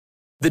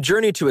The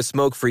journey to a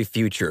smoke-free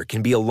future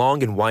can be a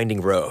long and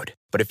winding road,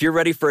 but if you're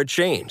ready for a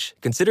change,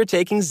 consider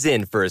taking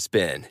Zyn for a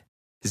spin.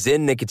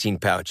 Zyn nicotine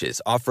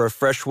pouches offer a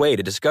fresh way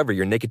to discover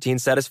your nicotine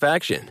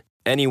satisfaction.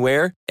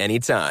 Anywhere,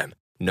 anytime.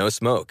 No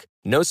smoke,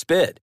 no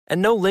spit,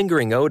 and no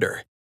lingering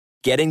odor.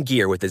 Get in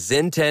gear with the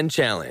Zyn 10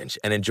 Challenge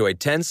and enjoy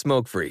 10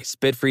 smoke-free,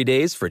 spit-free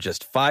days for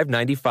just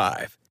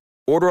 $5.95.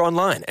 Order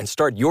online and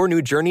start your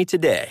new journey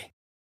today.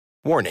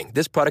 Warning,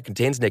 this product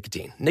contains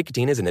nicotine.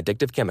 Nicotine is an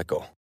addictive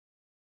chemical.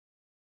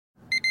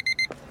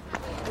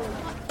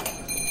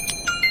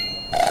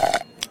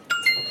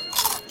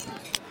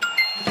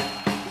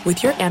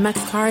 With your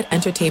Amex card,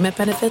 entertainment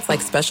benefits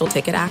like special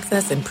ticket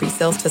access and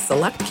pre-sales to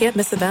select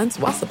can't-miss events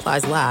while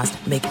supplies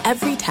last make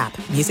every tap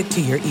music to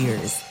your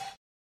ears.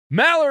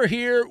 Maller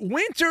here.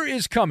 Winter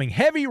is coming.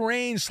 Heavy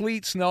rain,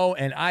 sleet, snow,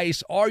 and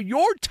ice. Are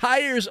your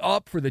tires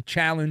up for the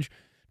challenge?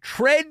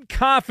 Tread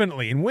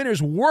confidently in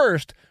winter's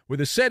worst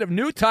with a set of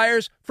new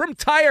tires from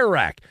Tire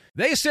Rack.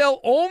 They sell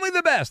only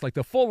the best, like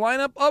the full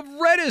lineup of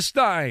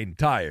Redestein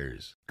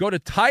tires. Go to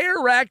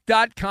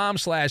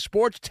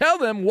TireRack.com/sports. Tell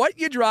them what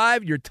you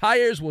drive. Your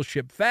tires will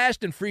ship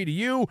fast and free to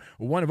you.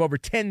 One of over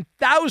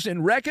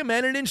 10,000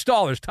 recommended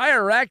installers.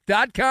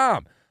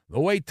 TireRack.com. The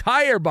way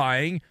tire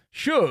buying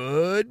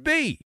should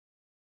be.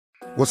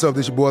 What's up,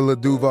 this your boy Lil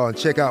Duval, and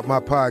check out my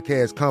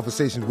podcast,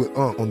 Conversations with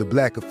Unc, on the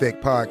Black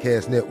Effect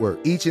Podcast Network.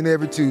 Each and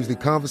every Tuesday,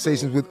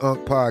 Conversations with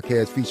Unc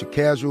podcast feature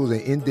casual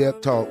and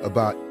in-depth talk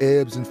about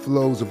ebbs and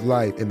flows of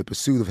life and the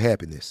pursuit of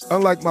happiness.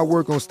 Unlike my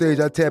work on stage,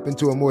 I tap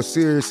into a more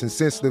serious and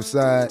sensitive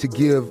side to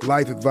give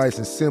life advice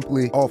and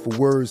simply offer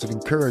words of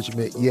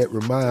encouragement, yet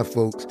remind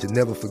folks to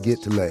never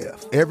forget to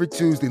laugh. Every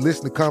Tuesday,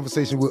 listen to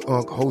Conversations with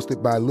Unc,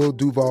 hosted by Lil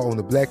Duval on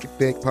the Black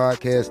Effect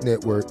Podcast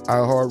Network,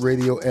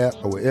 iHeartRadio app,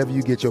 or wherever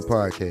you get your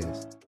podcasts.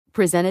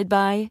 Presented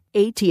by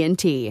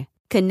AT&T.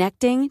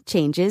 Connecting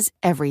changes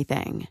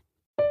everything.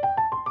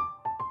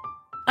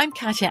 I'm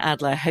Katya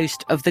Adler,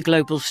 host of The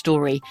Global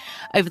Story.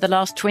 Over the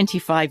last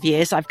 25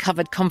 years, I've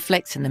covered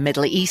conflicts in the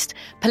Middle East,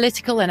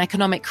 political and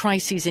economic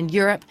crises in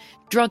Europe,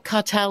 drug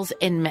cartels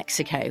in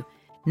Mexico.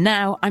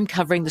 Now I'm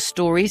covering the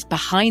stories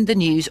behind the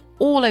news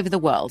all over the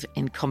world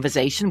in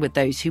conversation with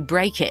those who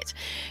break it.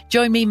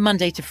 Join me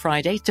Monday to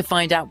Friday to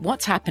find out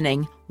what's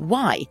happening,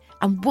 why,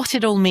 and what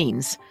it all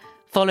means.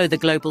 Follow The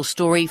Global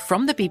Story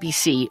from the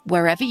BBC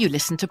wherever you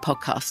listen to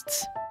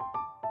podcasts.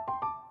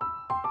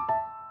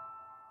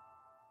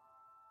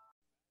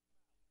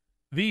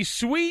 The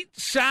sweet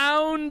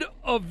sound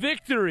of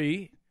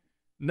victory,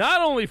 not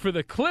only for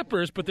the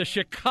Clippers, but the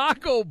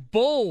Chicago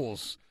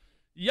Bulls.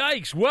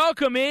 Yikes.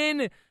 Welcome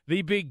in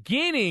the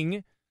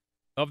beginning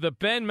of the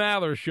Ben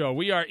Maller Show.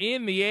 We are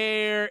in the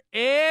air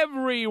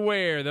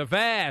everywhere. The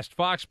vast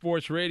Fox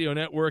Sports Radio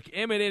Network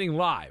emanating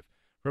live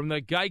from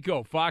the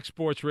Geico Fox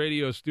Sports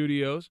Radio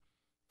studios.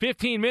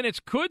 15 minutes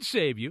could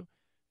save you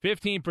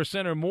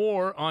 15% or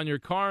more on your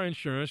car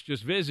insurance.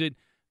 Just visit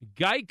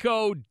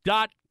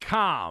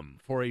geico.com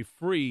for a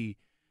free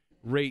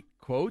rate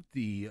quote.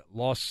 The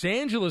Los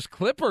Angeles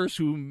Clippers,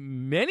 who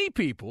many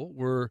people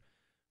were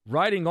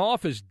writing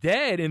off as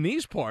dead in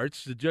these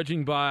parts,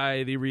 judging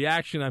by the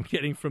reaction I'm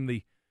getting from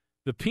the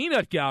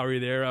peanut gallery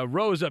there,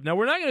 rose up. Now,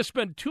 we're not going to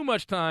spend too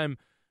much time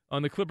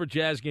on the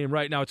Clipper-Jazz game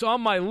right now. It's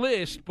on my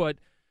list, but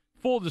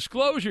full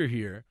disclosure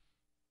here,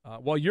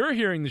 while you're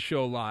hearing the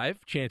show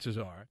live, chances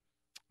are,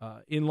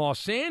 in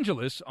Los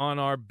Angeles on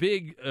our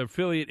big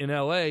affiliate in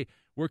L.A.,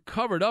 we're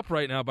covered up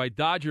right now by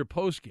Dodger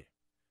postgame.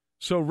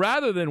 So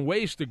rather than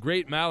waste a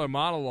great Maller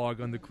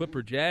monologue on the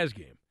Clipper-Jazz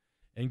game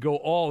and go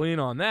all in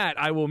on that,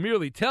 I will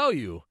merely tell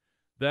you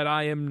that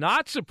I am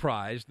not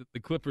surprised that the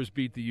Clippers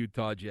beat the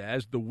Utah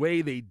Jazz the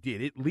way they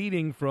did it,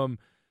 leading from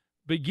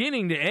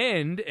beginning to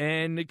end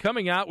and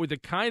coming out with the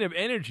kind of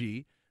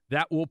energy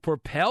that will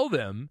propel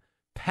them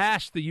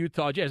past the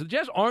Utah Jazz. The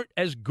Jazz aren't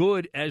as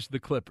good as the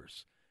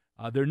Clippers.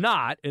 They're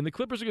not, and the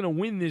Clippers are going to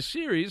win this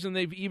series, and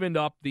they've evened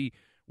up the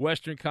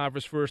Western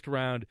Conference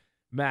first-round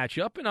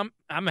matchup. And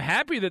I'm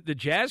happy that the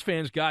Jazz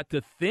fans got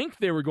to think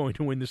they were going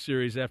to win the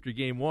series after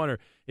Game 1, or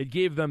it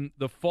gave them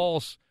the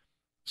false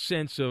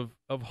sense of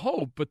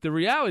hope. But the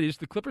reality is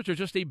the Clippers are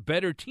just a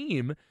better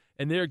team,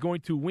 and they're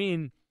going to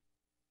win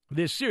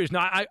this series.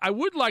 Now, I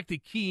would like to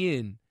key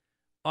in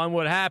on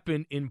what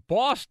happened in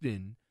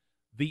Boston,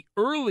 the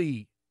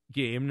early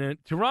game. Now,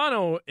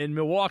 Toronto and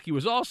Milwaukee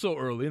was also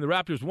early, and the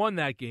Raptors won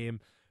that game,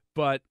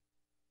 but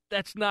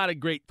that's not a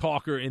great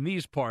talker in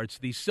these parts.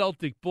 The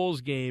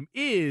Celtic-Bulls game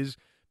is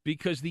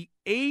because the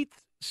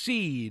 8th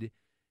seed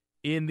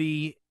in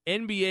the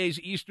NBA's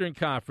Eastern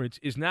Conference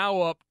is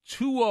now up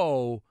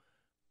 2-0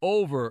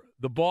 over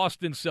the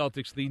Boston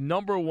Celtics, the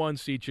number 1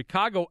 seed.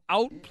 Chicago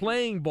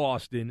outplaying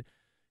Boston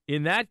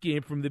in that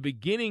game from the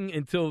beginning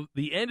until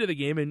the end of the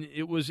game, and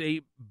it was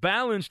a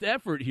balanced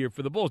effort here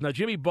for the Bulls. Now,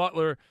 Jimmy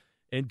Butler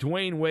and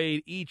Dwayne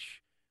Wade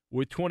each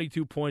with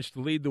 22 points to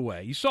lead the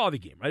way. You saw the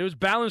game, right? It was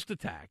balanced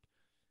attack,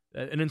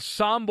 an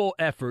ensemble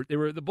effort.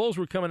 The Bulls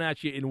were coming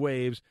at you in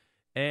waves.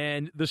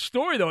 And the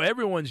story, though,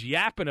 everyone's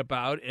yapping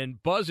about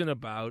and buzzing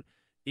about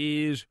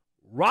is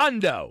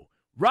Rondo.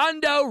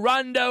 Rondo,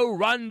 Rondo,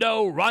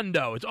 Rondo,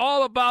 Rondo. It's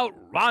all about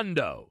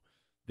Rondo.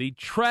 The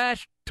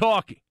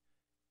trash-talking,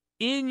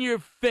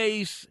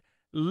 in-your-face,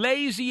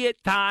 lazy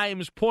at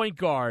times point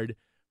guard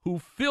who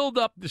filled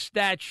up the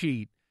stat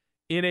sheet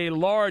in a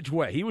large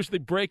way. He was the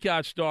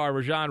breakout star,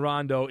 Rajon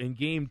Rondo, in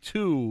Game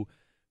 2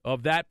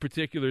 of that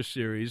particular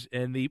series,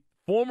 and the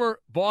former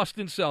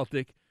Boston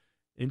Celtic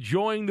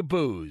enjoying the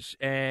booze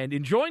and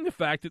enjoying the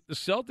fact that the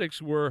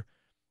Celtics were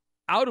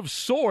out of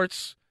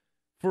sorts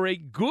for a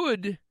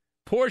good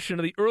portion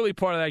of the early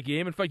part of that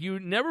game. In fact, you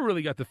never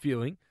really got the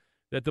feeling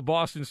that the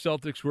Boston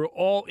Celtics were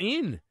all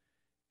in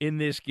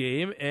this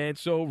game. And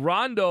so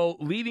Rondo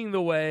leading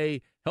the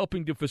way,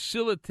 helping to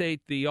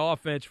facilitate the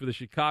offense for the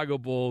Chicago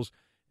Bulls,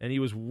 and he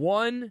was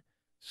one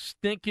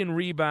stinking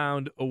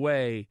rebound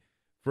away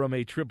from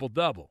a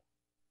triple-double,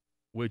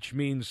 which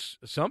means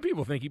some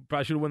people think he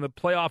probably should have won the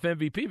playoff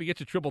MVP if he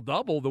gets a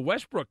triple-double. The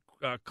Westbrook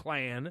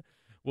clan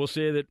will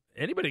say that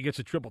anybody who gets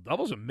a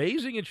triple-double is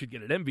amazing and should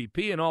get an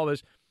MVP and all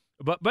this.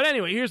 But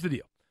anyway, here's the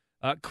deal.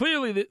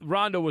 Clearly,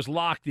 Rondo was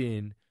locked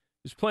in.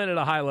 He's playing at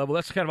a high level.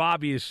 That's kind of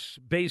obvious,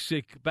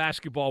 basic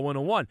basketball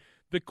 101.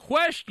 The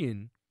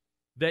question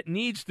that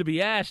needs to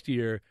be asked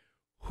here,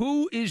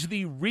 who is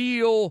the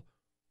real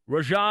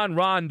Rajon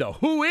Rondo?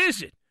 Who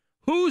is it?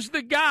 Who's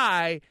the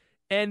guy?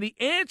 And the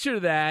answer to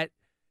that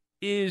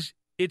is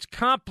it's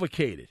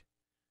complicated.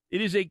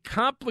 It is a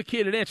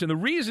complicated answer. And the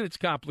reason it's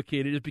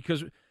complicated is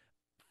because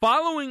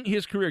following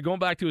his career, going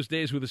back to his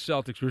days with the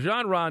Celtics,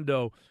 Rajon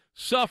Rondo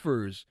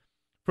suffers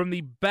from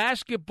the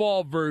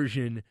basketball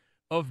version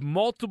of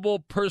multiple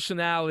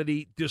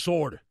personality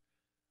disorder.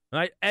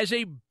 Right? As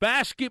a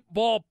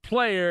basketball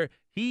player,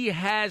 he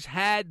has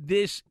had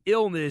this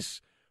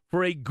illness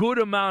for a good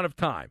amount of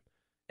time.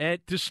 And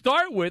to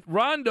start with,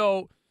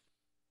 Rondo,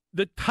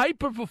 the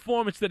type of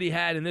performance that he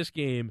had in this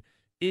game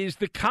is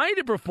the kind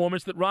of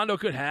performance that Rondo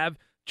could have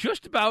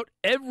just about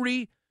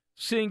every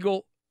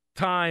single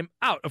time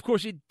out. Of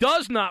course, it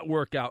does not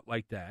work out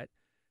like that.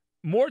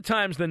 More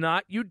times than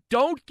not, you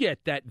don't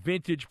get that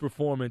vintage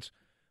performance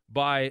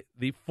by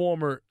the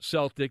former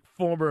Celtic,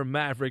 former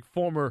Maverick,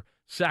 former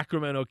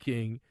Sacramento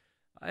King.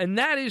 And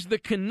that is the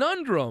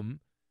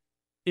conundrum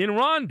in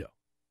Rondo.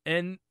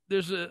 And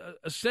there's a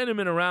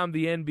sentiment around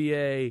the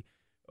NBA.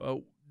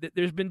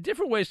 There's been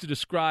different ways to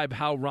describe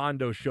how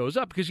Rondo shows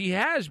up because he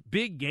has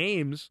big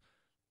games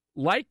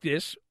like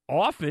this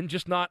often,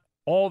 just not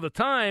all the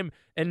time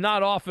and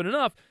not often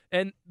enough.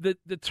 And the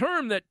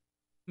term that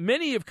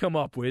many have come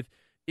up with,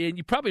 and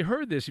you probably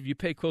heard this if you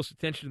pay close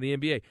attention to the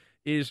NBA,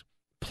 is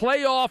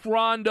playoff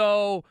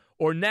Rondo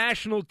or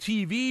national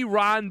TV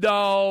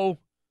Rondo.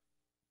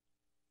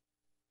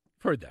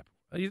 I've heard that.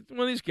 He's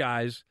one of these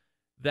guys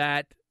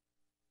that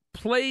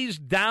plays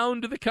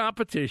down to the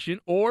competition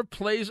or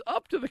plays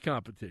up to the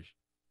competition,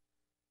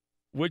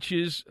 which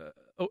is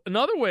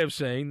another way of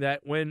saying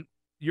that when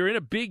you're in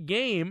a big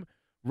game,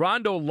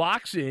 Rondo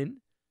locks in,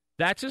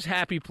 that's his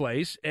happy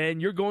place,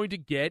 and you're going to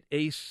get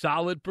a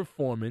solid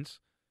performance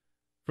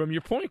from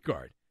your point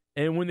guard.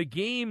 And when the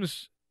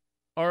games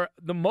are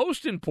the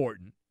most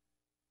important,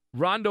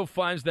 Rondo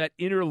finds that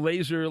inner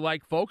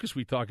laser-like focus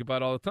we talk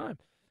about all the time.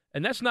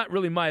 And that's not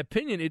really my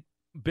opinion. It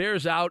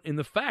bears out in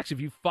the facts. If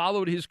you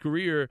followed his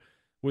career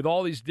with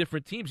all these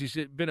different teams, he's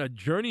been a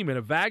journeyman,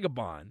 a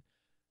vagabond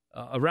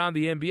around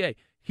the NBA.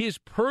 His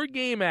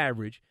per-game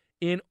average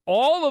in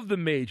all of the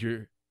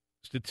major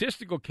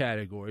statistical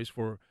categories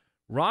for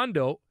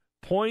Rondo,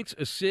 points,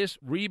 assists,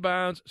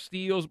 rebounds,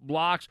 steals,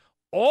 blocks,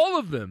 all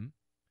of them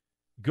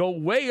go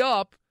way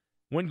up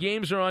when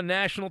games are on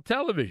national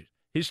television.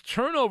 His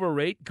turnover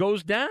rate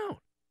goes down.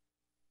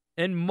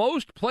 And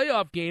most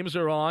playoff games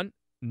are on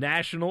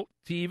national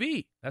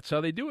TV. That's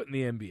how they do it in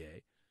the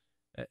NBA.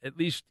 At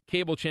least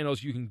cable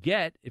channels you can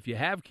get if you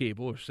have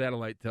cable or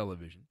satellite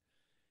television.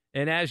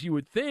 And as you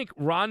would think,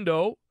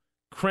 Rondo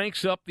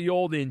cranks up the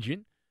old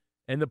engine,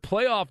 and the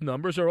playoff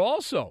numbers are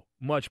also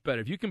much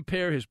better. If you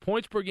compare his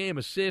points per game,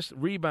 assists,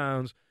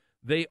 rebounds,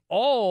 they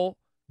all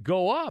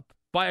go up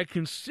by a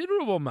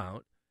considerable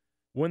amount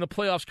when the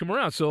playoffs come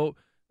around. So,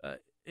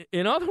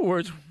 in other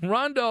words,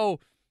 Rondo,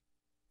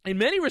 in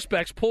many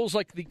respects, pulls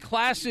like the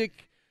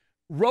classic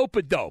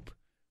rope-a-dope,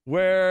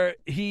 where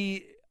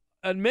he,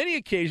 on many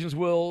occasions,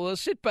 will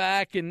sit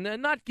back and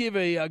not give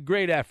a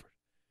great effort.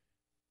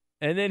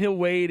 And then he'll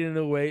wait and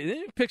he'll wait. And then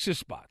he picks his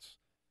spots.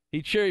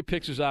 He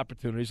cherry-picks his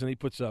opportunities, and he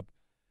puts up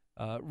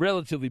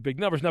relatively big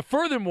numbers. Now,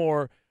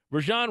 furthermore,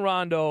 Rajon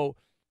Rondo,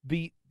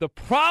 the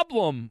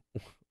problem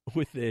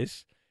with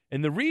this,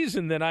 and the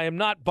reason that I am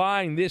not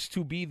buying this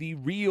to be the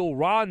real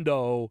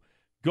Rondo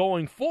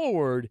going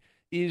forward,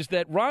 is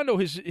that Rondo,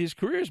 his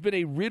career has been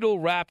a riddle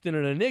wrapped in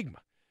an enigma,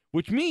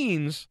 which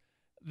means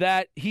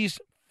that he's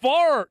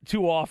far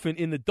too often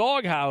in the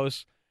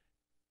doghouse,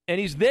 and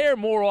he's there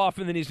more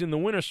often than he's in the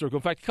winner's circle.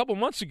 In fact, a couple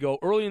months ago,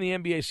 early in the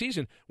NBA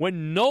season,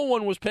 when no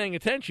one was paying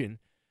attention,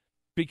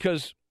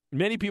 because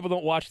many people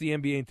don't watch the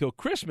NBA until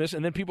Christmas,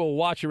 and then people will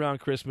watch around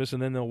Christmas,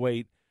 and then they'll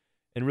wait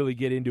and really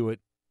get into it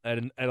at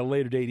a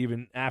later date,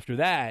 even after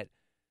that.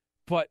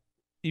 But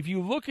if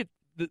you look at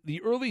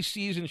the early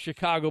season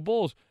Chicago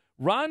Bulls,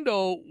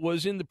 Rondo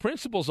was in the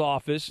principal's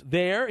office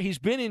there. He's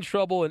been in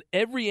trouble in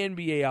every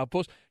NBA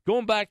outpost,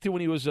 going back to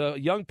when he was a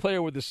young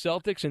player with the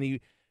Celtics, and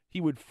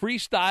he would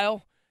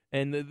freestyle,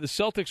 and the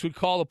Celtics would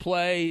call a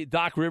play.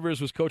 Doc Rivers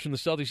was coaching the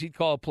Celtics. He'd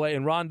call a play,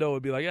 and Rondo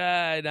would be like,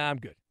 nah, I'm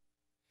good.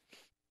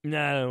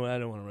 No, I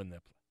don't want to run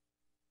that play.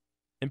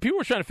 And people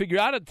were trying to figure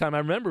out at the time. I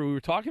remember we were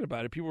talking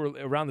about it. People were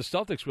around the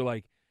Celtics were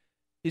like,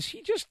 is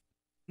he just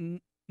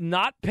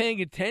not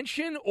paying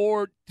attention,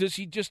 or does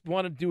he just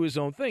want to do his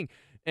own thing?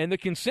 And the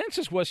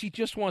consensus was he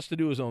just wants to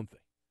do his own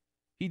thing.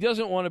 He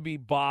doesn't want to be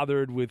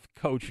bothered with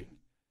coaching.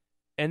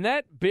 And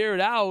that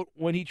bared out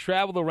when he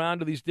traveled around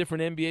to these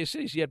different NBA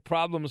cities. He had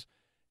problems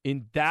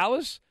in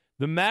Dallas.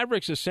 The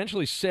Mavericks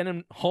essentially sent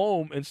him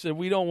home and said,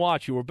 we don't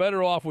want you. We're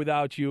better off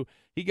without you.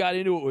 He got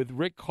into it with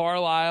Rick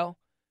Carlisle.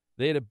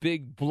 They had a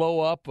big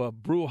blow-up, a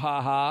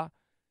brouhaha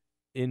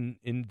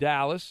in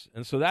Dallas,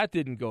 and so that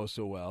didn't go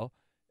so well.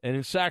 And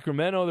in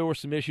Sacramento, there were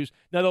some issues.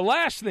 Now, the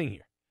last thing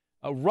here,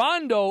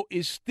 Rondo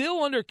is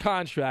still under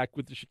contract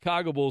with the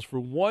Chicago Bulls for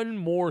one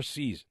more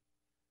season,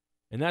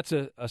 and that's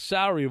a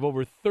salary of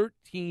over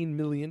 $13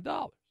 million.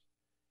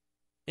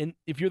 And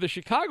if you're the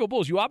Chicago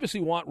Bulls, you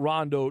obviously want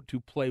Rondo to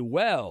play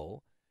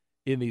well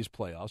in these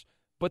playoffs,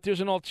 but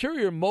there's an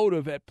ulterior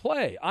motive at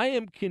play. I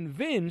am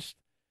convinced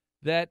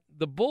that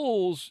the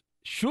Bulls,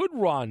 should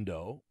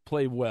Rondo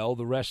play well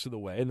the rest of the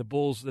way, and the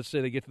Bulls, let's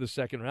say they get to the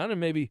second round and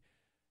maybe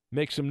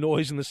make some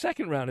noise in the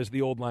second round as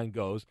the old line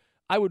goes,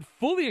 I would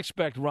fully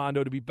expect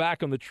Rondo to be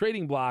back on the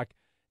trading block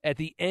at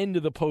the end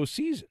of the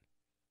postseason.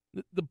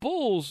 The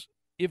Bulls,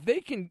 if they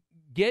can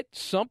get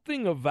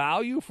something of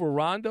value for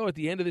Rondo at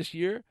the end of this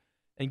year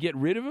and get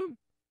rid of him,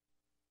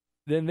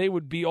 then they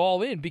would be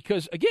all in.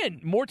 Because, again,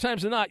 more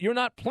times than not, you're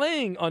not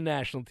playing on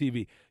national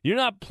TV. You're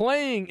not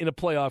playing in a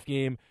playoff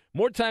game.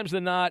 More times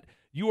than not,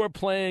 you are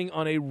playing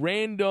on a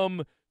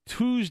random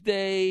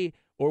Tuesday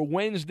or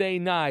Wednesday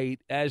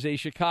night as a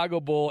Chicago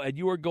Bull, and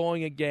you are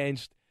going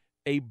against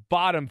a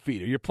bottom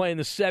feeder. You're playing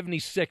the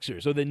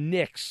 76ers or the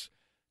Knicks,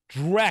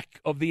 dreck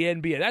of the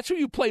NBA. That's who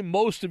you play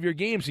most of your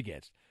games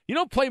against. You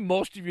don't play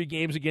most of your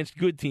games against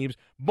good teams.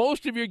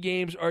 Most of your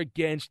games are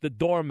against the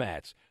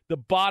doormats, the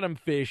bottom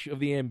fish of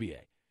the NBA.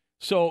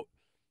 So,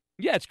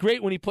 yeah, it's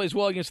great when he plays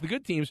well against the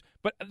good teams,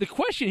 but the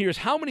question here is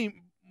how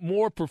many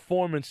more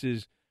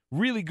performances,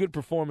 really good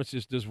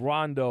performances, does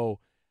Rondo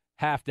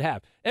have to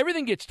have?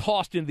 Everything gets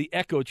tossed into the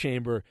echo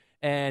chamber,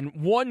 and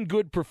one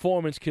good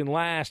performance can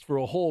last for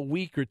a whole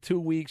week or 2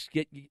 weeks.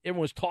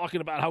 Everyone's talking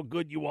about how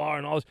good you are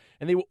and all this,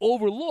 and they will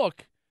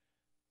overlook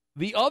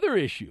the other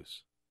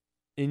issues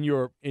in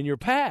your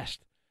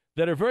past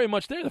that are very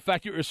much there. The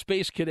fact you're a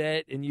space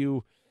cadet and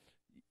you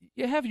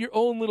have your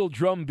own little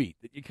drum beat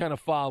that you kind of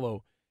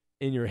follow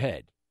in your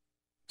head.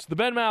 It's the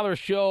Ben Maller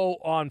Show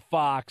on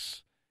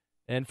Fox.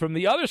 And from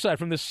the other side,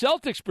 from the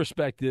Celtics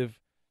perspective,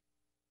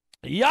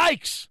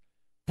 yikes,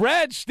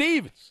 Brad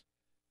Stevens.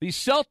 These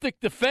Celtic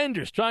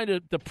defenders trying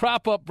to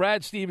prop up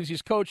Brad Stevens.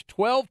 He's coached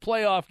 12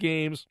 playoff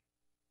games.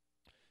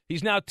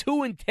 He's now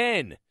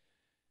 2-10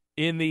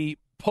 in the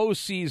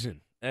postseason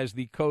as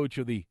the coach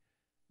of the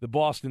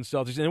Boston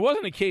Celtics. And it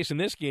wasn't a case in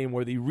this game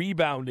where the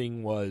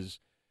rebounding was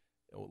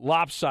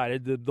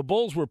lopsided. The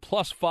Bulls were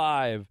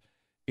 +5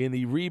 in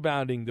the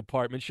rebounding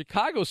department.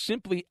 Chicago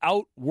simply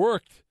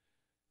outworked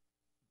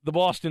the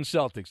Boston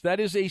Celtics. That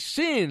is a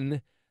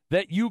sin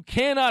that you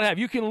cannot have.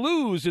 You can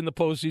lose in the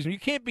postseason. You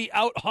can't be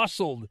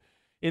out-hustled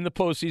in the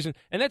postseason.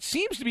 And that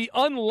seems to be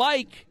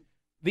unlike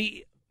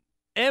the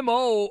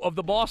MO of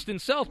the Boston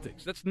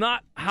Celtics. That's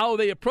not how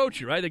they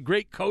approach it, right? The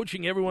great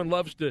coaching, everyone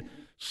loves to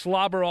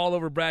slobber all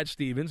over Brad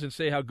Stevens and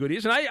say how good he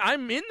is. And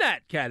I'm in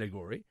that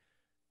category.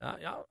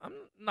 I'm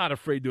not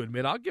afraid to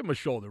admit I'll give him a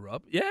shoulder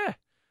rub. Yeah, I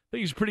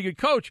think he's a pretty good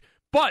coach.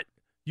 But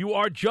you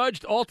are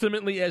judged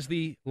ultimately, as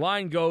the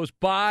line goes,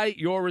 by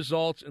your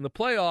results in the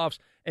playoffs.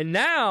 And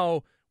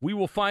now we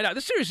will find out.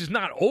 This series is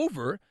not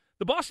over.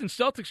 The Boston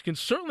Celtics can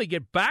certainly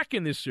get back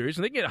in this series,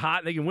 and they can get hot,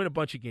 and they can win a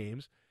bunch of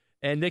games,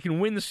 and they can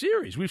win the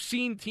series. We've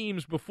seen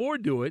teams before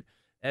do it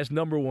as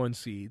number one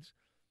seeds.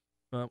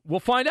 We'll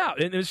find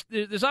out. And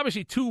there's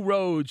obviously two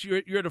roads.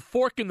 You're at a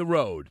fork in the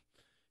road.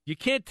 You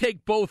can't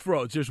take both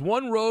roads. There's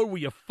one road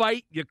where you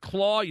fight, you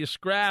claw, you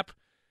scrap,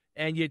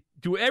 and you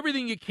do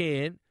everything you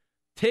can,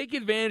 take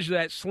advantage of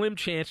that slim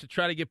chance to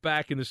try to get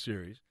back in the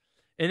series.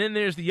 And then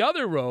there's the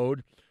other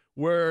road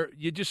where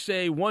you just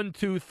say 1,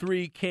 2,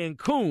 3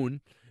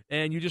 Cancun,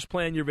 and you just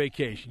plan your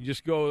vacation. You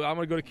just go, I'm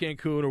going to go to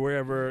Cancun or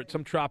wherever,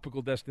 some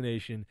tropical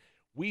destination.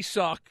 We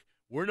suck.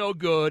 We're no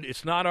good.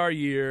 It's not our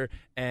year,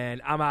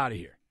 and I'm out of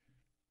here.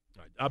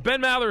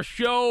 Ben Maller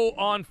Show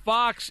on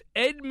Fox.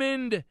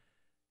 Edmund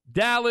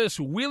Dallas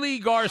Willie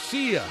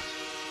Garcia,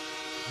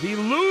 the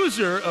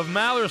loser of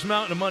Maller's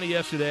Mountain of Money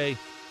yesterday.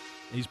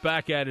 He's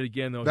back at it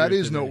again, though. That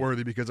is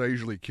noteworthy because I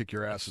usually kick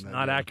your ass in that.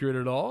 Not accurate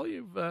at all.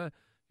 You've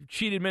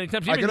cheated many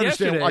times. I can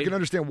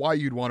understand why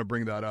you'd want to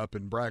bring that up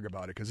and brag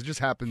about it because it just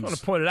happens. I want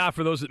to point it out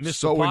for those that missed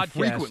so the podcast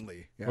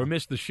infrequently, or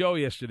missed the show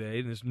yesterday,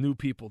 and there's new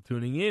people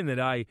tuning in, that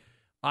I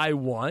I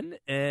won,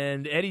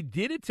 and Eddie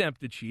did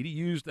attempt to cheat. He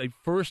used a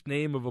first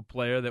name of a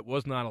player that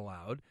was not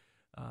allowed.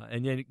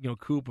 And then,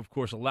 Coop, of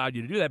course, allowed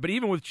you to do that. But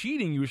even with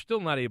cheating, you were still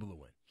not able to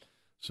win.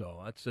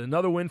 So that's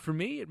another win for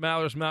me at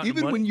Maller's Mountain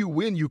Even Money. when you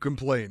win, you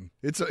complain.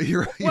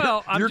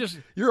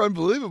 You're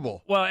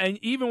unbelievable. Well, and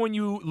even when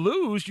you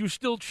lose, you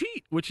still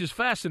cheat, which is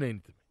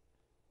fascinating to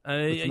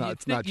me.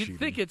 It's not cheating. You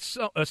think it's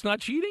not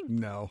cheating?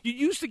 No. You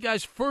used the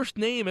guy's first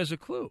name as a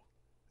clue.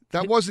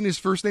 That wasn't his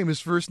first name.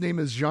 His first name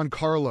is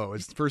Giancarlo.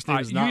 His first name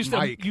is not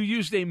Mike. You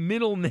used a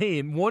middle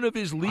name, one of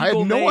his legal names. I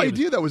had no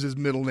idea that was his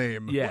middle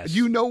name. Yes.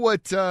 You know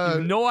what? You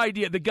have no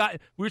idea. The guy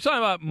we were talking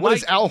about. What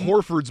is Al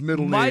Horford's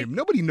middle Mike, name?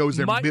 Nobody knows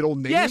their middle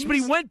names. Yes, but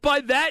he went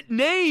by that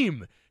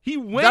name. He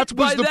went that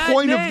was by the that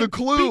point name of the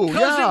clue.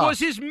 Because it was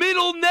his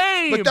middle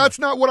name. But that's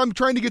not what I'm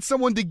trying to get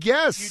someone to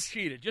guess. You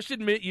cheated. Just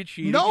admit you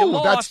cheated. No, you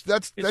lost.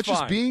 that's It's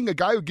just fine. being a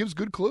guy who gives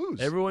good clues.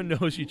 Everyone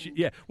knows you cheated.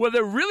 Yeah. Well,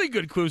 they're really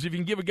good clues if you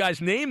can give a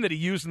guy's name that he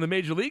used in the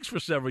major leagues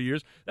for several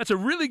years. That's a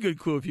really good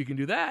clue if you can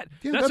do that.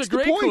 Yeah, that's a the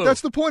great point. clue.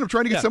 That's the point. I'm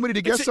trying to get somebody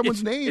to guess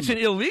someone's name. It's an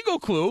illegal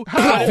clue.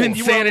 How?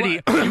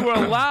 Insanity. You were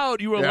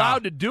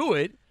allowed to do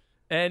it,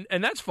 and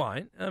that's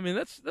fine. I mean,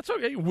 that's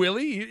okay.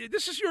 Willie,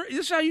 this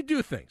is how you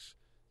do things.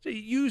 So you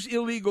use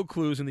illegal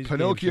clues in these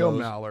Pinocchio game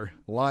shows. Maller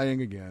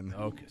lying again.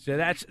 Okay, so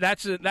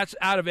that's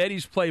out of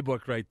Eddie's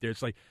playbook right there.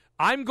 It's like,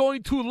 I'm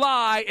going to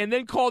lie and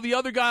then call the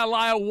other guy a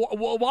liar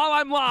while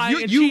I'm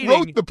lying. You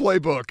wrote the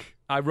playbook.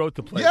 I wrote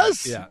the playbook.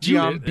 Yes, yeah.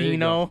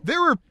 Giambino.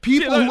 There are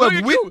people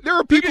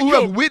who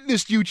have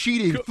witnessed you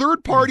cheating.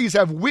 Third parties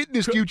have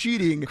witnessed you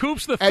cheating.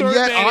 Coop's the third and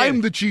yet man I'm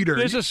in. the cheater.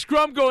 There's a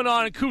scrum going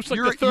on, and Coop's like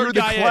the third you're the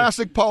guy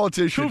classic in.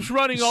 politician. Coop's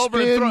running over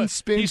and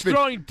he's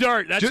throwing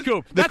dirt. That's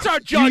Coop. That's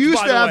our judge, You used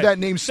by to the have way. that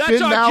name, Spin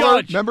That's our Maller.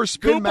 judge. Remember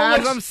Spin Coop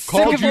Maller? I'm sick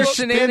Called of you your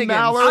Spin shenanigans.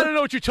 Maller. I don't know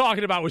what you're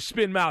talking about with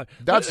Spin Maller.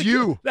 That's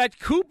you. That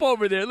Coop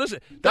over there. Listen.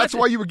 That's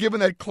why you were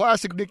given that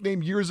classic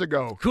nickname years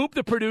ago. Coop,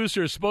 the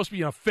producer, is supposed to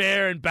be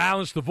fair and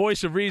balanced, the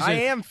voice of reason. I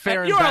am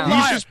fair and you're balanced. A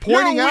liar. He's just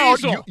pointing you're a out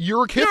weasel.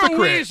 you're a hypocrite.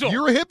 weasel.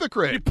 You're a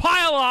hypocrite. You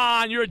pile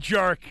on. You're a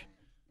jerk.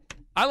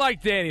 I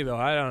like Danny, though.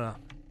 I don't know.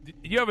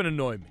 You haven't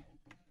annoyed me.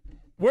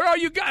 Where are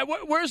you guys?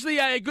 Where's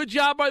the good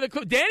job by the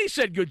Clippers? Danny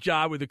said good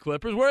job with the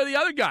Clippers. Where are the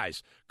other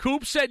guys?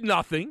 Coop said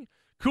nothing.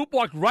 Coop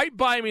walked right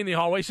by me in the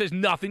hallway, says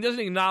nothing, doesn't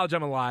acknowledge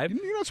I'm alive.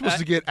 You're not supposed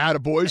to get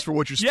attaboys for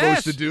what you're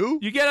supposed to do.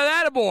 You get an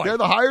attaboy. They're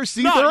the higher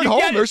seed. They're at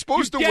home. They're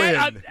supposed to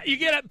win. You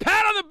get a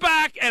pat on the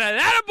back and an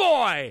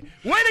attaboy.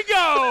 Way to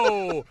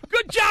go.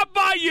 Good job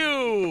by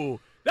you.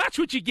 That's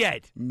what you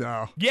get.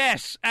 No.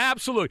 Yes,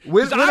 absolutely.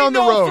 Win on the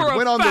road.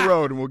 Win on the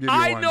road, and we'll give you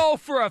one. I know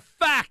for a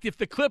fact if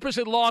the Clippers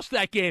had lost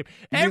that game,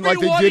 every like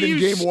they one did of in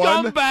you game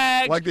one?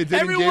 scumbags, Like they did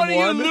every in game one of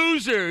one? you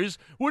losers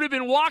would have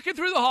been walking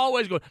through the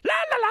hallways going, la,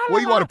 la, la, la.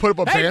 Well, you want to put up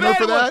a Hey, banner man,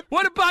 for that?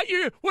 What about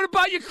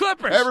your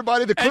Clippers?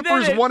 Everybody, the And then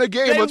Clippers won a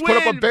game. they Let's put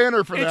up a win.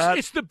 banner for that.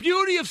 It's the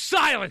beauty of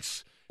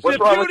silence. What's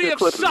the wrong with beauty the of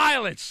Clippers?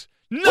 silence.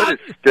 What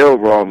is still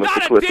wrong with the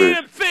Not a Clippers?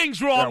 damn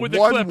thing's wrong with the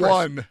 1-1.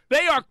 Clippers.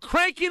 They are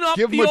cranking up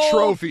Give the them a old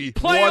trophy.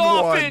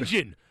 playoff 1-1.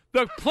 engine.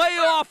 The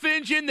playoff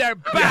engine, they're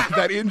back. Yeah,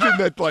 that engine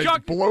that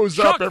blows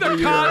Chuck up every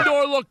the year.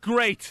 Condor looked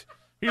great.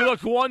 He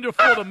looked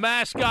wonderful. The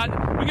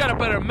mascot. We got a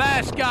better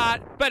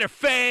mascot, better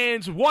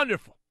fans.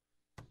 Wonderful.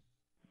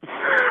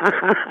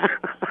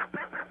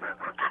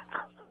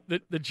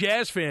 The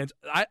Jazz fans,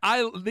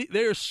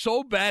 they are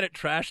so bad at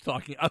trash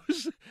talking.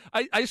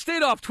 I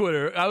stayed off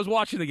Twitter. I was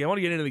watching the game. I want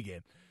to get into the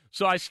game.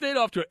 So I stayed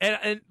off Twitter,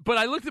 but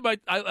I looked at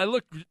I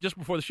looked just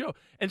before the show,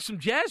 and some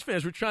Jazz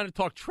fans were trying to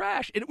talk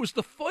trash, and it was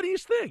the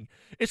funniest thing.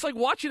 It's like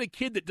watching a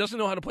kid that doesn't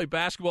know how to play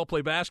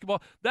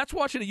basketball. That's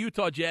watching a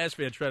Utah Jazz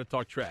fan try to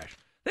talk trash.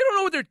 They don't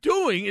know what they're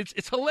doing.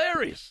 It's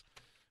hilarious.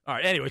 All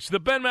right, anyway, it's the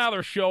Ben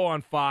Maller Show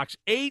on Fox,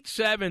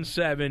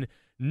 877-99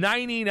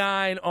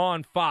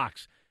 on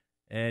Fox.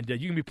 And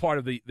you can be part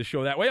of the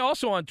show that way.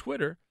 Also on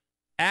Twitter,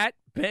 at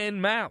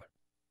Ben Maller.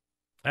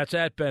 That's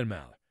at Ben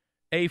Maller.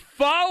 A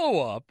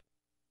follow-up,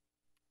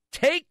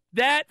 take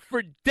that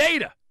for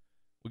data.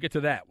 We'll get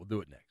to that. We'll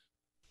do it next.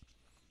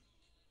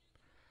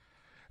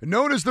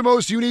 Known as the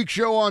most unique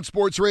show on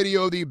sports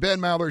radio, the Ben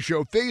Maller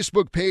Show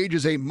Facebook page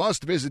is a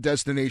must-visit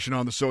destination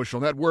on the social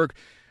network.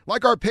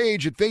 Like our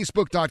page at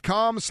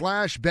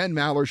facebook.com/Ben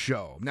Maller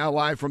Show. Now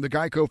live from the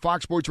Geico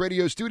Fox Sports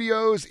Radio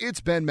studios,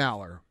 it's Ben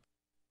Maller.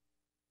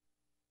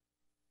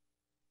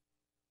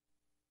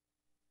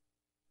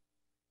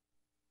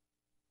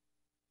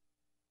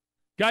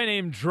 Guy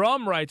named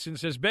Drum writes and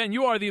says, Ben,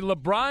 you are the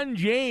LeBron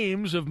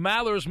James of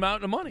Maller's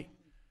Mountain of Money.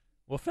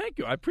 Well, thank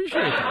you. I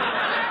appreciate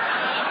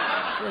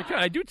that. Very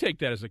kind. I do take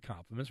that as a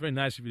compliment. It's very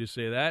nice of you to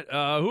say that.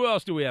 Who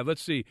else do we have?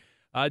 Let's see.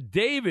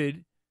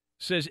 David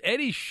says,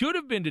 Eddie should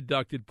have been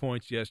deducted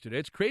points yesterday.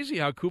 It's crazy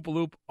how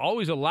Koopaloop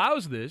always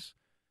allows this.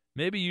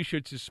 Maybe you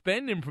should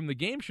suspend him from the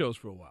game shows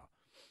for a while.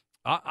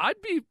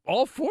 I'd be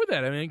all for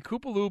that. I mean,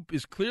 Koopaloop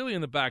is clearly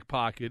in the back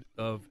pocket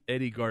of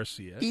Eddie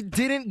Garcia. He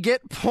didn't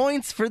get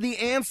points for the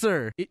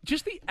answer.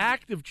 Just the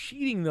act of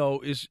cheating,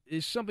 though, is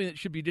something that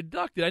should be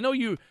deducted. I know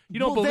you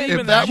don't believe if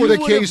in that. If that were the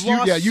case,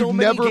 you'd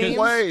never games.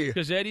 play.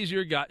 Because Eddie's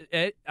your guy.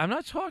 I'm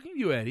not talking to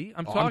you, Eddie.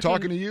 I'm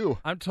talking to you.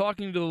 I'm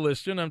talking to the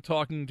listener, and I'm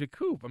talking to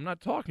Coop. I'm not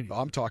talking to you.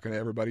 I'm talking to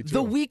everybody, too.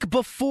 The week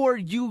before,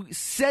 you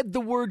said the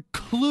word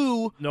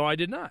clue. No, I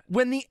did not.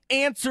 When the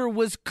answer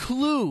was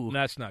clue.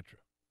 That's not true.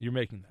 You're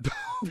making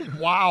that.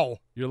 Wow.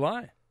 You're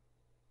lying.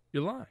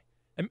 You're lying.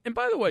 And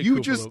by the way,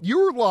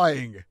 you're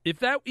lying.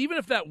 Even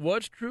if that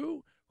was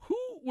true, who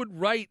would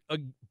write a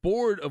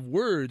board of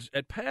words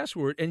at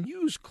Password and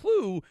use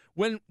clue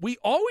when we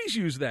always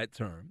use that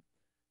term,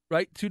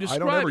 right? To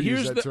describe. I don't ever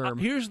use that term.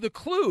 Here's the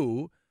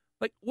clue.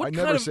 Like I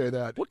never say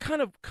that. What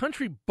kind of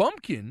country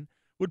bumpkin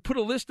would put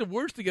a list of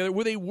words together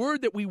with a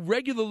word that we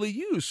regularly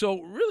use?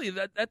 So really,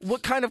 that's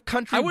what kind of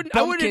country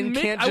bumpkin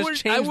can't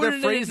just change their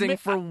phrasing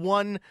for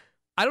one.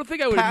 I don't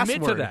think I would admit to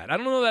password. that. I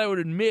don't know that I would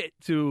admit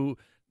to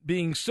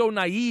being so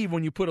naive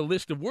when you put a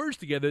list of words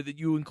together that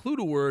you include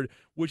a word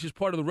which is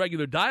part of the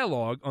regular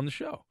dialogue on the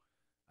show.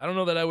 I don't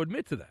know that I would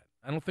admit to that.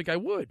 I don't think I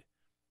would.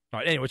 All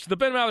right, anyway, it's the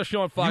Ben Maller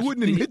Show on Fox. You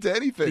wouldn't admit to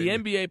anything. The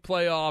NBA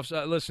playoffs.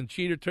 Listen,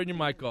 cheater, turn your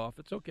mic off.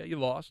 It's okay. You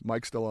lost.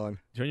 Mic's still on.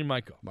 Turn your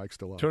mic off. Mic's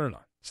still on. Turn it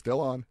on. Still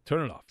on.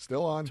 Turn it off.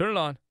 Still on. Turn it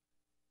on.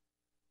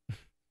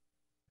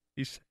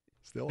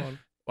 Still on.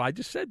 Well, I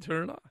just said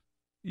turn it on.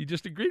 You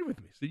just agreed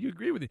with me. So you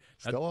agree with me.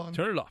 Still on.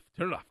 Turn it off.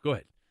 Turn it off. Go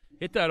ahead.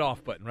 Hit that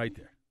off button right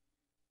there.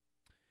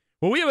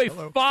 Well, we have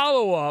a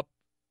follow-up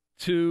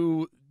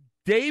to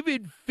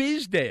David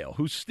Fizdale,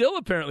 who's still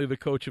apparently the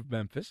coach of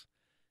Memphis.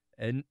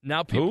 And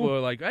now people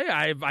are like, hey,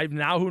 I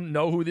now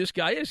know who this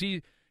guy is.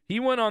 He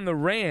went on the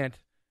rant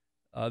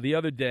the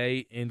other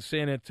day in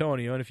San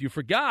Antonio. And if you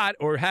forgot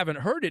or haven't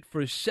heard it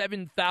for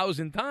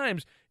 7,000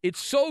 times,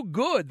 it's so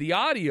good, the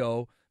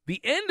audio. The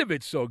end of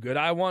it's so good,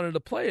 I wanted to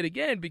play it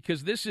again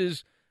because this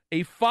is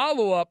a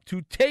follow-up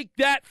to Take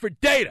That for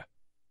Data.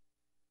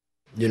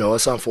 You know,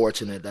 it's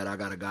unfortunate that I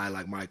got a guy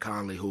like Mike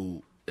Conley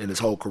who in his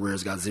whole career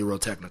has got 0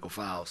 technical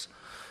fouls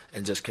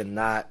and just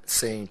cannot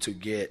seem to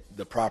get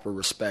the proper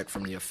respect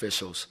from the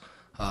officials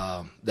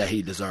that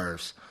he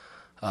deserves.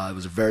 It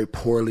was a very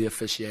poorly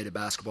officiated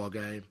basketball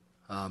game.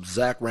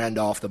 Zach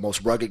Randolph, the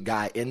most rugged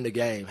guy in the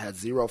game, had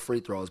 0 free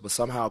throws, but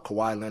somehow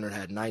Kawhi Leonard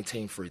had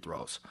 19 free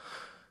throws.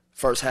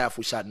 First half,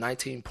 we shot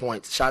 19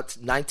 shots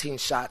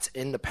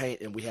in the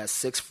paint, and we had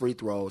 6 free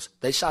throws.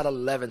 They shot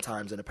 11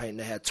 times in the paint, and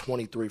they had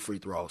 23 free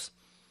throws.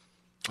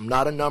 I'm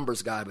not a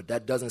numbers guy, but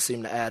that doesn't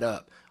seem to add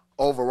up.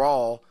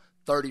 Overall,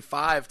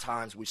 35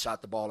 times we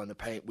shot the ball in the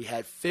paint. We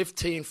had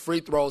 15 free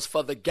throws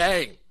for the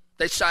game.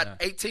 They shot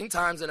 18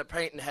 times in the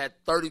paint and had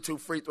 32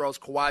 free throws.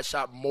 Kawhi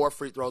shot more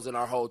free throws than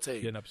our whole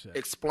team. Getting upset.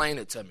 Explain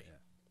it to me.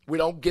 We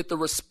don't get the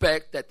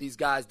respect that these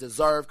guys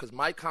deserve because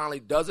Mike Conley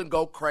doesn't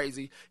go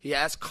crazy. He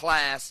has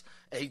class,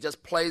 and he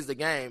just plays the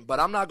game. But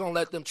I'm not going to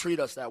let them treat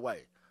us that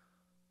way.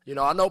 You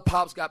know, I know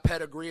Pop's got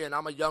pedigree, and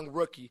I'm a young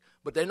rookie,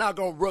 but they're not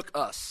going to rook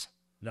us.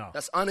 No.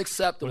 That's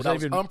unacceptable. That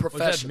was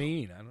unprofessional. What does that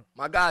mean?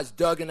 My guys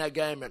dug in that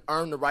game and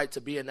earned the right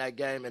to be in that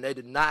game, and they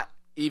did not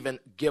even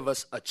give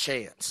us a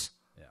chance.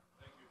 Yeah.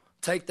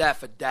 Take that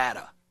for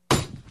data.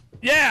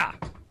 Yeah.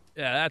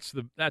 Yeah,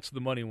 that's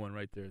the money one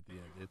right there at the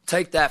end.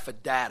 Take that for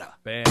data.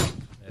 Bam.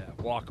 Yeah,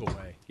 walk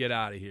away. Get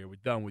out of here. We're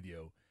done with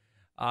you.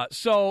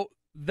 So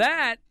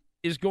that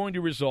is going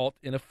to result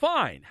in a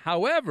fine.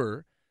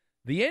 However,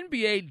 the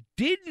NBA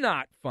did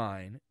not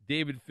fine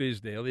David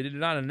Fizdale. They did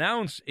not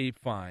announce a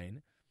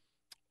fine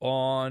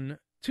on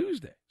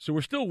Tuesday. So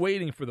we're still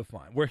waiting for the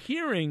fine. We're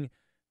hearing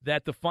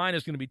that the fine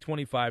is going to be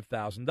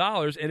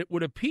 $25,000, and it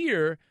would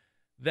appear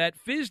that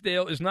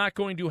Fizdale is not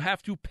going to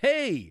have to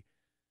pay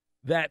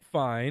that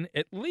fine,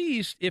 at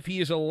least if he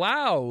is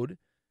allowed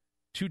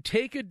to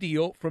take a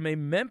deal from a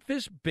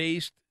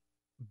Memphis-based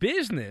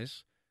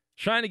business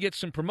trying to get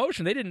some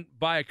promotion. They didn't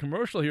buy a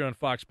commercial here on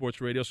Fox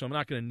Sports Radio, so I'm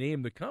not going to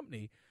name the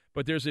company,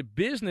 but there's a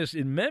business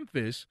in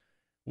Memphis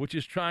which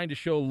is trying to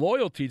show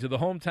loyalty to the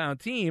hometown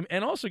team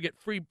and also get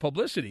free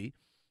publicity.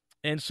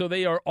 And so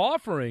they are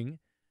offering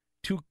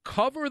to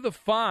cover the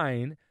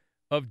fine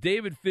of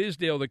David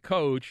Fizdale, the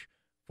coach,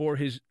 for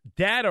his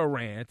data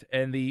rant,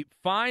 and the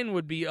fine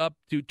would be up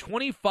to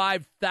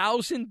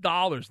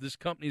 $25,000 this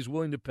company is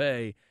willing to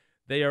pay.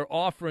 They are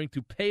offering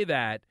to pay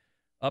that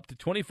up to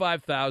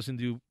 $25,000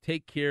 to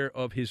take care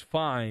of his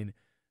fine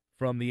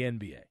from the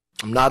NBA.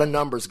 I'm not a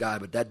numbers guy,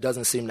 but that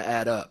doesn't seem to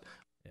add up.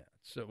 Yeah.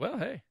 So, well,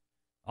 hey,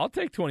 I'll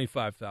take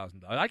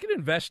 $25,000. I can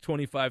invest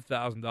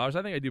 $25,000. I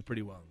think I do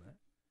pretty well in that.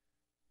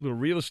 A little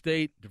real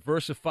estate,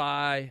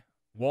 diversify,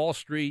 Wall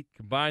Street,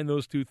 combine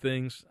those two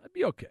things. I'd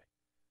be okay.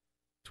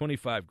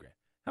 $25,000.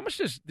 How much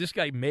does this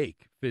guy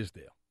make, Fizdale?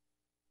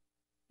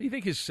 What do you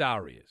think his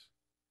salary is?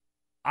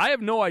 I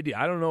have no idea.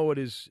 I don't know what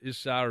his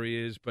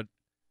salary is, but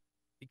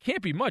it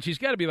can't be much. He's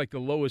got to be like the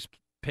lowest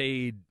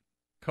paid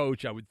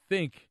coach, I would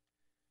think,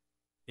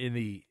 in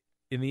the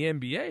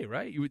NBA,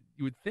 right? You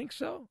would think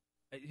so.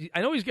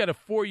 I know he's got a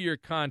 4-year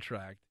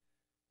contract,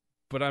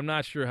 but I'm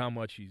not sure how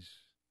much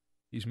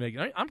he's making.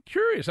 I'm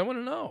curious. I want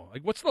to know.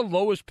 Like, what's the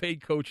lowest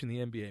paid coach in the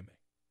NBA make?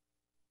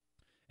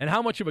 And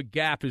how much of a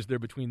gap is there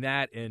between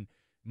that and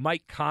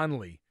Mike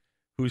Conley,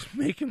 who's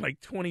making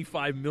like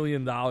 $25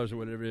 million or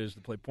whatever it is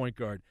to play point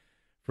guard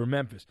for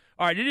Memphis?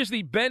 All right, it is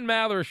the Ben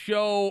Maller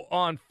Show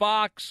on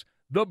Fox.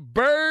 The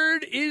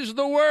bird is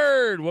the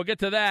word. We'll get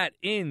to that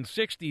in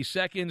 60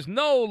 seconds.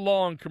 No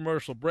long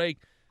commercial break.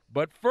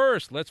 But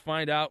first, let's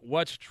find out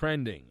what's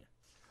trending.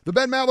 The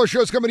Ben Maller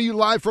Show is coming to you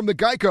live from the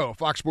Geico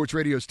Fox Sports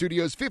Radio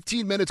studios.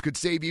 15 minutes could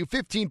save you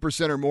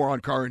 15% or more on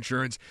car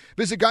insurance.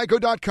 Visit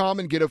geico.com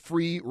and get a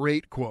free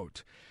rate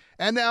quote.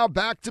 And now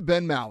back to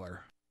Ben Maller.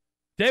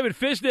 David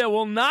Fisdale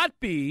will not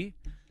be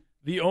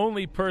the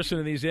only person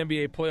in these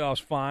NBA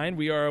playoffs fined.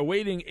 We are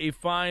awaiting a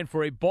fine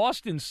for a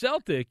Boston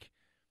Celtic.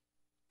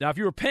 Now, if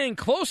you were paying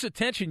close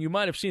attention, you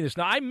might have seen this.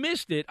 Now, I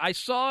missed it. I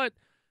saw it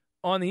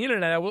on the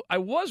internet. I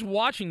was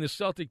watching the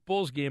Celtic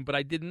Bulls game, but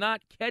I did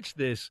not catch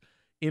this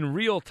in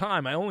real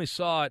time. I only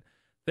saw it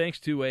thanks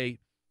to a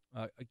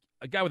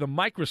guy with a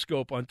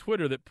microscope on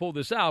Twitter that pulled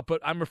this out.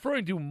 But I'm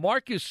referring to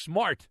Marcus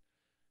Smart.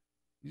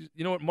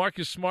 You know what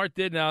Marcus Smart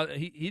did? Now,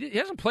 he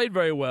hasn't played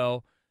very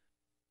well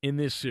in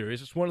this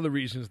series. It's one of the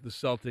reasons the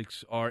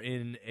Celtics are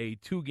in a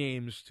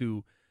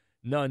 2-0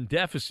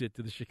 deficit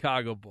to the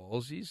Chicago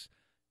Bulls. He's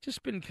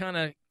just been kind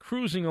of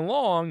cruising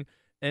along,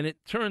 and it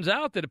turns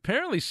out that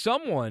apparently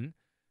someone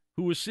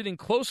who was sitting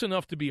close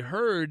enough to be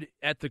heard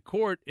at the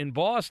court in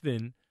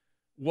Boston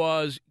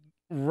was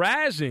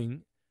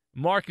razzing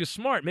Marcus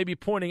Smart, maybe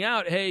pointing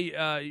out,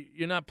 hey,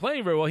 you're not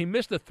playing very well. He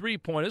missed a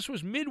 3-pointer. This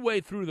was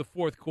midway through the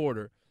fourth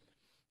quarter.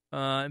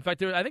 In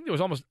fact, I think it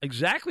was almost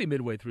exactly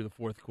midway through the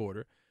fourth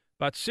quarter,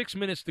 about 6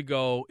 minutes to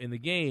go in the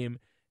game,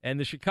 and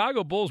the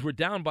Chicago Bulls were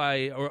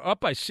up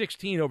by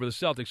 16 over the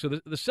Celtics. So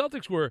the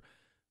Celtics were,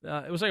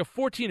 it was like a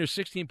 14 or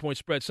 16-point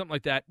spread, something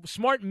like that.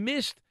 Smart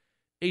missed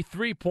a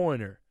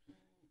 3-pointer,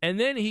 and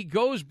then he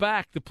goes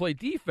back to play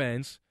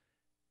defense,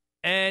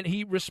 and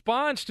he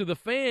responds to the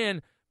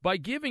fan by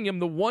giving him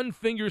the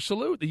one-finger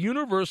salute, the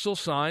universal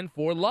sign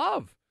for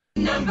love.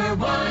 Number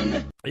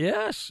one.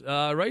 Yes,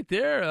 right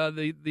there,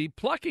 the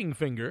plucking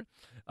finger.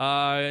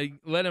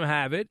 Let him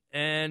have it,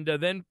 and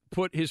then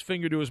put his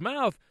finger to his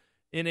mouth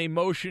in a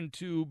motion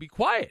to be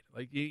quiet.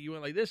 Like he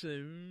went like this,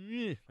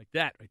 and like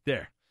that right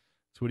there.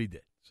 That's what he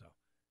did. So,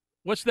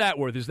 what's that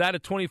worth? Is that a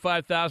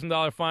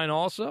 $25,000 fine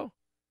also?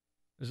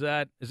 Is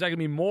that going to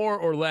be more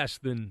or less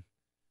than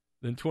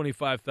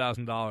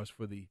 $25,000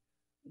 for the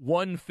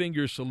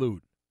one-finger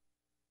salute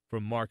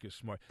from Marcus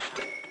Smart?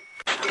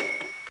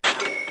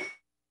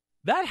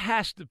 That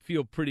has to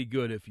feel pretty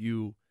good if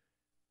you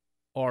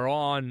are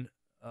on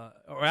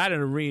or at an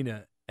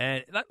arena,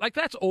 and like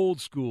that's old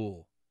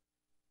school.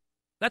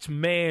 That's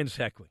man's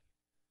heckling.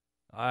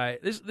 All right,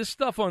 this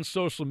stuff on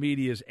social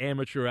media is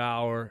amateur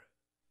hour.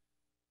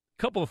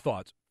 Couple of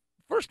thoughts.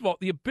 First of all,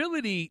 the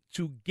ability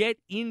to get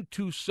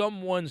into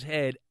someone's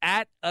head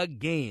at a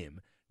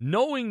game,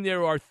 knowing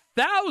there are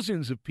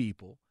thousands of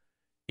people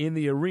in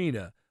the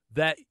arena,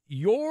 that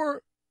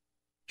your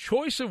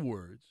choice of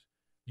words,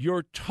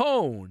 your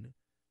tone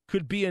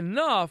could be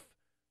enough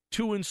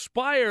to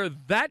inspire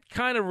that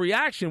kind of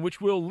reaction, which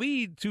will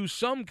lead to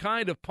some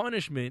kind of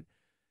punishment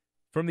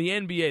from the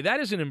NBA. That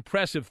is an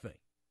impressive thing.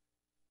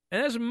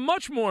 And that's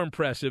much more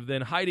impressive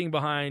than hiding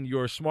behind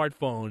your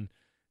smartphone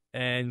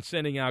and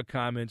sending out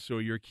comments,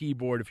 or your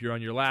keyboard if you're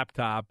on your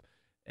laptop.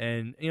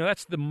 And,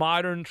 that's the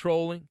modern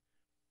trolling.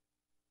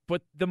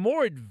 But the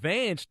more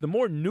advanced, the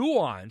more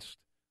nuanced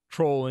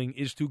trolling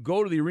is to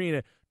go to the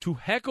arena, to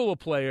heckle a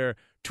player,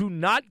 to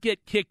not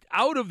get kicked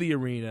out of the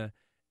arena,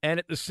 and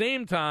at the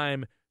same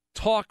time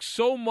talk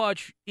so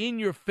much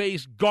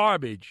in-your-face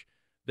garbage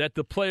that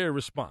the player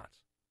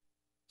responds.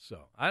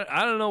 So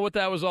I don't know what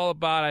that was all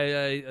about. I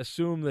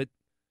assume that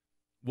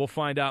we'll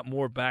find out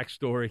more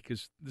backstory,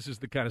 because this is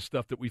the kind of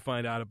stuff that we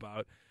find out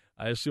about.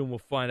 I assume we'll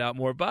find out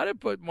more about it,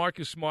 but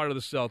Marcus Smart of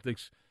the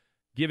Celtics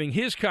giving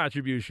his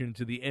contribution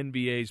to the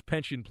NBA's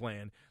pension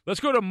plan. Let's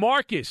go to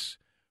Marcus,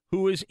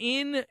 who is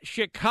in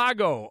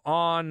Chicago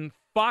on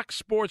Fox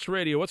Sports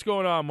Radio. What's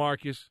going on,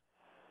 Marcus?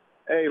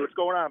 Hey, what's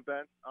going on,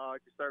 Ben? I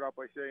can start off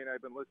by saying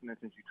I've been listening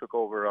since you took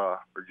over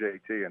for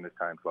JT in this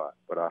time slot,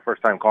 but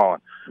first time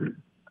calling.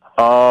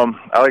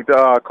 I like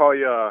to call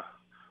you a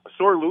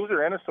sore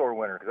loser and a sore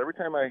winner, because every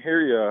time I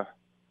hear you,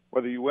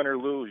 whether you win or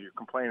lose, you're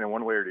complaining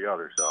one way or the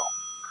other. So,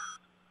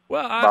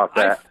 well,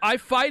 I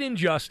fight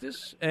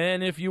injustice,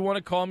 and if you want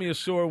to call me a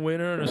sore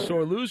winner and a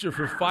sore loser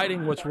for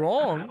fighting what's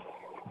wrong,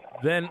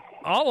 then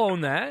I'll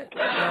own that.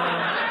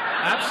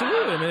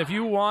 Absolutely. I mean, if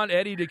you want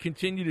Eddie to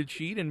continue to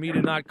cheat and me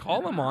to not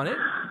call him on it,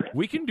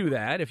 we can do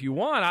that if you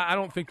want. I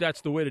don't think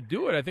that's the way to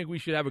do it. I think we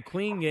should have a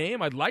clean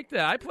game. I'd like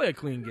that. I play a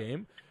clean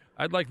game.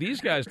 I'd like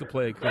these guys to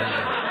play a clean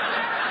game.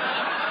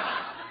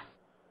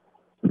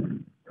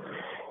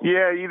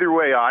 Yeah, either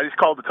way, I just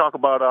called to talk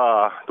about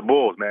the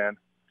Bulls, man.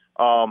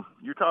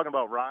 You're talking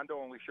about Rondo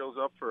only shows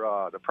up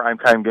for the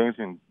primetime games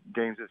and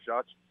games as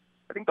such.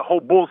 I think the whole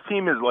Bulls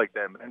team is like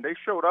that, man. They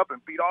showed up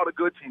and beat all the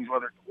good teams,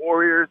 whether it's the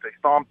Warriors, they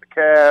stomped the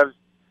Cavs.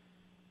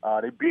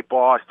 They beat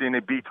Boston, they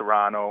beat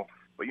Toronto.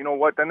 But you know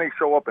what? Then they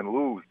show up and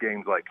lose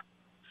games like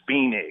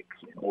Phoenix,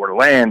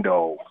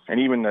 Orlando, and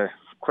even the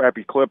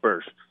crappy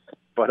Clippers.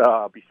 But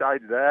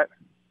besides that,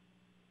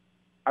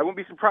 I wouldn't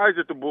be surprised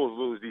if the Bulls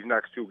lose these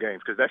next 2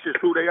 games because that's just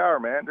who they are,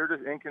 man. They're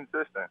just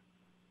inconsistent.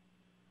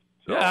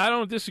 So. Yeah, I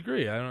don't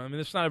disagree. I mean,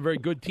 it's not a very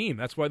good team.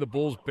 That's why the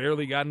Bulls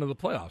barely got into the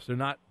playoffs. They're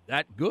not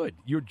that good.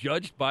 You're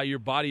judged by your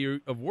body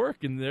of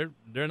work, and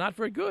they're not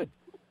very good.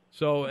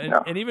 So,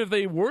 and even if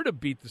they were to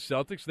beat the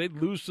Celtics, they'd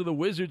lose to the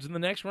Wizards in the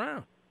next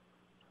round.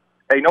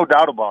 Hey, no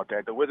doubt about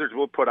that. The Wizards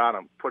will put it on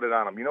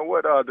them. You know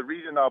what? The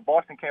reason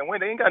Boston can't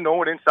win, they ain't got no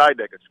one inside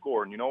that could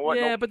score. And you know what?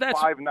 Yeah, no, but that's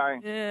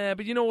 5'9". Yeah,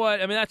 but you know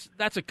what? I mean,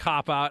 that's a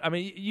cop out. I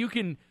mean, you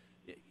can.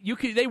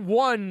 They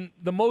won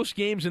the most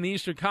games in the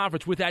Eastern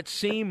Conference with that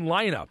same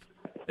lineup.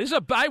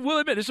 I will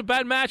admit, this is a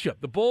bad matchup.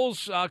 The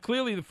Bulls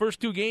clearly the first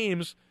 2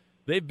 games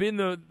they've been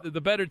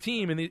the better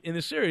team in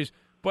the series.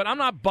 But I'm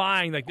not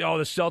buying the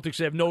Celtics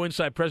have no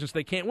inside presence,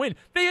 they can't win.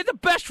 They had the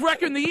best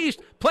record in the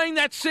East, playing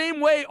that same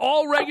way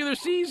all regular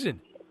season.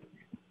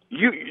 They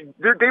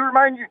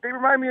remind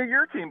me of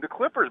your team, the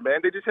Clippers, man.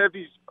 They just have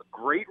these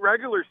great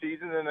regular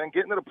seasons and then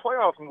get into the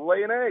playoffs and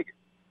lay an egg.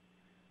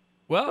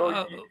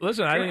 Well,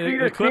 listen, I think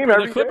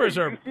the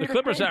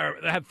Clippers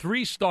have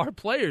 3 star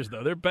players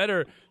though. They have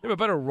a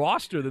better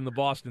roster than the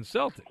Boston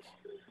Celtics.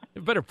 They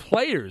have better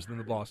players than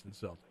the Boston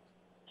Celtics.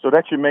 So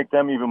that should make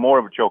them even more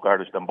of a choke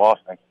artist than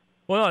Boston.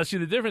 Well, no, see,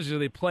 the difference is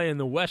they play in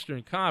the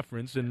Western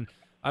Conference, and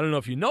I don't know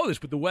if you know this,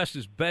 but the West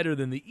is better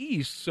than the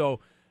East,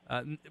 so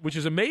which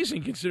is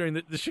amazing considering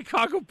that the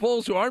Chicago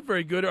Bulls, who aren't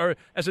very good, are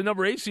as a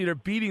number 8 seed, are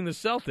beating the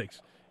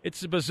Celtics.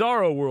 It's a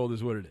bizarro world,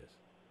 is what it is.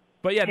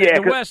 But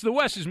the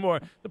West is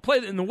more the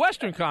play in the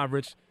Western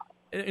Conference.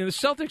 In the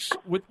Celtics,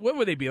 what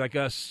would they be, like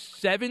a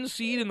 7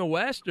 seed in the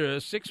West or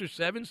a 6 or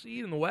 7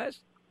 seed in the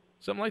West,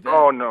 something like that?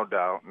 Oh, no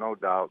doubt.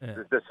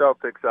 Yeah.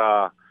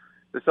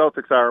 The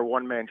Celtics are a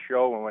one-man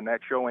show, and when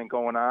that show ain't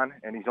going on,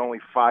 and he's only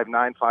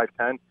 5'9",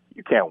 5'10",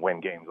 you can't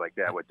win games like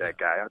that with that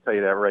guy. I'll tell you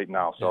that right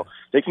now. So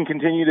they can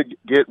continue to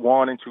get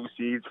 1 and 2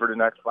 seeds for the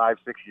next 5-6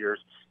 years.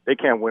 They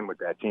can't win with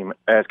that team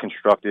as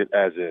constructed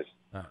as is.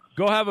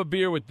 Go have a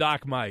beer with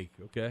Doc Mike,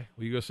 okay?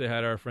 Will you go say hi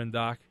to our friend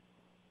Doc?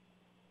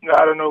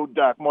 I don't know who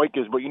Doc Mike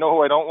is, but you know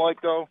who I don't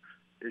like, though?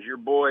 Is your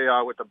boy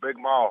with the big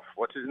mouth.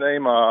 What's his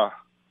name?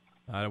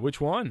 Which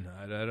one?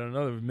 I don't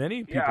know. There are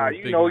many people. Yeah,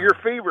 you know, your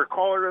favorite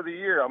caller of the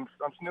year. I'm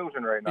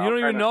snoozing right now. You don't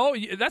even know?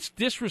 That's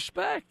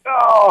disrespect.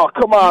 Oh,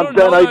 come on,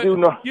 Ben. I do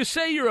know. You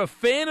say you're a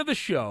fan of the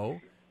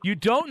show. You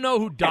don't know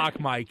who Doc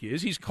Mike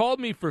is. He's called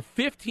me for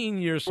 15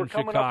 years from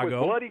Chicago. We're coming up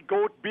with Bloody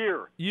Goat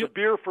Beer. The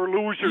beer for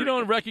losers. You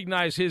don't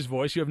recognize his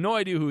voice. You have no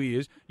idea who he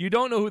is. You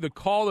don't know who the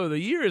caller of the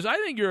year is. I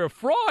think you're a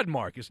fraud,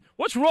 Marcus.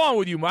 What's wrong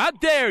with you, Mark? How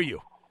dare you?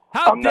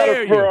 I'm not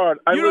a fraud.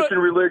 I listen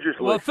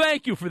religiously. Well,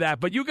 thank you for that.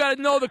 But you got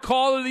to know the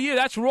caller of the year.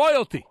 That's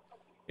royalty.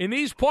 In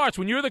these parts,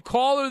 when you're the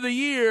caller of the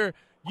year,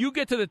 you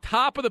get to the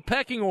top of the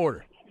pecking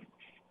order.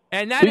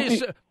 And that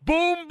is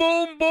boom,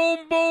 boom,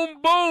 boom,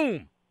 boom,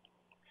 boom.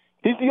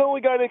 He's the only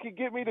guy that can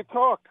get me to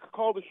call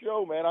the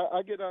show, man.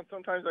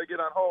 Sometimes I get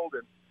on hold,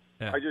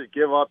 and I just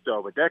give up,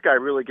 though. But that guy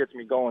really gets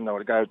me going, though,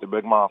 the guy with the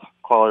big mouth.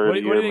 Caller of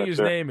the year. What do you think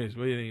his name is?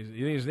 What do you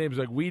think his name is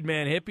like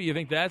Weedman Hippie? You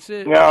think that's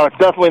it? No, it's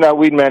definitely not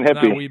Weedman Hippie.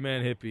 Not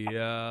Weedman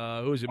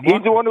Hippie. Who is it?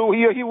 He's the one who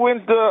he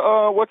wins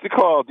the, what's it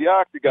called? The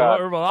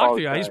Octagon.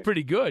 Octagon. He's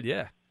pretty good,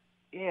 yeah.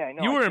 Yeah, I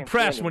know. You were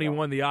impressed when he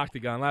won the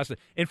Octagon last night.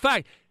 In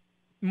fact,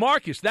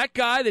 Marcus, that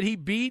guy that he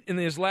beat in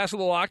his last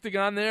little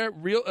Octagon there,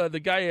 the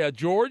guy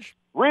George.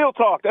 Real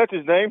Talk, that's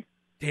his name.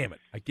 Damn it,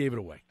 I gave it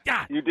away.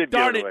 God, you did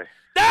give it away.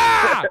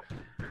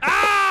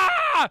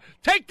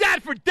 Take that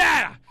for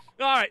data.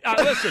 All right,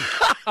 listen.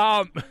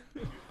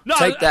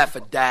 Take that for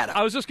data.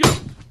 I was just going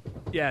to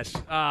 – yes.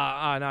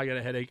 Now I got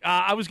a headache.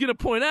 I was going to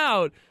point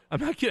out –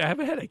 I'm not kidding. I have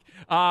a headache.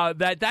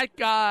 That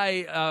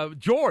guy,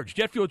 George,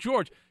 Jet Fuel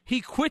George,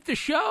 he quit the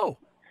show.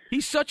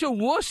 He's such a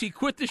wuss. He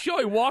quit the show.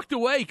 He walked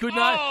away. He could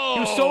not – he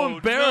was so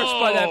embarrassed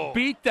by that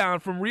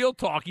beatdown from Real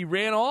Talk. He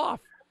ran off.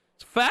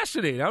 It's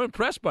fascinating. I'm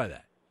impressed by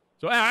that.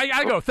 So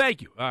I go,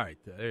 thank you. All right.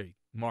 There you go.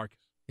 Marcus.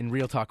 In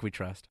Real Talk, we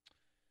trust.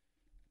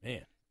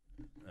 Man.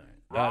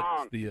 All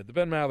right. That's the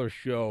Ben Maller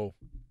Show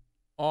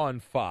on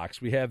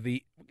Fox. We'll do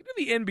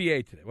the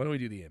NBA today. Why don't we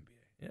do the NBA?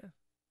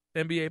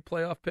 Yeah? NBA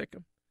playoff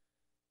pick'em.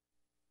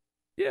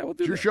 Yeah, we'll do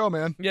that. It's your show,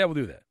 man. Yeah, we'll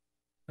do that.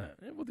 All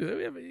right, we'll do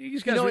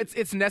that.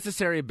 It's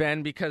necessary,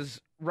 Ben, because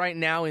right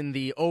now in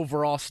the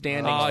overall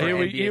standings for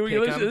NBA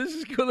pick'em, this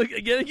is cool.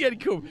 Again,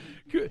 Coop.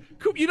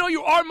 Coop, you know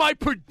you are my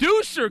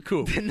producer,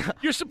 Coop.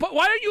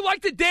 Why don't you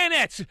like the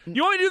Danettes?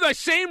 You only do the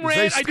same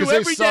rant I do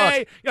every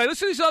day. Yeah,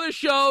 listen to these other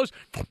shows.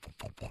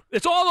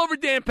 It's all over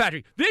Dan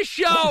Patrick. This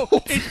show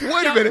is...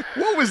 Wait a minute.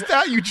 What was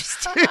that you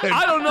just did?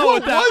 I don't know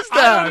what that was.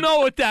 I don't know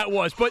what that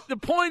was. But the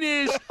point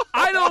is,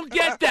 I don't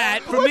get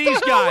that from these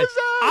guys.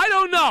 I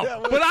don't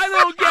know. But I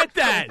don't get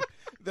that.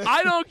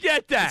 I don't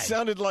get that. It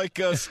sounded like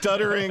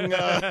stuttering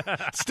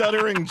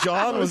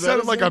John. It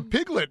sounded like a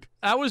piglet.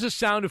 That was a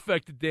sound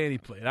effect that Danny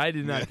played. I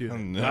did not do that.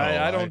 No,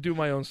 I don't do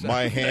my own sound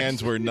My effects.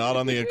 hands were not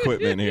on the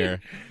equipment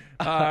here.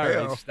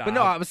 All right, stop. But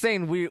no, I was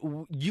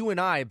saying you and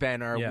I,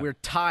 Ben, we're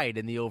tied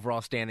in the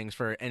overall standings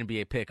for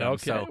NBA pick'em.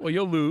 Okay, so well,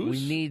 you'll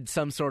lose. We need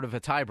some sort of a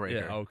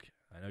tiebreaker. Yeah, okay.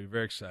 I know you're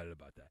very excited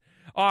about that.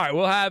 All right,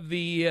 we'll have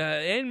the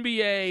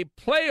NBA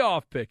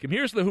playoff pick'em.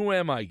 Here's the Who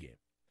Am I game.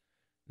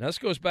 Now, this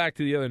goes back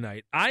to the other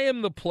night. I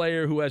am the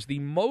player who has the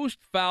most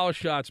foul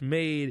shots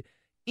made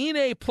in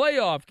a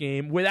playoff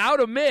game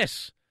without a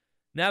miss.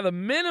 Now, the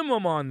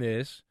minimum on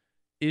this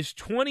is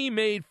 20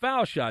 made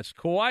foul shots.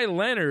 Kawhi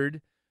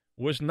Leonard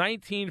was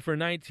 19 for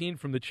 19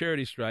 from the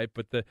charity stripe,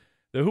 but the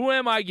Who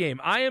Am I game,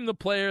 I am the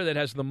player that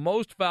has the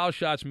most foul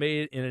shots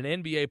made in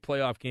an NBA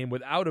playoff game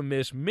without a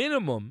miss.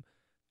 Minimum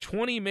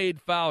 20 made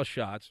foul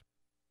shots.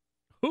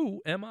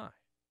 Who am I?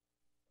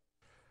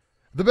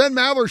 The Ben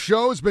Maller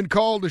Show has been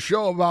called a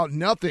show about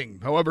nothing.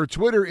 However,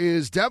 Twitter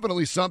is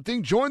definitely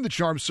something. Join the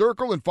Charm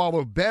Circle and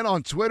follow Ben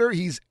on Twitter.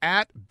 He's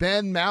at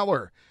Ben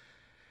Maller.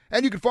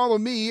 And you can follow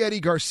me, Eddie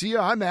Garcia.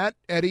 I'm at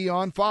Eddie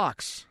on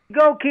Fox.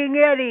 Go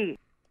King Eddie.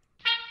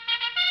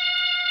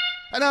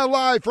 And now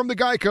live from the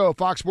Geico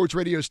Fox Sports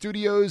Radio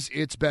studios,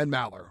 it's Ben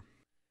Maller.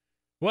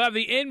 We'll have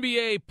the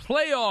NBA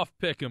playoff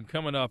pick'em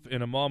coming up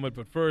in a moment,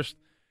 but first,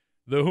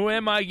 the Who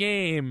Am I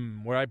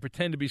game, where I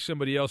pretend to be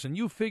somebody else, and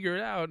you figure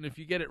it out, and if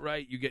you get it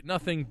right, you get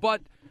nothing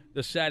but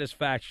the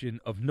satisfaction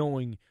of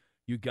knowing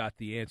you got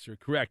the answer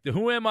correct. The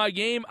Who Am I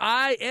game,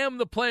 I am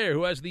the player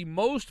who has the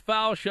most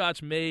foul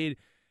shots made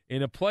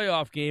in a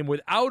playoff game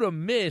without a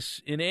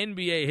miss in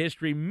NBA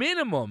history,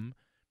 minimum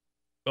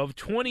of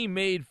 20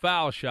 made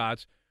foul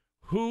shots.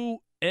 Who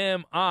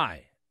am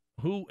I?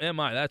 Who am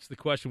I? That's the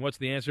question. What's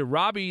the answer?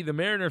 Robbie, the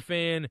Mariner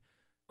fan,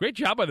 great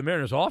job by the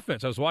Mariners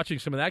offense. I was watching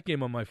some of that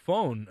game on my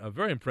phone.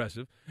 Very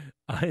impressive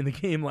in the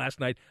game last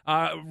night.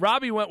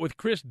 Robbie went with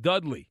Chris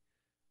Dudley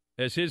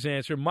as his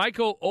answer.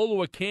 Michael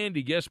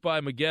Olowokandi, guessed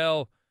by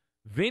Miguel.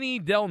 Vinny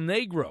Del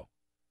Negro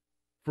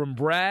from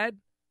Brad.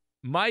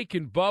 Mike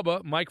and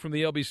Bubba. Mike from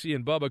the LBC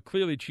and Bubba,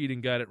 clearly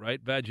cheating, got it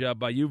right. Bad job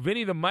by you.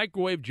 Vinny the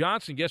Microwave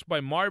Johnson, guessed by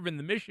Marvin,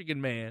 the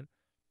Michigan man.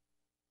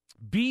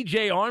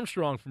 B.J.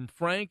 Armstrong from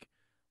Frank.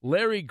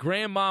 Larry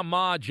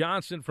Grandmama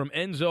Johnson from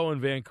Enzo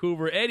in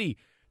Vancouver. Eddie,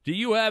 do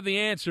you have the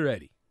answer,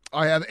 Eddie?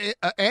 I have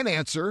an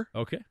answer.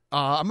 Okay.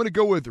 I'm going to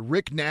go with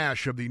Rick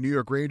Nash of the New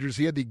York Rangers.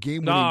 He had the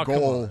game-winning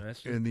goal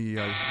in the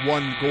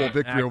one-goal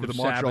victory over the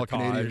Montreal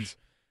Canadiens.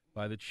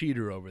 By the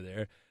cheater over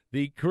there.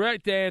 The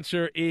correct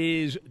answer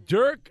is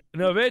Dirk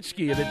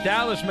Nowitzki of the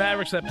Dallas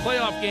Mavericks. That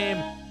playoff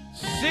game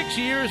 6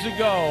 years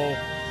ago.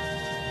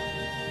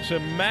 It's a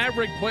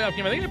Maverick playoff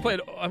game.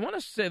 I want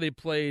to say they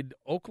played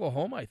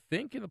Oklahoma, I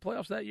think, in the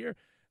playoffs that year.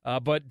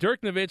 But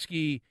Dirk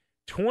Nowitzki,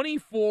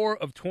 24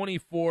 of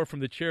 24 from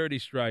the charity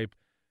stripe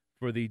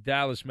for the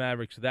Dallas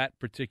Mavericks that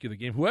particular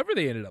game. Whoever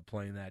they ended up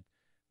playing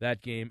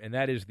that game, and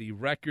that is the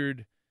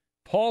record.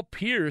 Paul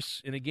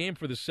Pierce, in a game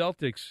for the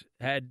Celtics,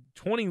 had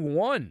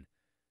 21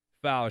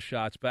 foul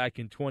shots back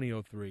in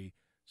 2003.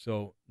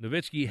 So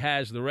Nowitzki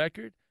has the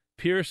record.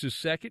 Pierce is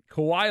second.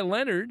 Kawhi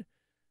Leonard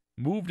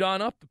moved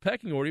on up the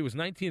pecking order. He was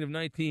 19 of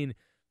 19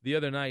 the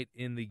other night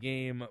in the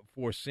game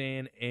for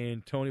San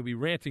Antonio. We'll be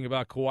ranting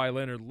about Kawhi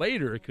Leonard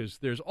later because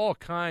there's all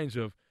kinds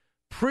of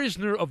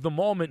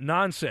prisoner-of-the-moment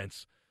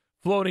nonsense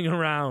floating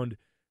around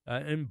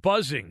and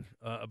buzzing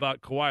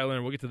about Kawhi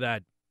Leonard. We'll get to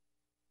that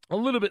a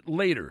little bit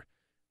later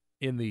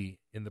in the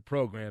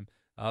program.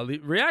 The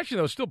reaction,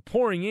 though, is still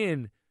pouring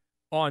in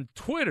on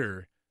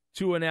Twitter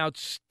to an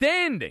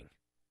outstanding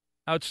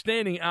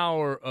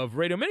hour of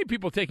radio. Many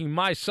people taking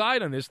my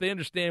side on this. They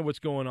understand what's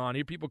going on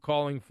here. People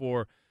calling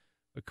for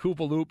a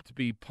Koopaloop to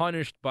be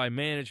punished by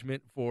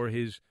management for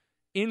his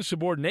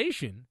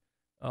insubordination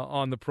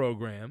on the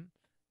program.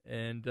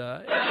 And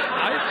I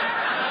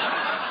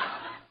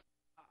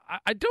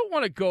don't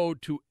want to go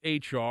to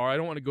HR. I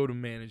don't want to go to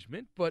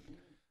management. But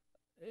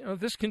if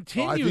this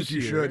continues I think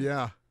you should,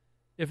 yeah.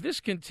 If this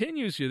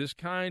continues here, this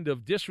kind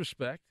of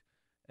disrespect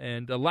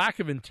and a lack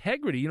of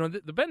integrity,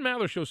 the Ben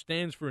Maller Show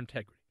stands for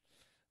integrity.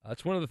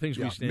 That's one of the things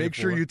we stand for. Make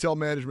sure you tell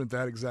management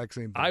that exact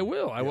same thing. I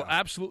will. I will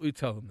absolutely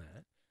tell them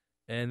that.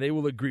 And they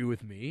will agree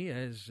with me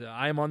as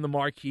I am on the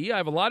marquee. I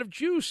have a lot of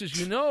juice,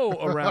 as you know,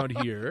 around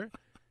here.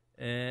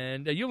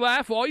 And you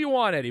laugh all you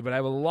want, Eddie, but I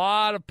have a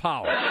lot of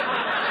power.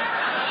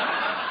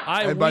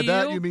 By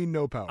that, you mean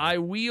no power. I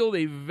wield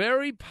a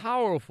very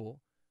powerful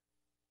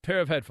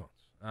pair of headphones.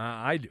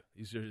 I do.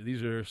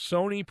 These are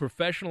Sony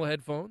professional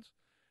headphones.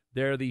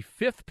 They're the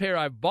fifth pair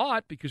I've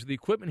bought because the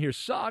equipment here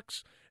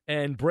sucks.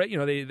 And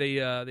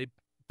they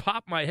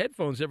pop my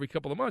headphones every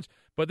couple of months.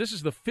 But this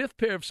is the fifth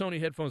pair of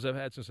Sony headphones I've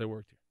had since I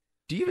worked here.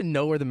 Do you even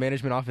know where the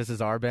management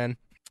offices are, Ben?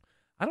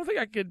 I don't think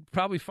I could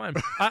probably find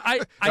them.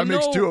 That I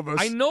makes know, two of us.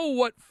 I know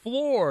what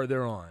floor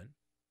they're on,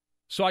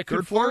 so I could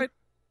Third floor? find.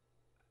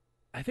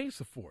 I think it's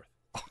the fourth.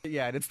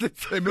 Yeah, and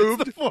they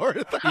moved the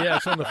fourth. Yeah,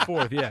 it's on the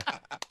fourth. Yeah,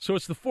 so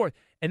it's the fourth,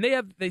 and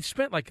they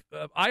spent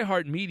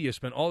iHeartMedia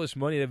spent all this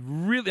money.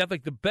 They have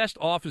like the best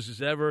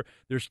offices ever.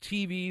 There's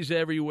TVs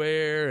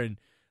everywhere and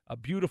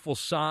beautiful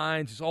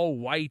signs. It's all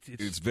white.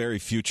 It's very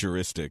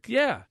futuristic.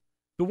 Yeah,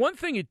 the one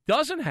thing it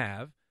doesn't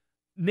have,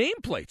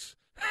 nameplates.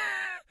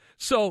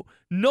 So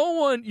no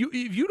one,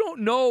 if you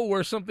don't know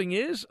where something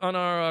is on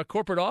our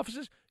corporate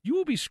offices, you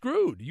will be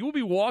screwed. You will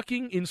be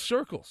walking in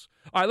circles.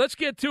 All right, let's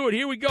get to it.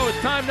 Here we go. It's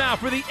time now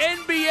for the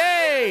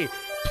NBA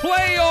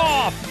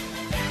playoff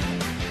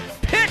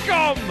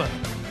pick'em.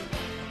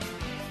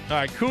 All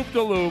right, Coop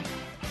de Loop.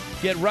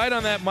 Get right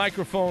on that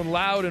microphone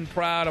loud and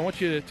proud. I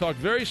want you to talk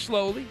very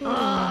slowly.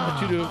 I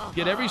want you to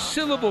get every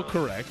syllable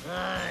correct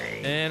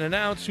and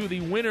announce who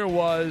the winner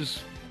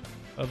was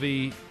of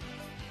the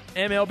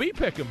MLB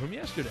pick'em from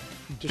yesterday.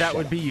 That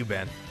would be you,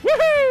 Ben.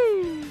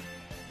 Woohoo!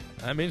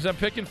 That means I'm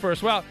picking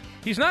first. Well,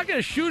 he's not going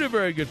to shoot a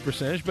very good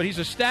percentage, but he's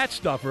a stat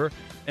stuffer,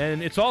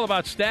 and it's all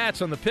about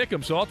stats on the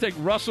pick'em, so I'll take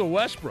Russell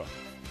Westbrook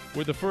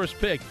with the first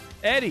pick.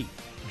 Eddie.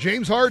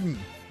 James Harden.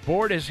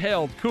 Board is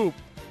held. Coop.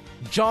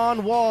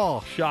 John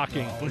Wall.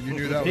 Shocking. Oh, you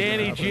knew that was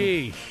Danny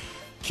G.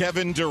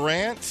 Kevin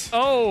Durant.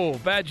 Oh,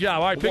 bad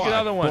job. All right, pick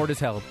another one. Board is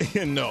held.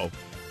 No.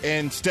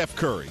 And Steph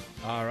Curry.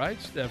 All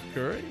right, Steph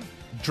Curry.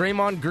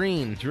 Draymond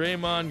Green.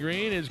 Draymond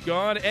Green is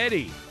gone.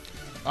 Eddie.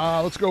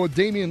 Let's go with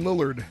Damian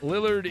Lillard.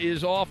 Lillard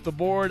is off the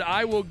board.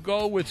 I will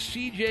go with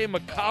C.J.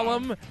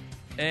 McCollum,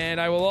 and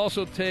I will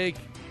also take,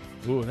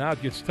 now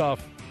it gets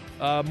tough,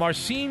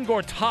 Marcin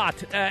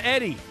Gortat.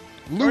 Eddie.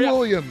 Lou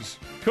Williams.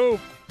 Coop.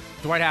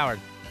 Dwight Howard.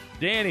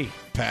 Danny.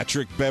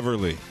 Patrick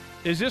Beverly.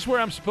 Is this where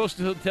I'm supposed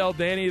to tell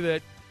Danny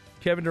that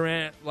Kevin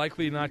Durant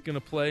likely not going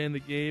to play in the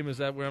game? Is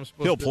that where I'm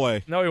supposed to? He'll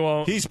play. No, he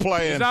won't. He's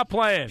playing. He's not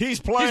playing. He's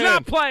playing. He's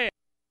not playing.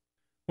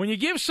 When you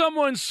give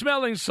someone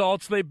smelling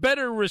salts, they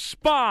better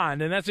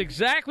respond, and that's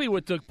exactly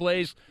what took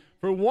place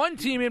for one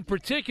team in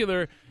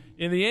particular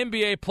in the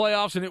NBA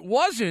playoffs, and it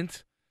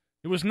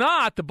was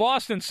not the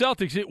Boston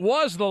Celtics. It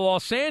was the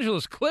Los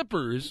Angeles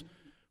Clippers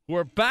who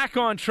are back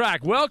on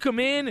track. Welcome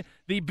in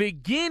the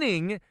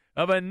beginning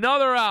of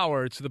another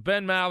hour. It's the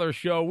Ben Maller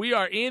Show. We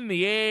are in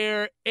the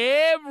air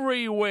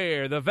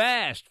everywhere. The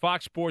vast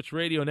Fox Sports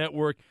Radio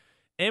network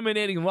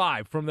emanating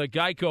live from the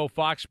Geico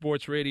Fox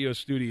Sports Radio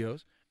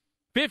studios.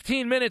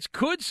 15 minutes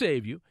could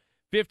save you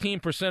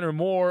 15% or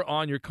more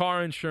on your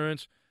car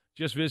insurance.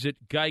 Just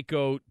visit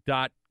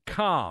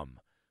geico.com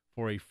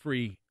for a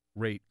free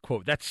rate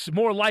quote. That's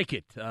more like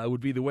it, would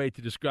be the way to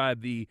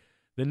describe the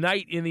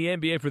night in the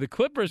NBA for the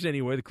Clippers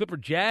anyway. The Clipper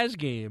Jazz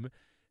game,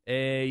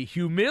 a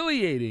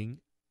humiliating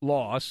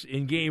loss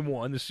in Game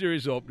 1, the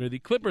series opener. The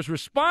Clippers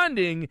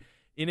responding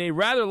in a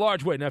rather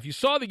large way. Now, if you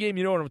saw the game,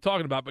 you know what I'm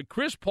talking about. But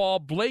Chris Paul,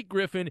 Blake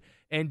Griffin,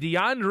 and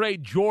DeAndre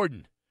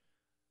Jordan,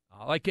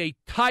 like a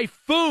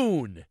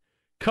typhoon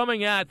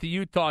coming at the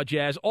Utah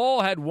Jazz,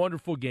 all had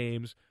wonderful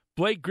games.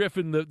 Blake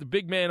Griffin, the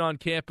big man on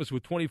campus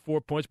with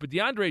 24 points. But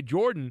DeAndre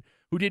Jordan,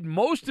 who did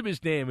most of his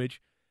damage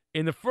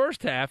in the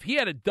first half, he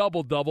had a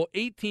double-double,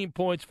 18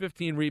 points,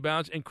 15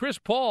 rebounds. And Chris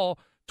Paul,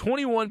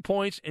 21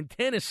 points and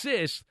 10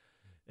 assists.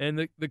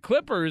 And the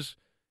Clippers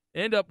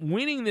end up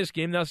winning this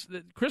game. Now,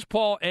 Chris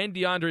Paul and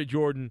DeAndre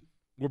Jordan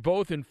were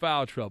both in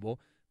foul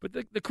trouble. But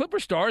the Clipper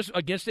Stars,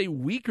 against a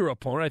weaker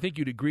opponent, I think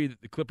you'd agree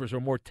that the Clippers are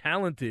more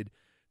talented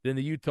than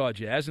the Utah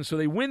Jazz. And so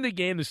they win the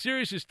game. The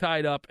series is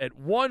tied up at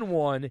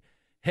 1-1,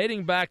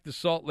 heading back to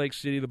Salt Lake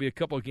City. There'll be a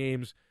couple of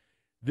games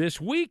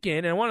this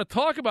weekend. And I want to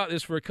talk about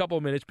this for a couple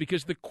of minutes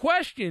because the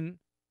question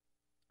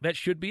that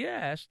should be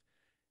asked,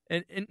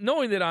 and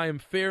knowing that I am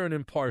fair and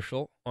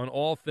impartial on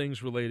all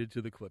things related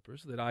to the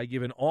Clippers, that I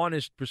give an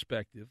honest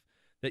perspective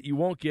that you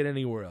won't get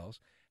anywhere else,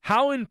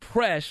 how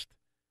impressed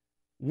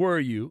were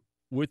you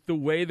with the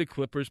way the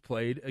Clippers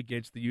played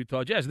against the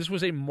Utah Jazz? This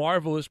was a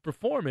marvelous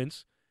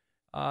performance.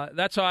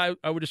 That's how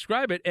I would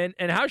describe it. And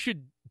how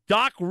should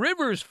Doc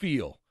Rivers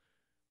feel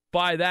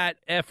by that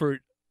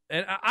effort?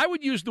 And I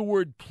would use the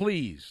word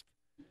pleased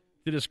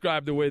to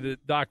describe the way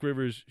that Doc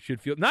Rivers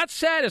should feel. Not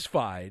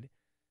satisfied,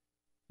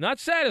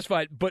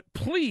 but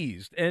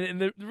pleased.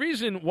 And the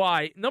reason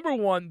why, number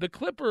one, the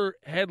Clipper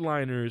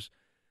headliners,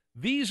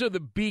 these are the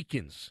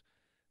beacons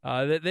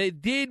that they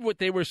did what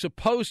they were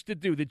supposed to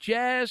do. The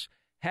Jazz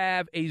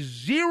have a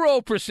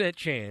 0%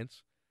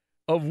 chance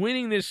of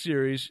winning this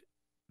series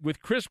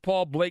with Chris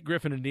Paul, Blake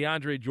Griffin, and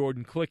DeAndre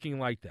Jordan clicking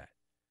like that.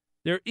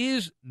 There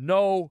is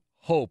no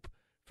hope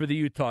for the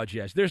Utah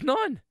Jazz. There's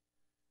none.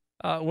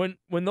 When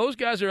those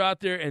guys are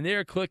out there and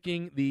they're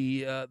clicking,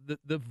 the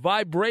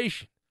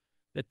vibration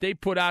that they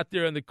put out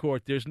there on the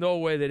court, there's no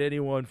way that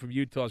anyone from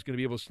Utah is going to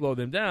be able to slow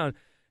them down.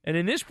 And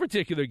in this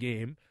particular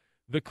game,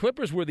 the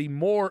Clippers were the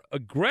more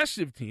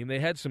aggressive team. They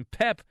had some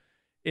pep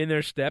in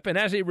their step, and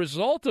as a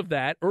result of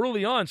that,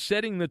 early on,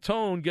 setting the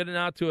tone, getting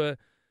out to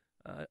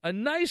a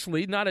nice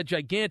lead, not a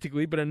gigantic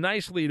lead, but a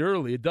nice lead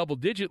early, a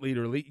double-digit lead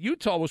early.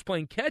 Utah was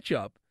playing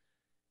catch-up,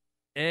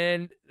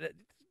 and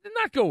did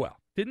not go well.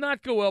 Did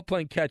not go well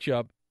playing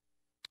catch-up.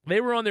 They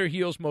were on their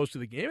heels most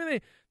of the game, and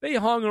they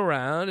hung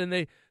around, and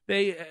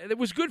it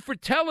was good for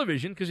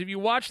television because if you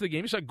watch the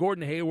game, you saw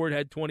Gordon Hayward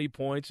had 20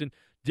 points, and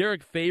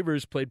Derek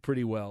Favors played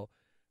pretty well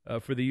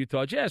for the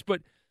Utah Jazz.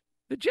 But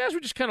the Jazz were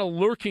just kind of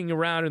lurking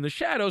around in the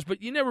shadows,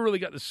 but you never really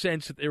got the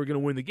sense that they were going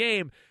to win the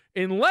game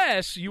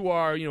unless you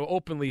are,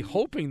 openly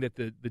hoping that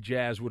the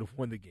Jazz would have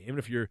won the game. And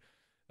if you're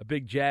a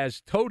big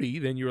Jazz toady,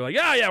 then you're like,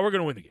 yeah, we're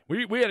going to win the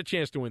game. We had a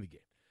chance to win the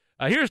game.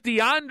 Here's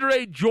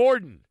DeAndre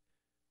Jordan.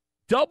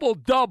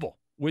 Double-double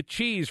with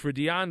cheese for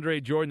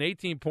DeAndre Jordan.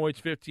 18 points,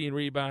 15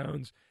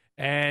 rebounds.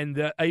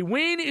 And a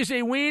win is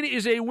a win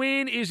is a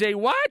win is a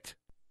what?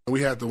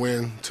 We had to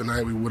win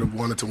tonight. We would have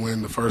wanted to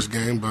win the first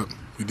game, but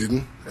we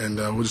didn't. And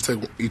we'll just take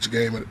each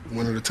game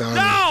one at a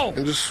time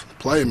and just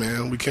play,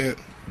 man. We can't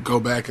go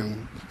back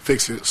and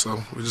fix it,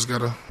 so we just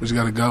gotta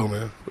go,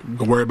 man.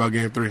 Don't worry about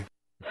game 3.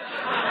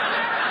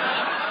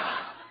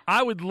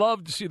 I would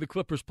love to see the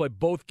Clippers play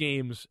both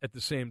games at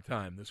the same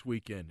time this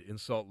weekend in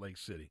Salt Lake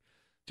City.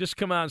 Just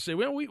come out and say,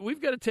 well,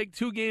 we've got to take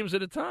 2 games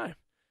at a time.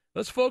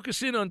 Let's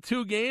focus in on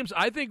 2 games.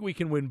 I think we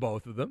can win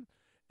both of them,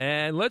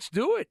 and let's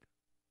do it.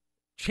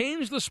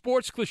 Change the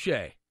sports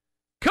cliche.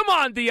 Come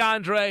on,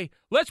 DeAndre.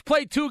 Let's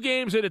play 2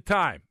 games at a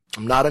time.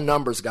 I'm not a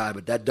numbers guy,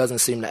 but that doesn't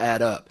seem to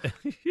add up.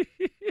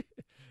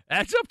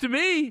 That's up to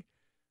me.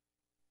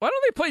 Why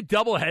don't they play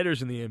double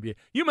headers in the NBA?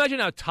 You imagine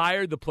how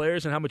tired the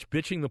players and how much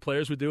bitching the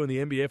players would do in the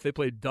NBA if they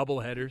played double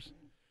headers?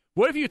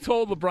 What if you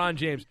told LeBron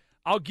James,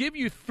 I'll give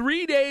you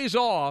 3 days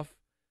off,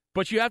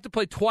 but you have to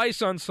play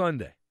twice on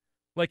Sunday,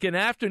 like an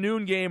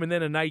afternoon game and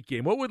then a night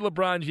game? What would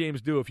LeBron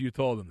James do if you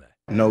told him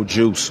that? No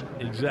juice.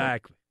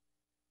 Exactly.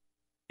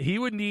 He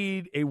would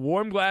need a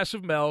warm glass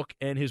of milk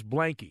and his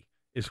blankie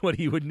is what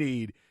he would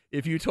need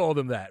if you told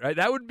him that, right?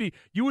 That would be,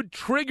 you would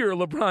trigger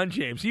LeBron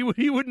James. He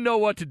wouldn't know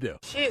what to do.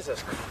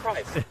 Jesus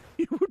Christ.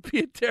 It would be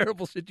a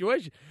terrible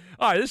situation.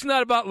 All right, this is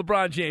not about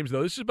LeBron James,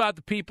 though. This is about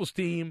the people's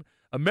team,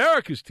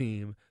 America's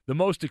team, the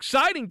most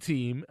exciting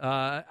team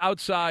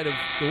outside of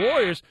the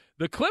Warriors,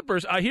 the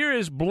Clippers. Here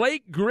is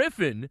Blake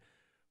Griffin,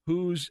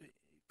 who's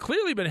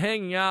clearly been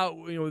hanging out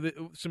with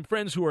some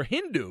friends who are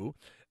Hindu,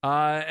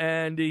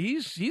 and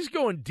he's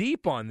going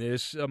deep on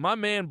this. My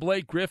man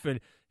Blake Griffin,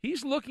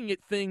 he's looking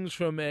at things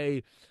from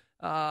a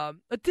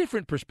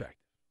different perspective.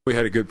 We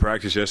had a good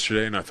practice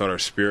yesterday, and I thought our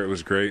spirit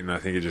was great, and I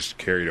think it just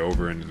carried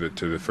over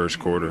into the first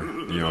quarter,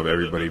 of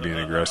everybody being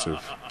aggressive.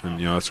 And,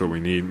 that's what we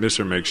need. Miss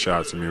or make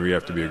shots. I mean, we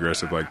have to be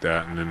aggressive like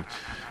that. And then,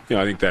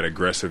 I think that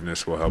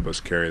aggressiveness will help us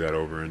carry that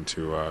over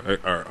into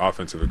our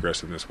offensive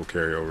aggressiveness will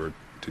carry over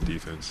to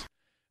defense.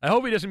 I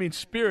hope he doesn't mean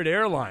Spirit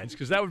Airlines,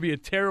 because that would be a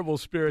terrible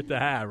spirit to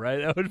have,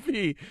 right? That would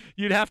be,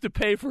 you'd have to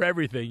pay for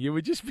everything. It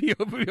would just be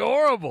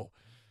horrible,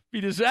 be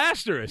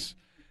disastrous.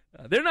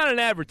 They're not an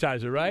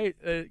advertiser, right?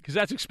 Because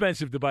that's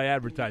expensive to buy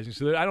advertising.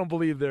 So I don't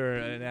believe they're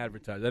an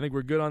advertiser. I think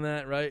we're good on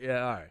that, right?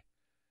 Yeah, all right.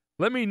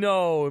 Let me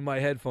know in my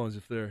headphones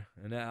if they're,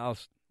 and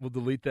we'll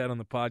delete that on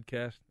the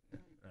podcast. All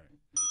right.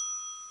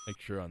 Make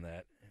sure on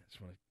that. I just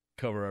want to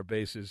cover our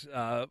bases.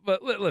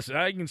 But listen,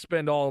 I can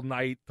spend all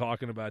night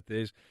talking about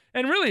this.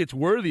 And really, it's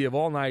worthy of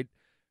all-night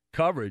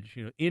coverage,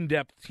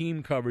 in-depth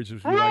team coverage,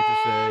 as we like to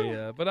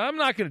say. But I'm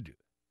not going to do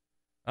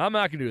that. I'm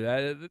not going to do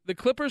that. The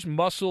Clippers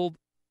muscled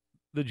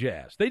the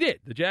Jazz. They did.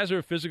 The Jazz are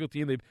a physical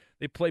team.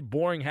 They play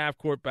boring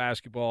half-court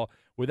basketball.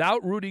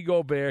 Without Rudy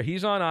Gobert,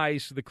 he's on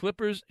ice. The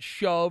Clippers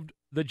shoved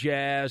the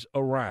Jazz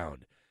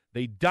around.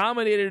 They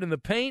dominated in the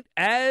paint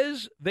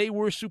as they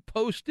were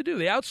supposed to do.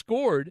 They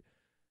outscored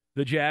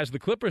the Jazz. The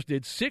Clippers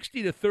did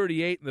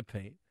 60-38 in the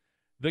paint.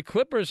 The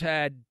Clippers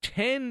had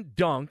 10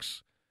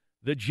 dunks.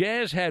 The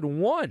Jazz had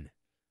 1.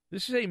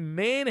 This is a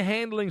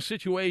manhandling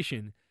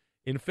situation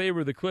in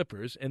favor of the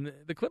Clippers. And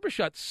the Clippers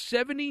shot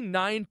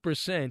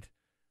 79%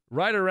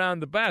 right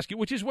around the basket,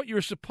 which is what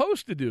you're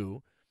supposed to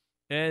do,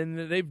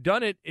 and they've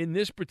done it in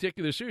this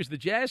particular series. The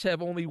Jazz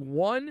have only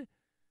 1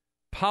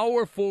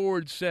 power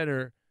forward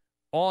center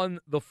on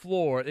the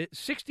floor,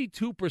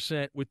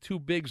 62% with 2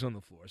 bigs on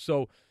the floor.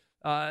 So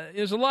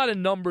there's a lot of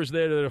numbers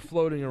there that are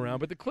floating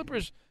around, but the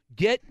Clippers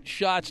get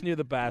shots near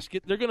the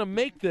basket. They're going to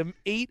make them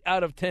 8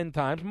 out of 10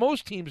 times.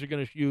 Most teams are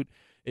going to shoot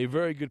a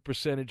very good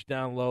percentage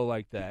down low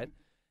like that.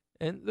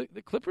 And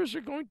the Clippers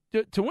are going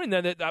to win.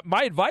 Now,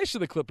 my advice to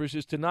the Clippers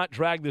is to not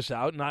drag this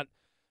out, not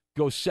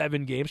go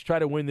 7 games. Try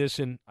to win this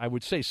in, I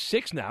would say,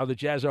 6 now. The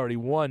Jazz already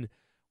won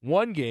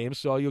 1 game,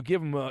 so you'll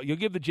give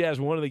the Jazz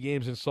one of the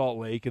games in Salt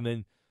Lake, and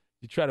then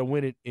you try to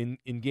win it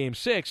in Game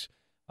 6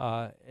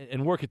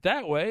 and work it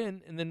that way,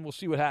 and then we'll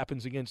see what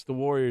happens against the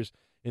Warriors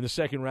in the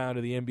second round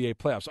of the NBA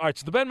playoffs. All right,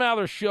 so the Ben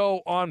Maller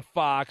Show on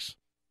Fox.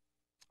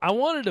 I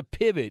wanted to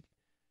pivot.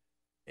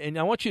 And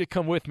I want you to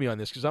come with me on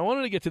this because I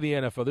wanted to get to the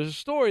NFL. There's a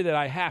story that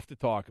I have to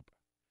talk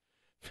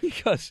about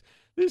because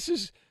this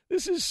is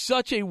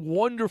such a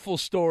wonderful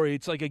story.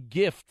 It's like a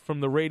gift from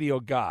the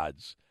radio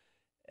gods.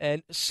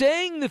 And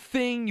saying the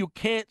thing you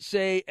can't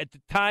say at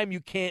the time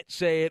you can't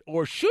say it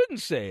or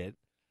shouldn't say it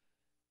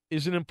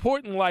is an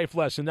important life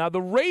lesson. Now,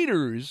 the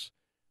Raiders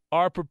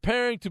are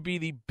preparing to be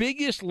the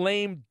biggest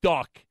lame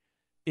duck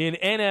in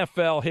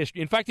NFL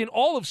history. In fact, in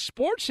all of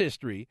sports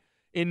history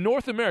in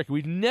North America,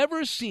 we've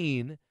never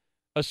seen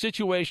a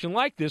situation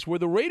like this where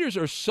the Raiders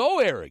are so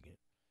arrogant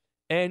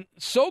and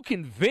so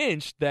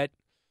convinced that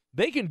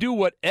they can do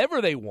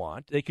whatever they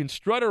want. They can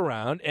strut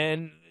around,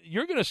 and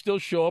you're going to still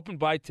show up and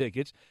buy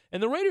tickets.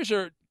 And the Raiders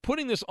are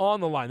putting this on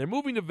the line. They're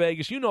moving to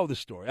Vegas. You know the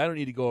story. I don't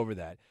need to go over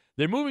that.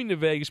 They're moving to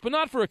Vegas, but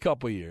not for a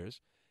couple of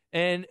years.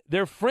 And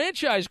their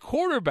franchise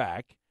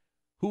quarterback,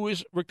 who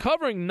is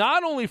recovering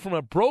not only from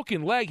a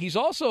broken leg, he's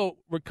also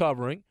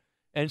recovering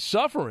and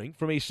suffering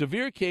from a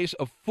severe case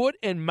of foot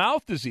and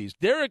mouth disease.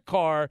 Derek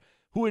Carr,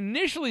 who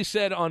initially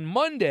said on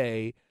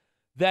Monday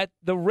that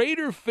the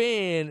Raider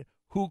fan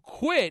who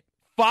quit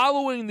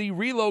following the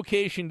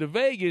relocation to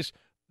Vegas,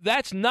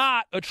 that's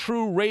not a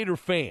true Raider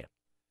fan.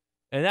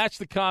 And that's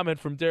the comment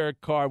from Derek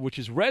Carr, which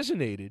has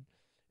resonated.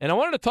 And I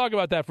wanted to talk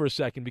about that for a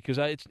second because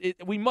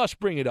we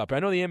must bring it up. I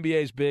know the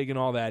NBA is big and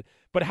all that,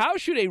 but how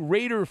should a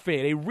Raider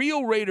fan, a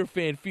real Raider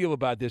fan, feel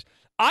about this?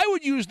 I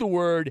would use the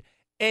word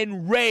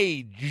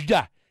enraged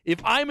if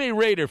I'm a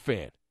Raider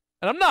fan.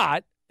 And I'm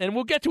not, and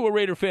we'll get to a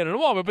Raider fan in a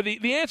moment, but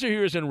the answer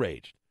here is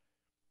enraged.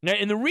 Now,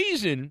 and the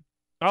reason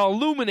I'll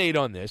illuminate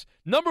on this,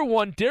 number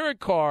one, Derek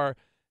Carr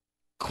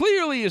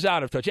clearly is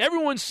out of touch.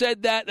 Everyone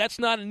said that. That's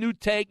not a new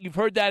take. You've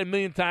heard that a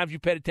million times.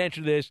 You've paid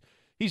attention to this.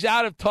 He's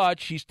out of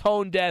touch. He's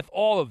tone deaf,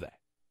 all of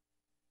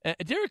that.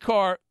 Derek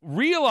Carr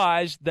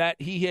realized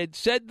that he had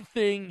said the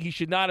thing he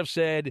should not have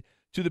said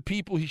to the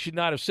people he should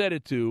not have said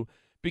it to,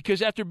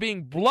 because after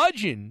being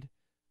bludgeoned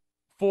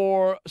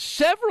for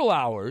several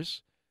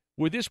hours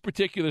with this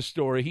particular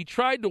story, he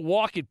tried to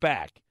walk it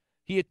back.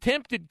 He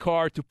attempted,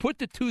 Carr, to put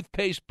the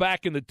toothpaste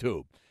back in the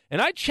tube.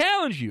 And I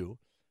challenge you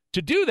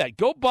to do that.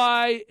 Go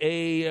buy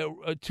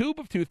a tube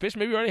of toothpaste.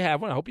 Maybe you already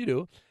have one. I hope you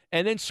do.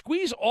 And then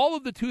squeeze all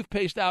of the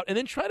toothpaste out and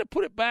then try to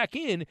put it back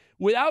in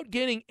without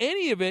getting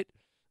any of it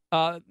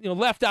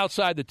left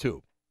outside the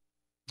tube.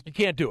 You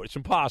can't do it. It's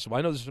impossible.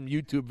 I know there's some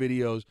YouTube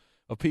videos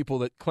of people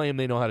that claim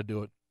they know how to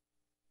do it.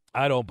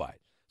 I don't buy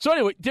it. So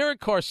anyway, Derek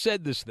Carr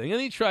said this thing, and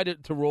he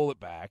tried to roll it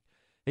back.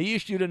 He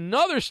issued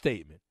another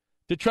statement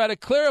to try to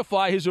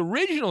clarify his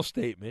original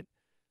statement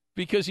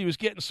because he was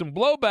getting some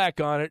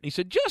blowback on it. And he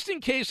said, just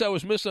in case I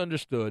was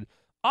misunderstood,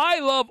 I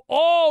love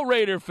all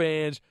Raider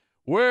fans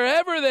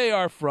wherever they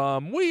are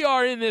from. We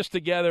are in this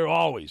together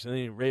always. And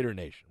then Raider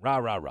Nation, rah,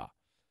 rah, rah.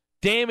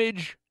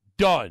 Damage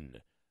done.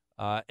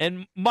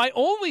 And my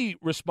only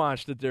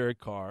response to Derek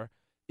Carr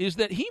is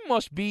that he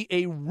must be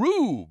a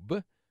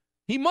rube.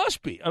 He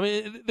must be. I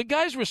mean, the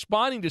guy's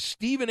responding to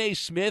Stephen A.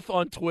 Smith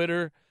on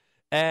Twitter,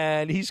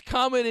 and he's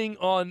commenting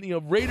on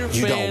Raider fans.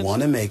 You don't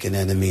want to make an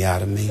enemy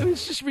out of me. I mean,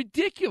 it's just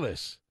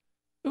ridiculous.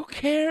 Who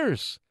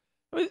cares?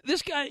 I mean,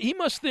 this guy, he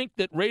must think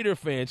that Raider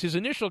fans, his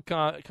initial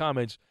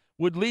comments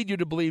would lead you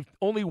to believe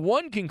only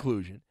one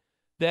conclusion,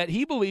 that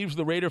he believes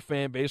the Raider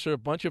fan base are a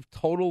bunch of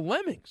total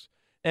lemmings.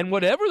 And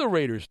whatever the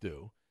Raiders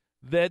do,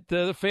 that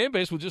the fan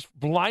base will just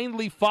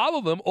blindly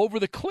follow them over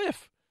the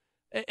cliff.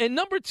 And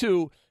number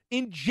two,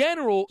 in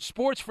general,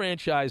 sports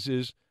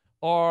franchises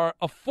are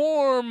a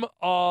form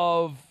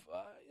of,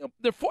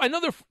 I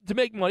know they're to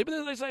make money, but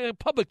it's like a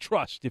public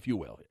trust, if you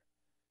will, here,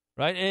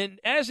 right? And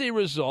as a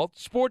result,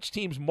 sports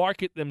teams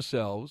market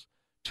themselves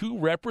to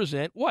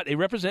represent what? They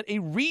represent a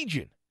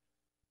region.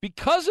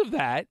 Because of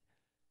that,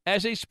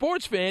 as a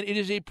sports fan, it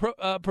is a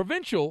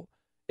provincial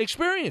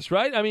experience,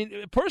 right? I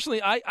mean, personally,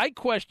 I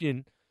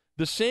question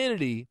the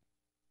sanity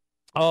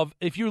of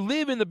if you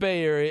live in the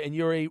Bay Area and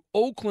you're a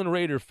Oakland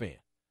Raider fan.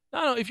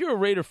 No, if you're a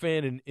Raider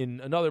fan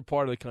in another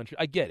part of the country,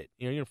 I get it.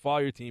 You're going to follow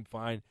your team,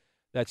 fine.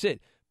 That's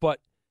it. But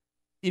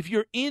if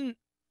you're in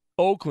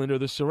Oakland or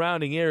the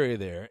surrounding area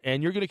there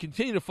and you're going to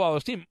continue to follow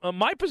this team,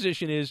 my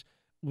position is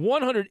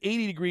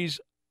 180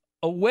 degrees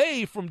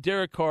away from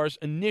Derek Carr's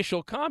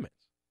initial comments.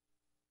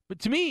 But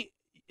to me,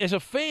 as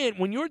a fan,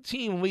 when your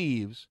team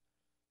leaves,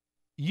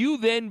 you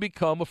then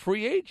become a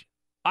free agent.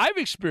 I've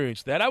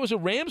experienced that. I was a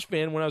Rams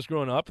fan when I was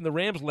growing up, and the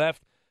Rams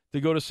left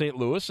to go to St.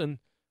 Louis, and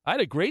I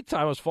had a great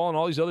time. I was following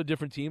all these other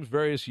different teams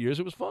various years.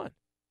 It was fun.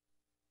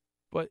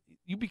 But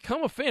you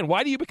become a fan.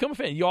 Why do you become a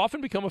fan? You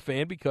often become a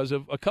fan because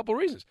of a couple of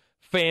reasons.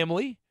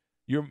 Family.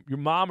 Your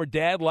mom or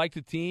dad liked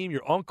the team.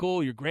 Your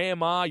uncle, your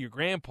grandma, your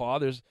grandpa,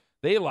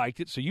 they liked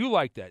it, so you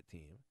liked that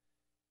team.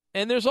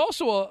 And there's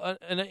also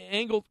an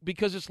angle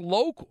because it's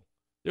local.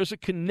 There's a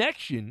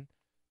connection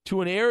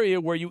to an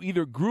area where you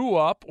either grew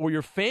up or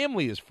your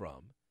family is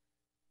from.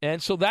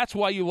 And so that's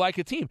why you like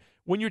a team.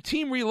 When your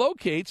team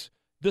relocates,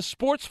 the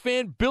Sports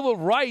Fan Bill of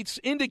Rights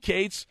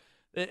indicates,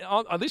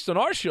 at least on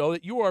our show,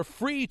 that you are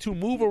free to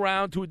move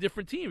around to a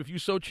different team if you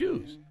so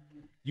choose.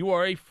 You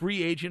are a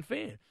free agent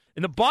fan.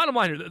 And the bottom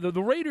line,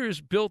 the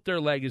Raiders built their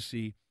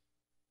legacy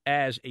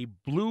as a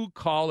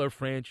blue-collar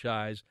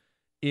franchise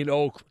in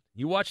Oakland.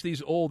 You watch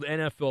these old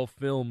NFL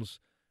films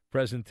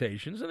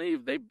presentations, and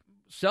they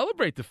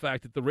celebrate the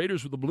fact that the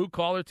Raiders were the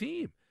blue-collar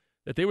team,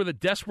 that they were the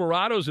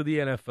desperados of the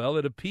NFL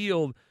that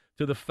appealed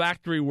to the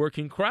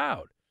factory-working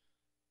crowd.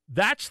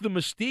 That's the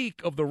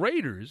mystique of the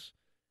Raiders,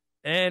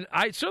 and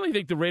I certainly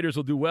think the Raiders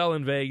will do well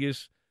in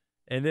Vegas,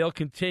 and they'll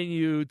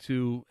continue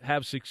to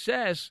have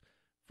success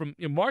from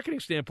a marketing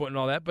standpoint and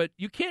all that, but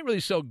you can't really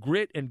sell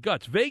grit and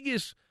guts.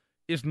 Vegas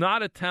is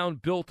not a town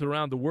built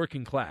around the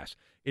working class.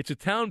 It's a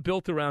town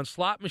built around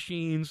slot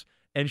machines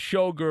and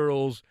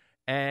showgirls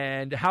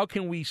and how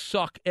can we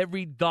suck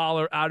every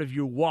dollar out of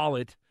your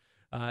wallet.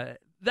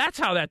 That's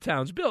how that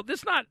town's built.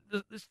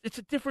 It's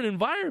a different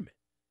environment.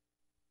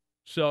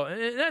 So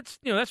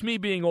that's me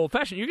being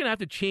old-fashioned. You're going to have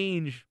to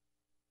change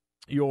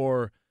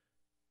your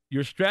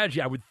your strategy,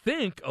 I would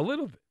think, a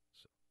little bit.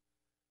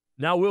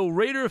 Now, will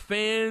Raider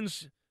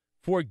fans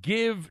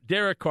forgive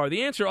Derek Carr?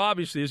 The answer,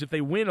 obviously, is if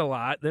they win a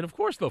lot, then of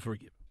course they'll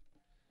forgive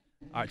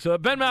him. All right, so the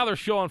Ben Maller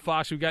Show on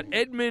Fox. We've got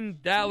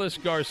Edmund Dallas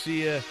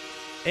Garcia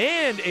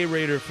and a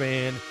Raider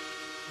fan,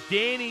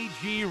 Danny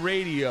G.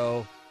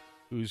 Radio,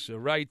 who's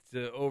right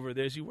over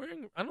there. Is he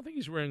wearing – I don't think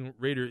he's wearing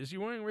Raider. Is he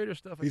wearing Raider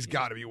stuff? He's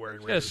got to be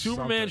wearing Raiders. He's got a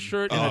Superman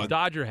shirt and a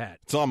Dodger hat.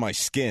 It's on my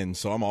skin,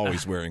 so I'm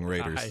always wearing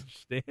Raiders. I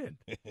understand.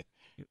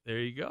 There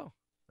you go.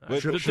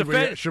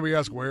 Should we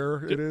ask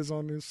where it is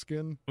on his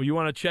skin? Well, you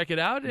want to check it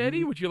out,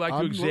 Eddie? Would you like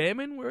to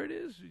examine where it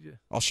is?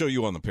 I'll show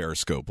you on the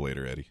Periscope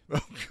later, Eddie.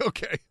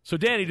 Okay. So,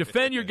 Danny,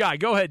 defend your guy.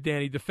 Go ahead,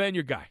 Danny. Defend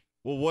your guy.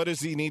 Well, what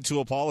does he need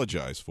to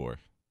apologize for?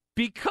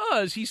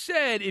 Because he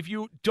said if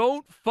you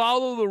don't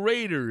follow the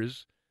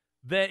Raiders,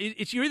 that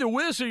it's you're either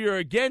with us or you're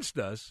against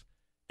us.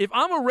 If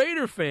I'm a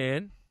Raider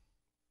fan,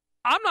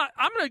 I'm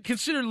going to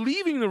consider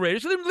leaving the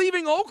Raiders. So they're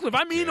leaving Oakland. If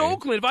I'm in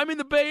Oakland, if I'm in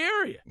the Bay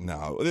Area.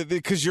 No,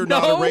 because you're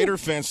not a Raider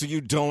fan, so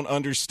you don't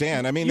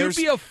understand. I mean, you'd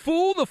be a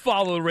fool to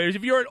follow the Raiders.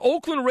 If you're an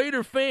Oakland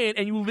Raider fan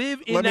and you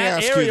live in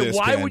that area,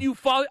 why would you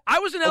follow? I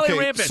was an LA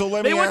Rams fan.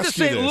 So they went to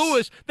St.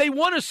 Louis. They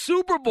won a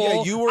Super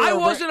Bowl. Yeah, I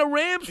wasn't a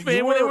Rams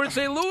fan when they were in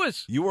St.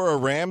 Louis. You were a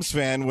Rams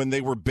fan when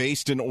they were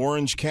based in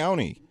Orange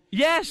County.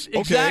 Yes,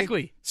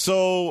 exactly. Okay.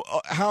 So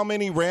how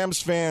many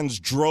Rams fans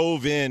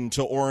drove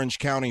into Orange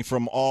County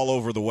from all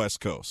over the West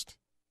Coast?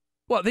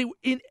 Well,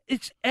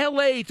 it's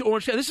L.A. to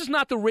Orange County. This is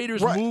not the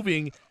Raiders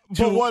moving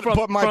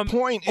But my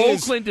point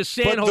is, Oakland to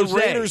San Jose. The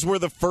Raiders were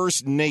the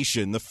first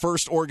nation, the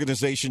first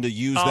organization to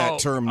use that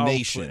term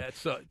nation.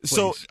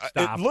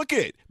 Look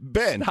at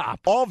Ben. Stop.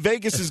 All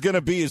Vegas is going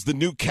to be is the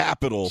new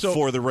capital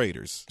for the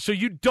Raiders. So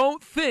you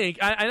don't think?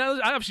 I know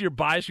obviously you're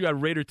biased. You got a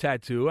Raider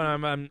tattoo,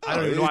 and I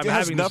don't even know I'm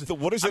having this.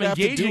 What does it have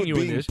to do with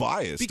being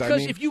biased?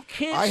 Because if you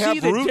can't see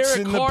that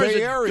Derek Carr's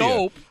a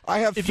dope, I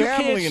have if you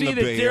family can't in see the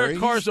that Bay Derek Area,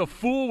 Carr's a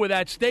fool with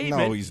that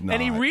statement, no, he's not.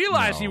 And he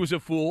realized he was a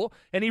fool,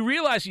 and he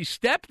realized he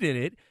stepped in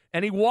it.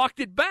 And he walked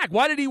it back.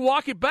 Why did he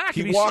walk it back?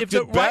 He walked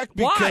it back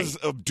because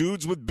of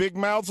dudes with big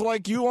mouths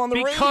like you on the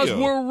radio. Because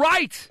we're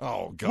right.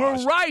 Oh, gosh.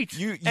 We're right.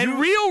 And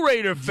real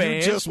Raider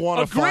fans You just want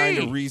to find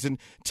a reason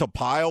to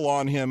pile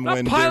on him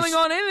when piling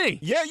on anything.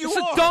 Yeah, you are.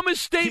 It's the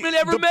dumbest statement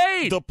ever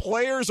made. The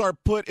players are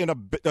put in a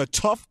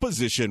tough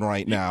position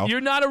right now.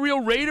 You're not a real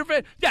Raider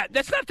fan? Yeah,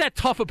 that's not that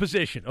tough a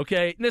position,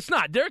 okay? And it's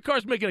not. Derek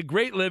Carr's making a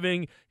great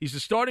living. He's the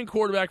starting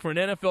quarterback for an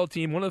NFL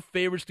team, one of the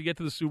favorites to get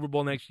to the Super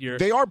Bowl next year.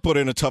 They are put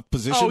in a tough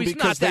position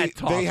because tough.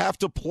 They have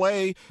to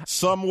play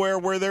somewhere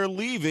where they're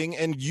leaving,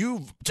 and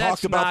you've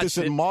talked about this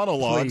in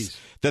monologues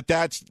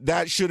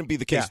that shouldn't be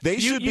the case. Yeah. They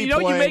should be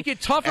playing you make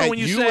it tougher when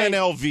you say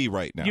UNLV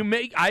right now.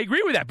 I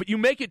agree with that, but you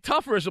make it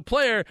tougher as a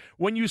player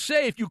when you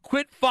say if you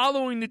quit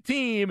following the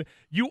team,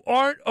 you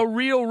aren't a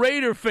real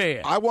Raider fan.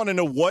 I want to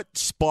know what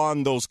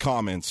spawned those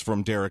comments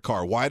from Derek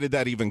Carr. Why did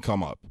that even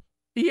come up?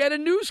 He had a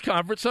news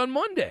conference on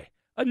Monday.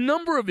 A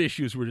number of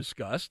issues were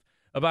discussed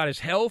about his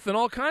health and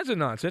all kinds of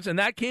nonsense, and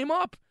that came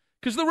up.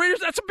 Because the Raiders,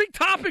 that's a big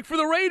topic for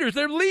the Raiders.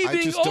 They're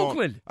leaving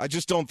Oakland. I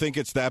just don't think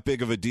it's that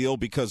big of a deal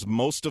because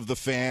most of the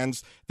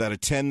fans that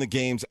attend the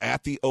games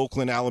at the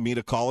Oakland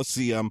Alameda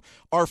Coliseum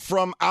are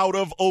from out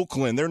of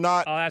Oakland. They're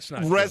not,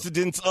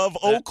 residents of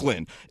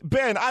Oakland.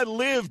 Ben, I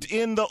lived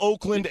in the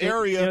Oakland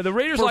area the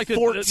Raiders for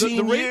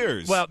 14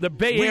 years. Well, the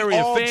Bay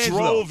Area fans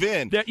drove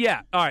in.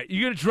 Yeah, all right.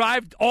 You're going to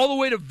drive all the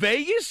way to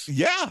Vegas?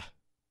 Yeah.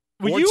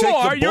 Well, you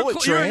are.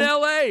 You're in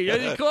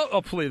L.A.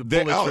 Play the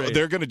bullet train.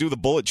 They're going to do the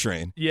bullet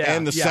train. Yeah,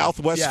 and the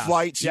Southwest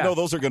flights. You know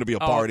those are going to be a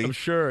party. I'm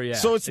sure, yeah.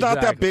 So it's not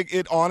that big.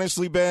 It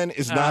honestly, Ben,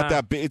 is not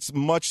that big. It's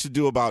much to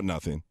do about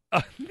nothing.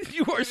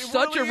 You are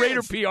such a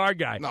Raider PR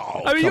guy.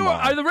 No, I mean, come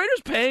on. Are the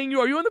Raiders paying you?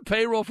 Are you on the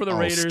payroll for the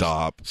Raiders?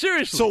 Stop.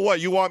 Seriously. So what?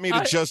 You want me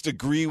to just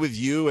agree with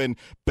you and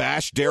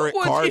bash Derek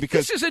Carr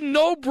because this is a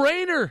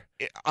no-brainer?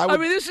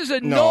 This is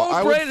a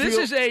no-brainer. This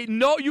is a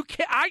no. You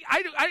can't.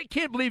 I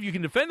can't believe you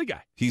can defend the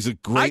guy. He's a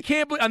great. I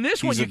can't believe on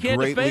this one you can't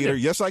defend leader. Him.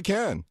 Yes, I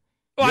can.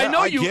 Well, I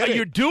know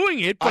you're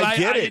doing it, but I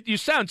get it. You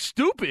sound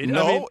stupid.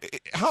 No,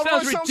 how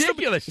sounds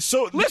ridiculous.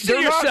 So listen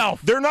to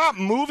yourself. They're not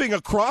moving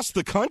across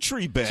the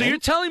country, Ben. So you're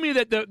telling me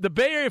that the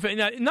Bay Area,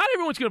 now, not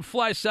everyone's going to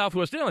fly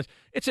Southwest Airlines.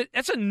 That's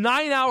a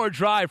 9-hour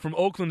drive from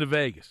Oakland to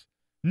Vegas.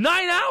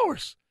 9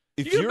 hours.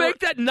 You make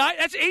that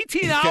that's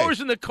 18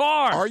 hours in the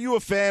car. Are you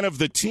a fan of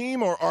the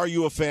team or are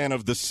you a fan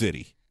of the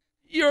city?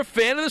 You're a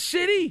fan of the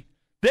city.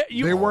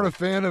 They weren't a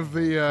fan of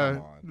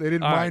the. They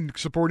didn't mind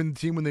supporting the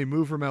team when they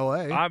moved from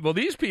L.A. Well,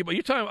 these people.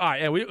 You're talking. All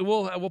right, yeah,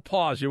 we'll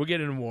pause here. We'll get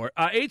into more.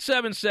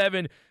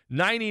 877-99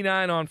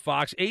 on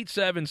Fox.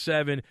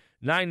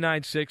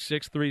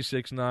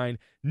 877-996-6369.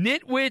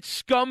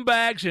 Nitwits,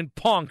 scumbags, and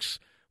punks.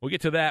 We'll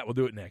get to that. We'll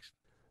do it next.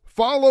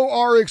 Follow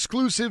our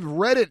exclusive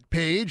Reddit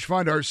page,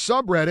 find our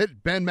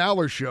subreddit, Ben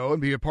Maller Show, and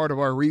be a part of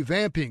our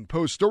revamping.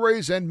 Post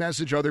stories and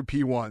message other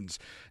P1s.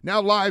 Now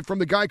live from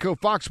the Geico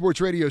Fox Sports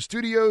Radio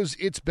studios,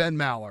 it's Ben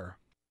Maller.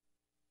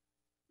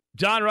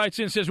 John writes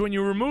in and says, when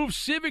you remove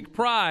civic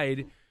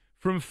pride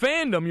from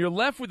fandom, you're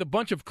left with a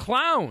bunch of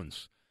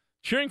clowns.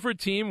 cheering for a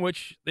team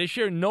which they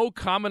share no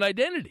common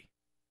identity.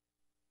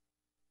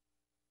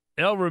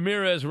 El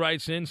Ramirez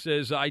writes in,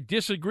 says, I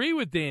disagree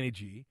with Danny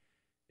G.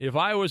 If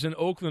I was an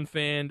Oakland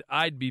fan,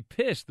 I'd be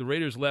pissed. The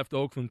Raiders left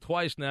Oakland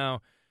twice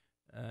now.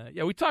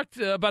 We talked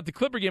about the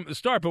Clipper game at the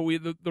start, but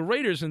the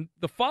Raiders, and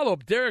the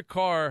follow-up, Derek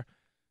Carr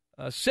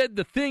said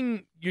the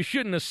thing you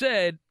shouldn't have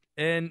said,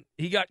 and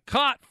he got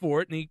caught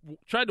for it, and he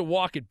tried to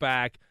walk it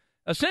back.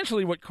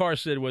 Essentially what Carr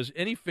said was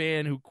any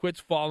fan who quits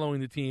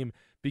following the team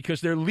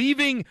because they're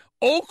leaving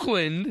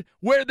Oakland,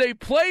 where they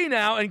play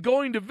now, and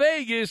going to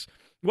Vegas,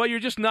 well, you're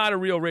just not a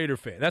real Raider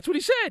fan. That's what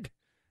he said.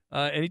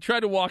 And he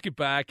tried to walk it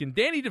back, and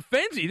Danny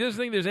defends it. He doesn't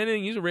think there's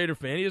anything. He's a Raider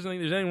fan. He doesn't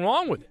think there's anything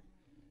wrong with it.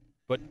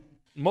 But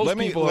most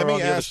people are on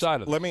the other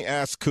side of it. Let me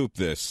ask Coop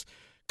this.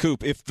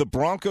 Coop, if the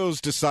Broncos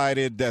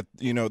decided that,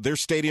 their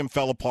stadium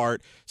fell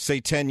apart, say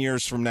 10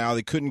 years from now,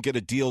 they couldn't get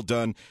a deal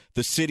done,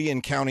 the city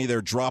and county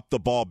there dropped the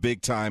ball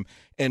big time,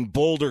 and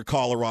Boulder,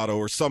 Colorado,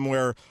 or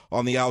somewhere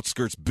on the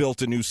outskirts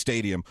built a new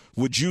stadium,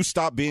 would you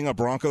stop being a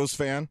Broncos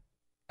fan?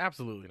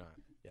 Absolutely not.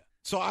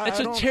 So it's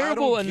a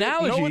terrible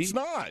analogy. No, it's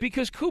not.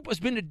 Because Coop has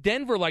been to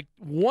Denver like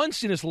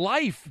once in his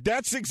life.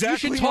 That's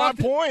exactly my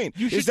point.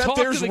 Is that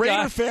there's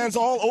Raider fans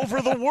all over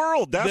the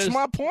world. That's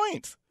my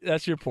point.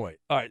 That's your point.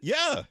 All right.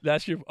 Yeah.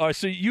 All right.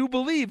 So you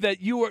believe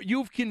that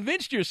you've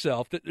convinced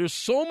yourself that there's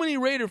so many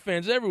Raider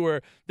fans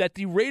everywhere that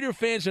the Raider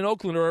fans in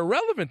Oakland are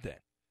irrelevant then.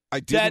 I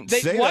didn't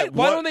say that.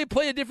 Why don't they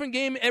play a different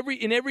game in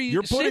every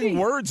You're city? putting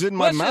words in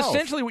my mouth. That's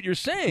essentially what you're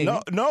saying.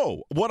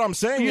 No. What I'm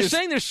saying is... You're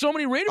saying there's so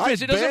many Raider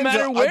fans, it doesn't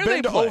matter where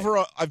they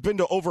play. I've been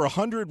to over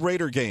 100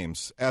 Raider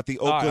games at the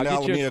Oakland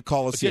Alameda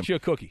Coliseum. I'll get you a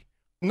cookie.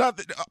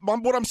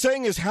 What I'm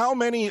saying is how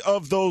many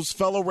of those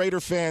fellow Raider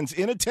fans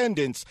in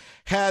attendance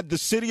had the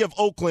city of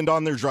Oakland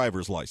on their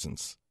driver's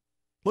license?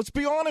 Let's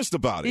be honest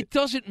about it. It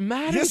doesn't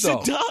matter, Yes,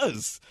 though. it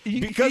does.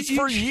 Because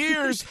for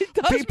years,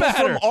 people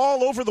from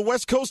all over the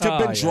West Coast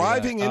have been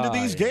driving into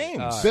these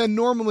games. Ben,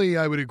 normally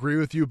I would agree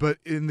with you, but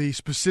in the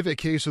specific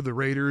case of the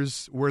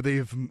Raiders, where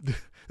this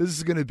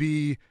is going to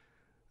be,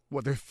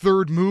 their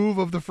third move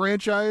of the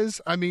franchise?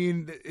 I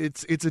mean,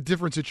 it's a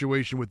different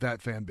situation with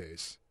that fan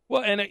base.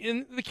 Well, and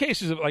in the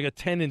cases of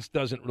attendance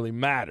doesn't really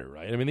matter,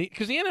 right? I mean,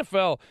 because the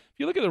NFL, if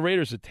you look at the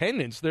Raiders'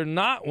 attendance, they're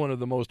not one of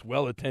the most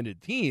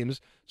well-attended teams.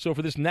 So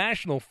for this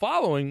national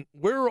following,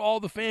 where are all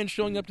the fans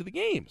showing up to the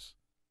games?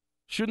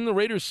 Shouldn't the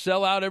Raiders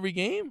sell out every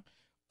game?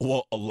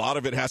 Well, a lot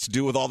of it has to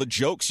do with all the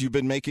jokes you've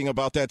been making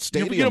about that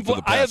stadium for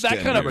the past I have that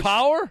 10 kind years. of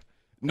power?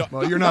 No,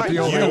 well, you're not the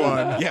only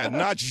one. Yeah,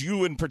 not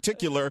you in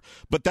particular,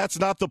 but that's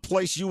not the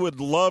place you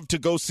would love to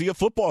go see a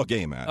football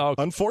game at,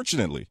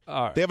 unfortunately.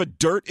 All right. They have a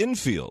dirt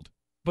infield.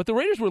 But the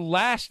Raiders were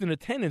last in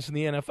attendance in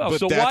the NFL. But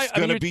so that's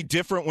going to be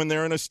different when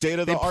they're in a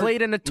state-of-the-art. They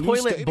played in a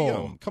toilet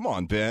bowl. Come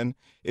on, Ben.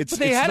 It's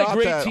had not a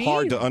great that team.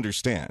 hard to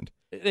understand.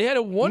 They had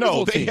a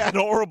wonderful team. No, they had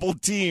horrible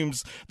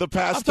teams the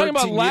past 13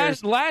 years. I'm talking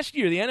about last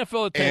year, the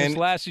NFL attendance and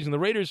last season. The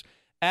Raiders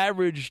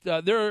averaged,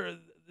 they're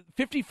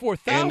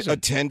 54,000. And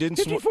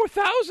attendance?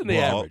 54,000 they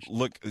averaged.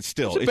 Look,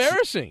 still. It's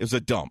embarrassing. It's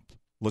a dump.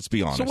 Let's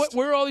be honest. So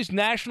where are all these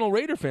national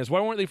Raider fans? Why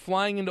weren't they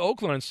flying into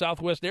Oakland on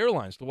Southwest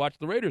Airlines to watch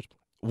the Raiders play?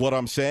 What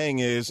I'm saying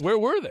is, where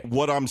were they?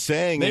 What I'm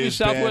saying Maybe is,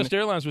 Southwest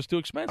Airlines was too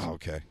expensive.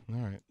 Okay, all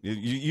right.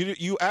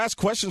 You ask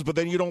questions, but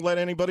then you don't let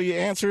anybody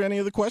answer any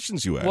of the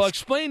questions you ask. Well,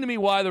 explain to me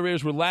why the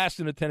Raiders were last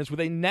in attendance with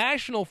a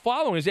national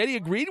following. As Eddie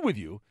agreed with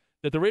you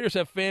that the Raiders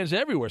have fans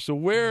everywhere.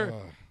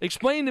 So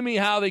explain to me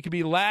how they could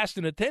be last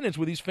in attendance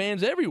with these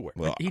fans everywhere.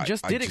 Well, he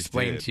just did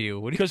explain to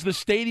you because the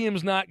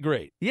stadium's not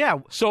great. Yeah,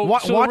 so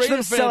watch the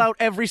them sell out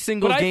every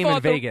single game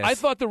in Vegas. I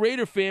thought the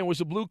Raider fan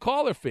was a blue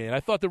collar fan.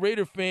 I thought the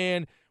Raider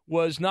fan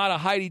was not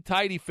a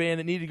hidey-tidy fan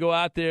that needed to go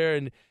out there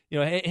and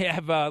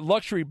have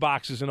luxury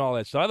boxes and all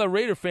that stuff. I thought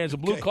Raider fans a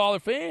blue-collar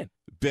fan.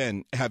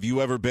 Ben, have you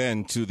ever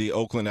been to the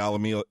Oakland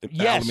Alameda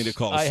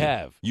Coliseum? I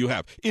have. You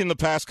have. In the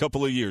past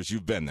couple of years,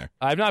 you've been there.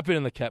 I've not been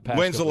in the past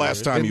When's the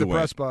last time you went? In the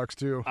press box,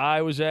 too.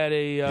 I was at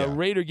a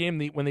Raider game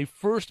when they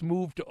first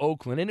moved to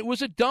Oakland, and it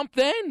was a dump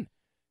then.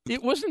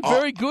 It wasn't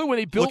very good when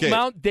they built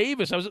Mount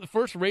Davis. I was at the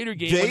first Raider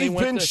game. They've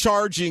been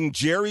charging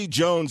Jerry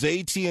Jones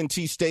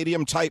AT&T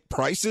Stadium type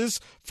prices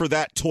for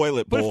that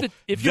toilet bowl. But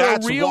if you're a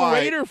real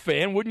Raider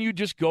fan, wouldn't you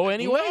just go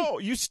anyway? No,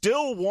 you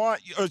still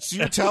want. So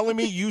you're telling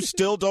me you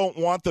still don't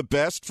want the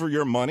best for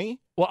your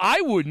money? Well,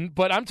 I wouldn't,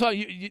 but I'm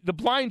telling you, the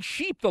blind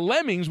sheep, the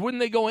lemmings, wouldn't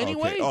they go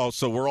anyway? Okay. Oh,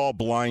 so we're all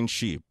blind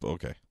sheep.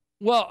 Okay.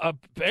 Well,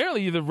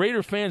 apparently the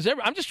Raider fans.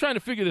 I'm just trying to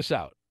figure this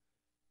out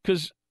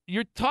because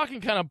you're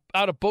talking kind of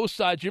out of both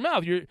sides of your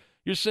mouth.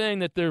 You're saying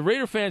that there are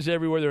Raider fans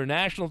everywhere. They're a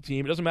national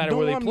team. It doesn't matter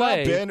where they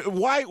play. No, I'm not,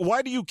 Ben.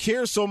 Why do you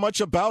care so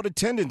much about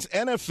attendance?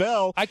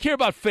 NFL. I care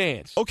about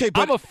fans. Okay,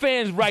 but I'm a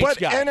fans' rights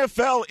guy. But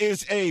NFL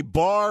is a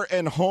bar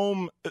and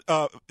home.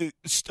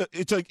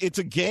 It's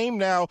a game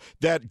now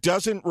that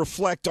doesn't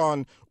reflect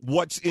on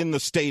what's in the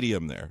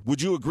stadium there.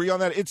 Would you agree on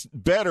that? It's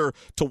better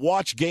to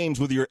watch games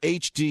with your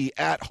HD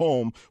at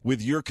home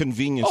with your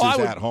conveniences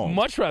at home. I would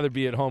much rather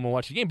be at home and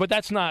watch the game. But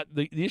that's not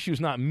the issue. Is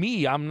not me.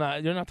 You're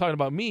not talking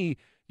about me.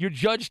 you're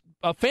judged.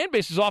 Fan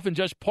base is often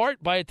judged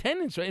part by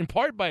attendance, or in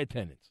part by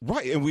attendance.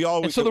 Right, and we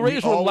always. And so the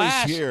Raiders were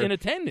last hear, in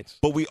attendance.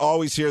 But we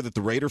always hear that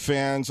the Raider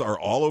fans are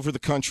all over the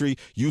country.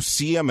 You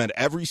see them at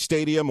every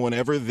stadium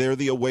whenever they're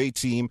the away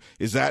team.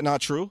 Is that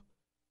not true?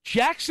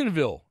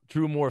 Jacksonville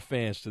drew more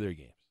fans to their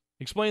games.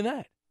 Explain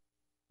that.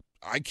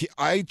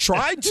 I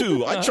tried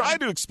to. I tried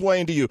to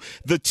explain to you.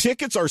 The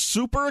tickets are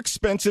super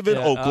expensive in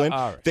Oakland.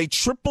 Right. They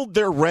tripled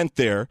their rent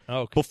there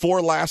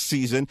before last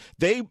season.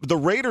 The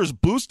Raiders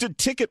boosted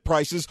ticket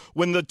prices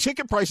when the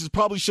ticket prices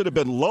probably should have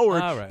been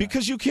lowered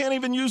because you can't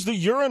even use the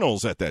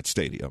urinals at that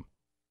stadium.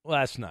 Well,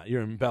 that's not.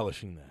 You're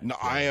embellishing that. No,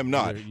 I am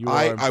not.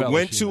 I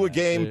went to a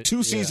game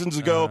 2 seasons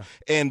ago,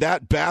 and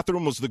that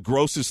bathroom was the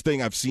grossest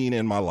thing I've seen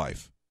in my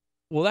life.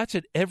 Well, that's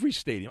at every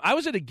stadium. I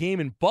was at a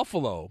game in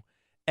Buffalo,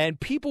 and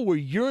people were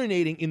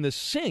urinating in the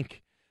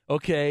sink,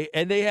 okay?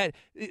 And they had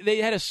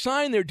a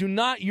sign there, do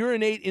not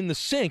urinate in the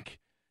sink.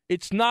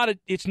 It's not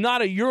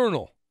a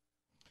urinal.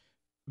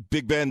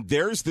 Big Ben,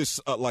 there's this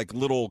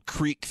little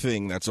creek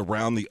thing that's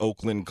around the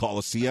Oakland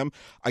Coliseum.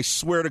 I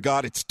swear to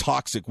God, it's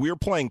toxic. We were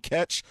playing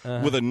catch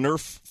with a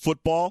Nerf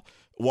football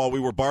while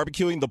we were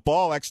barbecuing. The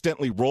ball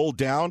accidentally rolled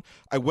down.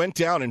 I went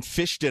down and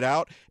fished it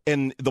out,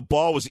 and the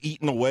ball was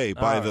eaten away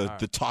by the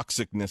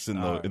toxicness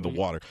in the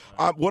water.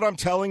 What I'm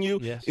telling you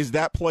is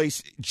that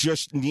place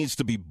just needs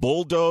to be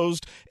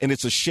bulldozed, and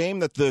it's a shame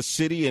that the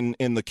city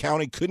and the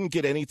county couldn't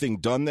get anything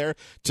done there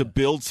to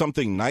build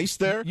something nice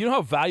there. You know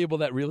how valuable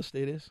that real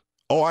estate is?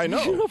 Oh, I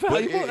know. You know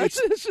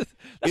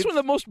that's one of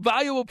the most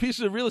valuable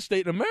pieces of real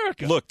estate in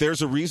America. Look,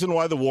 there's a reason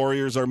why the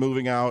Warriors are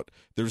moving out.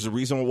 There's a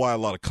reason why a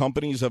lot of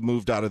companies have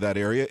moved out of that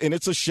area, and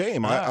it's a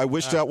shame. I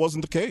wish that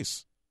wasn't the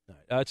case.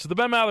 It's the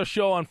Ben Maller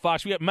Show on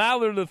Fox. We got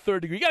Maller to the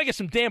third degree. You got to get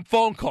some damn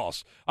phone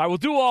calls. All right, we'll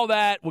do all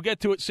that. We'll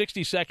get to it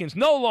 60 seconds.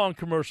 No long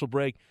commercial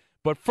break.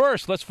 But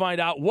first, let's find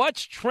out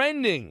what's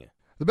trending.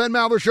 The Ben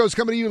Maller Show is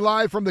coming to you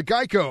live from the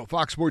Geico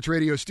Fox Sports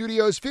Radio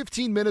studios.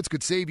 15 minutes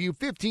could save you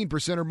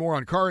 15% or more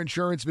on car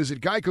insurance.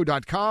 Visit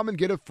geico.com and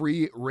get a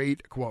free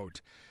rate quote.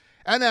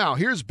 And now,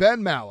 here's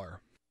Ben Maller.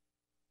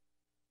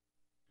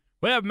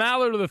 We have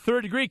Maller to the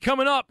third degree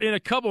coming up in a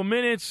couple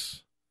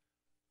minutes.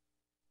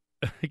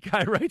 A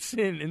guy writes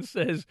in and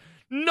says,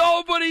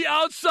 nobody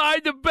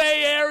outside the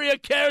Bay Area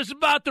cares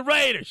about the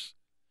Raiders.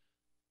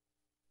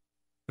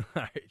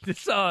 All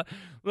right,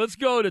 let's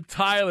go to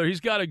Tyler.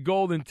 He's got a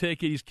golden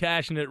ticket. He's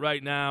cashing it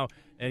right now,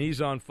 and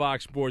he's on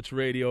Fox Sports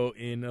Radio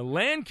in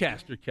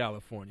Lancaster,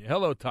 California.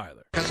 Hello,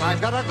 Tyler. 'Cause I've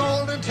got a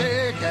golden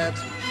ticket.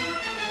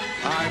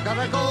 I've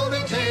got a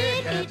golden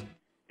ticket.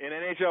 In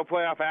NHL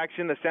playoff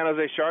action, the San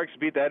Jose Sharks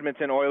beat the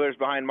Edmonton Oilers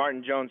behind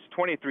Martin Jones'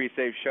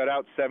 23-save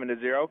shutout,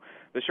 7-0.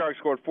 The Sharks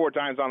scored 4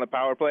 times on the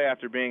power play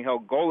after being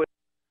held goalless.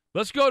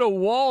 Let's go to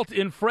Walt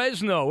in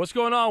Fresno. What's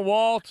going on,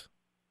 Walt?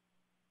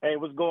 Hey,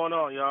 what's going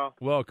on, y'all?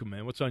 Welcome,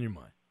 man. What's on your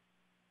mind?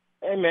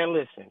 Hey, man,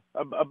 listen.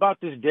 About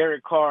this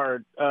Derek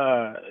Carr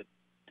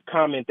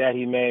comment that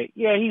he made,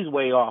 yeah, he's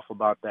way off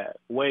about that.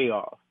 Way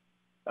off.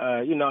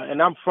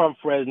 And I'm from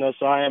Fresno,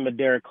 so I am a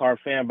Derek Carr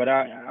fan, but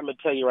I'm going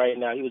to tell you right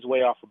now, he was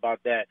way off about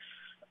that.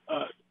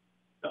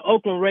 The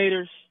Oakland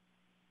Raiders,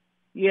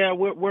 yeah,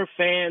 we're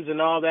fans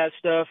and all that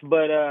stuff,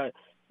 but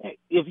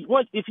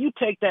if you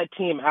take that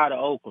team out of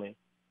Oakland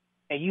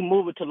and you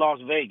move it to Las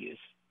Vegas,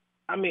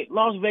 I mean,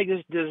 Las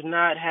Vegas does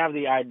not have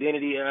the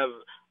identity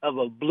of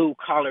a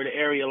blue-collared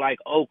area like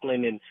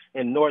Oakland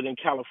and Northern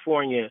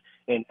California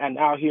and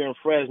out here in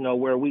Fresno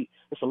where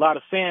there's a lot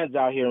of fans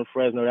out here in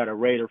Fresno that are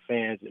Raider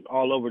fans and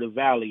all over the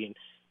valley.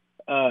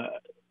 And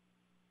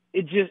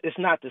it's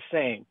not the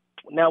same.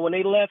 Now, when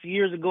they left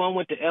years ago and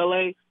went to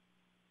L.A.,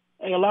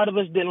 hey, a lot of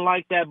us didn't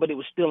like that, but it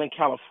was still in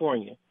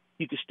California.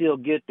 You could still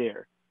get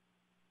there.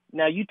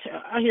 Now,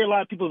 I hear a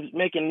lot of people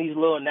making these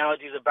little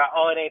analogies about,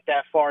 it ain't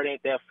that far, it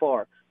ain't that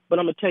far. But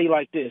I'm going to tell you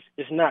like this.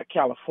 It's not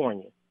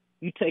California.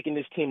 You taking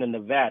this team to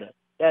Nevada.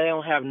 That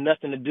don't have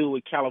nothing to do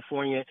with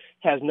California.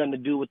 Has nothing to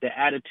do with the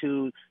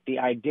attitude, the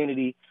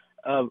identity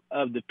of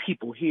the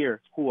people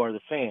here who are the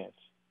fans.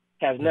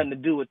 Has nothing to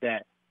do with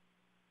that.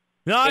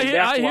 No,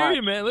 I hear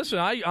you, man. Listen,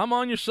 I'm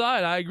on your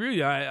side. I agree with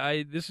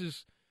you. This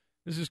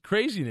is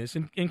craziness.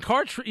 And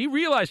Carr, he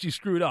realized he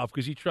screwed up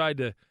because he tried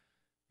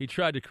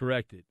to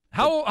correct it.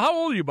 How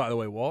old are you, by the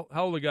way, Walt?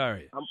 How old a guy are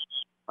you?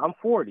 I'm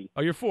 40.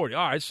 Oh, you're 40.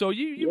 All right, so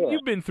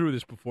you've been through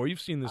this before.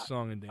 You've seen this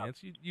song and dance.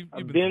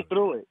 I've been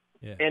through it.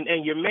 Yeah.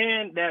 And your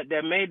man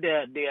that made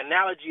the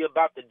analogy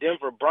about the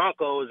Denver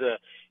Broncos,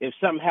 if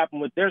something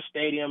happened with their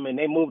stadium and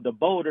they moved to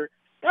Boulder,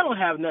 that don't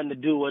have nothing to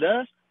do with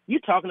us. You're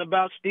talking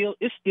about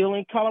it's still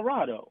in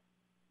Colorado.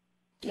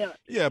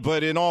 Yeah,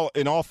 but in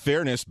all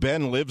fairness,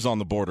 Ben lives on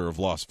the border of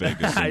Las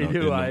Vegas. I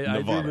do.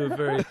 I do live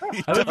very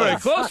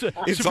close.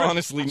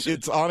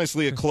 It's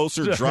honestly a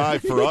closer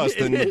drive for us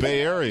than the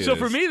Bay Area. So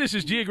for me, this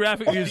is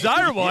geographically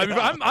desirable. I mean,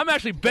 I'm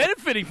actually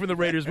benefiting from the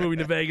Raiders moving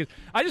to Vegas.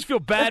 I just feel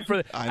bad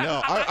for. I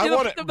know. I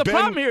want to. The Ben,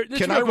 problem here.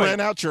 Can I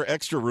rent out your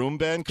extra room,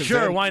 Ben?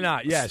 Sure. Why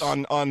not? Yes.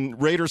 On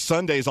Raiders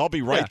Sundays, I'll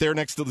be right there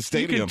next to the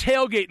stadium. You can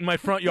tailgate in my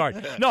front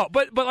yard. No,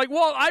 but like,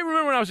 well, I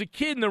remember when I was a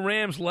kid and the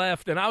Rams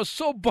left, and I was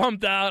so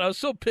bummed out. I was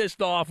so still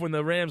pissed off when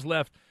the Rams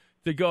left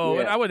to go.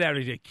 Yeah. And I wasn't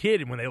having a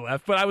kid when they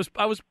left, but I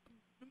was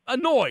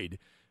annoyed.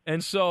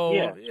 And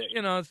so,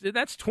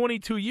 that's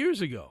 22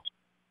 years ago.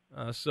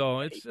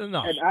 So it's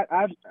enough.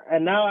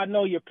 And now I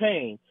know your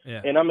pain.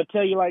 Yeah. And I'm gonna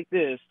tell you like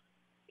this: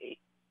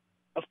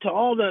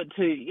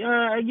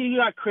 you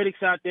got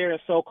critics out there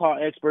and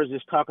so-called experts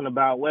just talking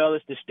about, well,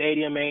 it's the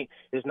stadium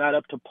it's not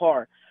up to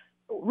par.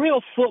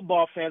 Real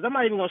football fans, I'm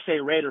not even gonna say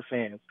Raider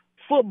fans.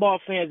 Football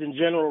fans in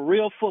general,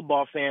 real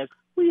football fans,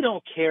 we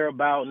don't care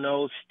about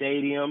no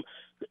stadium.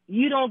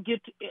 You don't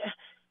get to.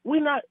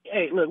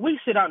 Hey, look, we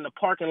sit out in the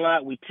parking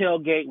lot, we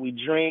tailgate, we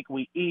drink,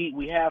 we eat,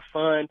 we have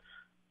fun,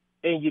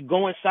 and you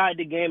go inside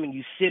the game and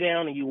you sit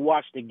down and you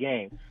watch the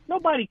game.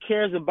 Nobody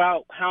cares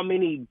about how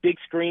many big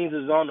screens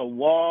is on the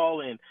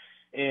wall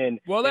and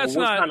what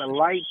kind of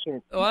lights.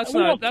 About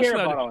all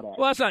that.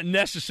 Well, that's not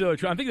necessarily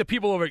true. I think the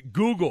people over at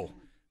Google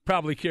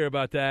probably care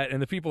about that,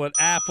 and the people at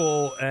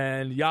Apple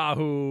and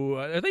Yahoo,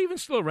 are they even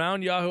still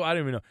around, Yahoo? I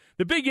don't even know.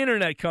 The big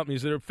internet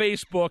companies that are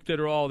Facebook, that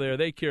are all there,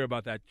 they care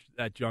about that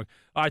junk.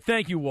 All right,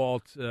 thank you,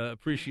 Walt.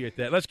 Appreciate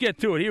that. Let's get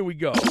to it. Here we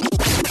go.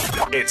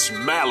 It's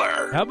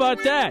Maller. How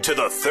about that? To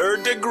the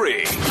third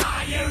degree.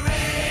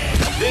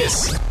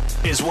 This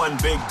is when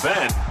Big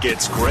Ben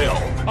gets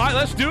grilled. All right,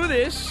 let's do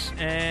this,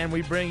 and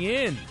we bring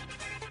in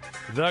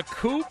the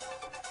Coop.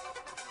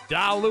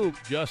 Daluke,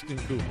 Justin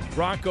Cooper,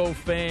 Bronco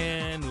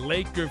fan,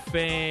 Laker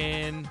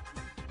fan,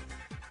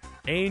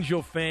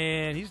 Angel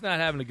fan. He's not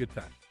having a good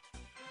time.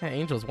 Yeah,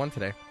 Angels won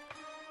today.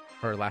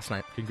 Or last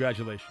night.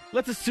 Congratulations.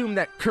 Let's assume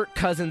that Kirk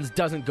Cousins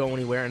doesn't go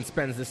anywhere and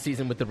spends this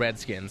season with the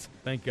Redskins.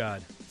 Thank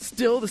God.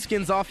 Still, the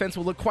Skins' offense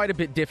will look quite a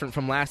bit different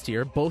from last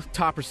year. Both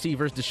top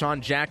receivers,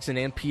 Deshaun Jackson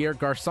and Pierre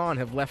Garçon,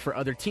 have left for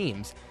other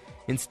teams.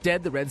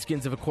 Instead, the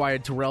Redskins have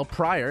acquired Terrell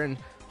Pryor and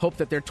hope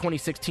that their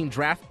 2016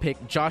 draft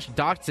pick, Josh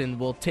Doctson,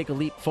 will take a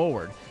leap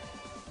forward.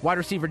 Wide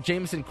receiver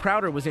Jamison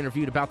Crowder was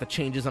interviewed about the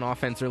changes on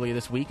offense earlier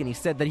this week, and he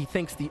said that he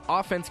thinks the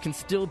offense can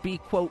still be,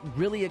 quote,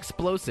 really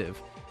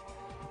explosive.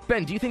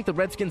 Ben, do you think the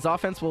Redskins'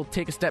 offense will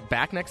take a step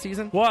back next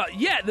season? Well,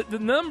 yeah, the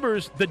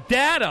numbers, the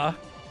data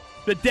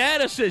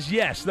says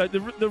yes.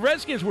 The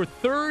Redskins were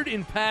third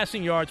in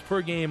passing yards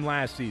per game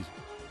last season.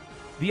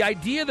 The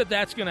idea that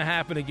that's going to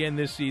happen again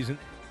this season,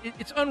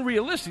 it's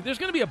unrealistic. There's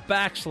going to be a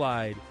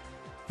backslide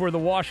for the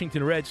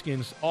Washington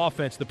Redskins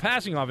offense, the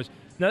passing offense.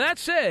 Now, that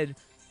said,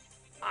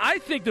 I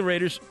think the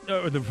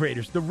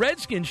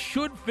Redskins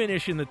should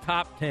finish in the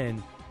top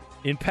 10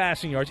 in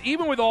passing yards,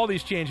 even with all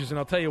these changes, and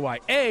I'll tell you why.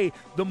 A,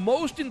 the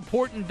most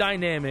important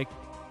dynamic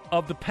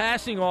of the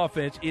passing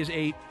offense is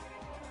a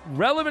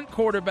relevant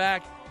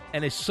quarterback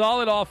and a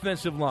solid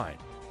offensive line.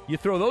 You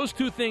throw those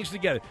two things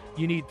together.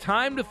 You need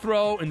time to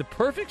throw in the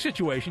perfect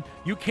situation.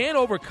 You can't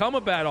overcome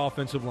a bad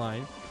offensive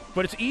line,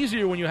 but it's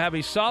easier when you have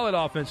a solid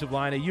offensive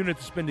line, a unit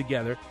to spin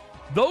together.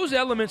 Those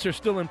elements are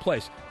still in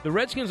place. The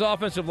Redskins'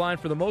 offensive line,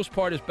 for the most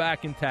part, is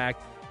back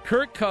intact.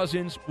 Kirk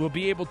Cousins will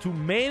be able to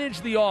manage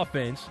the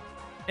offense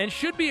and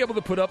should be able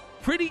to put up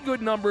pretty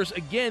good numbers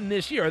again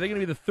this year. Are they going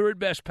to be the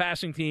third-best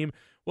passing team?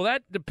 Well,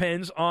 that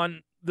depends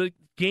on the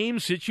game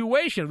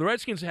situation. If the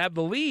Redskins have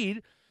the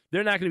lead,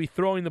 they're not going to be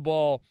throwing the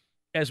ball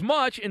as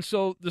much, and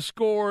so the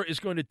score is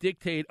going to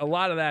dictate a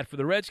lot of that for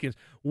the Redskins.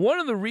 One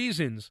of the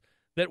reasons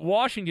that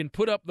Washington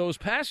put up those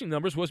passing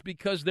numbers was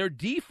because their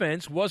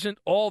defense wasn't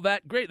all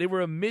that great. They were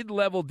a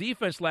mid-level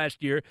defense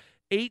last year,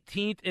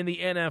 18th in the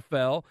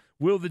NFL.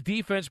 Will the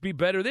defense be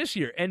better this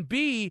year? And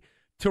B,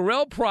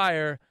 Terrell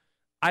Pryor,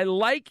 I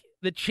like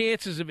the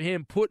chances of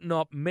him putting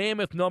up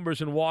mammoth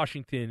numbers in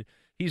Washington.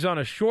 He's on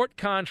a short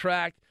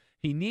contract.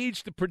 He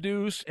needs to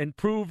produce and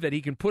prove that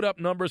he can put up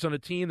numbers on a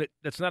team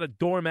that's not a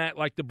doormat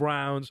like the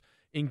Browns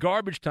in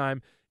garbage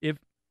time. If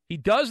he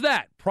does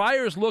that,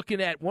 Pryor's looking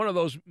at one of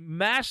those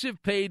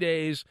massive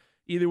paydays,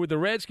 either with the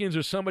Redskins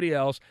or somebody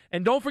else.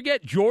 And don't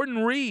forget, Jordan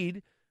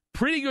Reed,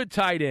 pretty good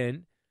tight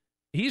end.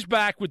 He's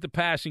back with the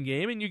passing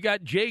game. And you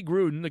got Jay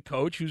Gruden, the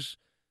coach, who's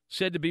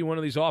said to be one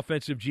of these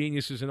offensive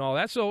geniuses and all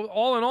that. So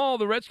all in all,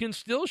 the Redskins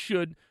still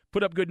should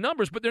put up good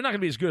numbers, but they're not going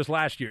to be as good as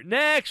last year.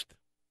 Next!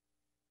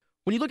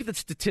 When you look at the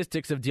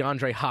statistics of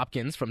DeAndre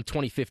Hopkins from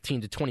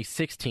 2015 to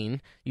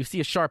 2016, you see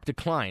a sharp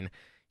decline.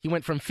 He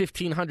went from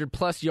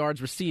 1,500-plus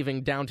yards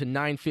receiving down to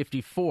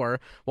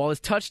 954, while his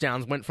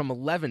touchdowns went from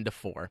 11 to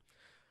 4.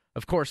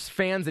 Of course,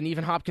 fans and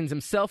even Hopkins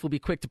himself will be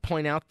quick to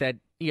point out that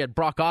he had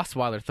Brock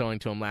Osweiler throwing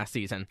to him last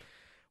season.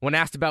 When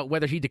asked about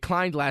whether he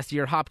declined last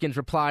year, Hopkins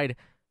replied,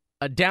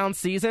 "A down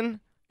season?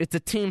 It's a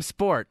team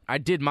sport. I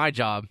did my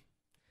job."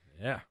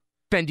 Yeah.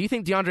 Ben, do you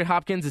think DeAndre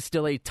Hopkins is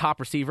still a top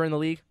receiver in the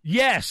league?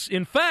 Yes.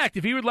 In fact,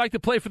 if he would like to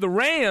play for the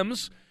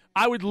Rams,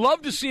 I would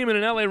love to see him in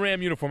an LA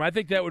Ram uniform. I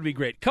think that would be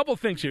great. Couple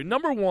things here.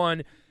 Number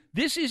one,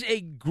 this is a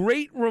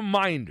great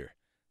reminder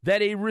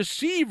that a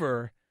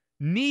receiver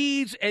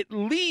needs at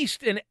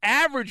least an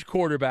average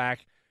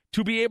quarterback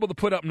to be able to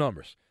put up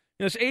numbers.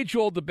 In this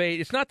age-old debate,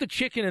 it's not the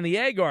chicken and the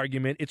egg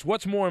argument. It's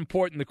what's more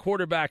important, the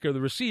quarterback or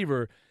the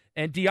receiver.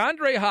 And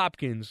DeAndre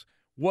Hopkins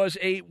was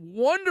a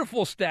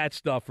wonderful stat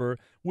stuffer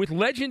with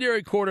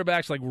legendary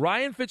quarterbacks like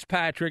Ryan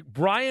Fitzpatrick,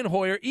 Brian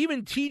Hoyer,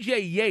 even T.J.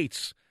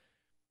 Yates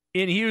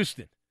in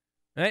Houston.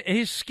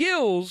 His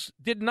skills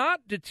did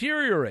not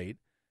deteriorate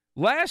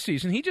last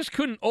season. He just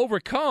couldn't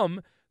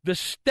overcome the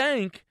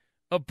stank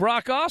of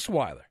Brock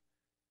Osweiler.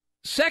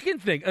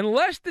 Second thing,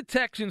 unless the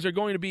Texans are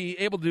going to be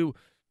able to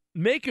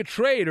make a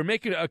trade or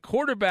make a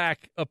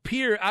quarterback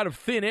appear out of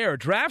thin air,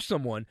 draft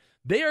someone,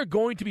 they are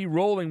going to be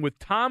rolling with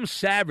Tom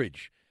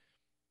Savage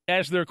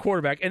as their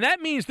quarterback. And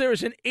that means there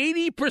is an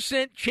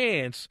 80%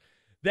 chance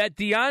that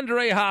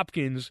DeAndre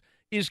Hopkins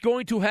is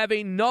going to have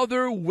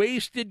another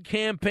wasted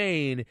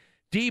campaign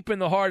deep in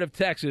the heart of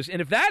Texas.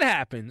 And if that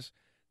happens,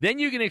 then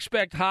you can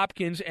expect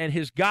Hopkins and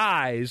his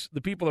guys,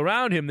 the people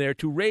around him there,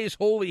 to raise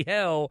holy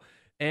hell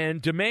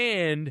and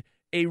demand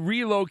a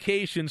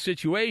relocation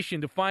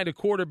situation to find a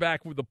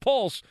quarterback with a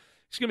pulse.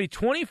 He's going to be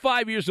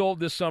 25 years old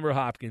this summer,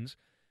 Hopkins.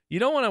 You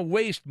don't want to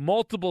waste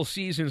multiple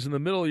seasons in the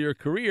middle of your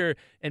career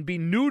and be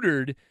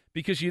neutered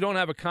because you don't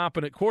have a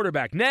competent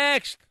quarterback.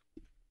 Next!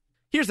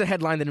 Here's a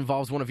headline that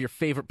involves one of your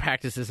favorite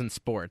practices in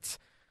sports.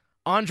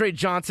 Andre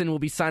Johnson will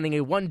be signing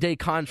a one-day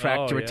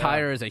contract to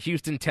retire as a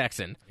Houston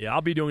Texan. Yeah,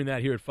 I'll be doing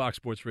that here at Fox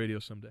Sports Radio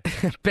someday.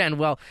 Ben,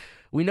 well,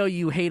 we know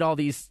you hate all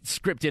these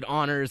scripted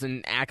honors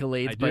and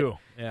accolades. I do,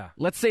 yeah.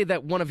 Let's say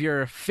that one of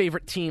your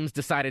favorite teams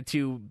decided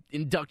to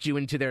induct you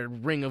into their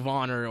Ring of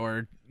Honor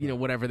or,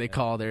 whatever they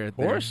call their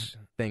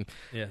thing.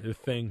 Yeah, their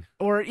thing.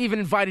 Or even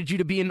invited you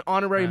to be an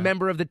honorary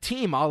member of the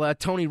team, a la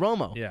Tony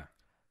Romo. Yeah.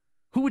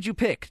 Who would you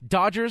pick,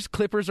 Dodgers,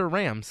 Clippers, or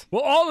Rams?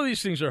 Well, all of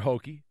these things are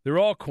hokey. They're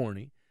all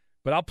corny.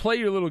 But I'll play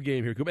your little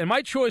game here, Coop. And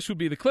my choice would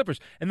be the Clippers.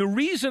 And the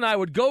reason I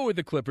would go with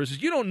the Clippers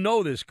is you don't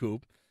know this,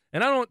 Coop.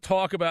 And I don't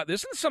talk about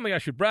this. It's something I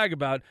should brag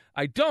about.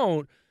 I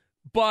don't.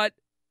 But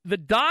the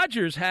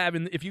Dodgers have,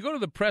 if you go to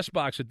the press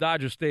box at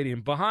Dodger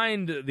Stadium,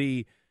 behind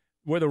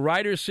where the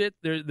writers sit,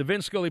 the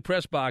Vince Scully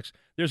press box,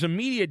 there's a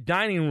media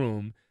dining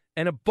room.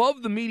 And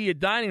above the media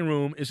dining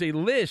room is a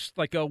list,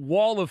 like a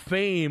wall of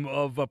fame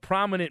of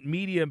prominent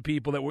media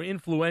people that were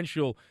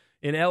influential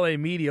in L.A.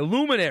 media,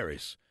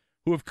 luminaries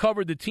who have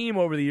covered the team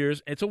over the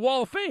years. It's a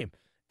wall of fame.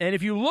 And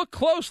if you look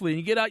closely and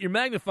you get out your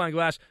magnifying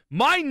glass,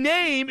 my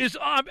name is,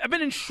 I've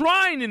been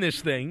enshrined in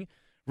this thing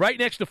right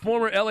next to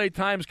former L.A.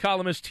 Times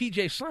columnist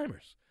T.J.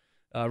 Simers.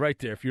 Right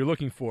there, if you're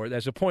looking for it.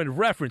 As a point of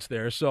reference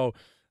there. So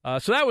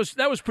that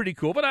was pretty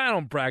cool, but I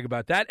don't brag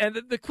about that.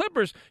 And the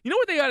Clippers, you know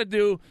what they got to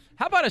do?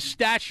 How about a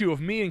statue of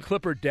me and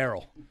Clipper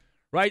Darrell?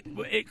 Right?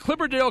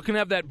 Clipper Darrell can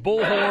have that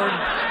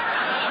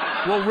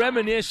bullhorn. We'll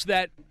reminisce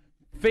that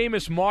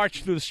famous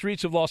march through the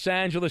streets of Los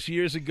Angeles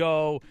years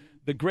ago,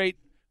 the great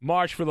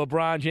march for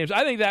LeBron James.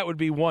 I think that would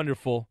be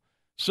wonderful.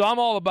 So I'm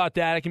all about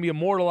that. It can be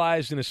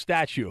immortalized in a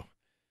statue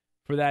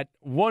for that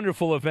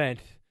wonderful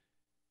event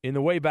in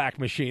the Wayback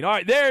Machine. All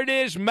right, there it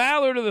is.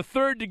 Maller to the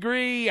third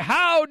degree.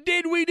 How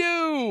did we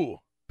do?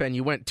 Ben,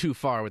 you went too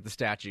far with the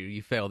statue.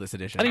 You failed this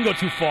edition. I didn't go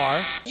too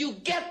far. You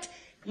get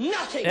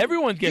nothing.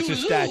 Everyone gets a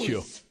statue.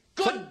 Lose.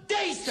 Good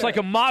day, sir. It's like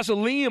a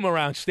mausoleum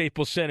around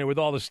Staples Center with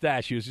all the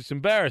statues. It's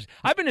embarrassing.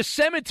 I've been to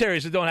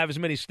cemeteries that don't have as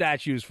many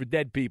statues for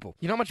dead people.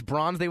 You know how much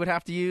bronze they would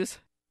have to use?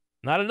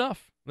 Not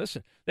enough.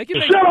 Listen, they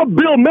can Shut up,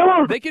 Bill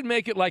Miller. They could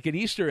make it like an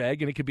Easter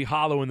egg, and it could be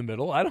hollow in the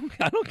middle. I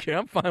don't care.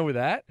 I'm fine with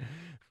that.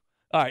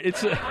 All right,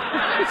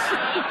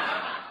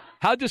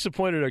 how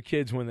disappointed are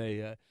kids when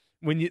they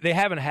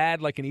haven't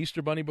had like an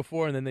Easter bunny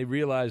before, and then they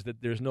realize that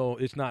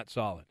it's not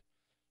solid.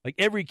 Like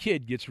every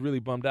kid gets really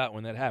bummed out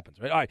when that happens,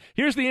 right? All right,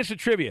 here's the instant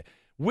trivia.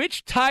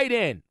 Which tight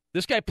end?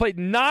 This guy played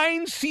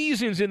 9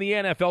 seasons in the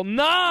NFL,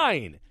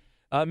 9,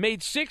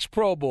 made 6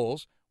 Pro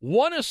Bowls,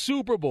 won a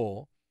Super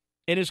Bowl,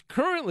 and is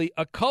currently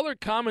a color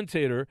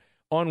commentator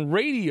on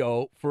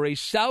radio for a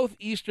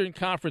Southeastern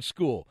Conference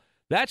school.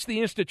 That's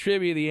the instant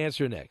trivia. The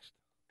answer next.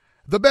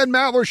 The Ben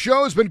Maller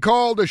Show has been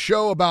called a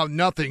show about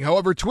nothing.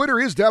 However, Twitter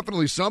is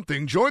definitely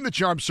something. Join the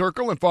Charm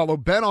Circle and follow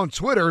Ben on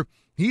Twitter.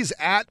 He's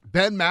at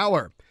Ben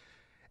Maller.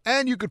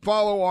 And you could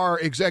follow our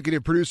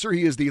executive producer.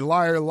 He is the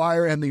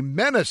liar, and the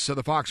menace of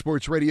the Fox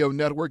Sports Radio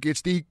Network.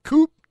 It's the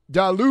Coop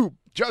da Loop,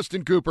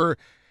 Justin Cooper,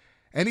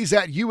 and he's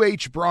at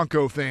UH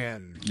Bronco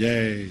Fan.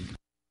 Yay.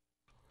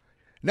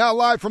 Now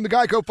live from the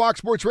Geico Fox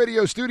Sports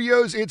Radio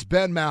studios, it's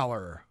Ben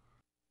Maller.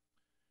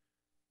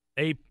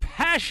 A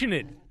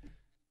passionate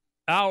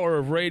hour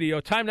of radio.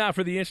 Time now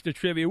for the instant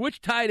trivia.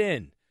 Which tight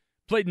end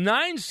played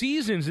 9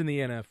 seasons in the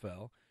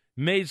NFL,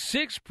 made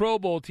 6 Pro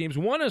Bowl teams,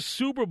 won a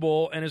Super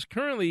Bowl, and is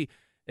currently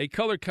a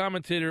color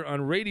commentator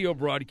on radio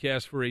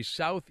broadcasts for a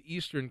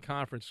Southeastern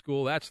Conference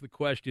school? That's the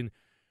question.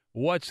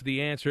 What's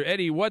the answer?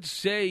 Eddie, what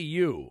say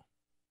you?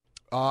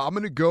 I'm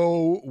going to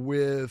go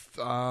with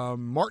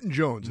Martin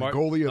Jones, the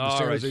goalie of the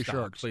San Jose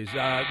Sharks. Please,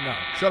 no.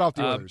 Shut off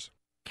the others.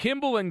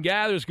 Kimball and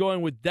Gathers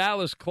going with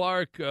Dallas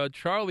Clark.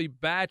 Charlie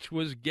Batch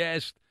was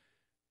guest.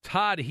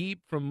 Todd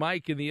Heap from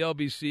Mike in the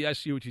LBC. I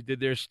see what you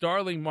did there.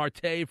 Starling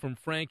Marte from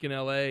Frank in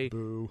L.A.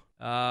 Boo.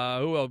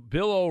 Who else?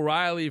 Bill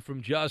O'Reilly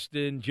from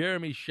Justin.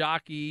 Jeremy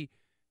Shockey,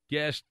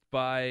 guest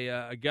by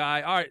a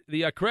guy. All right,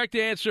 the correct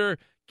answer,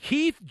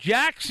 Keith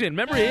Jackson.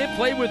 Remember him?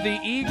 Played with the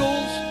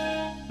Eagles,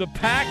 the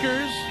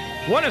Packers,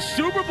 won a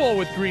Super Bowl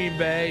with Green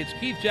Bay. It's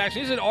Keith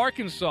Jackson. He's in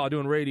Arkansas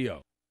doing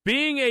radio.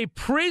 Being a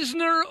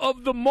prisoner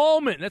of the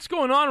moment. That's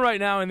going on right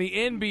now in the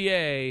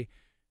NBA.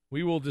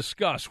 We will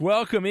discuss.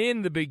 Welcome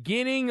in the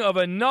beginning of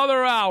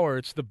another hour.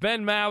 It's the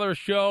Ben Maller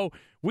Show.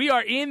 We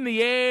are in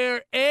the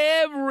air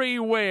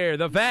everywhere.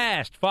 The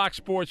vast Fox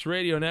Sports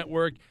Radio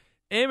Network,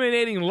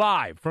 emanating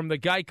live from the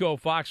Geico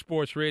Fox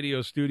Sports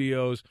Radio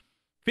studios.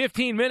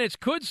 15 minutes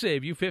could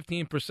save you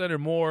 15% or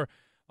more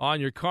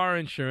on your car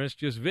insurance.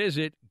 Just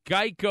visit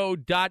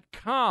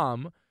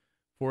geico.com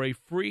for a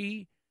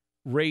free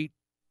rate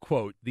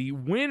quote. The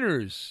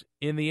winners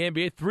in the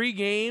NBA, 3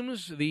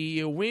 games.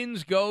 The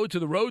wins go to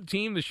the road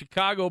team, the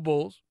Chicago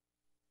Bulls.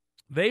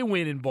 They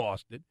win in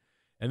Boston,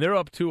 and they're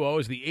up 2-0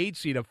 as the 8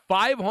 seed, a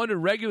 500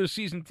 regular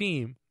season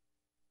team,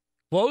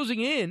 closing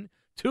in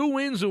 2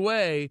 wins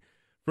away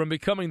from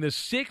becoming the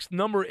 6th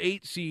number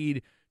 8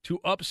 seed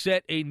to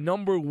upset a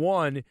number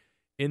 1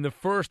 in the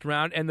first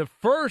round, and the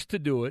first to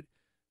do it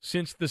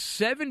since the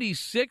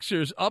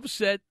 76ers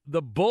upset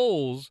the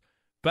Bulls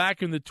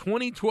back in the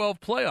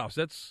 2012 playoffs.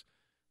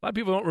 A lot of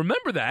people don't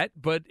remember that,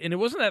 and it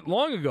wasn't that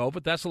long ago,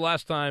 but that's the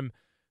last time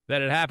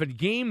that it happened.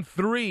 Game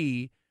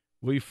 3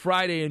 will be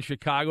Friday in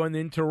Chicago, and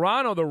in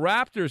Toronto, the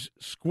Raptors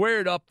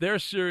squared up their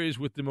series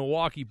with the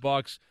Milwaukee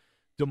Bucks.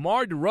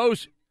 DeMar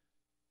DeRozan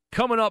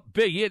coming up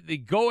big. He had the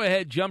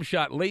go-ahead jump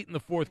shot late in the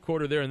fourth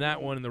quarter there in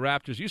that one, and the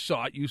Raptors, you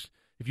saw it.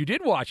 If you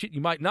did watch it,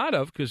 you might not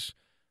have, because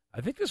I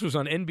think this was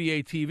on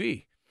NBA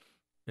TV.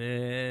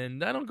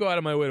 And I don't go out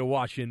of my way to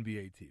watch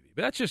NBA TV,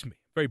 but that's just me.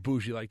 Very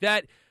bougie like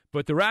that.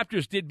 But the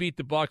Raptors did beat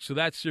the Bucks, so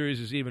that series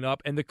is even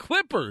up. And the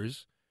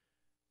Clippers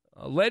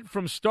led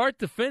from start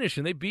to finish,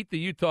 and they beat the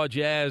Utah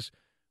Jazz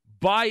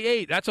by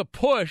 8. That's a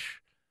push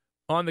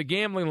on the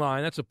gambling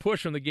line. But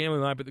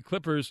the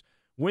Clippers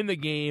win the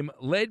game,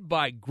 led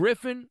by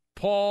Griffin,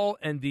 Paul,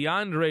 and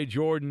DeAndre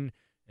Jordan.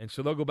 And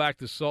so they'll go back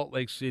to Salt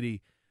Lake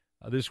City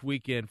this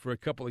weekend for a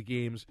couple of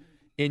games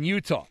in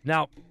Utah.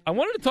 Now, I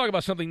wanted to talk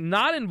about something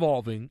not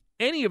involving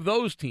any of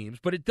those teams,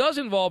 but it does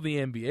involve the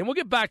NBA. And we'll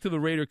get back to the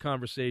Raider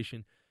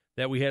conversation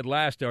that we had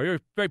last hour. A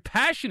very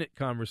passionate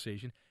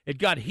conversation. It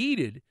got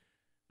heated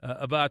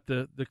about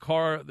the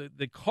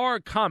Carr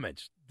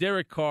comments.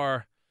 Derek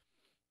Carr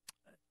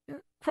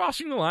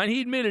crossing the line. He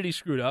admitted he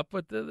screwed up,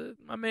 but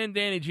my man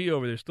Danny G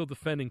over there still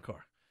defending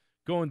Carr,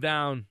 going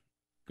down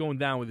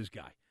with his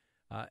guy.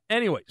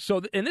 Anyway,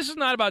 and this is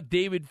not about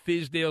David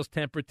Fizdale's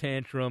temper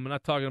tantrum. I'm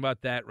not talking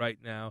about that right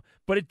now,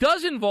 but it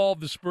does involve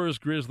the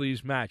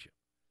Spurs-Grizzlies matchup.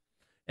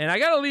 And I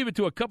got to leave it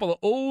to a couple of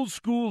old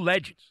school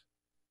legends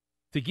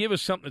to give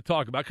us something to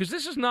talk about, because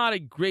this is not a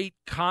great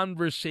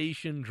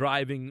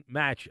conversation-driving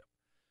matchup.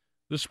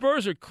 The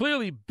Spurs are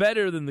clearly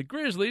better than the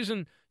Grizzlies,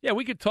 and, yeah,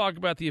 we could talk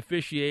about the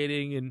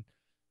officiating, and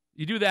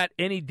you do that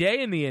any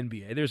day in the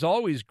NBA. There's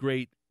always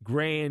great,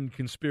 grand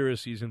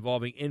conspiracies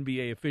involving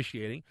NBA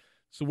officiating.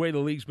 It's the way the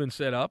league's been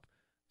set up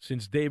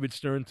since David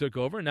Stern took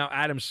over, and now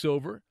Adam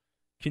Silver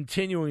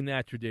continuing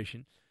that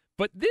tradition.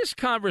 But this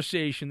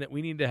conversation that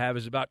we need to have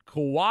is about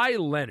Kawhi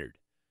Leonard,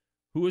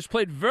 who has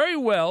played very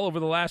well over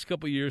the last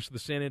couple of years for the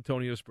San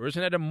Antonio Spurs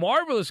and had a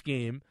marvelous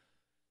game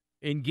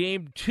in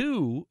Game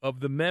 2 of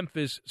the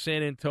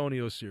Memphis-San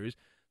Antonio series.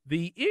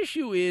 The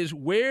issue is,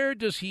 where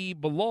does he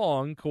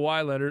belong,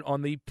 Kawhi Leonard,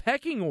 on the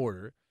pecking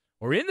order,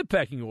 or in the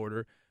pecking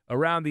order,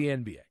 around the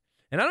NBA?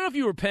 And I don't know if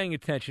you were paying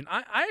attention.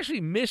 I actually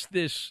missed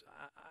this.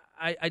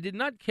 I did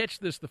not catch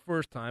this the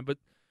first time, but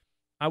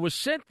I was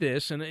sent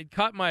this, and it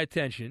caught my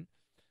attention.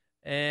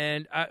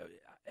 And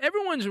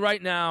everyone's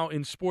right now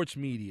in sports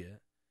media,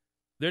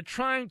 they're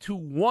trying to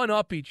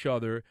one-up each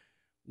other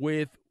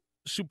with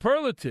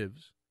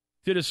superlatives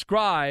to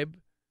describe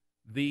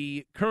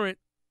the current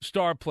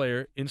star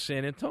player in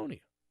San Antonio.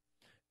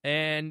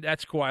 And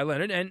that's Kawhi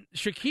Leonard. And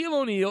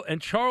Shaquille O'Neal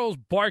and Charles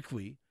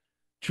Barkley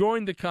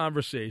joined the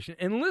conversation.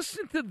 And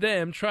listen to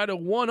them try to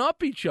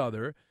one-up each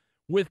other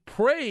with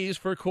praise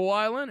for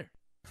Kawhi Leonard.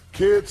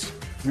 Kids,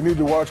 you need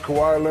to watch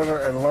Kawhi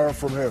Leonard and learn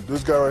from him.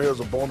 This guy right here is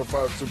a bona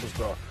fide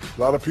superstar.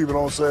 A lot of people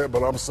don't say it,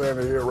 but I'm saying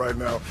it here right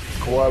now.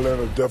 Kawhi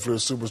Leonard is definitely a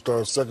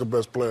superstar, second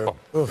best player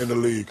in the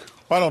league.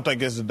 Well, I don't think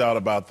there's a doubt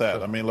about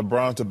that. I mean,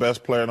 LeBron's the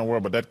best player in the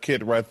world, but that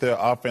kid right there,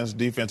 offense,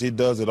 defense, he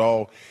does it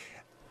all.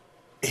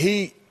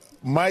 He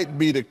might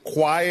be the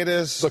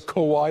quietest. The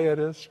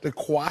quietest. The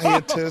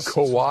quietest.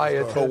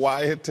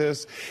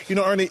 Quietest. You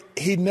know, Ernie,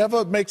 he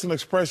never makes an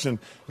expression.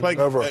 Like,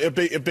 never. If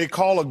they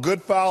call a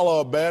good foul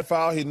or a bad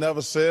foul, he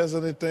never says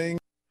anything.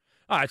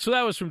 All right, so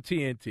that was from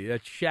TNT.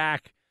 That's Shaq.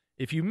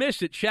 If you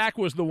missed it, Shaq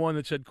was the one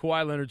that said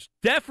Kawhi Leonard's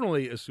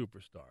definitely a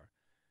superstar.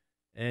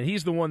 And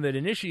he's the one that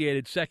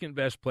initiated second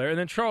best player. And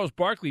then Charles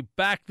Barkley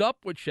backed up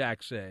what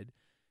Shaq said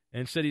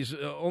and said he's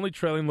only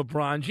trailing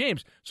LeBron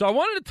James. So I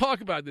wanted to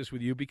talk about this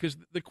with you because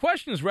the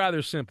question is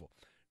rather simple.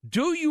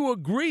 Do you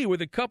agree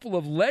with a couple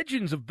of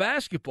legends of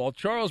basketball,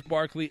 Charles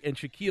Barkley and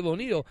Shaquille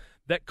O'Neal,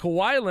 that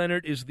Kawhi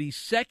Leonard is the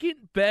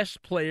second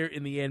best player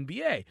in the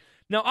NBA?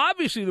 Now,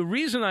 obviously, the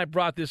reason I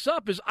brought this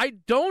up is I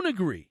don't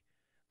agree.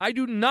 I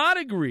do not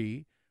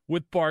agree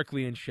with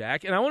Barkley and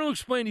Shaq, and I want to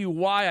explain to you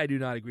why I do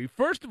not agree.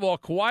 First of all,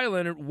 Kawhi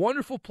Leonard,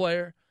 wonderful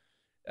player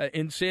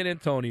in San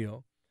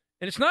Antonio,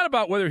 And it's not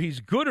about whether he's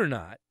good or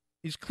not.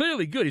 He's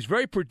clearly good. He's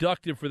very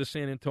productive for the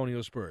San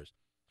Antonio Spurs.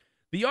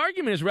 The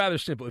argument is rather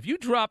simple. If you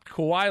dropped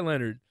Kawhi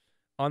Leonard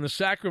on the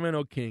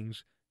Sacramento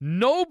Kings,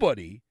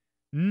 nobody,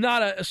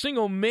 not a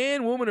single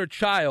man, woman, or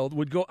child,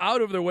 would go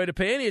out of their way to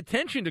pay any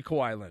attention to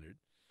Kawhi Leonard.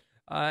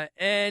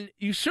 And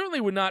you certainly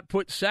would not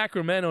put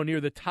Sacramento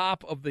near the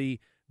top of the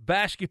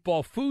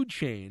basketball food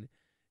chain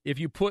if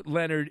you put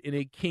Leonard in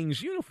a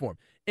Kings uniform.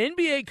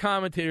 NBA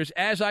commentators,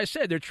 as I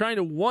said, they're trying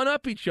to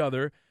one-up each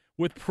other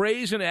with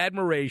praise and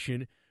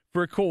admiration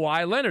for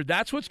Kawhi Leonard.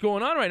 That's what's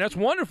going on right now. It's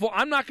wonderful.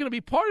 I'm not going to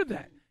be part of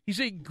that. He's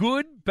a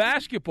good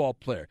basketball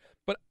player.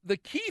 But the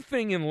key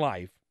thing in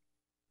life,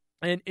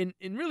 and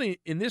really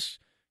in this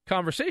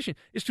conversation,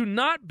 is to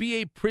not be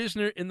a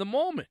prisoner in the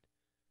moment.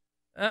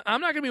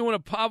 I'm not going to be one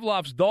of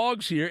Pavlov's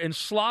dogs here and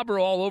slobber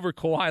all over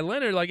Kawhi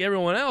Leonard like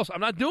everyone else.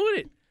 I'm not doing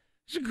it.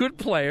 He's a good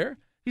player.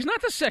 He's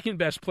not the second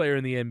best player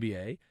in the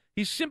NBA.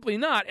 He's simply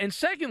not. And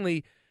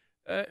secondly,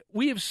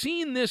 we have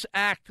seen this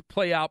act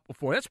play out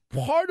before. That's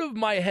part of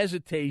my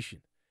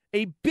hesitation,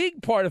 a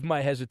big part of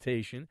my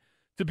hesitation,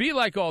 to be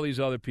like all these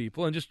other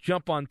people and just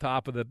jump on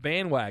top of the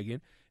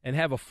bandwagon and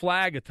have a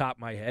flag atop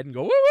my head and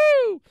go,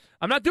 woo-woo!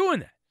 I'm not doing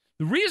that.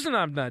 The reason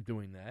I'm not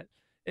doing that,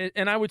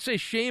 and I would say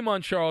shame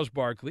on Charles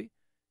Barkley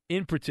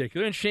in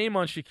particular, and shame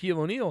on Shaquille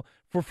O'Neal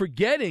for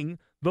forgetting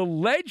the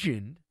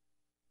legend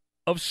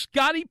of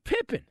Scottie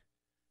Pippen.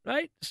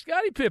 Right?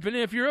 Scottie Pippen,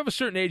 and if you're of a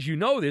certain age, you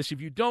know this.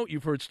 If you don't,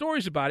 you've heard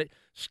stories about it.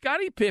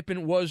 Scottie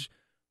Pippen was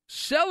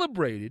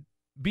celebrated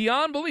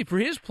beyond belief for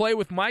his play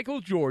with Michael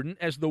Jordan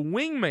as the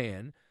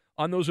wingman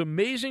on those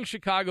amazing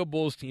Chicago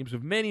Bulls teams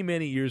of many,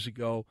 many years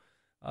ago.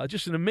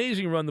 Just an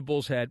amazing run the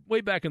Bulls had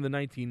way back in the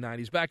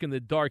 1990s, back in the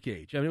dark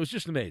age. I mean, it was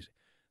just amazing.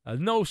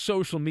 No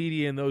social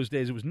media in those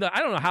days. It was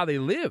I don't know how they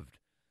lived.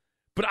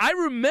 But I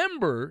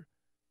remember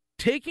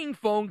taking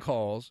phone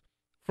calls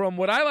from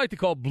what I like to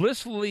call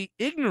blissfully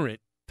ignorant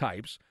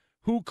types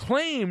who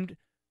claimed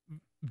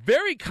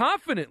very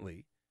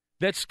confidently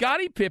that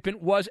Scottie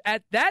Pippen was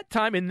at that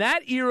time, in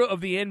that era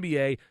of the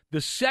NBA,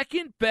 the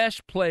second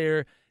best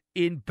player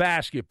in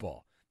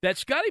basketball. That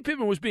Scottie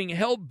Pippen was being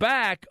held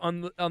back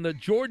on the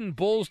Jordan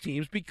Bulls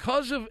teams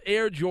because of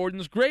Air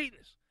Jordan's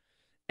greatness.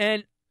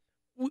 And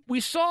we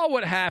saw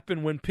what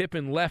happened when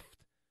Pippen left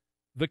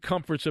the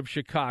comforts of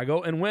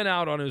Chicago and went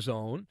out on his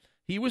own.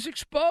 He was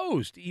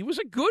exposed. He was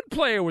a good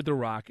player with the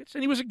Rockets,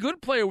 and he was a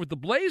good player with the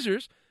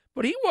Blazers,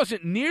 but he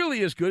wasn't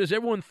nearly as good as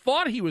everyone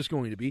thought he was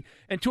going to be.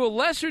 And to a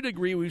lesser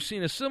degree, we've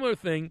seen a similar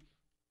thing,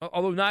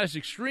 although not as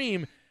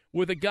extreme,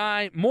 with a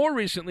guy more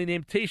recently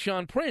named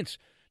Tayshaun Prince.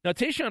 Now,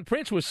 Tayshaun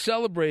Prince was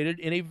celebrated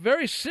in a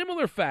very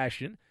similar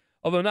fashion,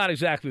 although not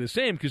exactly the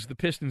same because the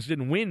Pistons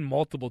didn't win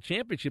multiple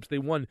championships. They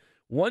won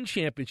one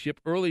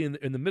championship early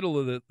in the middle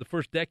of the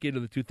first decade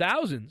of the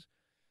 2000s.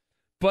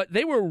 But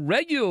they were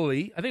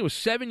regularly, I think it was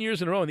 7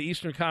 years in a row in the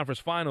Eastern Conference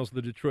Finals,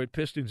 the Detroit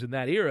Pistons in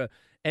that era,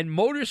 and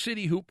Motor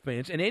City hoop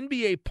fans and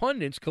NBA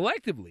pundits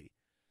collectively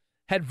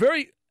had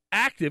very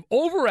active,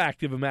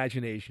 overactive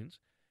imaginations,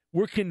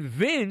 were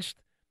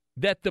convinced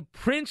that the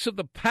Prince of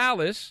the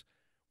Palace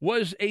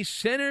was a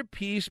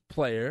centerpiece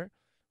player,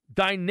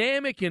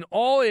 dynamic in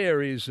all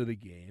areas of the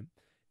game.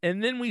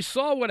 And then we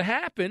saw what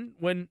happened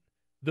when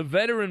the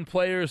veteran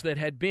players that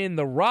had been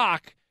the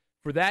rock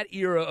for that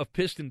era of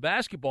Piston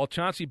basketball,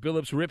 Chauncey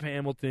Billups, Rip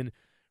Hamilton,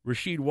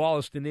 Rasheed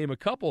Wallace, to name a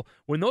couple,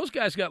 when those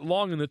guys got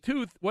long in the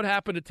tooth, what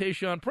happened to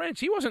Tayshaun Prince?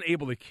 He wasn't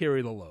able to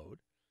carry the load.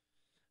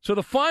 So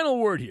the final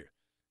word here,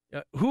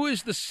 who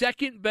is the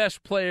second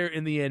best player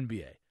in the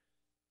NBA?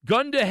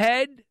 Gun to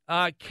head,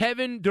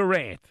 Kevin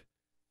Durant.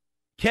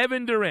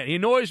 Kevin Durant. He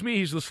annoys me.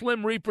 He's the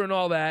Slim Reaper and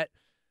all that.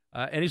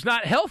 And he's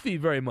not healthy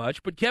very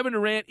much, but Kevin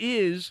Durant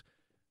is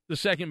the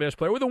second best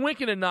player with a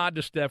wink and a nod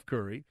to Steph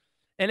Curry.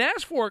 And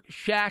as for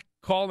Shaq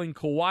calling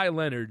Kawhi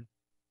Leonard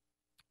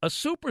a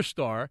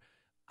superstar,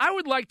 I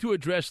would like to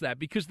address that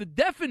because the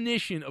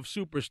definition of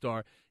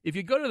superstar, if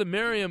you go to the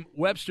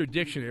Merriam-Webster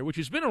dictionary, which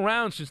has been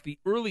around since the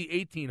early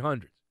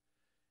 1800s,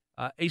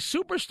 a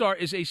superstar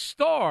is a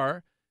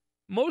star,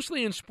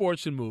 mostly in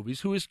sports and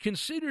movies, who is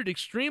considered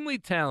extremely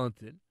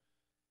talented,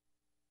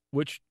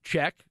 which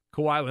check,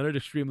 Kawhi Leonard,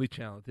 extremely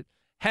talented,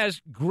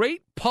 has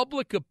great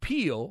public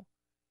appeal,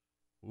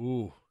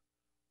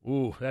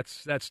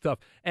 that's tough,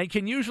 and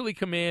can usually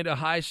command a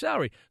high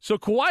salary. So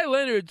Kawhi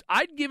Leonard,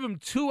 I'd give him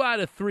 2 out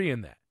of 3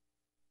 in that.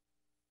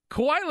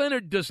 Kawhi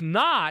Leonard does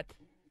not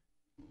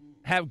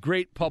have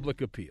great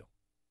public appeal.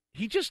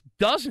 He just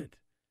doesn't.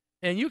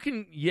 And you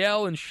can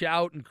yell and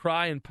shout and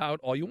cry and pout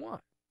all you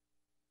want.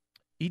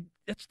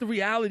 That's the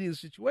reality of the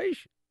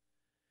situation.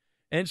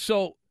 And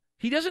so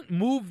he doesn't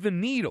move the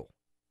needle.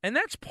 And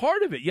that's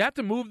part of it. You have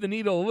to move the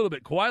needle a little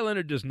bit. Kawhi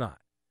Leonard does not.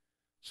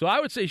 So I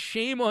would say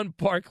shame on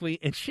Barkley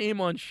and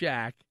shame on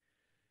Shaq.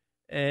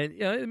 And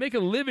make a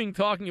living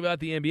talking about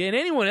the NBA. And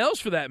anyone else,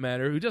 for that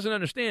matter, who doesn't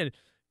understand,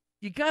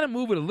 you got to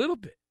move it a little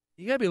bit.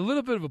 You got to be a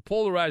little bit of a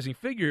polarizing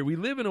figure. We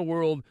live in a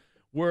world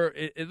where,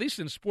 at least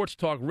in sports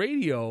talk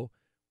radio,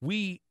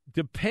 we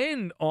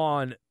depend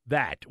on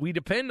that. We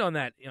depend on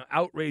that,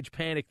 outrage,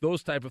 panic,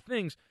 those type of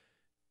things.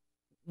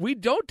 we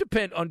don't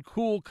depend on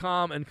cool,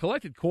 calm, and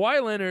collected.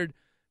 Kawhi Leonard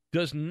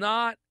does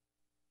not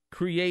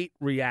create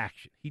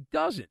reaction. He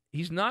doesn't.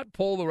 He's not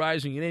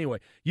polarizing in any way.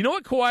 You know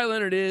what Kawhi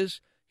Leonard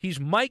is? He's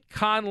Mike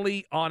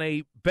Conley on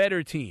a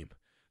better team.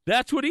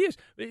 That's what he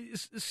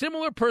is.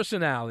 Similar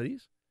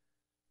personalities.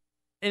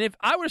 And if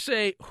I were to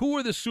say, who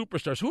are the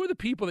superstars? Who are the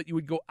people that you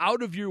would go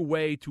out of your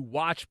way to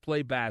watch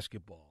play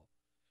basketball?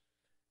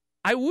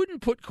 I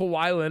wouldn't put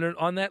Kawhi Leonard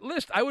on that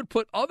list. I would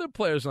put other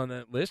players on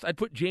that list. I'd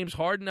put James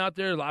Harden out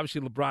there.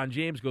 Obviously, LeBron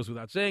James goes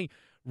without saying.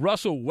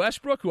 Russell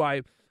Westbrook, who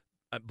I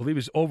believe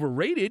is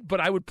overrated, but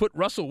I would put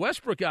Russell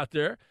Westbrook out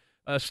there.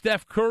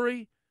 Steph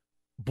Curry,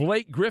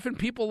 Blake Griffin,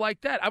 people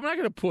like that. I'm not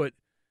going to put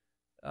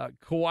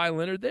Kawhi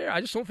Leonard there. I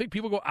just don't think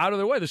people go out of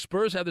their way. The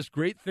Spurs have this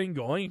great thing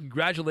going.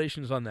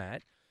 Congratulations on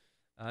that.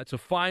 It's a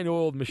fine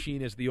oiled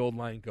machine, as the old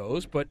line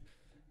goes. But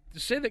to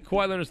say that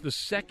Kawhi Leonard is the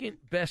second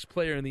best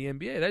player in the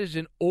NBA, that is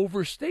an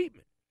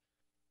overstatement,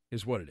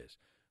 is what it is.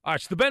 All right,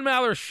 it's the Ben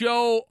Maller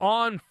Show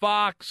on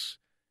Fox.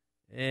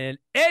 And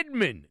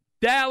Edmond,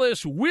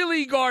 Dallas,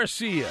 Willie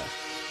Garcia.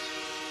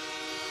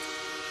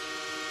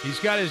 He's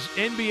got his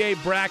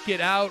NBA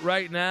bracket out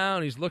right now,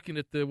 and he's looking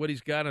at what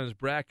he's got on his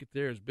bracket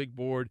there, his big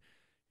board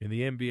in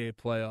the NBA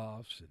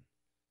playoffs. And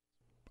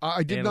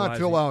I did not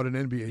fill out an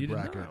NBA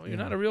bracket. You're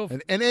not a real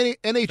an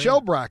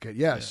NHL bracket,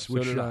 yes,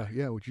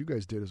 yeah, which you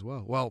guys did as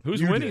well. Well,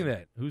 who's winning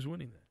that? Who's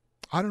winning that?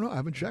 I don't know. I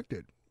haven't checked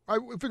it. I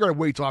figured I'd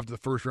wait till after the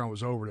first round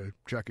was over to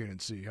check in and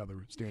see how the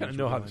standings. You kind of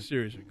know how the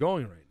series are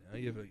going right now.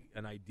 You have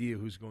an idea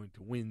who's going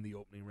to win the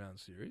opening round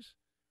series.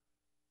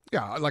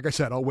 Yeah, like I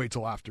said, I'll wait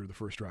till after the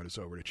first round is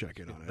over to check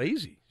in on it.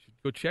 Lazy. You should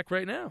go check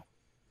right now.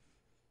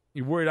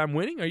 You worried I'm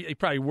winning? Or you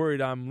probably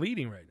worried I'm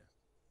leading right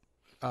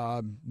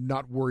now?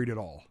 Not worried at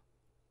all.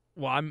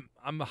 Well,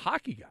 I'm a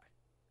hockey guy.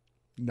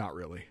 Not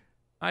really.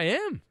 I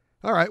am.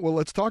 All right. Well,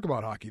 let's talk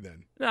about hockey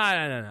then. No.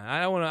 I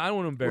don't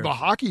want to embarrass. Well, the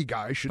hockey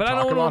guy should talk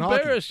about But hockey. I don't want to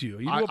embarrass you.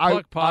 You do a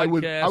puck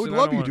podcast. I would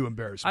love you to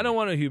embarrass me. I don't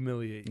want to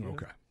humiliate you.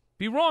 Okay.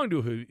 Be wrong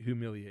to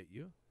humiliate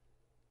you.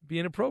 Be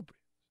inappropriate.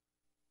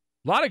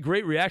 A lot of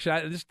great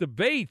reaction. This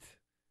debate.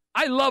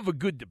 I love a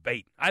good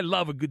debate.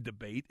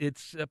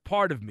 It's a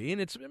part of me,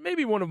 and it's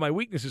maybe one of my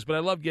weaknesses. But I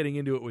love getting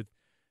into it with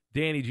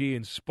Danny G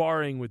and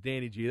sparring with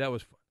Danny G. That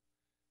was fun.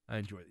 I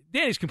enjoyed it.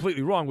 Danny's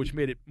completely wrong, which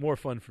made it more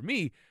fun for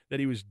me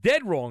that he was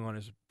dead wrong on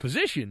his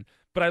position.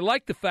 But I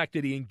like the fact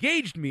that he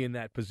engaged me in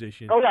that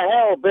position. Oh, the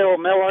hell, Bill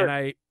Miller.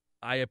 And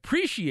I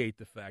appreciate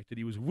the fact that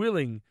he was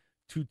willing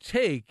to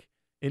take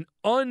an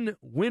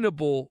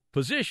unwinnable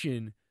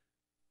position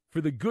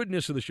for the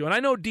goodness of the show. And I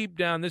know deep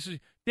down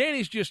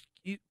Danny's just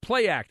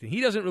play acting.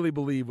 He doesn't really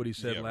believe what he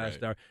said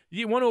last hour.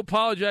 You want to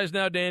apologize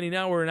now, Danny?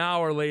 Now we're an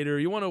hour later.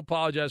 You want to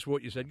apologize for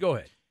what you said? Go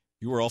ahead.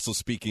 You were also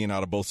speaking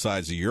out of both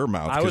sides of your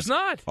mouth. I was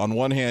not. On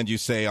one hand, you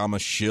say I'm a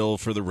shill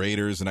for the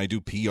Raiders and I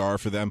do PR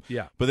for them.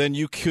 Yeah. But then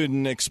you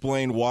couldn't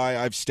explain why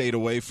I've stayed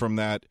away from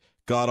that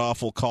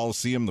god-awful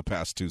Coliseum the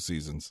past 2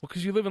 seasons. Well,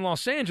 because you live in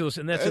Los Angeles,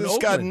 and that's in Oakland.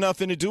 It's got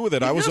nothing to do with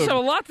it. It does have a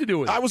lot to do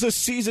with it. I was a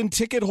season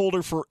ticket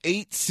holder for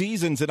 8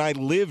 seasons, and I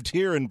lived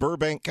here in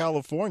Burbank,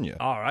 California.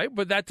 All right,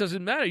 but that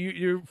doesn't matter.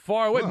 You're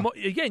far away. Well,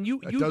 Again,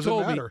 you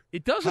told me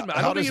it doesn't matter.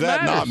 How does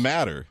that not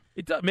matter?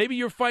 It does. Maybe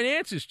your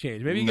finances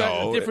change. Maybe you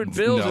got different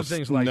bills and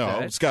things like that.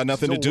 No, it's got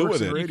nothing to do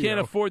with it. You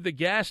can't afford the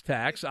gas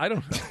tax. I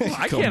don't know.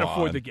 I can't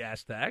afford the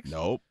gas tax.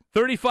 Nope.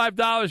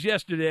 $35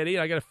 yesterday,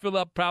 and I got to fill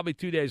up probably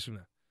 2 days from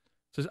now.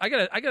 So I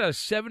got a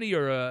 $70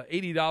 or a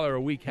 $80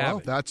 a week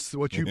habit. Well, that's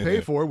what you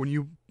pay for when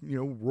you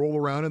roll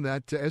around in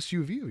that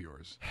SUV of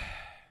yours.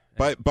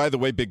 By the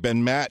way, Big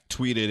Ben, Matt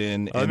tweeted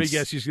in. Let me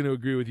guess, he's going to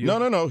agree with you.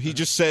 No. He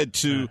just said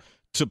to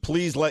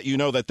please let you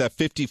know that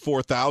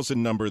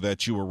 54,000 number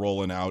that you were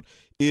rolling out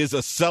is a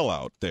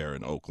sellout there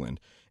in Oakland.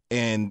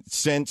 And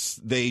since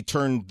they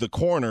turned the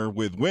corner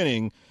with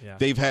winning,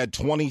 they've had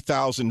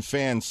 20,000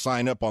 fans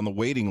sign up on the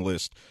waiting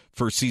list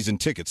for season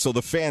tickets. So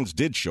the fans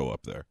did show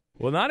up there.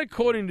 Well, not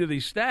according to the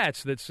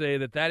stats that say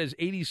that is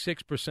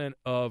 86%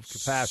 of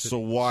capacity. So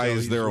why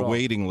is there a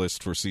waiting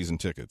list for season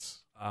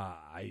tickets?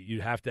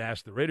 You'd have to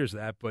ask the Raiders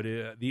that, but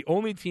the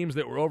only teams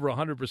that were over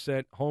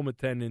 100% home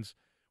attendance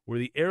were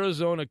the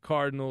Arizona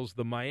Cardinals,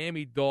 the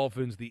Miami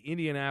Dolphins, the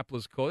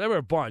Indianapolis Colts. There were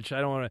a bunch.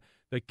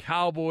 The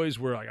Cowboys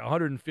were like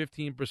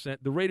 115%.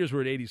 The Raiders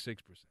were at 86%.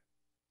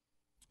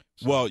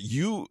 So, well,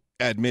 you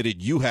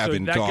admitted you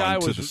haven't gone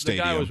to the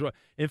stadium. That guy was wrong.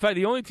 In fact,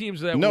 the only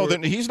teams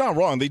that he's not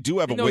wrong. They do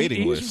have a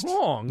waiting list. He's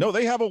wrong. No,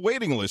 they have a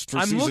waiting list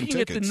for season tickets. I'm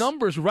looking at the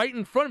numbers right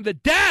in front of the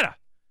data.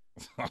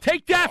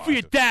 Take that for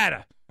your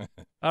data.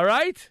 All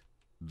right?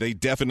 They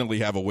definitely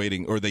have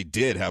they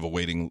did have a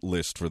waiting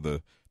list for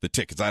the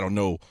tickets. I don't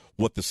know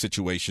what the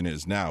situation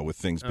is now with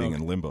things being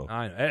in limbo.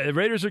 I know. The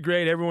Raiders are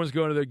great. Everyone's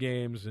going to their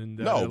games. And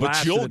no,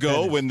 but you'll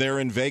go when they're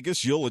in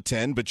Vegas. You'll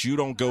attend, but you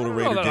don't go to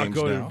Raider games now. I'll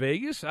go to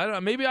Vegas.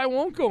 Maybe I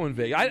won't go in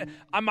Vegas.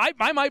 I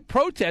might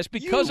protest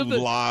because of the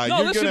lie.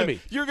 No, listen to me.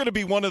 You're going to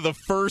be one of the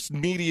first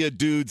media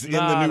dudes in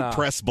the new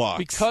press box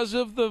because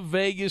of the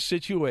Vegas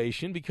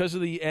situation, because of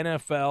the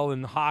NFL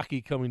and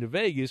hockey coming to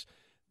Vegas.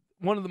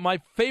 One of my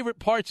favorite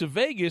parts of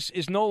Vegas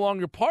is no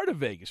longer part of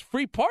Vegas.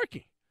 Free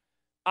parking.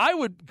 I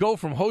would go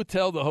from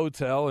hotel to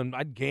hotel, and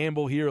I'd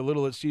gamble here a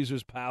little at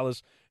Caesar's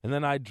Palace, and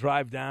then I'd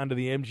drive down to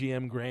the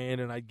MGM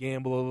Grand, and I'd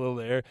gamble a little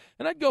there,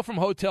 and I'd go from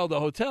hotel to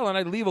hotel, and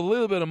I'd leave a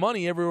little bit of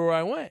money everywhere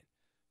I went.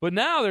 But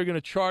now they're going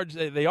to charge.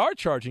 They are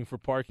charging for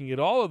parking at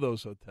all of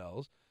those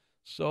hotels.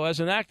 So as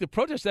an act of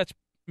protest, that's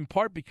in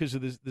part because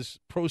of this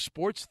pro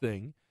sports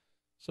thing.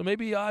 So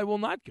maybe I will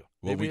not go.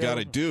 What we got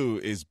to do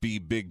is be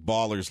big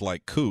ballers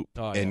like Coop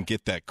and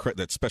get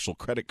that special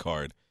credit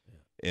card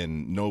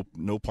and no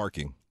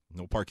parking.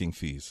 No parking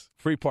fees.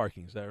 Free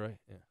parking, is that right?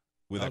 Yeah.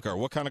 With that card.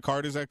 What kind of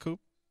card is that, Coop?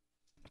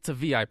 It's a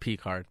VIP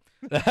card.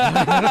 It's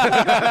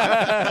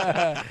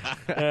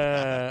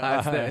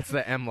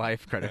the M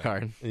Life credit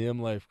card. The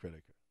M Life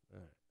credit card. All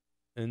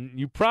right. And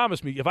you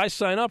promised me, if I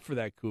sign up for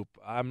that, Coop,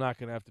 I'm not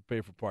going to have to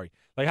pay for parking.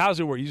 Like, how's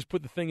it work? You just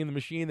put the thing in the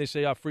machine, they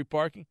say, free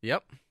parking?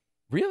 Yep.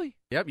 Really?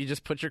 Yep, you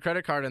just put your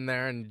credit card in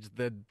there, and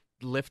the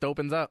lift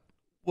opens up.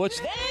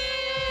 What's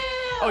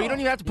Oh, you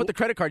don't even have to put the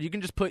credit card. You can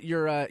just put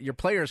your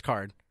player's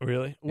card.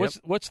 Really?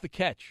 What's the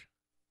catch?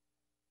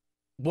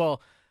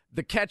 Well,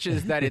 the catch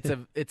is that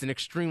it's an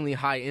extremely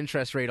high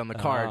interest rate on the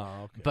card.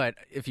 Okay. But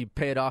if you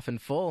pay it off in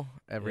full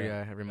every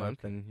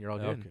month, then you're all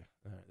good. Okay.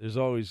 All right. There's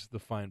always the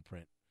fine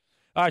print.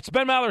 All right, it's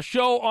Ben Maller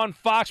Show on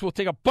Fox. We'll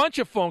take a bunch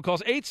of phone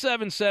calls,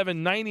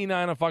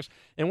 877-99 on Fox.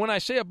 And when I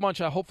say a bunch,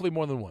 hopefully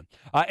more than one.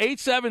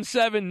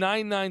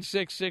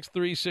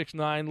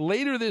 877-996-6369.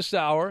 Later this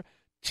hour,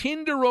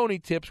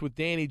 Tinderoni Tips with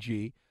Danny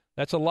G.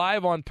 That's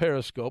live on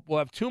Periscope. We'll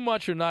have Too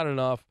Much or Not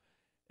Enough.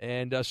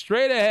 And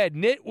straight ahead,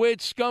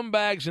 nitwits,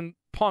 scumbags, and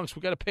punks.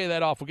 We've got to pay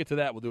that off. We'll get to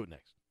that. We'll do it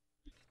next.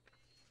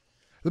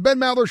 The Ben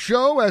Maller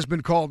Show has been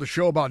called a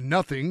show about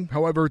nothing.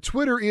 However,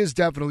 Twitter is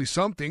definitely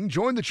something.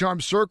 Join the Charm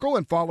Circle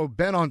and follow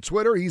Ben on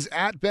Twitter. He's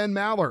at Ben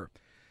Maller.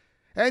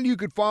 And you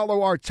could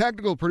follow our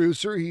technical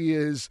producer. He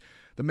is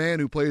the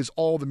man who plays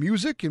all the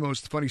music and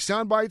most funny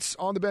sound bites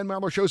on the Ben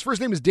Maller Show. His first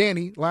name is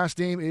Danny. Last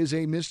name is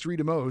a mystery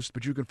to most,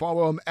 but you can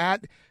follow him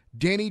at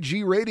Danny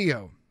G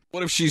Radio.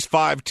 What if she's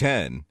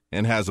 5'10"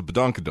 and has a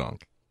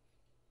badunkadunk?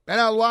 And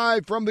now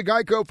live from the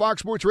Geico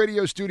Fox Sports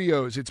Radio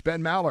studios, it's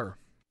Ben Maller.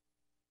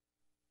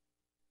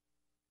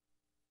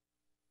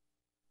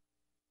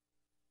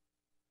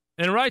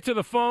 And right to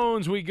the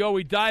phones we go.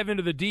 We dive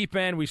into the deep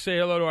end. We say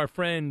hello to our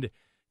friend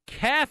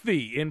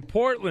Kathy in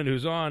Portland,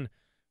 who's on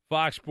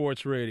Fox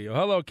Sports Radio.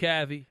 Hello,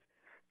 Kathy.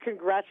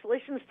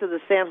 Congratulations to the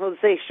San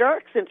Jose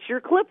Sharks and to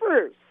your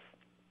Clippers.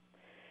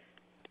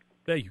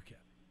 Thank you, Kathy.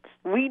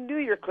 We knew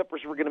your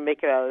Clippers were going to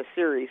make it out of the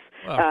series.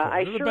 Well,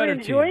 I sure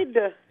enjoyed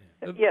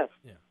yes.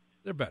 Yeah,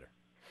 they're better.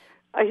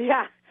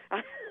 Yeah.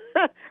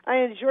 I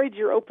enjoyed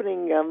your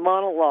opening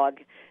monologue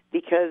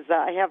because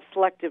I have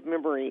selective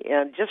memory,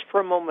 and just for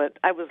a moment,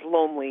 I was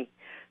lonely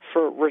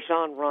for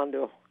Rajon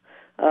Rondo.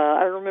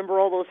 I remember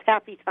all those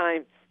happy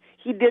times.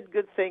 He did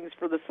good things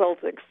for the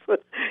Celtics,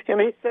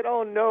 and I said,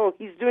 oh, no,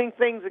 he's doing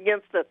things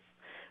against us.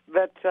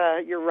 But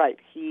you're right.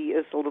 He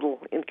is a little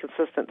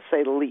inconsistent, to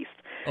say the least.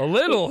 A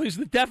little? He's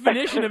the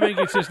definition of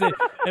inconsistent.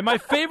 And my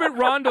favorite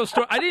Rondo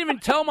story, I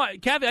didn't tell my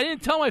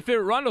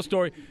favorite Rondo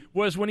story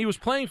was when he was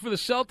playing for the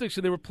Celtics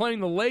and they were playing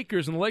the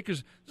Lakers. And the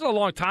Lakers, this is a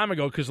long time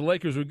ago because the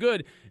Lakers were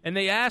good. And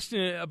they asked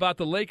him about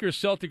the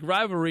Lakers-Celtic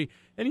rivalry.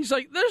 And he's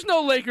like, there's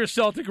no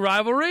Lakers-Celtic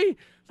rivalry.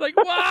 It's like,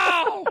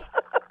 wow,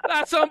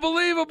 that's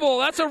unbelievable.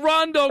 That's a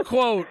Rondo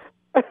quote.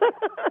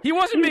 He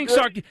wasn't being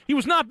He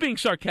was not being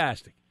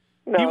sarcastic.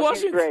 No, he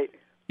wasn't. He's great.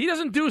 He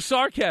doesn't do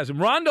sarcasm.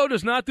 Rondo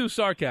does not do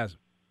sarcasm.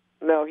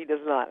 No, he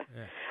does not.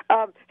 Yeah.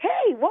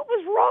 Hey, what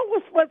was wrong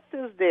with what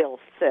Tisdale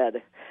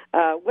said?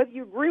 Whether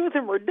you agree with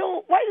him or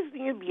don't, why does the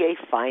NBA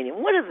fine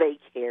him? What do they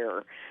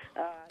care?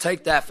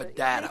 Take that for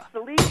data. It makes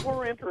the league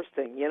more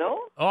interesting, you know?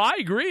 Oh, I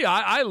agree.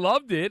 I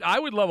loved it. I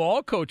would love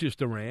all coaches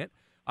to rant.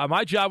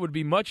 My job would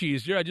be much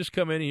easier. I'd just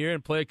come in here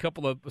and play a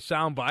couple of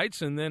sound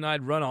bites, and then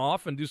I'd run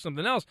off and do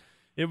something else.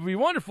 It would be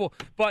wonderful.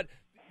 But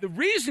the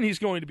reason he's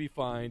going to be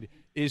fined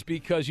is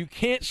because you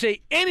can't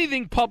say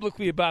anything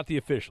publicly about the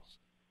officials.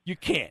 You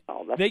can't.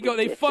 Oh,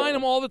 they fine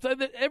them all the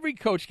time. Every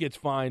coach gets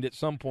fined at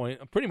some point.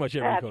 Pretty much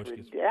every coach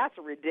gets fined. That's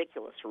a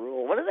ridiculous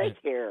rule. What do they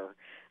care?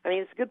 I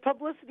mean, it's good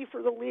publicity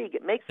for the league.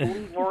 It makes the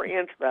league more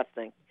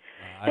interesting.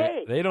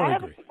 Hey, they don't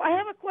agree. I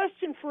have a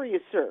question for you,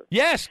 sir.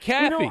 Yes,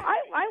 Kathy. You know,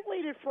 I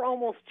waited for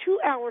almost 2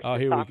 hours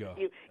to talk to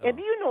you. And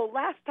do you know,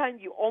 last time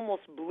you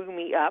almost blew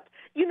me up.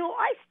 You know,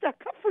 I stuck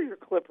up for your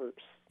Clippers.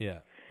 Yeah,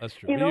 that's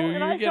true. You know, you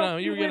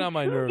were getting on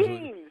my nerves.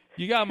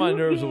 You got on my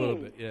nerves a little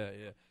bit. Yeah.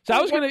 So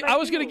I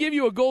was gonna give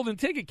you a golden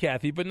ticket,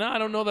 Kathy, but now I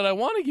don't know that I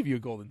want to give you a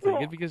golden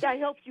ticket because I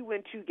helped you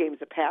win 2 games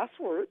of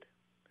Password.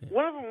 Yeah.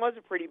 One of them was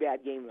a pretty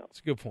bad game, though. That's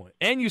a good point.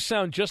 And you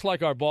sound just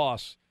like our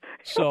boss.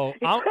 So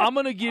I'm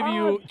going to give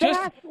you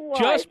that's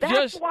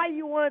why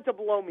you wanted to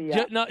blow me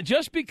up.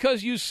 Just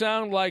because you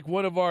sound like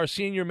one of our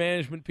senior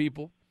management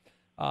people,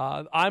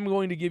 I'm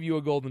going to give you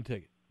a golden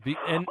ticket.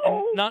 And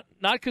not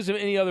because of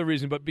any other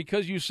reason, but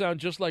because you sound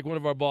just like one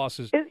of our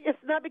bosses. It's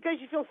not because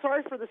you feel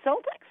sorry for the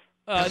Celtics?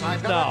 No,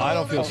 I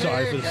don't feel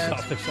sorry for the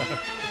Celtics.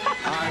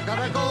 I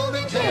got a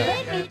golden ticket.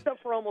 That makes up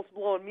for almost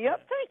blowing me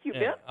up. Thank you,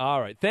 Ben. All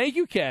right. Thank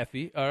you,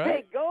 Kathy. All right.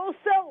 Hey, go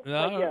Celtics.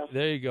 No, but yes.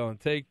 There you go. And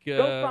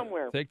go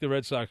somewhere. Take the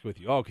Red Sox with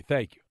you. Okay,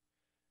 thank you.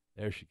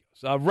 There she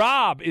goes.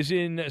 Rob is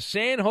in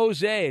San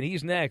Jose, and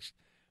he's next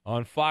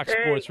on Fox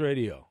Sports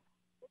Radio.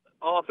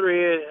 All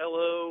three,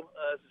 hello.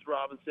 This is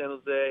Rob in San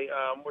Jose.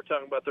 We're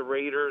talking about the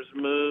Raiders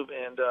move,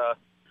 and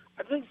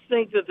I just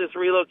think that this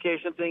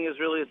relocation thing is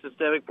really a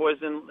systemic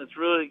poison. It's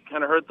really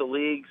kind of hurt the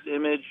league's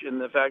image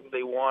and the fact that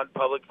they want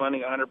public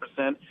funding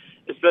 100%,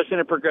 especially in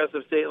a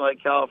progressive state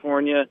like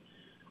California.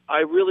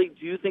 I really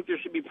do think there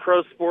should be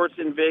pro sports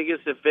in Vegas.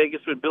 If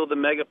Vegas would build a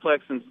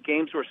megaplex and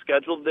games were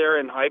scheduled there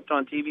and hyped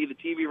on TV, the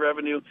TV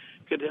revenue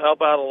could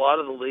help out a lot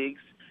of the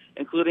leagues,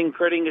 including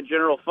creating a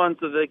general fund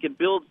so they could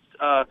build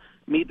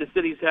meet the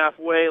cities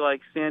halfway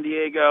like San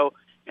Diego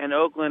and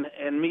Oakland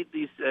and meet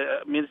these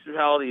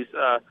municipalities,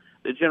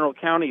 the general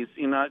counties.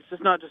 It's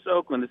just not just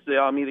Oakland. It's the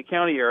Alameda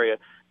County area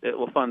that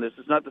will fund this.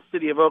 It's not the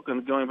city of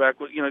Oakland going back,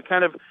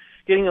 kind of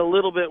getting a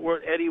little bit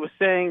what Eddie was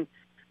saying,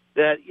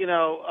 that,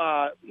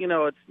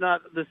 it's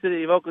not the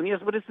city of Oakland.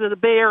 Yes, but it's the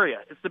Bay Area.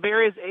 It's the Bay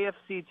Area's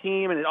AFC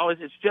team, and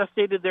it's just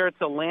stated there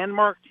it's a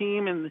landmark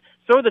team, and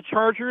so are the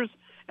Chargers,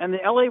 and the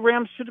LA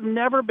Rams should have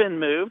never been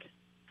moved,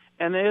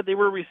 and they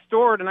were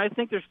restored, and I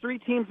think there's 3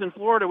 teams in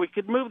Florida. We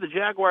could move the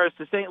Jaguars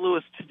to St.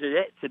 Louis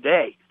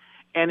today,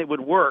 and it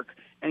would work,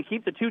 and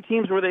keep the 2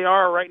 teams where they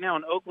are right now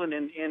in Oakland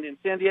and in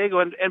San Diego,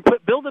 and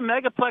build a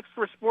megaplex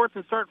for sports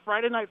and start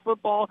Friday Night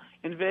Football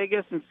in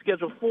Vegas and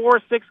schedule 4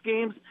 or 6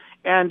 games,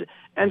 and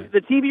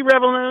the TV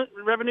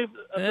revenue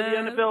for the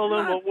NFL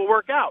alone will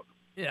work out.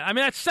 Yeah, I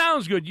mean, that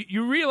sounds good.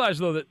 You realize,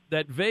 though,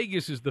 that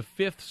Vegas is the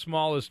 5th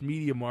smallest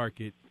media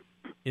market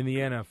in the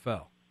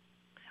NFL.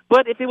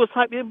 But if it was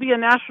hype, it would be a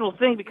national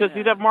thing because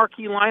you'd have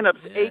marquee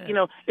lineups.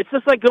 Yeah. It's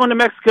just like going to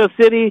Mexico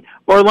City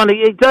or London.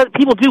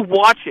 People do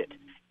watch it.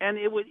 And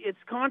it's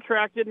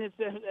contracted,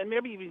 and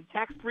maybe even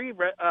tax-free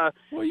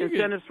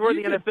incentives for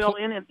the NFL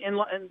in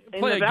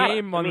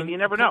Nevada. You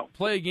never know.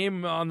 Play a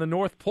game on the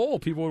North Pole.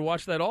 People would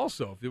watch that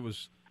also if it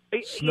was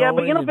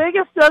snowing. Yeah, but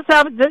Vegas does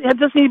have it.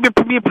 Does need to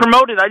be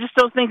promoted. I just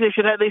don't think they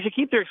should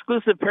keep their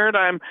exclusive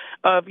paradigm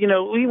of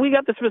we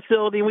got this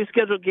facility and we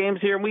schedule games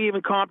here and we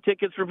even comp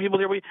tickets for people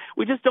here.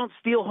 We just don't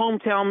steal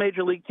hometown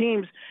major league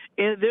teams.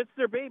 And it's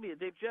their baby.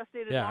 They've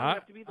gestated long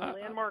enough to be the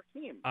landmark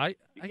team.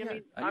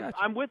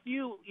 I'm with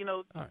you.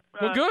 Right.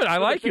 Well, good. I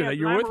like you that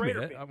you're with me.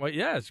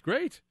 Yeah, it's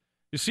great.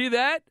 You see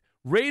that?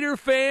 Raider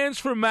fans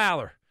for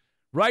Maller.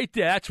 Right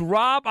there. That's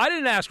Rob. I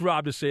didn't ask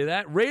Rob to say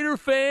that. Raider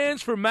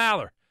fans for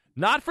Maller.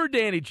 Not for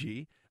Danny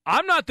G.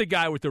 I'm not the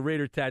guy with the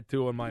Raider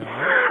tattoo on my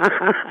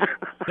arm.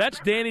 That's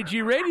Danny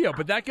G Radio.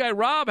 But that guy,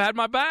 Rob, had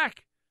my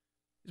back.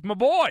 He's my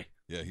boy.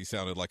 Yeah, he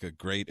sounded like a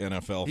great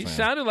NFL fan. He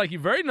sounded like a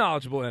very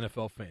knowledgeable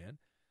NFL fan.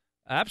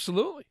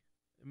 Absolutely.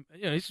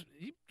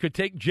 He could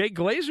take Jay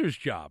Glazer's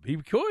job. He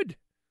could.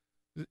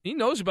 He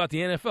knows about the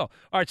NFL. All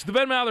right, it's the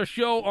Ben Maller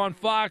Show on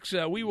Fox.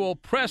 We will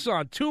press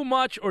on Too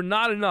Much or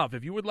Not Enough.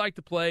 If you would like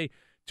to play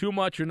Too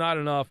Much or Not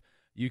Enough,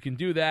 you can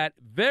do that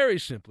very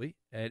simply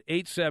at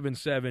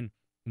 877-99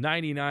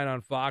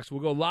 on Fox. We'll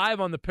go live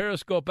on the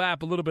Periscope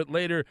app a little bit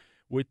later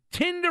with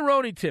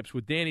Tinderoni Tips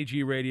with Danny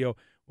G Radio.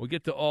 We'll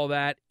get to all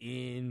that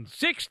in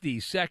 60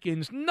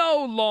 seconds.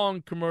 No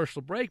long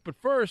commercial break. But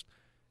first,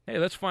 hey,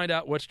 let's find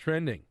out what's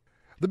trending.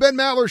 The Ben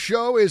Maller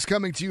Show is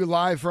coming to you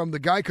live from the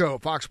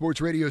Geico Fox Sports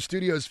Radio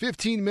studios.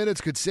 15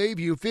 minutes could save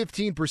you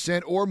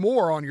 15% or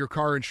more on your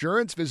car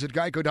insurance. Visit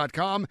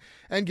geico.com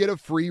and get a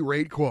free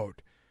rate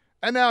quote.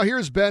 And now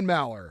here's Ben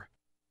Maller.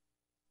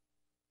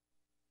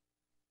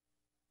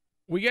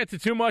 We get to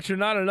Too Much or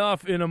Not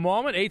Enough in a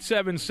moment.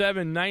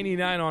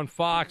 877-99 on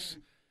Fox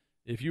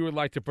if you would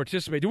like to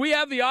participate. Do we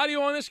have the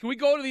audio on this? Can we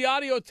go to the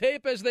audio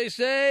tape, as they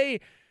say?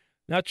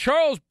 Now,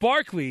 Charles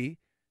Barkley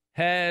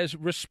has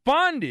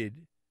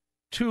responded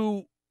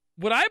to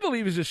what I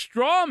believe is a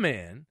straw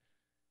man.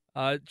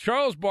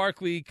 Charles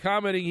Barkley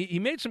commenting. He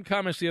made some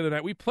comments the other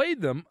night. We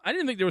played them. I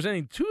didn't think there was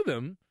anything to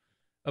them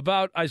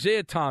about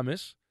Isaiah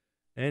Thomas.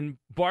 And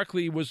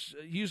Barkley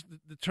used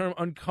the term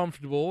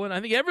uncomfortable, and I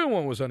think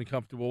everyone was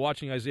uncomfortable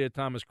watching Isaiah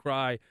Thomas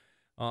cry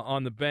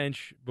on the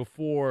bench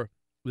before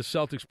the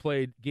Celtics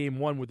played Game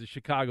 1 with the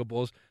Chicago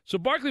Bulls. So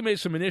Barkley made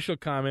some initial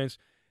comments,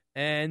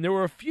 and there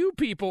were a few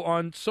people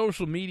on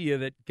social media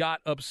that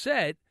got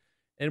upset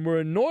and were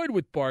annoyed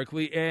with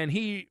Barkley, and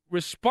he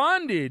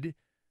responded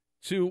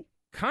to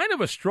kind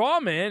of a straw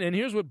man, and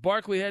here's what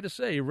Barkley had to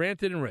say. He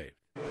ranted and raved.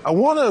 I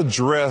want to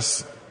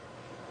address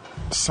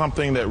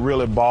something that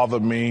really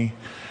bothered me,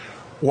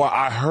 where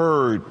I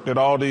heard that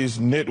all these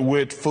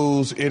nitwit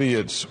fools,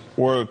 idiots,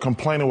 were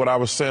complaining what I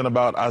was saying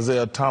about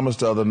Isaiah Thomas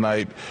the other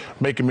night,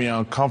 making me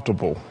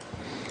uncomfortable.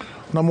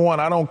 Number one,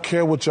 I don't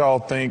care what y'all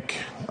think.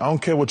 I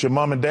don't care what your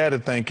mom and daddy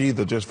think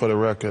either, just for the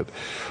record.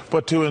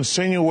 But to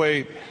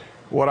insinuate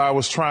what I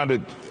was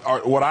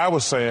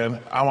saying,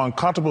 I'm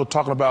uncomfortable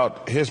talking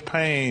about his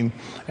pain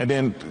and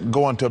then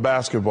going to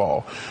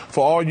basketball.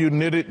 For all you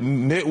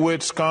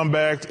nitwits,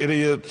 scumbags,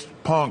 idiots,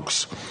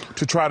 punks,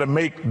 to try to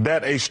make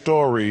that a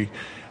story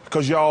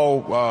because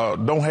y'all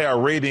don't have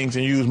ratings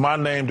and use my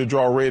name to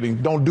draw ratings,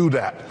 don't do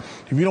that.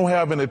 If you don't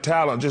have any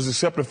talent, just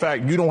accept the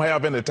fact you don't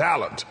have any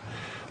talent.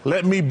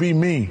 let me be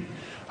me.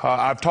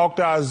 I've talked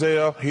to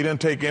Isaiah. He didn't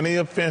take any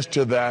offense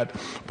to that.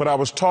 But I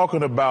was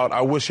talking about,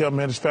 I wish him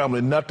and his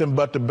family nothing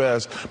but the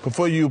best.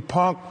 Before you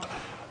punk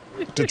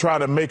to try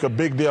to make a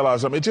big deal out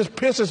of something, it just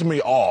pisses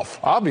me off.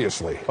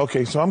 Obviously.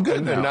 Okay, so I'm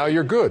good now. And now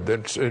you're good.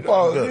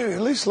 Well,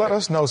 at least let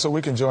us know so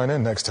we can join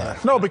in next time.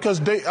 No, because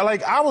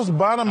I was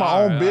minding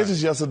my own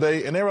business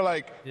yesterday, and they were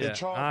like, yeah,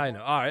 I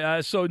know. All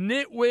right, so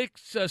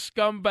nitwicks,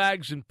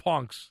 scumbags, and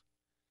punks.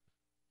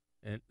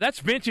 And that's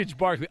vintage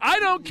Barkley.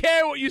 I don't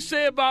care what you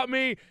say about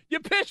me.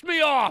 You piss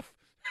me off.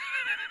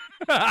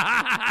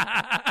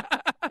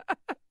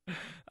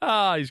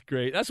 He's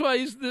great. That's why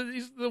he's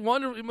the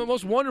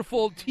most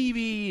wonderful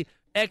TV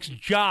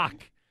ex-jock.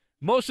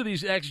 Most of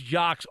these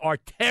ex-jocks are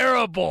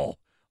terrible,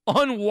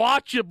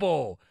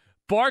 unwatchable.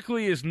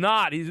 Barkley is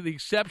not. He's the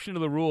exception to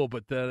the rule,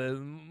 but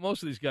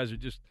most of these guys are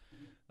just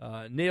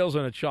nails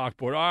on a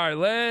chalkboard. All right,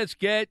 let's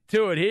get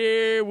to it.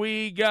 Here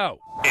we go.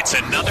 It's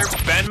another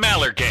Ben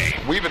Maller game.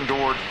 We've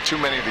endured too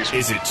many of these.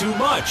 Is it too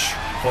much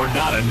or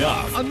not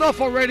enough? Enough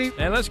already.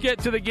 And let's get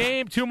to the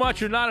game. Too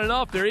much or not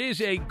enough. There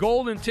is a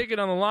golden ticket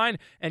on the line.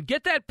 And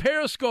get that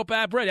Periscope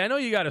app ready. I know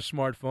you got a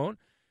smartphone.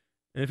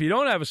 And if you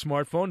don't have a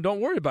smartphone, don't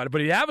worry about it.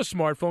 But if you have a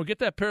smartphone, get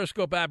that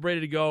Periscope app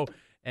ready to go.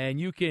 And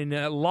you can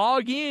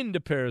log in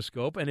to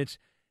Periscope. And it's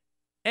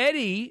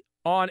Eddie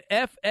on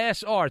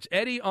FSR. It's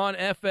Eddie on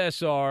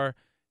FSR.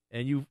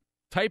 And you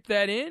type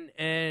that in,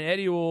 and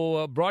Eddie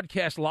will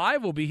broadcast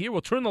live. We'll be here.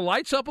 We'll turn the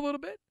lights up a little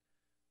bit,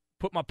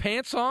 put my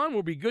pants on.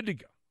 We'll be good to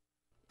go.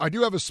 I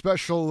do have a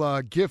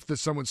special gift that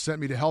someone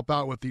sent me to help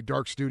out with the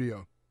dark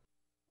studio.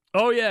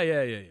 Oh, yeah.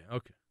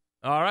 Okay.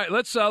 All right,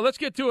 let's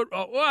get to it.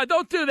 Oh,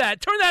 don't do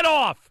that. Turn that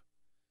off.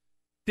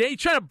 You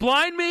trying to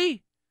blind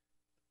me?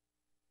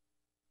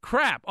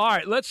 Crap. All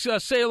right, let's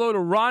say hello to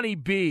Ronnie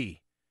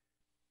B.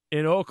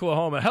 in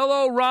Oklahoma.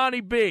 Hello,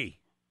 Ronnie B.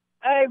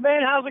 Hey,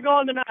 Ben, how's it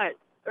going tonight?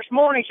 This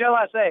morning, shall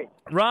I say.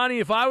 Ronnie,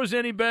 if I was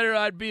any better,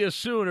 I'd be a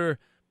Sooner,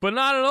 but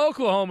not an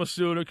Oklahoma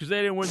Sooner because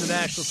they didn't win the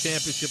national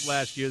championship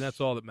last year, and that's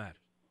all that matters.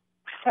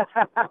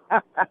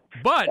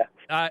 But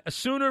a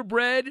Sooner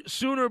bred,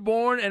 Sooner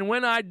born, and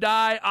when I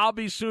die, I'll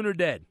be Sooner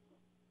dead.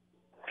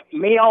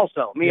 Me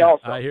also.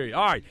 I hear you.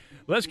 All right,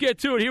 let's get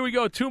to it. Here we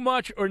go. Too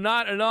much or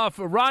not enough.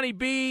 Ronnie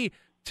B.,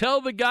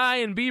 tell the guy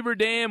in Beaver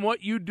Dam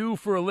what you do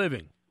for a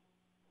living.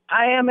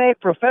 I am a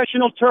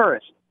professional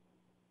tourist.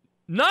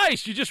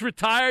 Nice. You just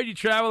retired. You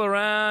travel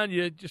around.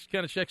 You just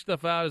kind of check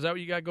stuff out. Is that what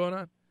you got going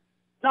on?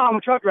 No, I'm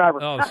a truck driver.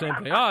 Oh, same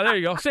thing. Oh, there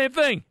you go. Same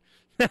thing.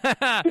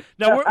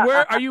 Now,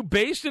 where are you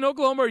based in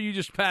Oklahoma, or are you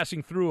just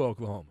passing through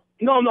Oklahoma?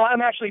 No,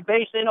 I'm actually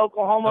based in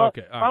Oklahoma.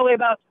 Okay, probably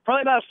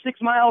about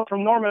 6 miles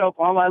from Norman,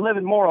 Oklahoma. I live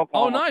in Moore,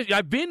 Oklahoma. Oh, nice.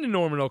 I've been to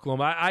Norman,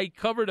 Oklahoma. I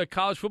covered a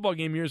college football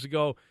game years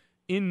ago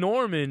in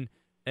Norman,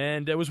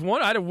 and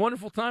I had a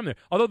wonderful time there.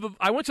 Although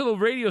I went to the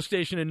radio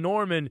station in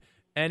Norman,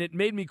 and it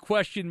made me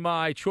question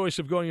my choice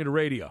of going into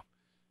radio.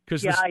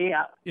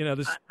 Yeah.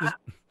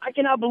 I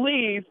cannot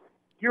believe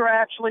you're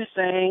actually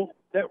saying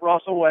that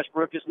Russell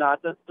Westbrook is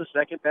not the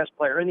second best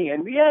player in the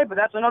NBA, but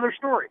that's another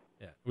story.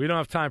 Yeah, we don't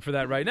have time for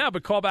that right now,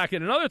 but call back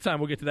at another time.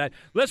 We'll get to that.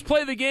 Let's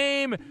play the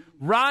game.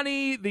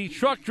 Ronnie, the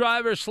truck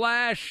driver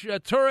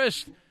 /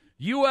 tourist,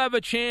 you have a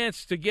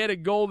chance to get a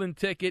golden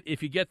ticket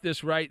if you get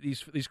this right,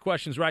 these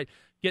questions right.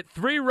 Get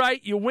 3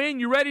 right, you win.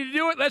 You ready to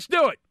do it? Let's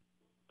do it.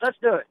 Let's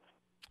do it.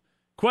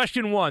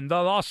 Question 1.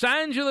 The Los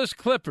Angeles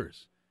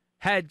Clippers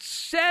had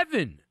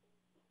 7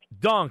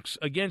 dunks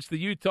against the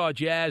Utah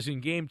Jazz in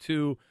Game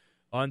 2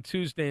 on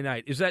Tuesday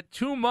night. Is that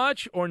too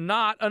much or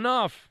not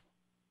enough?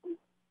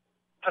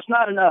 That's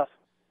not enough.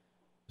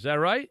 Is that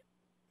right?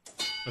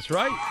 That's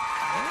right.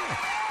 Yeah.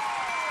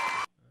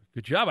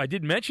 Good job. I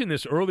did mention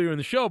this earlier in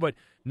the show, but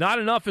not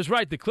enough is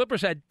right. The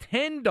Clippers had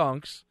 10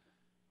 dunks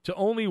to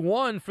only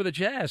 1 for the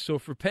Jazz. So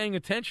for paying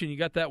attention, you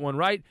got that one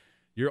right.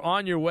 You're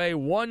on your way.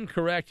 1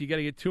 correct. You got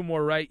to get 2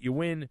 more right. You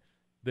win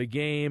the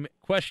game.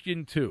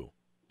 Question 2.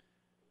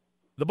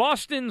 The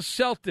Boston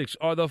Celtics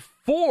are the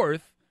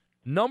 4th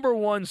number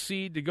 1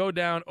 seed to go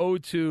down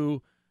 0-2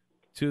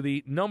 to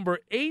the number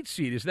 8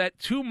 seed. Is that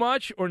too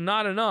much or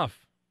not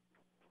enough?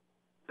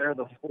 They're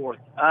the 4th.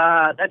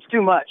 That's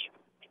too much.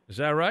 Is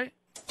that right?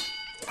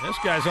 This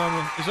guy's on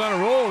a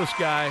roll, this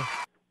guy.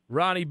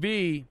 Ronnie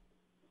B.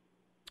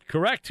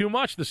 Correct, too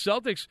much. The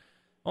Celtics,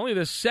 only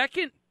the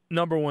 2nd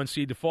number 1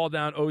 seed to fall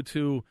down 0-2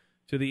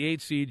 to the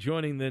 8 seed,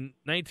 joining the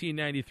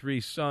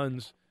 1993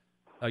 Suns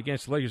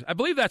against the Lakers. I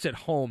believe that's at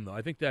home, though.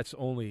 I think that's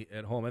only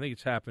at home. I think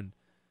it's happened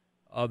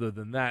other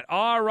than that.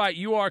 All right,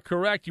 you are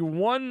correct. You're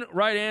 1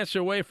 right answer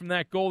away from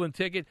that golden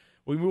ticket.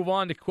 We move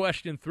on to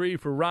question 3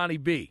 for Ronnie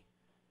B.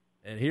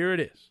 And here it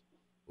is.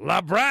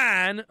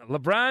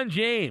 LeBron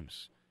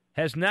James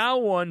has now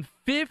won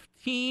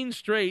 15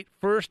 straight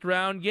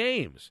first-round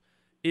games.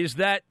 Is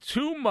that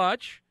too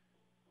much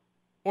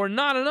or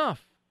not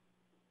enough?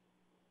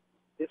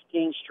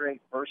 15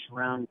 straight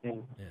first-round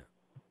games. Yeah.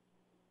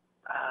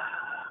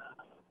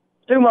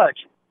 Too much.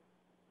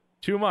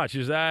 Too much.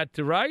 Is that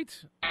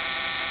right?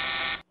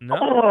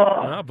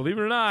 No, believe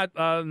it or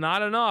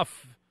not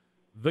enough.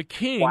 The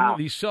king,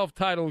 the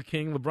self-titled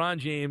king, LeBron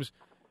James,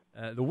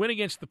 The win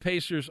against the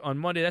Pacers on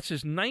Monday, that's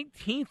his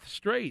 19th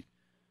straight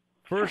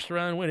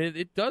first-round win.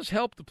 It does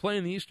help to play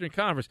in the Eastern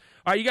Conference.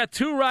 All right, you got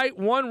 2 right,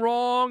 1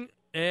 wrong,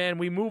 and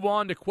we move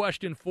on to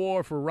question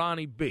 4 for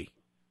Ronnie B.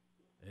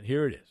 And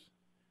here it is.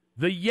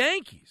 The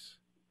Yankees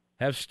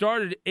have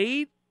started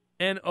 8-0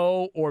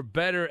 or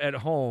better at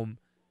home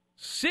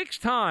 6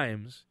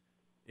 times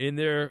in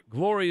their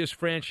glorious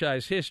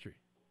franchise history.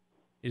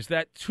 Is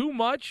that too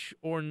much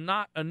or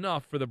not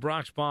enough for the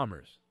Bronx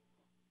Bombers?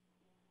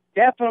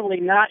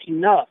 Definitely not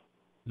enough.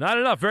 Not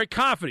enough. Very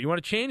confident. You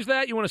want to change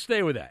that? You want to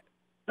stay with that?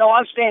 No,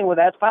 I'm staying with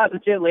that. It's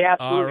positively,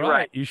 absolutely All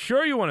right. You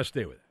sure you want to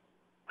stay with it?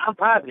 I'm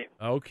positive.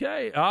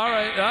 Okay. All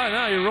right.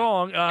 No, you're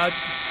wrong.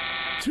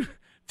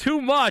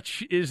 Too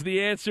much is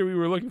the answer we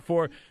were looking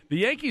for. The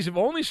Yankees have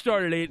only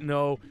started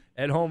 8-0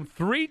 at home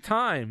 3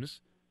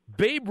 times.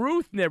 Babe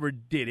Ruth never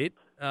did it,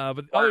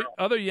 but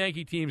other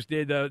Yankee teams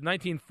did.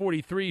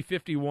 1943,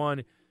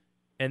 51,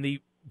 and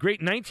the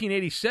great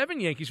 1987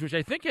 Yankees, which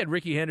I think had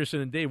Ricky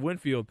Henderson and Dave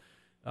Winfield.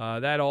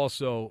 That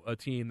also a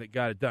team that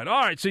got it done.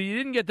 All right, so you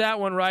didn't get that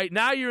one right.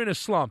 Now you're in a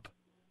slump.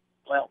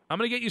 Well, I'm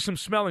going to get you some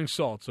smelling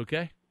salts,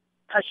 okay?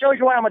 That shows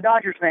you why I'm a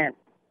Dodgers fan.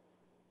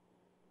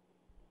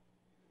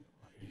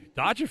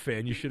 Dodger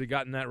fan, you should have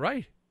gotten that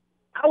right.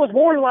 I was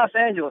born in Los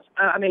Angeles.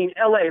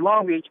 L.A.,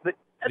 Long Beach, but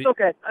that's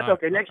okay. That's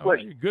okay. Next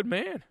question. You're a good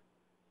man.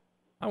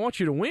 I want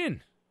you to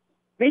win.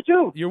 Me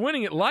too. You're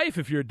winning at life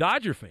if you're a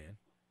Dodger fan.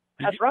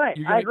 That's right.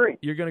 I agree.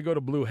 You're going to go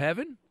to Blue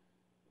Heaven.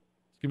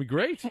 It's going to be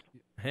great.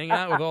 Hang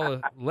out with all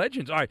the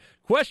legends. All right,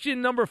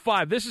 question number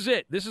 5. This is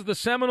it. This is the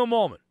seminal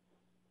moment.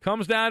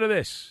 Comes down to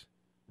this.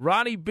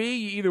 Ronnie B.,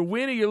 you either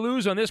win or you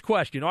lose on this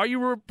question. Are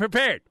you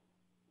prepared?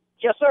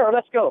 Yes, sir.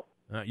 Let's go.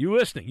 You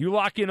listening. You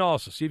lock in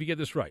also. See if you get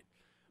this right.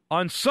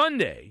 On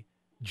Sunday,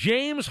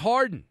 James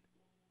Harden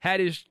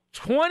had his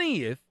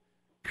 20th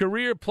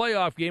career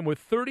playoff game with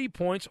 30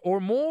 points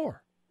or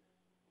more.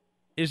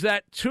 Is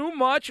that too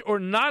much or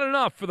not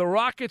enough for the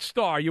Rocket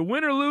star? You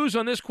win or lose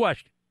on this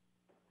question?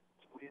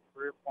 20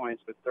 career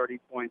points with 30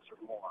 points or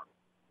more.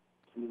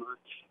 Too much.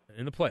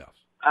 In the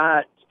playoffs.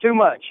 It's too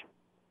much.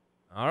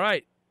 All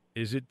right.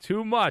 Is it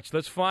too much?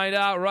 Let's find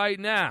out right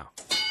now.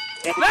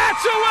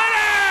 That's a winner!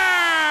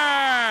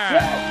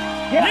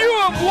 Yes. Yes. You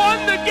have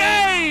won the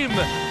game!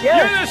 Yes.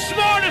 You're the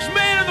smartest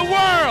man in the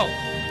world!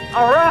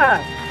 All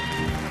right.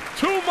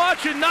 Too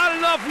much and not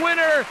enough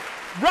winner,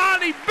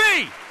 Ronnie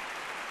B.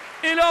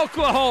 in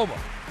Oklahoma.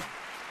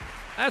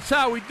 That's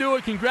how we do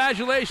it.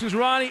 Congratulations,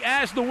 Ronnie.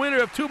 As the winner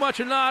of Too Much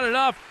and Not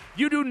Enough,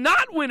 you do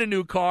not win a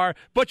new car,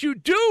 but you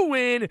do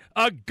win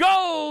a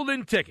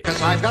golden ticket.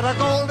 'Cause I've got a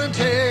golden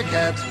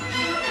ticket.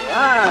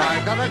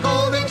 I've got a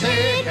golden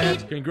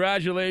ticket.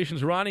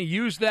 Congratulations, Ronnie.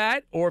 Use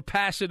that or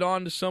pass it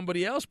on to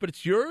somebody else, but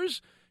it's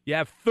yours. You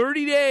have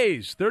 30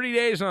 days. 30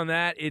 days on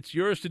that. It's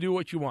yours to do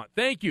what you want.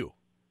 Thank you.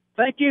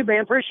 Thank you, man.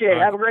 Appreciate it.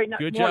 Have a great night.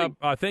 Good job.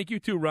 Thank you,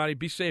 too, Ronnie.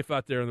 Be safe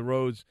out there on the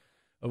roads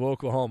of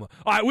Oklahoma.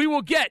 All right, we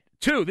will get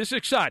to, this is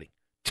exciting,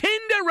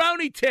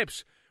 Tinderoni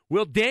tips.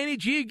 Will Danny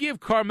G give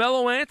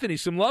Carmelo Anthony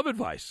some love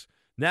advice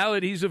now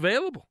that he's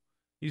available?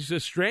 He's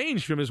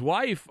estranged from his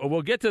wife.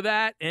 We'll get to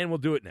that, and we'll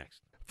do it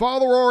next.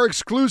 Follow our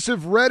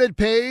exclusive Reddit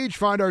page,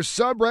 find our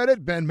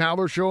subreddit, Ben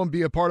Maller Show, and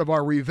be a part of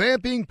our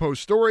revamping,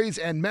 post stories,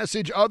 and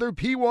message other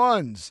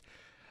P1s.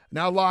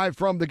 Now live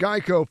from the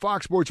Geico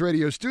Fox Sports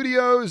Radio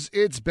studios,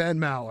 it's Ben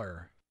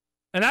Maller.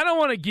 And I don't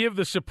want to give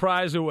the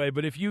surprise away,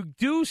 but if you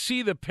do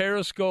see the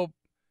Periscope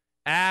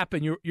app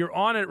and you're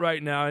on it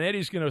right now, and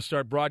Eddie's going to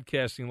start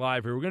broadcasting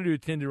live here, we're going to do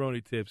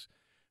Tinderoni tips.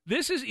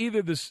 This is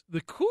either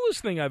the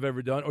coolest thing I've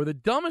ever done or the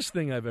dumbest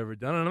thing I've ever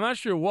done, and I'm not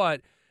sure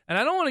what. And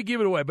I don't want to give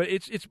it away, but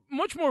it's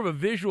much more of a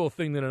visual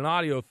thing than an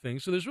audio thing,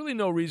 so there's really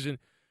no reason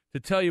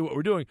to tell you what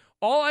we're doing.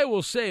 All I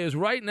will say is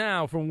right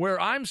now, from where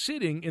I'm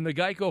sitting in the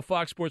Geico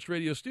Fox Sports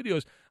Radio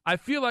studios, I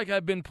feel like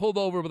I've been pulled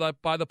over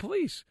by the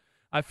police.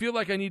 I feel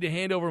like I need to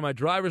hand over my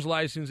driver's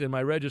license and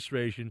my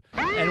registration.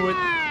 And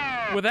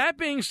with that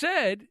being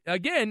said,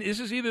 again, this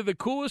is either the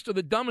coolest or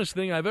the dumbest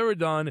thing I've ever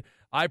done.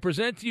 I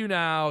present to you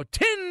now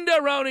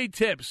Tinderoni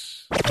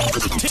tips.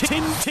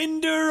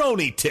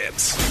 Tinderoni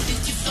tips.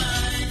 Did you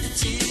find the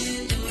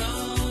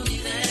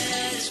Tinderoni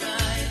that is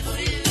right for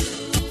you?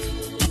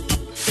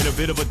 In a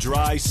bit of a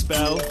dry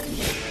spell,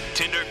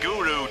 Tinder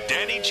guru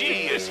Danny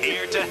G is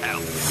here to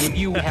help. If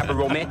you have a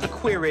romantic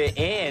query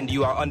and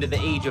you are under the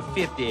age of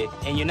 50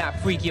 and you're not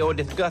freaky or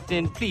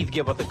disgusting, please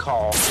give us a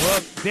call.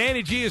 Well,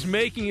 Danny G is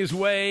making his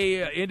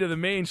way into the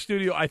main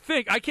studio. I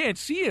can't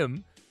see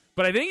him,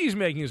 but I think he's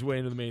making his way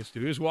into the main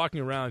studio. He's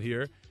walking around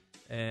here.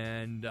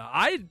 And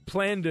I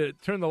plan to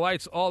turn the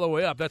lights all the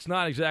way up. That's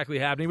not exactly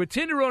happening. But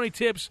Tinderoni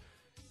Tips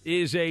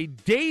is a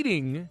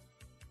dating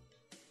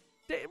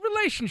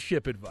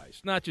relationship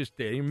advice, not just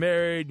dating. You're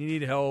married, you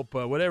need help,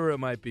 whatever it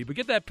might be. But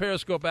get that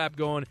Periscope app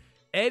going.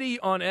 Eddie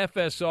on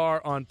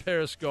FSR on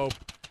Periscope.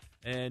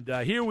 And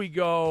here we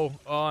go.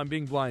 Oh, I'm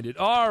being blinded.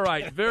 All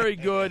right, very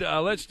good.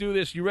 Let's do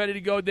this. You ready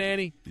to go,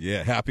 Danny?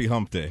 Yeah, happy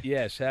hump day.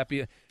 Yes,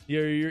 happy.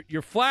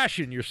 You're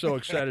flashing. You're so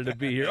excited to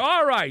be here.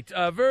 All right,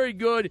 very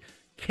good.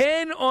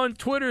 Ken on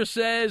Twitter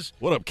says...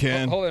 What up,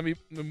 Ken? Hold on, let me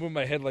move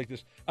my head like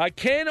this.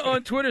 Ken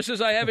on Twitter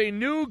says, I have a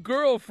new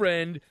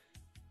girlfriend,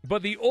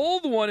 but the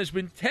old one has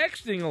been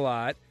texting a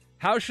lot.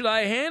 How should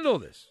I handle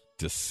this?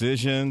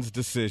 Decisions.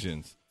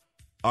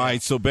 All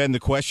right, so, Ben, the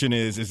question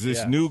is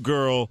this new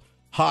girl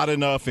hot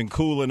enough and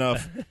cool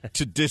enough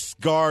to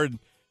discard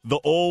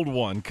the old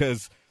one?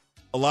 Because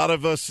a lot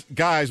of us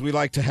guys, we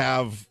like to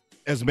have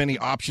as many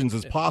options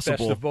as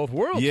possible. Best of both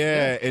worlds.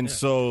 Yeah,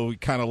 so we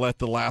kind of let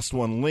the last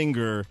one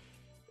linger.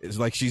 It's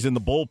like she's in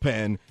the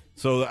bullpen.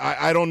 So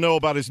I don't know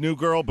about his new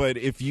girl, but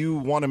if you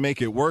want to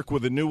make it work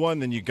with a new one,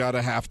 then you got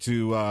to have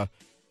to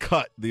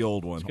cut the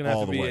old one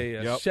all the way.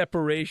 It's going to have to be a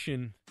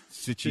separation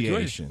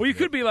situation. Well, you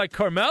could be like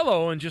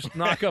Carmelo and just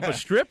knock up a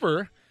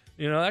stripper.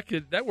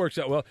 That works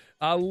out well.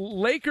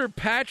 Laker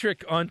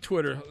Patrick on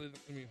Twitter.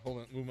 Let me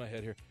move my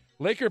head here.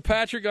 Laker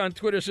Patrick on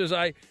Twitter says,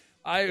 I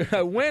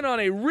went on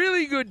a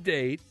really good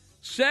date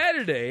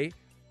Saturday,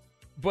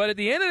 but at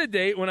the end of the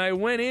date, when I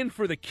went in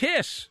for the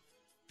kiss,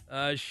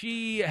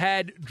 she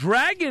had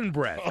dragon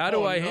breath. How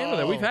do I handle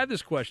that? We've had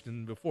this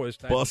question before. This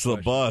time, bus a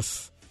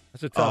bus.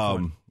 That's a tough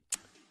one.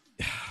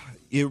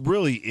 It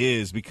really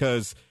is,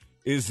 because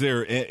is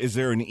there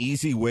an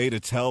easy way to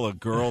tell a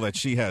girl that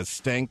she has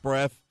stank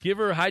breath? Give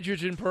her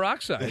hydrogen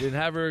peroxide and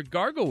have her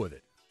gargle with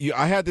it.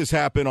 I had this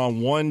happen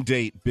on one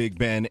date, Big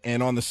Ben,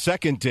 and on the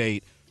second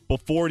date,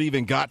 before it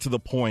even got to the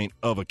point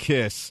of a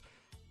kiss,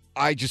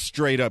 I just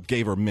straight up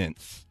gave her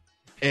mints.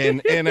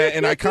 And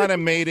I kind of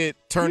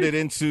turned it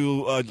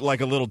into like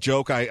a little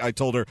joke. I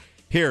told her,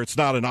 here, it's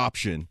not an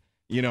option,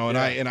 and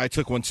I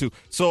took one too.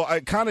 So I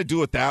kind of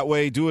do it that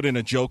way, do it in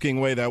a joking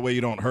way. That way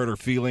you don't hurt her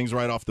feelings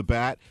right off the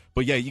bat.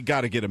 But yeah, you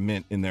got to get a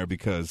mint in there,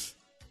 because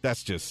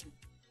that's just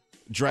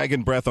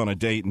dragon breath on a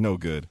date, no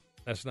good.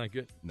 That's not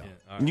good. No.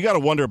 Yeah, and you got to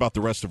wonder about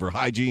the rest of her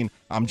hygiene.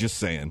 I'm just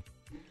saying.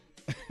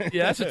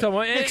 Yeah, that's a tough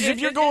one. Because if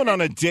you're going on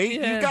a date,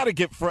 you got to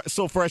get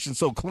so fresh and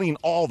so clean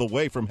all the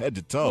way from head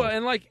to toe. Well,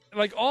 and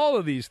like all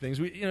of these things,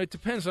 it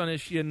depends on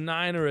if she's a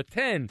 9 or a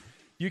 10.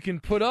 You can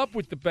put up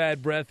with the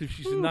bad breath if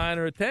she's a 9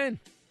 or a 10.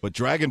 But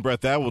dragon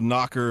breath, that will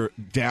knock her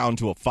down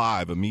to a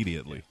 5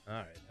 immediately.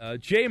 All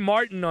right. Jay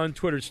Martin on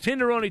Twitter. It's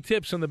Tinderoni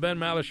Tips on the Ben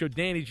Maller Show.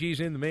 Danny G's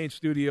in the main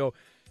studio.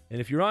 And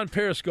if you're on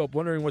Periscope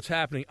wondering what's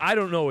happening, I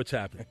don't know what's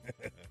happening.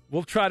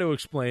 We'll try to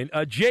explain.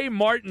 Jay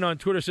Martin on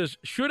Twitter says,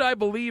 should I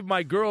believe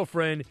my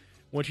girlfriend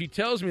when she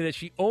tells me that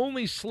she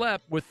only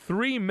slept with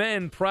 3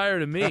 men prior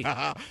to me?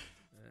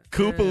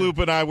 Koopaloop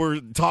and I were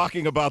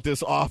talking about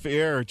this off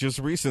air just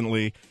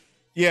recently.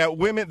 Yeah,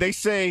 women, they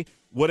say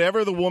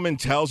whatever the woman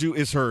tells you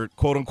is her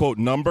quote-unquote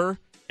number.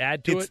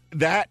 Add to it?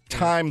 That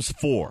times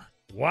 4.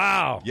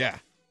 Wow. Yeah,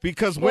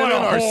 because women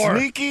are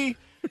sneaky.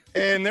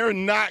 And they're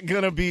not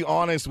going to be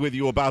honest with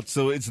you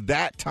so it's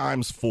that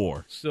times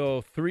 4.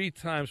 So 3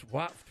 times,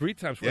 wow, 3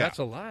 times 4, that's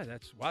a lot.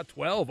 That's,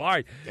 12. All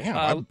right.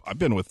 Damn, I've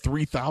been with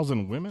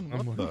 3,000 women.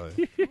 What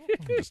the?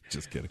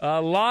 just kidding.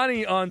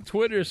 Lonnie on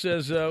Twitter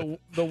says, the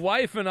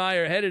wife and I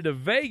are headed to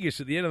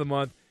Vegas at the end of the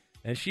month,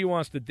 and she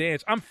wants to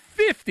dance. I'm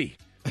 50.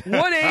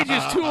 What age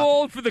is too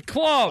old for the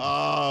club?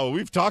 Oh,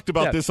 we've talked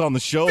about this on the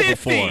show 50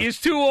 before. 50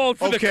 is too old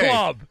for the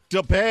club.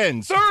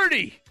 Depends.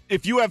 30.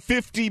 If you have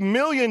 $50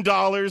 million,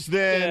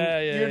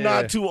 then you're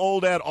not too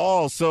old at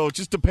all. So it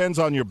just depends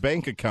on your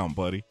bank account,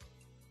 buddy.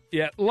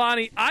 Yeah,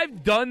 Lonnie,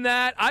 I've done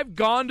that. I've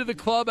gone to the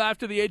club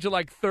after the age of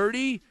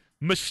 30.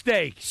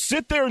 Mistake.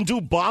 Sit there and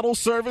do bottle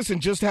service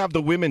and just have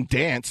the women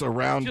dance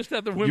around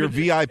your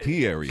VIP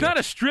area. It's not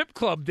a strip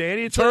club,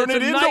 Danny. Turn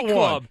it a into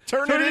nightclub. One.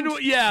 Turn it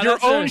into your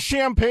own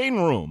champagne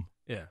room.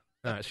 Yeah.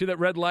 All right, see that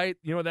red light?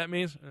 You know what that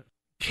means?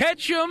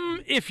 Catch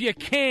 'em if you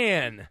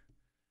can.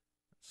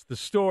 The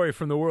story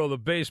from the world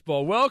of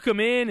baseball. Welcome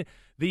in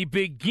the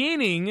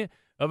beginning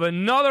of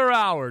another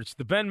hour. It's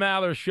the Ben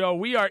Maller Show.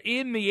 We are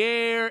in the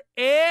air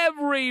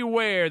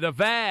everywhere. The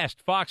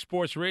vast Fox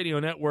Sports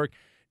Radio network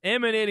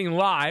emanating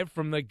live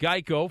from the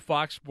Geico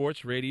Fox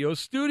Sports Radio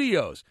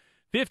studios.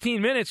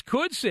 15 minutes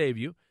could save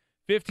you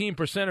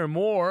 15% or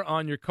more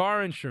on your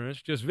car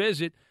insurance. Just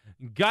visit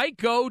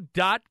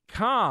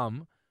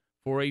geico.com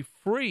for a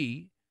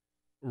free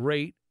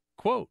rate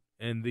quote.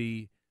 And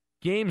the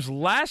games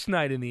last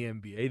night in the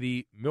NBA,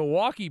 the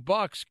Milwaukee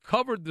Bucks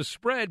covered the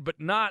spread, but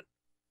not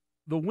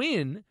the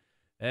win,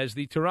 as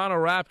the Toronto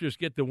Raptors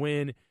get the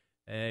win,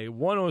 a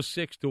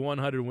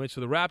 106-100 win.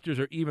 So the Raptors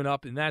are even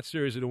up in that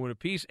series at a win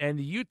apiece. And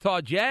the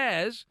Utah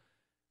Jazz,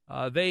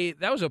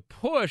 that was a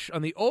push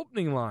on the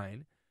opening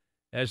line,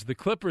 as the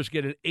Clippers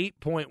get an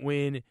 8-point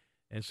win.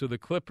 And so the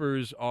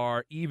Clippers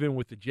are even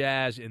with the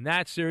Jazz in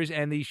that series.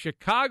 And the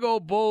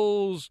Chicago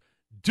Bulls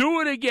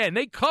do it again.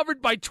 They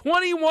covered by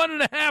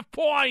 21.5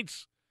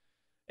 points.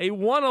 A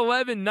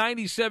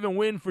 111-97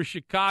 win for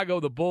Chicago.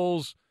 The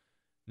Bulls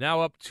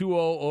now up 2-0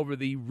 over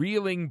the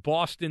reeling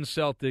Boston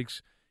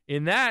Celtics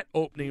in that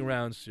opening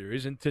round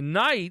series. And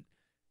tonight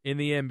in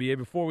the NBA,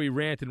 before we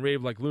rant and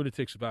rave like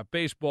lunatics about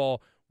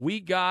baseball, we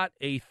got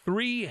a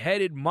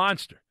 3-headed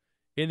monster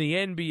in the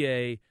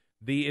NBA.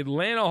 The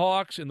Atlanta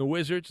Hawks and the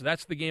Wizards.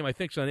 That's the game I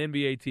think is on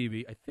NBA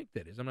TV. I think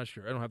that is. I'm not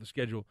sure. I don't have the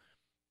schedule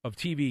of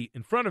TV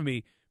in front of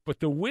me. but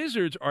the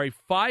Wizards are a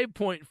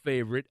 5-point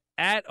favorite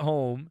at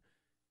home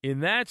in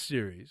that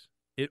series.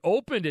 It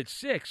opened at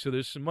 6, so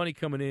there's some money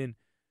coming in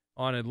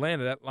on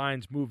Atlanta. That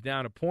line's moved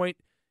down a point.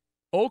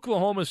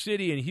 Oklahoma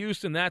City and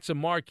Houston, that's a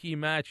marquee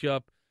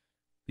matchup.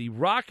 The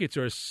Rockets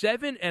are a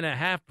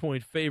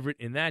 7.5-point favorite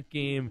in that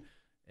game,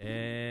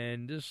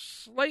 and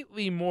just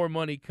slightly more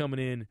money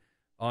coming in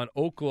on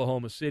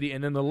Oklahoma City.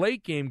 And then the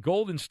late game,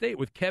 Golden State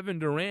with Kevin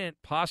Durant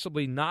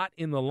possibly not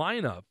in the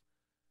lineup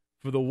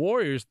for the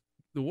Warriors.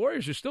 The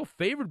Warriors are still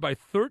favored by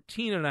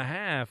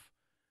 13.5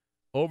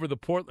 over the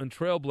Portland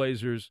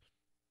Trailblazers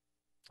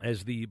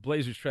as the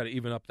Blazers try to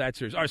even up that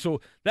series. All right,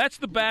 so that's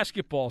the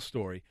basketball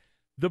story.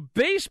 The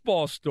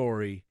baseball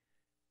story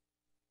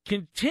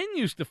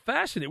continues to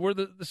fascinate. We're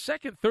the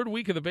second, third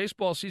week of the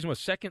baseball season,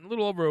 a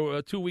little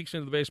over 2 weeks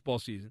into the baseball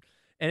season,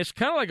 and it's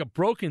kind of like a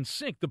broken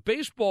sink. The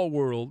baseball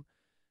world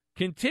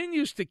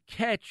continues to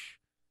catch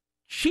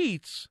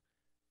cheats,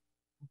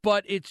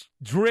 but it's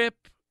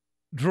drip,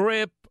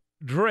 drip,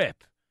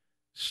 drip.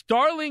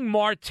 Starling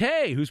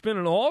Marte, who's been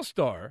an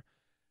all-star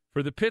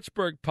for the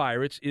Pittsburgh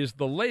Pirates, is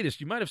the latest.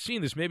 You might have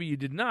seen this, maybe you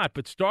did not,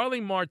 but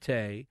Starling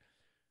Marte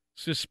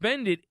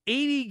suspended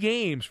 80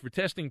 games for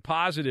testing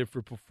positive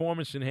for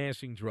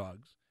performance-enhancing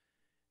drugs.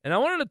 And I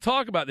wanted to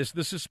talk about this.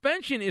 The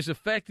suspension is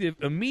effective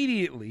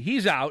immediately.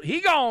 He's out.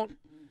 He gone.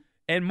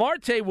 And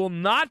Marte will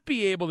not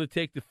be able to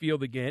take the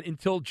field again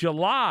until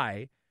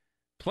July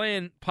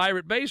playing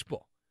Pirate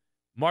baseball.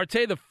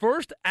 Marte, the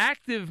first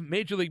active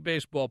Major League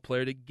Baseball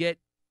player to get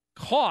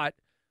caught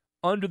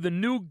under the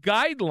new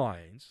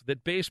guidelines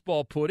that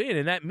baseball put in.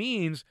 And that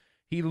means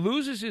he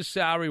loses his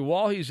salary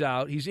while he's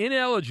out. He's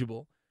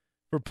ineligible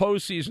for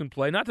postseason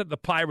play. Not that the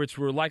Pirates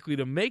were likely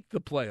to make the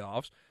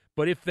playoffs,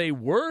 but if they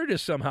were to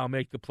somehow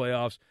make the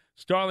playoffs,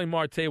 Starling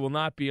Marte will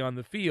not be on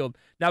the field.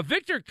 Now,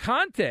 Victor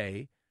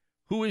Conte,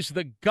 who is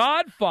the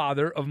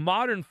godfather of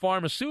modern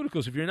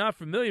pharmaceuticals, if you're not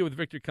familiar with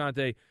Victor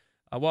Conte,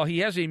 while he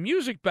has a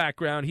music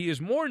background, he is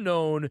more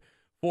known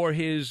for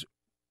his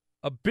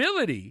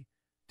ability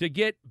to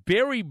get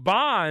Barry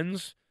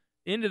Bonds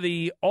into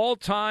the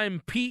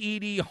all-time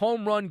PED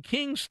home run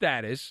king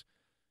status.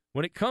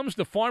 When it comes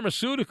to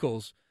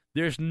pharmaceuticals,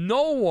 there's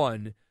no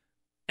one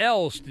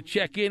else to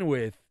check in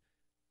with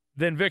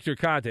than Victor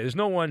Conte. There's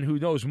no one who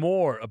knows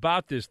more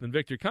about this than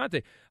Victor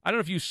Conte. I don't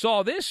know if you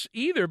saw this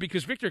either,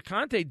 because Victor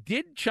Conte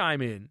did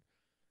chime in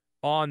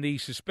on the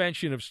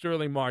suspension of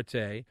Starling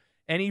Marte,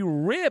 and he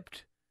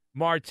ripped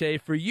Marte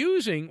for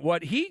using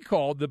what he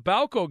called, the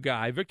Balco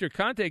guy, Victor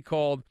Conte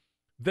called,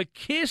 the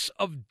kiss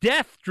of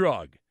death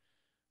drug.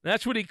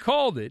 That's what he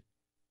called it.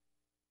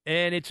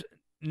 And it's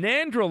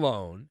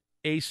nandrolone,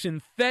 a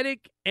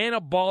synthetic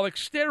anabolic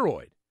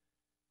steroid,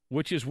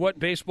 which is what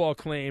baseball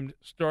claimed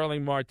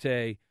Starling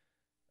Marte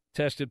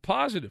tested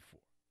positive for.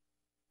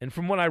 And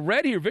from what I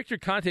read here, Victor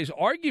Conte's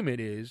argument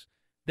is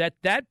that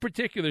that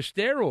particular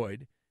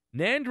steroid,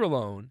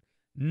 nandrolone,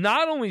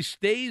 not only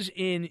stays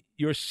in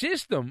your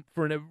system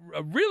for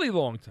a really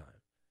long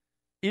time,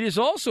 it is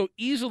also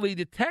easily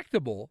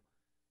detectable.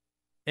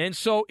 And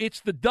so it's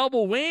the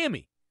double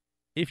whammy.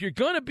 If you're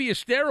going to be a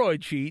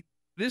steroid cheat,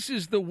 this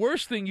is the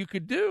worst thing you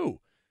could do.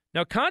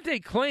 Now, Conte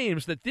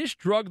claims that this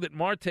drug that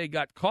Marte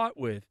got caught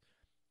with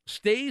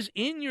stays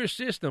in your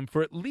system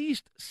for at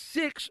least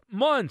 6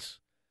 months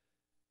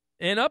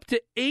and up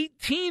to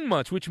 18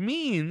 months, which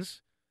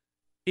means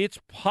it's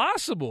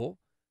possible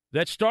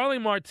that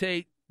Starling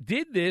Marte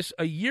did this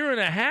a year and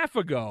a half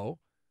ago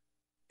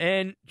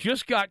and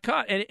just got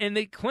caught. And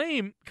they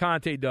claim,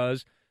 Conte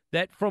does,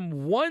 that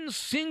from one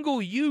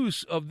single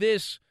use of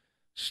this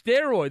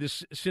steroid,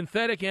 this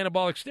synthetic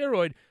anabolic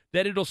steroid,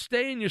 that it'll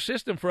stay in your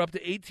system for up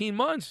to 18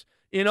 months.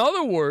 In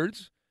other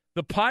words,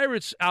 the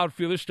Pirates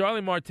outfielder,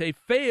 Starling Marte,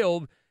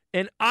 failed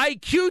an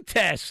IQ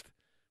test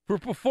for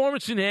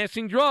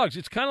performance-enhancing drugs.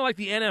 It's kind of like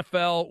the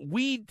NFL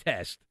weed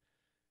test.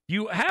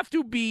 You have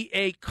to be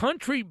a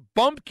country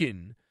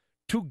bumpkin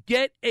to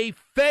get a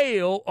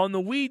fail on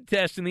the weed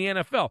test in the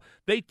NFL.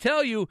 They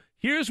tell you,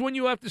 here's when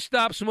you have to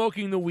stop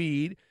smoking the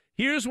weed,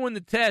 here's when the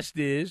test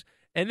is,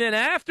 and then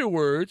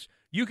afterwards,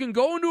 you can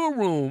go into a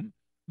room,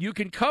 you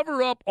can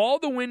cover up all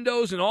the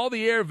windows and all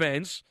the air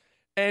vents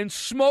and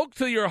smoke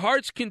till your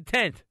heart's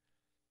content,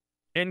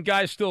 and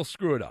guys still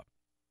screw it up.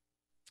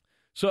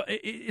 So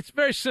it's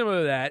very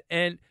similar to that.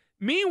 And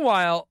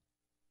meanwhile,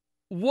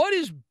 what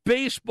is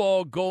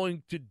baseball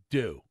going to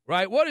do,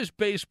 right? What is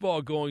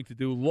baseball going to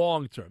do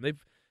long term?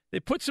 They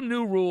put some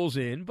new rules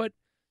in, but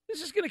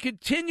this is going to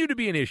continue to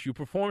be an issue,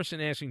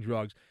 performance-enhancing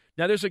drugs.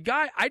 Now, there's a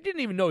guy, I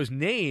didn't even know his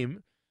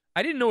name.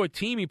 I didn't know what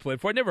team he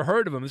played for. I'd never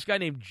heard of him. This guy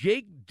named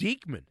Jake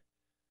Diekman.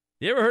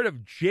 You ever heard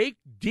of Jake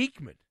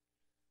Diekman?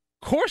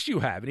 Of course you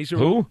have. And he's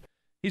Who?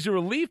 He's a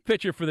relief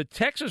pitcher for the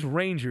Texas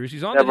Rangers.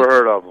 He's on Never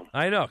heard of him.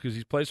 I know, because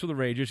he plays for the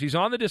Rangers. He's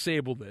on the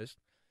disabled list.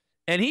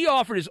 And he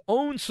offered his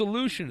own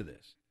solution to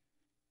this.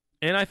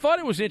 And I thought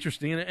it was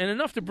interesting and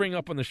enough to bring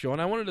up on the show,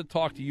 and I wanted to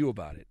talk to you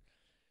about it.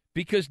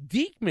 Because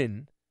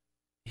Diekman,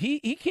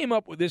 he came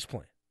up with this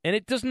plan, and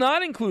it does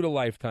not include a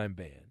lifetime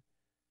ban.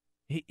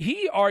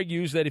 He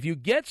argues that if you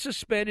get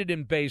suspended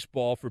in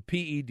baseball for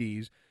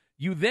PEDs,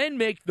 you then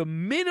make the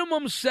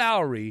minimum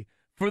salary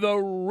for the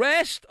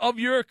rest of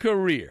your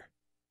career.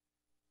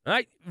 All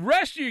right?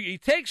 Rest of you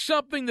take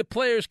something the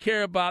players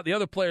care about, the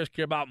other players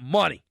care about,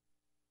 money.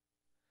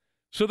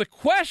 So the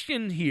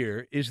question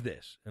here is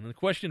this, and the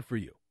question for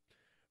you.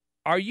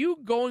 Are you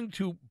going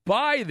to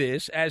buy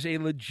this as a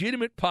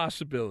legitimate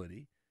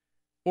possibility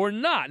or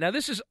not? Now,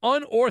 this is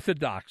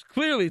unorthodox.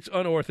 Clearly, it's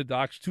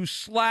unorthodox to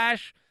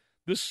slash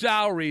the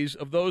salaries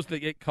of those that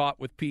get caught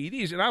with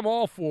PEDs, and I'm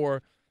all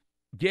for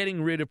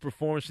getting rid of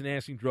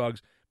performance-enhancing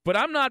drugs, but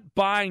I'm not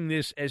buying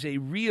this as a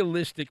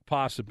realistic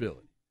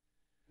possibility.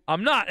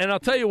 I'm not, and I'll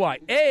tell you why.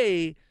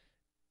 A,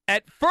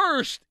 at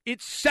first,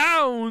 it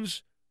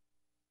sounds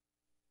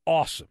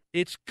awesome.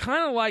 It's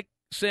kind of like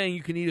saying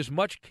you can eat as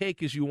much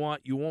cake as you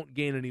want. You won't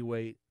gain any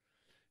weight.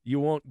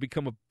 You won't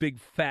become a big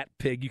fat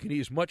pig. You can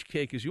eat as much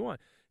cake as you want.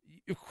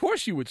 Of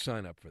course you would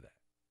sign up for that.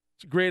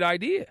 It's a great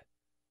idea.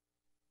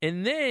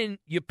 And then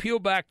you peel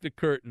back the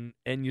curtain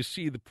and you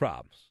see the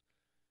problems.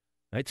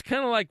 It's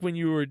kind of like when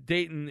you were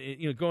dating,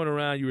 going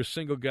around, you were a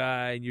single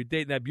guy, and you're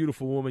dating that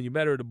beautiful woman. You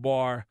met her at a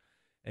bar,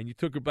 and you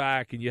took her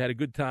back, and you had a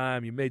good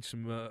time. You made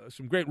some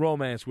great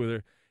romance with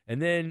her.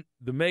 And then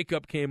the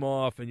makeup came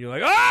off, and you're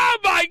like, oh,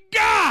 my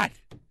God!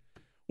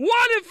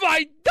 What have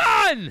I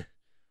done?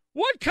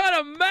 What kind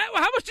of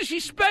how much does she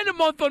spend a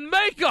month on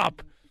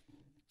makeup?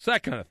 It's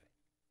that kind of thing.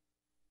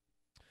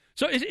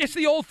 So it's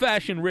the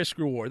old-fashioned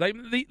risk-reward.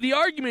 The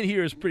argument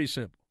here is pretty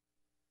simple.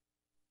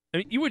 I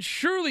mean, you would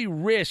surely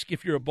risk,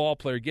 if you're a ball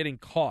player, getting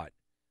caught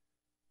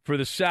for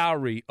the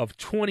salary of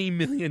 $20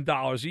 million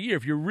a year.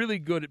 If you're really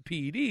good at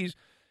PEDs,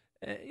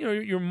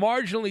 you're a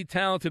marginally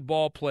talented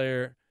ball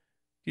player.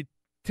 You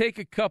take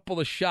a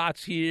couple of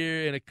shots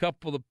here and a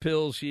couple of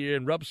pills here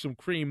and rub some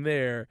cream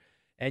there,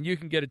 and you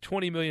can get a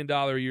 $20 million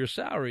a year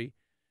salary.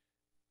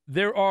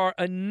 There are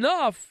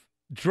enough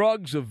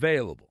drugs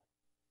available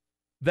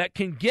that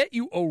can get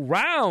you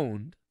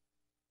around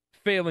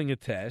failing a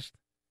test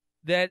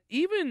that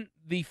even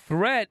the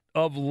threat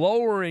of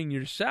lowering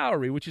your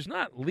salary, which is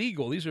not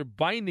legal, these are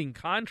binding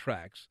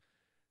contracts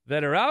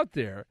that are out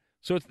there.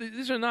 So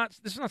this is not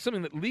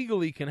something that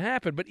legally can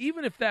happen. But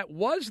even if that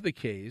was the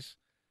case,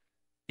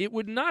 it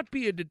would not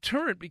be a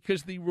deterrent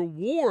because the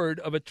reward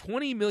of a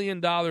 $20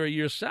 million a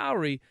year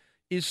salary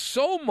is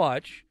so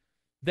much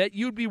that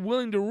you'd be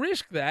willing to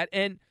risk that.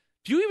 And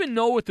do you even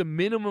know what the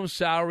minimum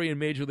salary in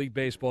Major League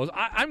Baseball is?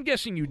 I'm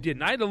guessing you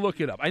didn't. I had to look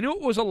it up. I knew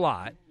it was a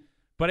lot,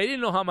 but I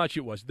didn't know how much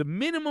it was. The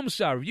minimum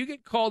salary, if you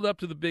get called up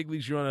to the big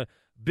leagues, you're on a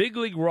big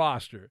league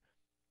roster,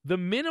 the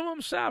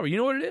minimum salary, you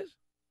know what it is?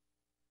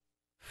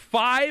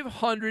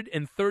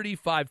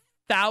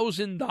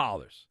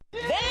 $535,000.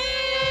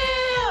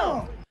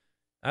 Damn!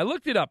 I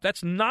looked it up.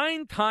 That's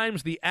 9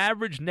 times the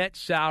average net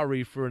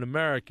salary for an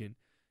American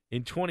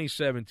in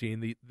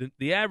 2017.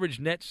 The average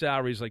net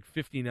salary is like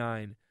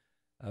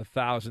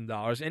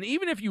 $59,000. And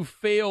even if you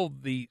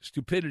failed the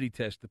stupidity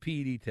test, the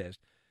PED test,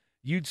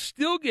 you'd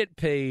still get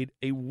paid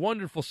a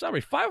wonderful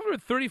salary.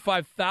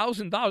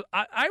 $535,000.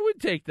 I would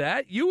take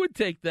that. You would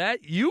take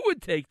that. You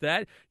would take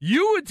that.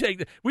 You would take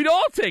that. We'd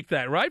all take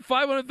that, right?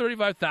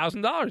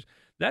 $535,000.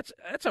 That's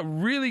a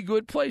really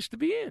good place to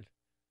be in.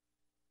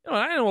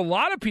 I know a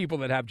lot of people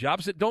that have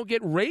jobs that don't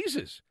get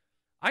raises.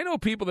 I know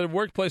people that have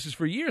worked places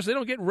for years, they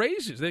don't get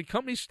raises. The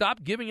companies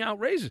stop giving out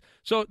raises.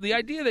 So the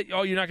idea that,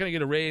 you're not going to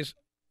get a raise,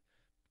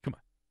 come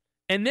on.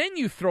 And then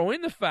you throw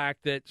in the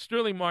fact that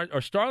Starling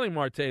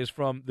Marte is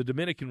from the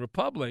Dominican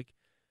Republic.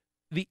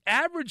 The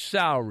average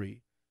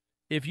salary,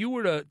 if you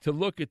were to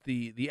look at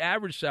the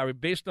average salary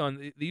based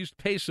on, they used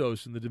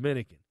pesos in the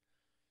Dominican,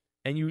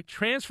 and you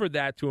transferred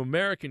that to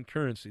American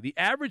currency, the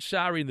average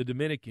salary in the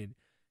Dominican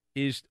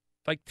is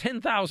like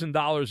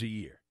 $10,000 a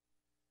year.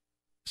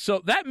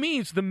 So that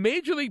means the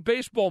Major League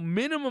Baseball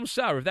minimum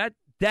salary, if that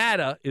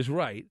data is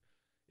right,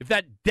 if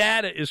that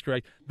data is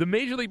correct, the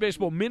Major League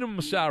Baseball minimum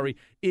salary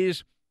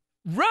is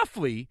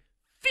roughly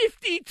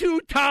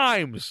 52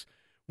 times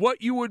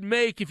what you would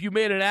make if you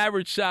made an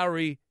average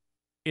salary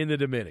in the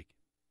Dominican.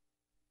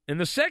 And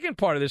the second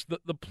part of this,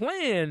 the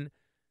plan,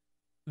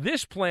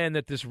 this plan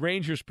that this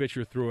Rangers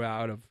pitcher threw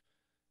out of,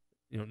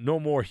 no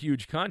more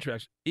huge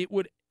contracts, it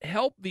would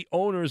help the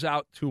owners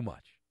out too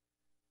much.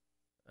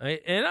 Right?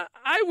 And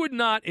I would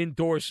not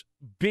endorse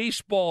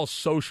baseball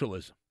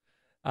socialism.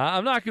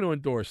 I'm not going to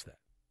endorse that.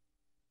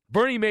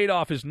 Bernie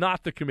Madoff is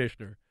not the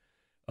commissioner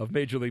of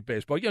Major League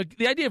Baseball.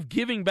 The idea of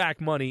giving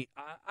back money,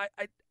 I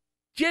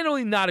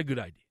generally not a good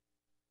idea.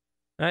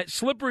 Right?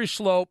 Slippery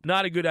slope,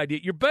 not a good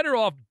idea. You're better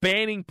off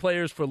banning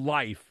players for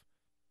life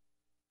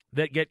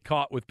that get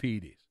caught with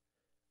PEDs.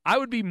 I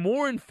would be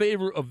more in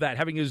favor of that,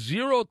 having a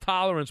zero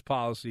tolerance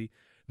policy,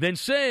 than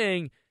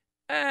saying,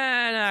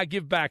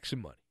 give back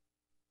some money.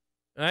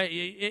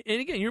 Right?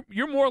 And again,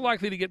 you're more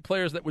likely to get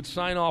players that would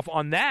sign off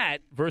on that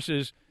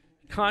versus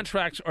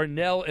contracts are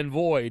null and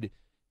void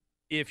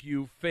if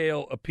you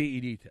fail a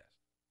PED test.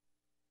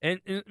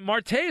 And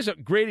Marte is a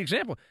great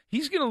example.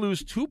 He's going to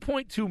lose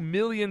 $2.2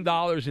 million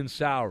in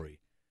salary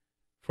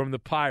from the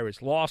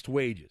Pirates, lost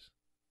wages.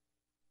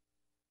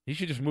 He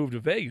should just move to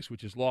Vegas,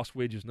 which is lost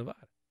wages,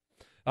 Nevada.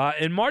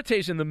 And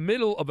Marte's in the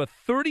middle of a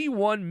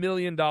 $31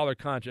 million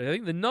contract. I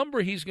think the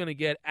number he's going to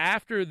get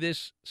after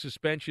this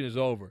suspension is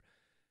over,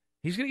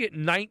 he's going to get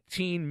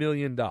 $19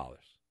 million.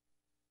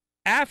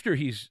 After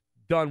he's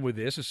done with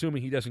this,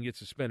 assuming he doesn't get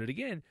suspended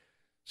again.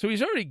 So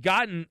he's already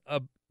gotten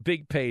a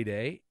big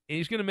payday, and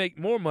he's going to make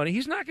more money.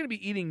 He's not going to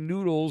be eating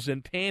noodles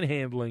and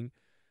panhandling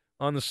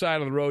on the side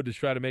of the road to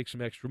try to make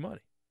some extra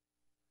money.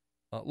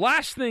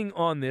 Last thing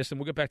on this, and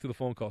we'll get back to the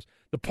phone calls.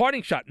 The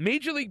parting shot.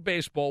 Major League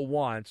Baseball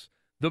wants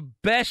the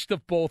best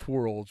of both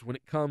worlds when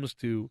it comes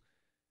to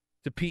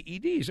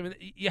PEDs. I mean,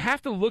 you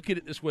have to look at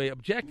it this way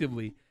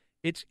objectively.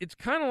 It's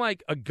kind of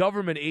like a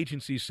government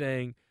agency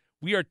saying,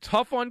 we are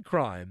tough on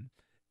crime,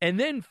 and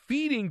then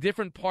feeding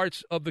different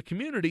parts of the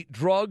community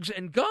drugs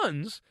and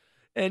guns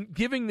and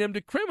giving them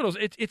to criminals.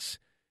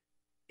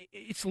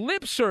 It's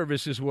lip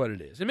service is what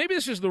it is. And maybe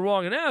this is the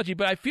wrong analogy,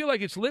 but I feel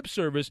like it's lip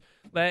service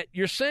that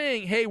you're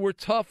saying, hey, we're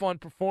tough on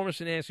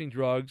performance-enhancing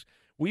drugs.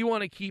 We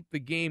want to keep the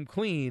game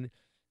clean.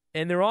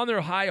 And they're on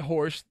their high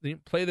horse. They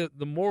play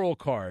the moral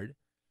card.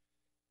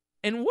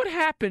 And what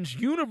happens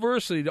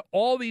universally to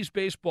all these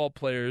baseball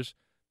players,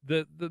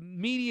 the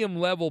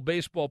medium-level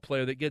baseball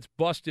player that gets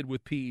busted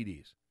with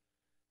PEDs?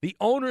 The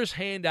owners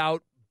hand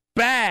out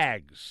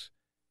bags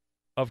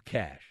of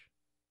cash.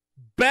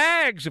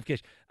 Bags of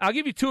cash. I'll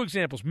give you two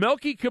examples.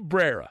 Melky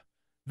Cabrera,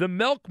 the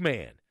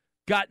milkman,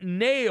 got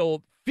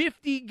nailed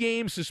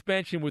 50-game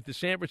suspension with the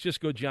San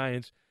Francisco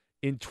Giants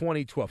in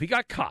 2012. He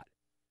got caught.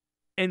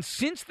 And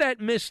since that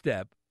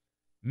misstep,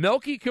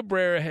 Melky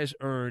Cabrera has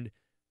earned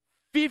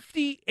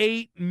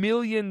 $58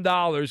 million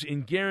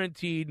in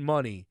guaranteed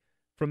money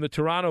from the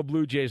Toronto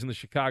Blue Jays and the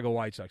Chicago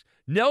White Sox.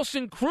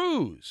 Nelson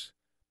Cruz,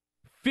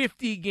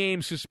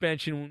 50-game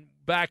suspension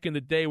back in the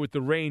day with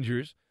the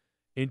Rangers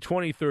in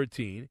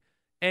 2013.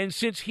 And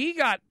since he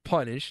got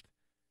punished,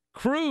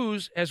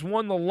 Cruz has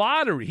won the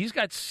lottery. He's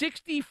got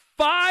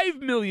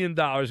 $65 million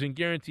in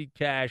guaranteed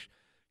cash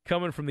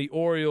coming from the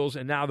Orioles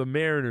and now the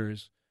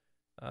Mariners.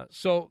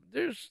 So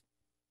there's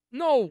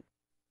no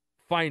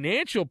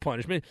financial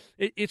punishment.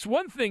 It's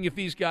one thing if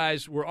these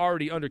guys were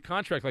already under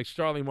contract like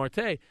Starling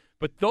Marte,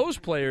 but those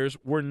players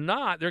were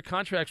not. Their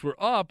contracts were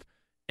up,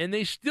 and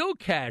they still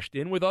cashed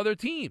in with other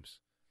teams.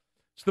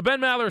 It's the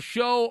Ben Maller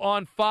Show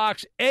on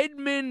Fox.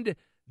 Edmund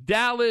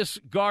Dallas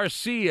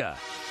Garcia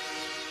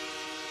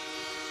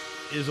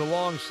is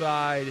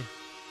alongside. Do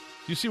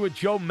you see what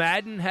Joe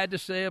Madden had to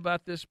say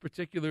about this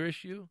particular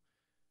issue?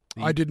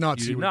 I did not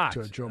see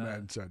what Joe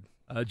Madden said.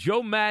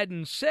 Joe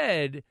Madden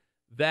said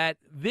that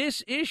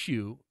this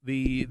issue,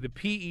 the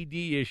PED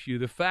issue,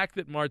 the fact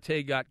that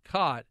Marte got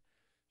caught,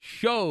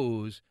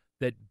 shows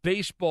that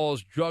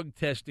baseball's drug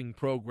testing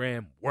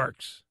program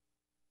works.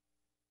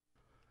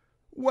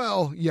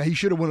 Well, yeah, he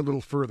should have went a little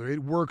further.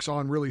 It works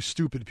on really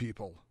stupid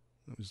people,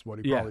 is what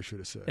he probably should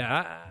have said.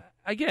 Yeah,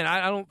 I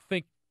don't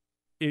think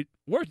it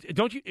worked.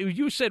 Don't you?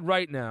 You said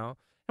right now,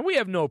 and we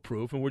have no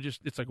proof, and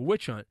it's like a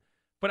witch hunt.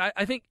 But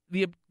I think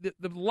the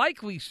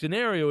likely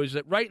scenario is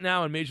that right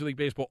now in Major League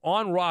Baseball,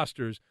 on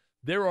rosters,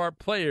 there are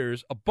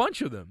players, a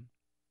bunch of them,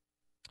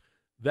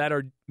 that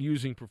are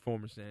using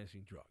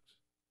performance-enhancing drugs.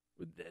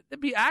 Would that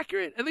be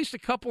accurate? At least a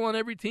couple on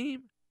every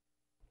team?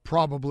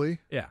 Probably.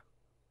 Yeah.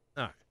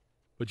 All right.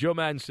 But Joe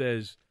Madden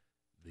says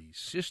the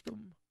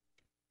system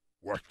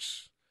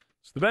works.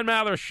 It's the Ben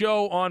Maller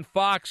Show on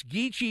Fox.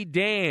 Geechee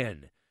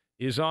Dan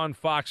is on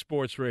Fox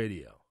Sports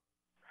Radio.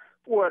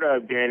 What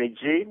up, Danny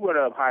G? What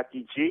up,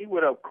 Hockey G?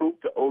 What up,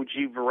 Coop, the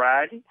OG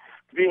variety?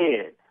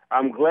 Ben,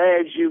 I'm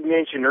glad you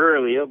mentioned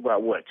earlier,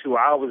 about 2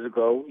 hours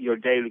ago, your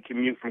daily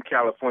commute from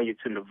California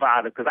to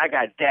Nevada, because I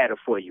got data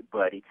for you,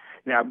 buddy.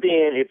 Now,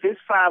 Ben, if it's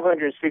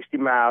 560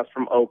 miles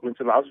from Oakland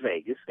to Las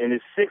Vegas, and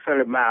it's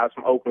 600 miles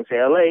from Oakland to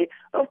L.A.,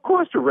 of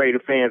course the Raider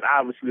fans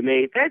obviously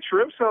made that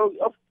trip, so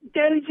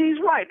Danny G's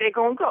right, they're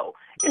going to go.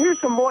 And here's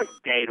some more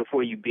data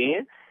for you,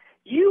 Ben.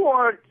 You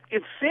are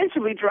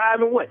essentially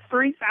driving,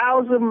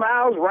 3,000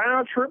 miles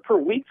round trip per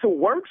week to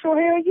work? So,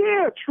 hell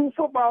yeah, true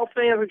football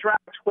fans are driving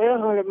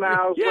 1,200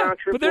 miles round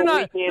trip but they're per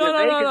not, weekend.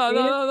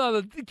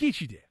 No.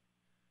 Geechee Dan.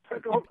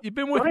 You've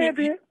been with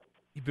me.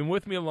 You've been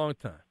with me a long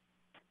time.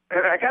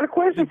 I got a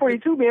question for you,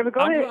 too, man, but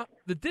go ahead.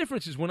 The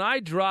difference is when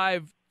I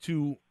drive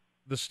to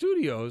the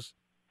studios,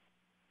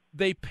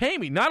 they pay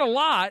me. Not a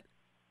lot,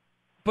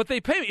 but they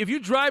pay me. If you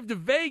drive to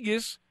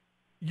Vegas,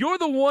 you're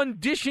the one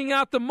dishing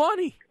out the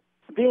money.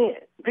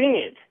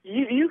 Ben,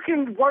 you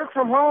can work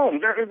from home.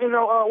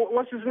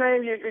 What's his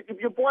name?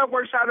 Your boy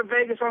works out of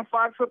Vegas on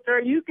Fox up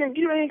there. You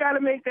ain't got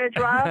to make that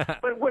drive.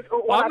 But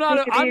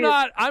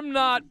I'm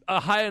not a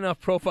high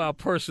enough profile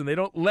person. They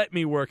don't let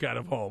me work out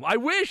of home. I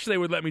wish they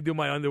would let me do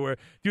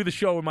the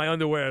show with my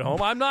underwear at home.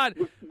 I'm not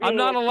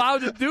allowed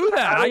to do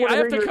that. I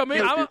have to come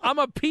in. I'm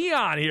a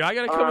peon here. I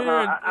got to come in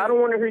here. I don't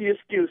want to hear your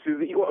excuses.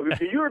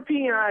 If you're a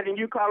peon and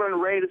you calling the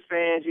Raiders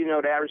fans,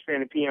 the average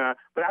fan a peon.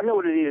 But I know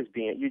what it is,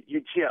 Ben.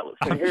 You're jealous.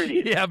 And here it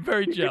is. Yeah, I'm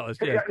very jealous.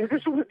 Yeah.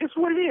 This is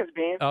what it is,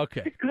 man.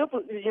 Okay. The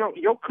Clippers,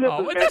 your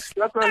Clippers.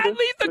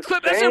 Leave the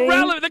Clippers. That's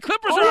irrelevant. The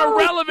Clippers are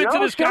irrelevant to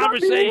this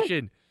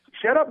conversation.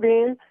 Shut up,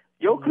 Ben.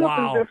 Your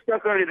Clippers are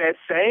stuck under that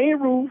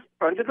same roof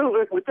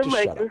with the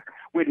Lakers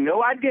with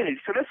no identity.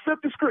 So let's flip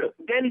the script.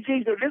 Danny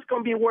G, this is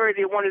going to be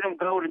worthy of one of them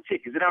golden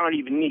tickets that I don't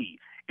even need.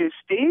 If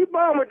Steve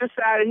Ballmer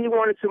decided he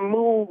wanted to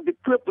move the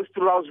Clippers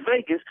to Las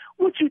Vegas,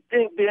 what you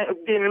think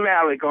Ben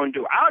Malley going to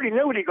do? I already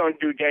know what he's going to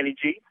do, Danny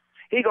G.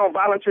 He going to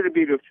volunteer to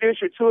be the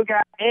official tour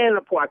guy and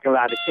the parking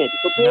lot attendant.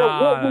 So, Ben,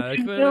 what would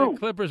you do? The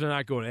Clippers are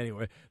not going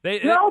anywhere.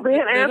 No,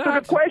 Ben, answer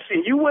the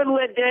question. You wouldn't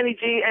let Danny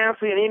G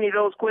answer any of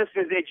those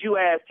questions that you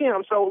asked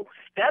him. So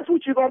that's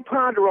what you're going to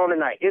ponder on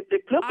tonight. If the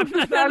Clippers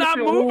decide to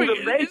move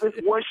to Vegas,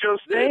 what's your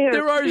stance,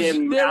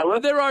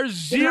 there are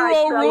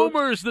zero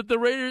rumors that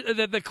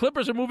the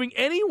Clippers are moving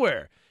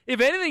anywhere.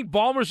 If anything,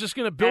 Ballmer's just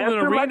going to build an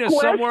arena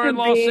somewhere in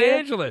Los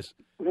Angeles.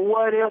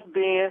 What if,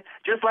 Ben?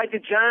 Just like the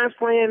Giants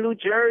playing New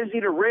Jersey,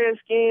 the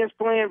Redskins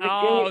playing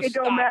Virginia. It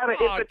don't matter.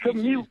 It's a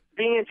commute,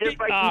 Ben, just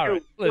like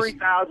you do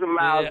 3,000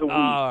 miles a week.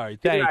 All right,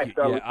 thank you.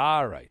 Yeah,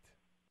 all right.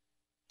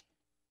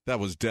 That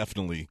was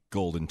definitely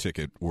golden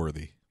ticket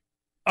worthy.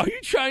 Are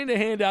you trying to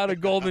hand out a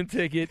golden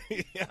ticket?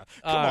 Yeah.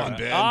 Come on,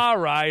 Ben. All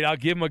right, I'll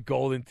give him a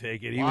golden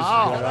ticket. He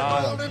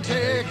was golden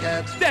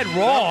ticket. Dead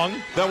wrong.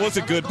 That was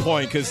a good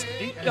point because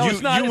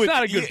it's not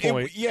a good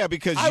point.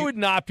 Because I would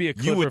not be a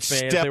Clipper fan. You would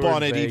step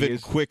on it even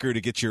quicker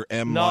to get your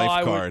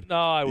Life card.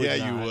 I would Yeah,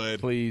 not. you would.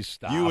 Please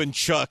stop. You and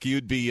Chuck,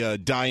 you'd be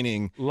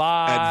dining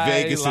at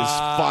Vegas's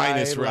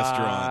finest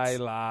restaurants.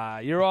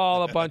 Lie. You're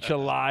all a bunch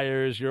of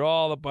liars.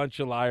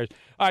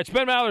 All right, it's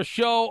Ben Maller's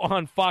show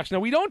on Fox. Now,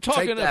 we don't talk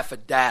Take that for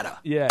data.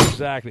 Yeah,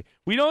 exactly.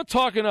 We don't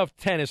talk enough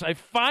tennis. I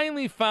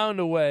finally found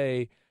a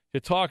way to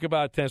talk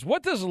about tennis.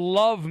 What does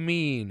love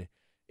mean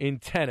in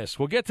tennis?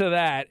 We'll get to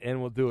that,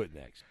 and we'll do it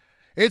next.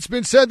 It's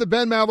been said the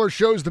Ben Maller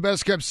Show is the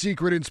best-kept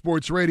secret in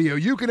sports radio.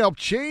 You can help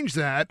change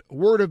that.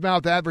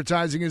 Word-of-mouth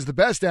advertising is the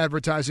best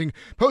advertising.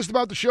 Post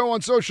about the show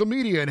on social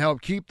media and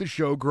help keep the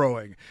show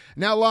growing.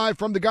 Now live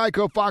from the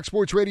Geico Fox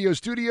Sports Radio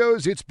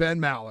studios, it's Ben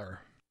Maller.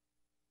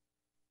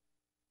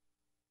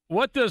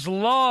 What does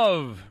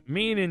love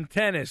mean in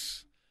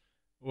tennis?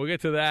 We'll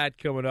get to that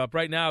coming up.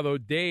 Right now, though,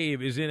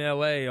 Dave is in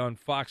L.A. on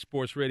Fox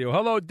Sports Radio.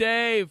 Hello,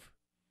 Dave.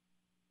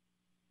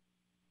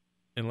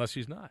 Unless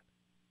he's not.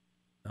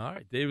 All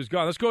right, Dave is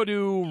gone. Let's go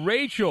to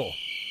Rachel,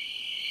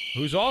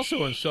 who's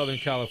also in Southern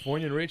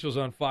California, and Rachel's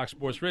on Fox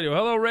Sports Radio.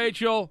 Hello,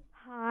 Rachel.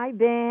 Hi,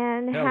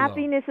 Ben. Hello.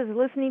 Happiness is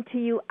listening to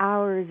you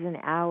hours and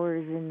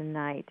hours in the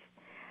night.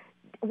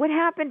 What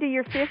happened to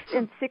your 5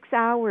 and 6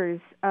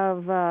 hours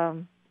of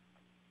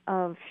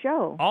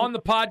show? On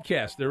the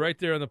podcast. They're right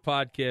there on the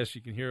podcast.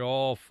 You can hear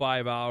all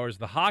 5 hours.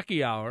 The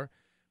hockey hour,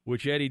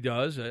 which Eddie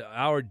does, an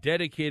hour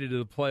dedicated to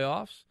the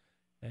playoffs,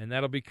 and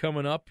that'll be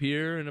coming up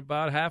here in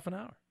about half an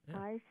hour. Yeah.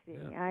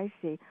 I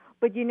see.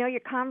 But you know your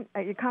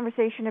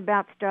conversation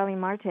about Starling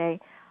Marte,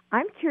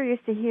 I'm curious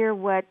to hear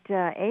what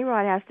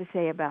A-Rod has to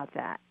say about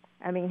that.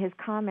 I mean, his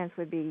comments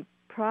would be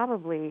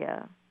probably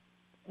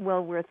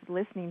well worth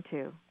listening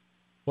to.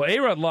 Well,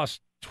 A-Rod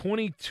lost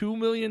 $22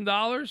 million.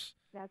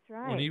 That's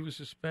right. When he was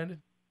suspended.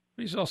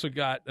 He's also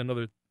got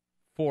another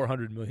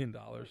 $400 million.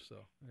 So,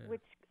 yeah.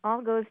 Which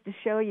all goes to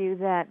show you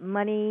that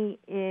money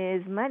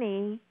is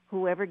money,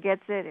 whoever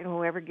gets it and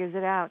whoever gives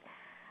it out.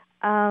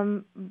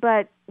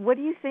 But what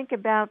do you think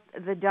about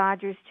the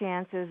Dodgers'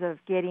 chances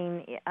of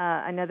getting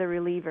another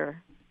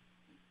reliever?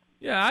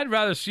 Yeah, I'd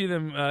rather see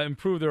them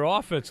improve their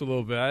offense a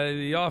little bit.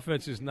 The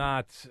offense is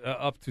not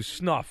up to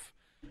snuff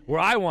where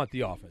I want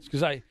the offense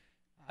because I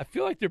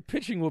feel like their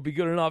pitching will be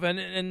good enough.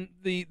 And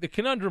the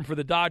conundrum for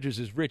the Dodgers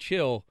is Rich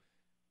Hill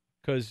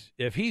because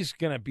if he's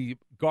going to be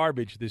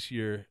garbage this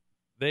year,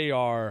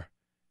 they're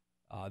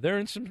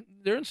in some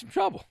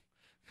trouble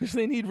because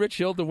they need Rich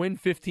Hill to win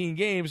 15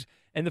 games.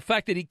 And the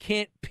fact that he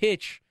can't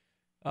pitch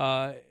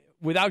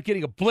without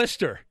getting a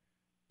blister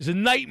is a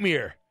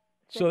nightmare.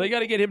 So they got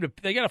to get him to.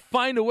 They got to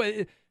find a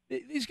way.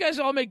 These guys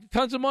all make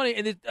tons of money,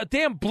 and a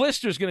damn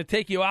blister is going to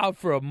take you out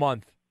for a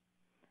month.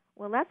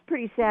 Well, that's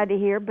pretty sad to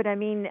hear. But I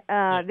mean,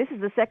 this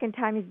is the second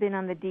time he's been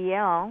on the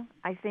DL.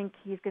 I think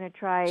he's going to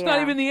try. It's not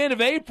even the end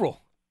of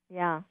April.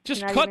 Yeah,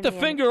 just cut the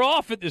finger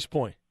off at this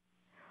point.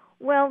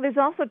 Well, there's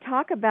also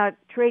talk about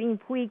trading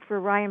Puig for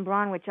Ryan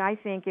Braun, which I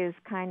think is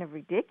kind of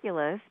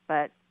ridiculous,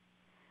 but.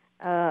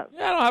 I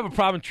don't have a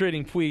problem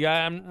trading Puig.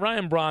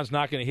 Ryan Braun's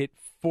not going to hit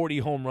 40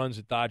 home runs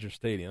at Dodger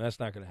Stadium. That's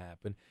not going to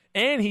happen.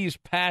 And he's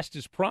past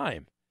his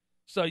prime.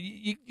 So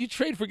you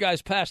trade for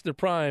guys past their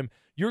prime,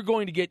 you're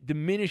going to get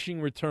diminishing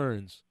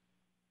returns.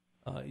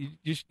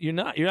 You're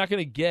not going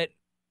to get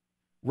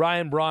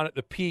Ryan Braun at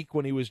the peak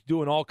when he was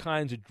doing all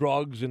kinds of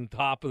drugs and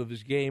top of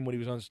his game when he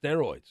was on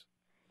steroids.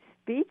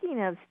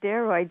 Speaking of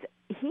steroids,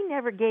 he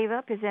never gave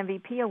up his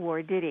MVP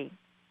award, did he?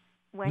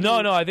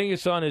 No, I think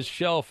it's on his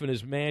shelf in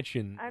his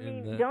mansion. I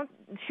mean,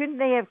 shouldn't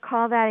they have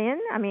called that in?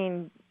 I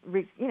mean,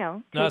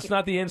 No, it's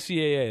not the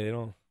NCAA.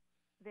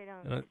 They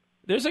don't.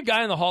 There's a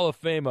guy in the Hall of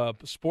Fame, a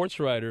sports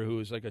writer who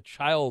is like a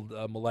child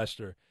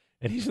molester,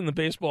 and he's in the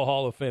Baseball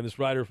Hall of Fame. This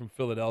writer from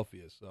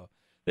Philadelphia, so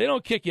they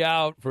don't kick you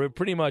out for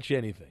pretty much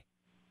anything.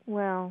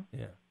 Well,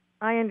 yeah,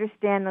 I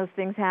understand those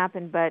things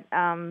happen, but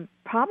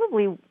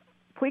probably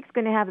Puig's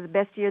going to have the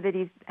best year that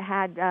he's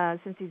had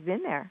since he's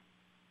been there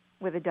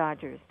with the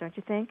Dodgers, don't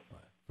you think?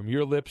 From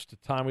your lips to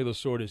Tommy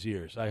Lasorda's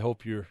ears. I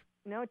hope you're...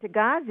 No, to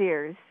God's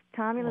ears.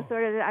 Tommy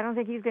Lasorda, I don't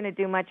think he's going to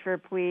do much for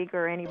Puig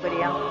or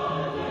anybody else.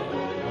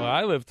 Well,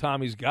 I live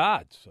Tommy's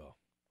God, so...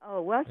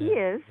 Oh, well, he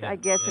is, I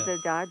guess, to the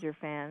Dodger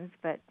fans.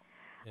 But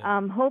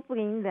I'm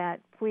hoping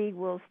that Puig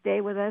will stay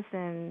with us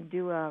and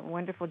do a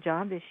wonderful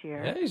job this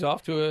year. Yeah, he's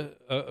off to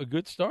a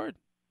good start.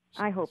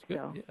 So I hope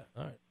so. Yeah,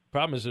 all right.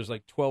 Problem is there's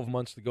like 12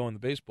 months to go in the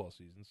baseball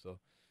season, so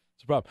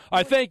it's a problem. All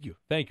right, thank you.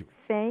 Thank you.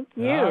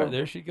 All right,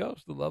 there she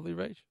goes, the lovely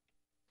Rachel.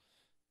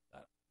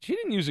 She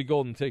didn't use a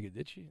golden ticket,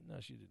 did she? No,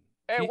 she didn't.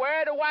 Hey,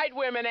 where are the white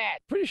women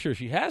at? Pretty sure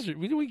she has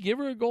it. Did we give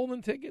her a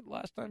golden ticket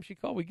last time she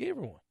called? We gave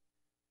her one.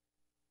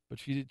 But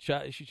she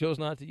chose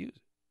not to use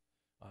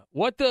it.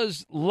 What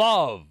does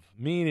love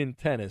mean in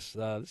tennis?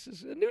 This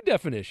is a new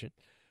definition.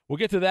 We'll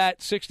get to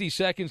that 60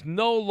 seconds,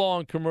 no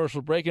long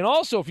commercial break. And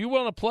also, if you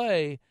want to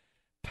play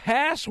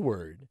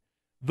Password,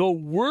 the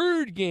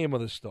word game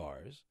of the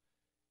stars,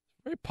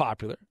 very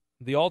popular,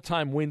 the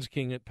all-time wins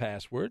king at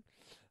Password.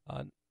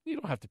 You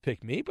don't have to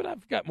pick me, but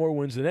I've got more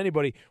wins than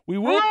anybody. We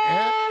will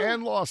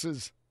and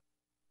losses.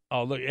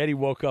 Oh, look, Eddie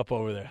woke up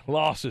over there.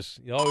 Losses.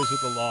 You always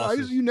with the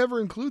losses. You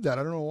never include that.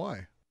 I don't know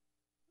why.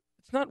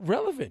 It's not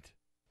relevant.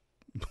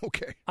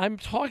 Okay. I'm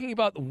talking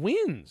about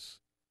wins.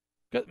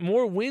 Got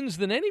more wins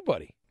than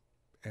anybody.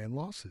 And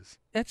losses.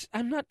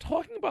 I'm not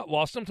talking about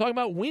losses. I'm talking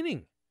about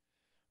winning.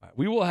 All right,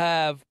 we will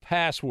have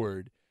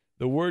Password,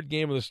 the word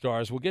game of the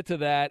stars. We'll get to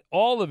that,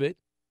 all of it,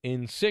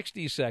 in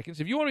 60 seconds.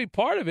 If you want to be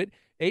part of it,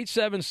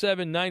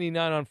 877-99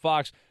 on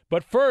Fox.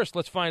 But first,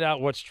 let's find out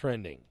what's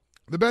trending.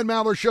 The Ben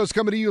Maller Show is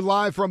coming to you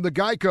live from the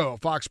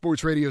Geico Fox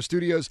Sports Radio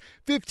studios.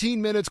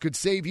 15 minutes could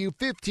save you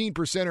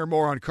 15% or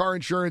more on car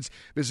insurance.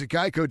 Visit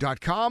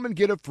geico.com and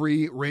get a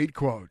free rate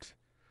quote.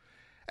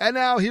 And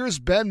now here's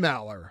Ben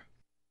Maller.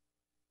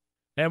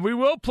 And we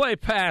will play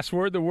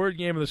Password, the word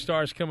game of the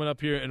stars, coming up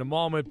here in a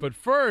moment. But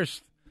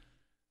first,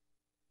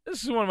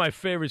 this is one of my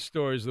favorite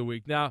stories of the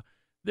week. Now,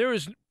 there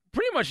is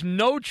pretty much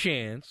no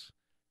chance,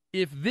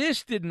 if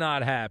this did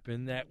not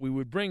happen, that we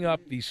would bring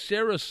up the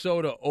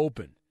Sarasota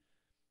Open.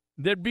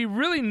 There'd be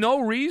really no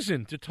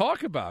reason to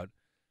talk about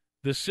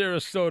the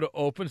Sarasota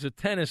Open. It's a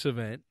tennis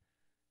event.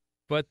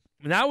 But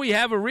now we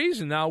have a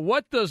reason. Now,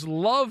 what does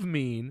love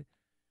mean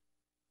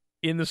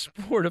in the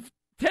sport of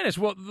tennis?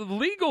 Well, the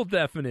legal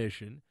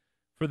definition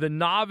for the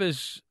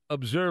novice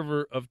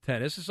observer of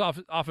tennis is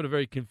often a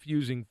very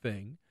confusing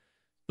thing.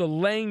 The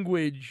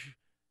language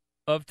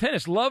of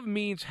tennis. Love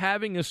means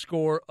having a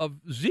score of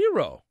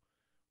 0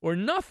 or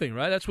nothing,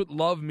 right? That's what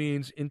love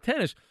means in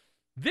tennis.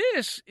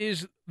 This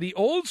is the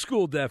old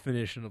school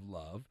definition of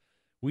love.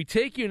 We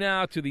take you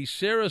now to the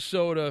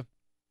Sarasota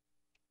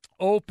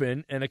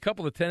Open, and a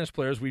couple of tennis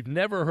players we've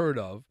never heard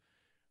of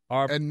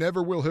and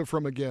never will hear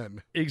from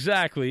again.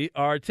 Exactly,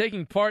 are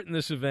taking part in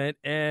this event,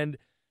 and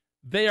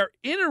they are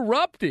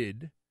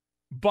interrupted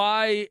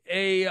by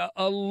a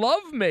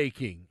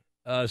lovemaking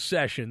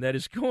session that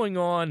is going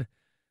on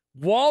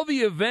while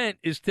the event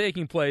is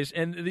taking place,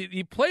 and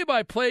the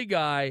play-by-play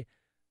guy,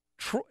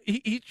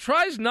 he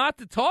tries not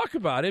to talk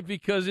about it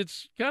because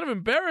it's kind of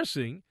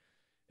embarrassing,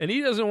 and he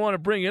doesn't want to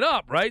bring it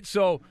up, right?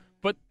 So,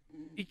 but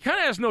he kind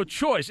of has no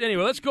choice.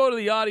 Anyway, let's go to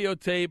the audio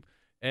tape,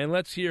 and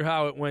let's hear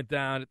how it went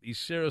down at the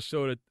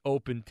Sarasota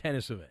Open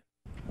tennis event.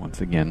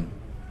 Once again,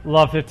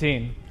 Love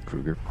 15.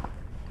 Kruger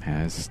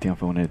has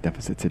Stelfo in a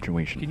deficit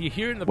situation. Can you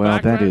hear it in the well,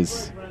 background? That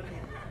is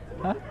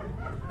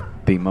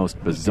the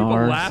most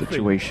bizarre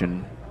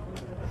situation.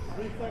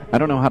 I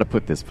don't know how to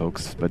put this,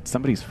 folks, but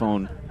somebody's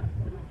phone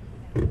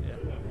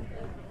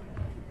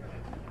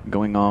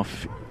going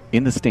off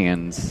in the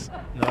stands.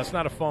 No, it's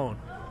not a phone.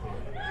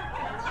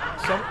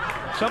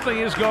 Something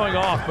is going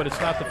off, but it's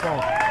not the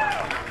phone.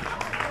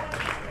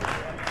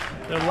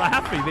 They're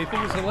laughing. They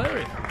think it's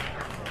hilarious.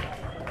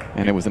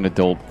 And it was an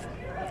adult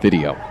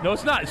video. No,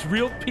 it's not. It's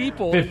real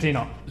people. 15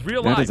 off. It's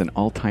real life. life. That is an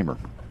all-timer.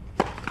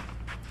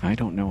 I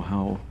don't know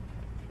how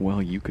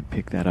well you could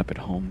pick that up at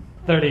home.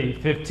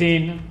 30,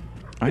 15.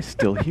 I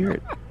still hear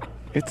it.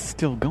 It's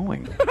still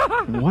going.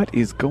 What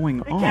is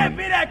going on? Can't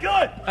be that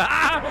good.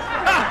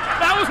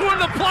 That was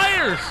one of the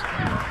players.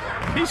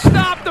 He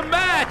stopped the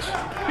match.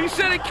 He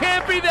said it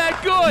can't be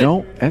that good.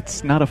 No,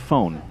 that's not a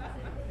phone.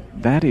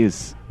 That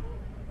is...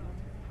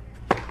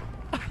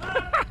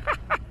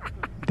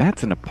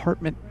 That's an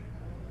apartment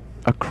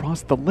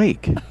across the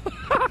lake.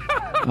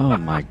 Oh,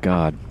 my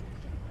God.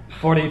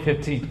 40,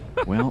 15.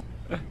 Well,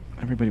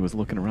 everybody was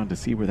looking around to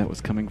see where that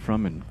was coming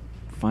from and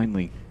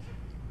finally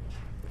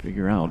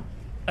figure out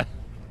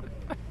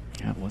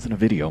it wasn't a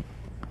video.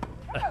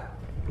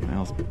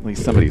 Well, at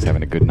least somebody's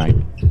having a good night.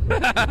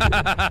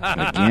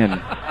 Again,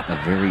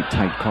 a very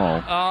tight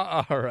call.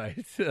 All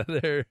right.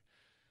 There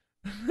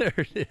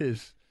it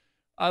is.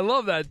 I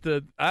love that.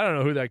 I don't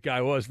know who that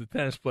guy was, the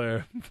tennis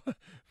player,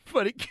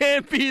 but it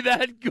can't be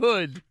that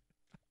good.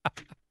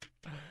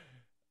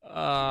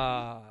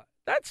 I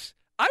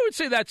would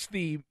say that's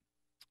the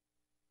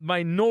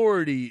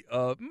minority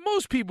of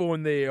most people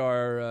when they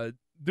are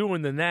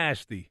doing the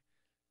nasty.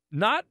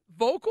 not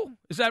vocal?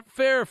 Is that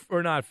fair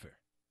or not fair?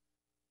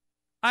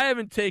 I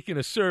haven't taken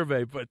a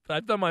survey, but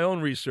I've done my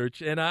own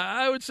research, and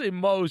I would say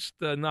most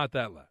not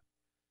that loud.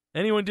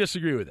 Anyone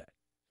disagree with that?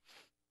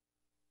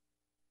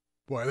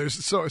 Boy,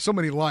 there's so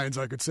many lines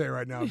I could say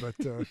right now, but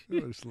I'll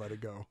just let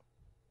it go.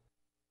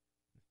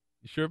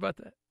 You sure about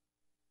that?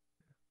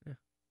 Yeah.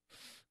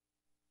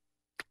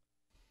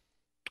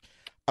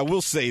 I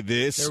will say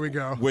this. There we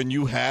go. When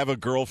you have a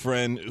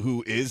girlfriend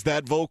who is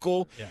that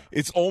vocal,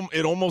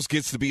 it almost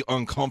gets to be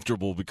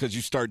uncomfortable because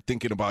you start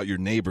thinking about your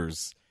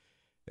neighbors.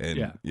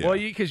 And, Well,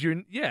 because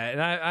and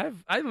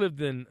I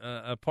lived in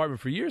an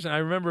apartment for years, and I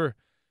remember,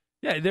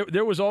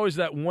 there was always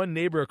that one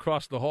neighbor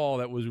across the hall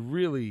that was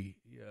really,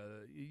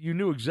 you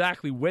knew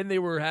exactly when they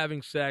were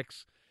having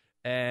sex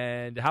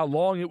and how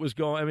long it was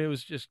going. I mean, it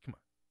was just, come on.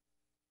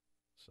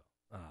 So,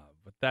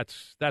 but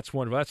that's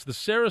wonderful. That's the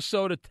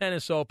Sarasota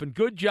Tennis Open.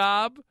 Good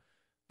job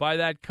by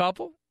that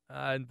couple,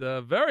 and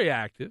very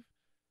active.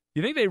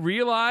 You think they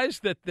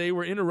realized that they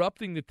were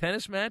interrupting the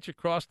tennis match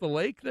across the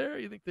lake there?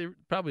 You think they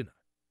probably not.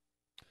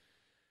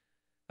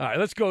 All right,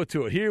 let's go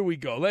to it. Here we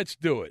go. Let's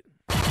do it.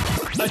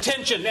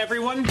 Attention,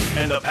 everyone.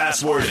 And the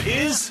password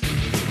is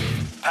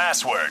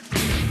password.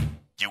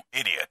 You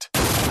idiot.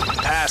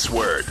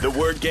 Password, the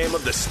word game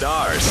of the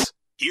stars.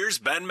 Here's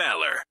Ben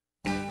Maller.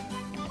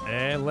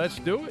 And let's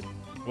do it.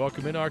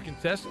 Welcome in our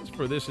contestants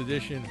for this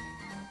edition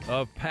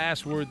of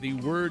Password, the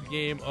word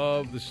game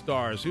of the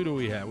stars. Who do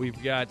we have?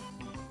 We've got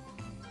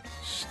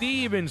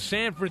Steve in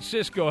San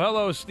Francisco.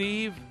 Hello,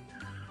 Steve.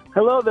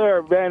 Hello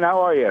there, Ben. How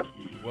are you?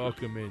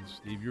 Welcome in,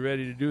 Steve. You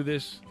ready to do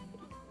this?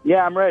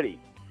 Yeah, I'm ready.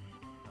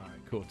 All right,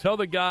 cool. Tell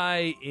the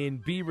guy in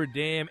Beaver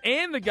Dam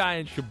and the guy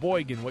in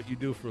Sheboygan what you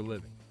do for a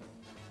living.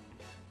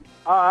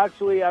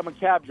 Actually, I'm a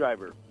cab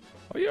driver.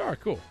 Oh, you are?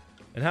 Cool.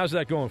 And how's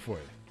that going for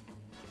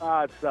you?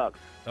 It sucks.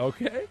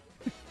 Okay.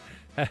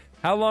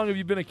 How long have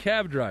you been a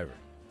cab driver?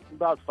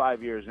 About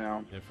 5 years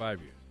now. Yeah, 5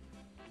 years.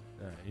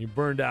 All right. You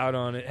burned out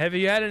on it. Have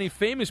you had any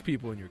famous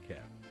people in your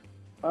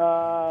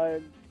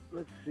cab?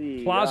 Let's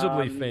see.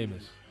 Plausibly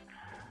famous.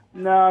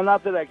 No,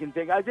 not that I can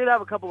think. I did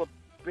have a couple of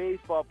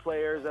baseball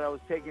players that I was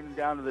taking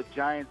down to the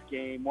Giants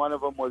game. One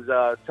of them was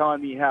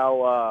telling me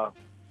how.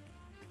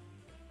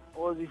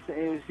 What was he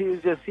saying?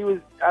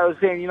 I was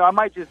saying, I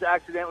might just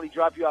accidentally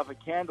drop you off a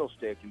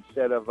candlestick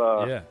instead of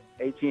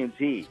AT&T.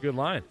 It's a good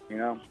line.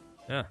 Yeah.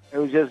 It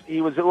was just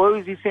What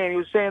was he saying? He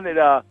was saying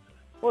that.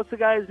 What's the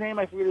guy's name?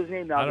 I forget his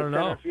name now. I don't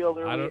know.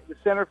 The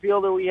center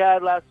fielder we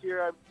had last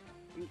year.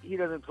 He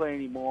doesn't play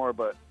anymore,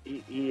 but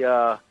he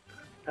what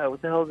the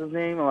hell is his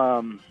name?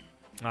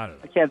 I don't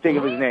know. I can't think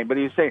of his name, but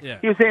he was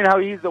saying how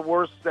he's the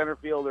worst center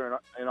fielder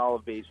in all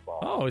of baseball.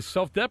 Oh, it's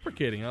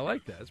self-deprecating. I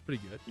like that. That's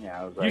pretty good.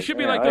 Yeah, I was you should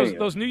be like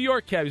those New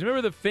York cabbies.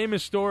 Remember the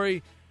famous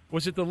story?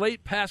 Was it the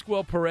late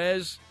Pascual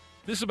Perez?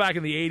 This is back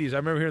in the 80s. I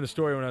remember hearing the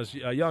story when I was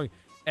young.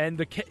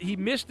 And he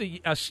missed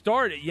a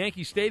start at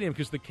Yankee Stadium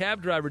because the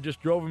cab driver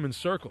just drove him in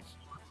circles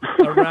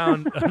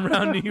around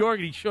New York,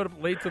 and he showed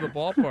up late to the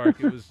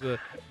ballpark. It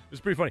was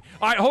pretty funny.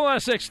 All right, hold on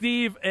a sec,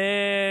 Steve.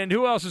 And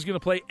who else is going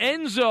to play?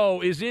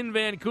 Enzo is in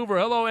Vancouver.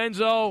 Hello,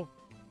 Enzo.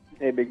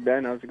 Hey, Big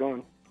Ben. How's it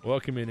going?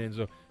 Welcome in,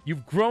 Enzo.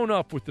 You've grown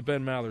up with the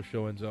Ben Maller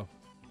Show, Enzo.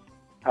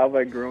 How have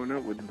I grown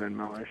up with the Ben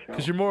Maller Show?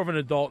 Because you're more of an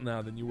adult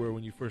now than you were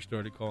when you first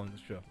started calling the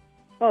show.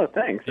 Oh,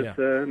 thanks. That's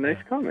a nice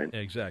comment.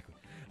 Yeah, exactly.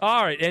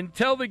 All right, and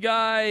tell the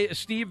guy,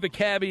 Steve the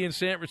cabbie in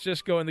San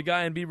Francisco, and the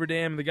guy in Beaver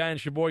Dam, and the guy in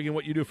Sheboygan,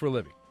 what you do for a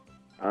living.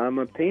 I'm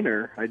a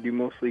painter. I do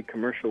mostly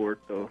commercial work,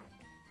 though.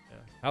 Yeah.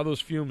 How are those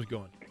fumes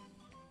going?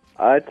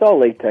 It's all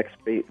latex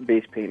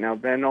base paint now,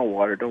 Ben. No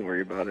water. Don't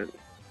worry about it.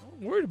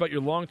 I'm worried about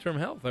your long-term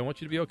health. I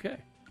want you to be okay.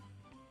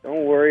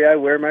 Don't worry. I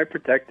wear my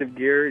protective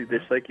gear,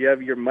 just like you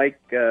have your mic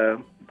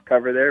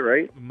cover there,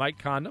 right? Mic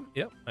condom.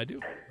 Yep, I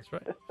do. That's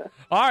right.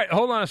 All right,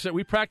 hold on a sec.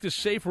 We practice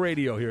safe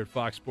radio here at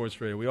Fox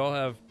Sports Radio. We all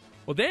have...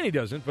 Well, Danny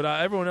doesn't, but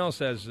everyone else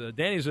has.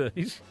 Danny's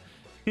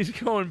he's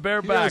going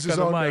bareback on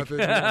the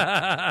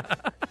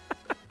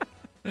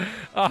mic.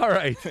 All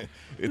right.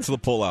 It's the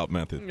pull-out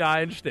method.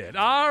 I understand.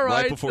 All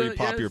right. Right before you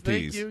pop your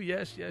peas. Thank you.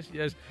 Yes.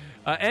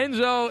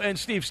 Enzo and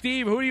Steve.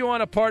 Steve, who do you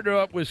want to partner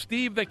up with?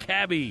 Steve the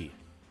cabbie.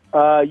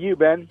 You,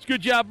 Ben. It's a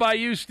good job by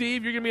you,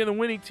 Steve. You're going to be on the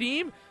winning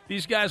team.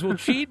 These guys will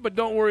cheat, but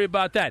don't worry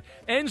about that.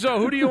 Enzo,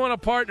 who do you want to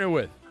partner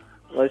with?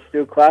 Let's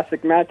do a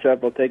classic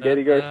matchup. I'll take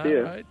Eddie Garcia.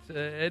 All right.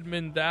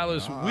 Edmund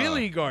Dallas,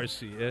 Willie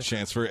Garcia.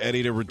 Chance for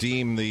Eddie to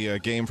redeem the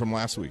game from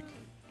last week.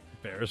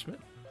 Embarrassment?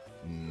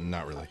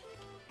 Not really.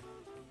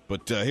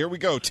 But here we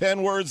go.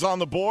 10 words on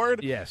the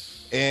board.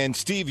 Yes. And,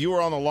 Steve, you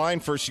are on the line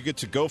first. You get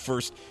to go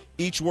first.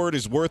 Each word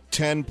is worth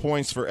 10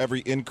 points for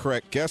every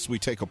incorrect guess. We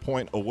take a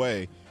point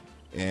away.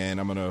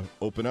 And I'm going to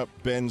open up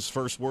Ben's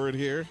first word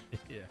here.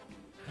 Yeah.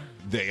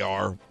 They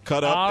are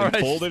cut up and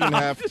folded in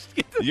half.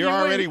 You're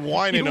already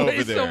whining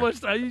over there. So much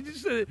time. You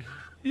just said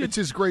it's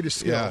his greatest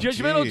skill. Yeah,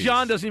 Judgmental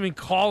John doesn't even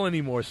call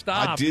anymore.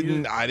 Stop. I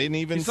didn't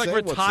even he's say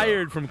like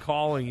retired what's up. from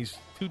calling. He's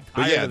too tired.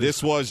 But yeah, of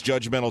this was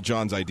Judgmental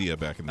John's idea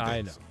back in the day.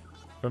 I know.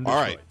 From All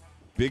Detroit. right.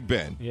 Big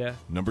Ben. Yeah.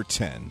 Number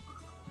 10.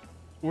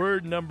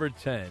 Word number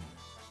 10.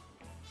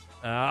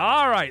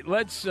 All right,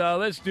 let's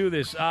do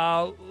this.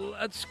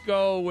 Let's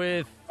go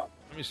with.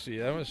 Let me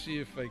see. I want to see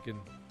if I can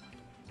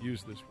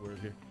use this word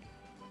here.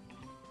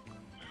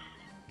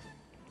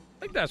 I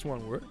think that's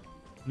one word.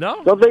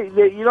 No, don't they?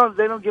 They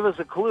don't give us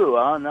a clue.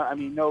 I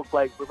mean, no.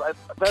 Like, I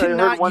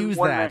cannot heard use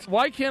one that.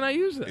 Why can't I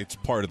use that? It's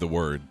part of the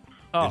word.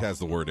 Oh. It has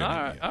the word in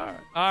it. All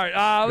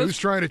right. Who's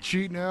trying to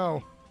cheat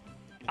now?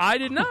 I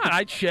did not.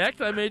 I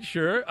checked. I made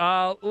sure.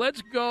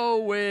 Let's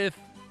go with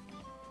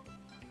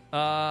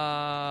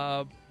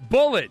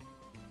bullet.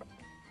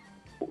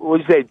 What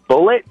did you say?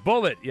 Bullet?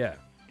 Bullet. Yeah.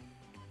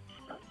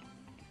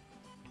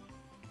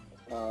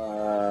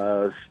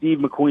 Steve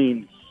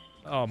McQueen.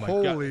 Oh my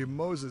God! Holy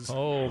Moses!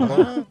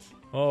 Oh,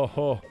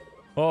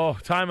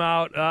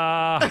 timeout.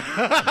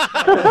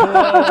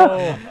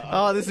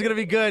 Oh, this is gonna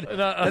be good.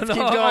 Let's keep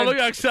going. Oh, look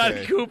how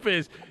excited Coop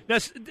is. Now,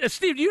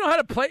 Steve, do you know how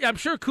to play? I'm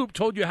sure Coop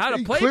told you how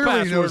to play. Clearly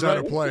password, knows how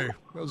right? to play.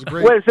 That was a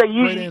great, Wait, so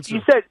great answer.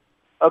 you said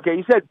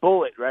you said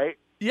bullet, right?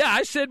 Yeah,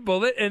 I said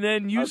bullet, and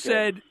then you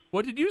said,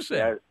 what did you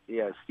say?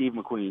 Yeah, Steve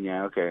McQueen.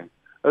 Yeah, okay.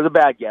 That was a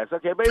bad guess.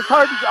 Okay, but it's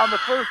hard to, on the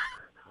first.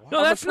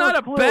 No, that's not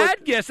a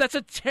bad guess. That's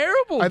a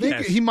terrible I think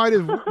guess. he might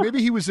have.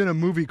 Maybe he was in a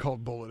movie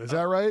called Bullet. Is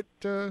that right?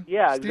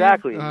 Yeah, Steve?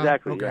 exactly.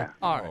 Okay. Yeah.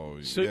 All right. Oh,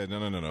 yeah,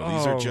 no.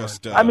 These are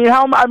just. I mean,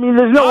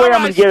 there's no way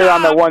I'm going to get it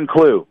on that one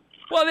clue.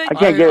 Well, then, I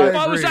can't get it.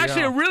 Well, it was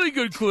actually a really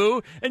good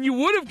clue, and you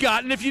would have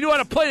gotten if you knew how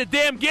to play the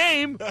damn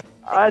game.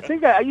 I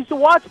think I used to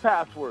watch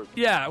Password.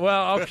 Yeah,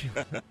 well, okay.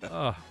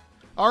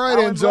 All right,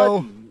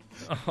 Enzo.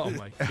 Oh,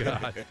 my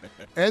God.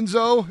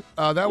 Enzo,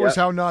 that was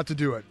how not to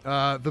do it.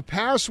 The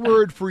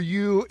password for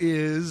you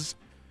is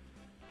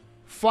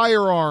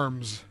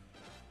firearms.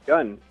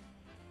 Gun.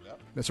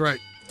 That's right.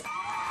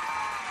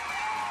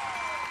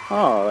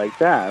 Oh, like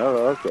that.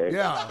 Oh, okay.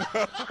 Yeah.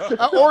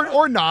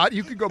 or not.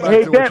 You could go back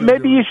Hey, to what Ben,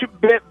 maybe you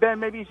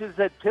should have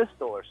said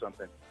pistol or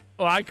something.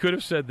 Well, I could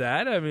have said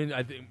that. I mean,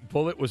 I think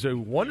bullet was a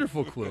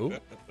wonderful clue.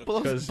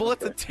 Bullet's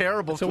a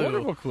terrible clue. It's a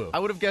wonderful clue. I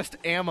would have guessed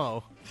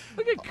ammo.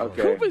 Look at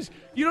Okay. Coop.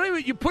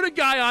 You put a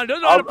guy on,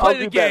 doesn't know how to play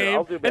the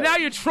game, and now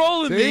you're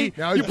trolling me.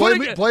 Now you're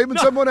blaming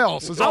someone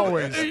else, as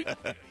always.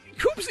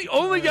 Coop's the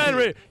only guy in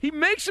the He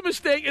makes a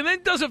mistake and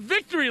then does a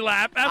victory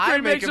lap after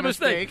he makes a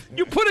mistake.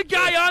 You put a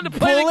guy on to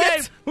play the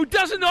game who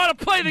doesn't know how to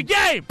play the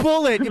game.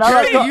 Bullet.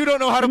 Steve, You don't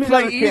know how to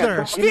play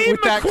either. Steve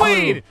with that clue.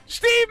 McQueen.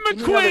 Steve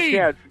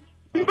McQueen.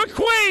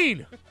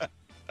 McQueen.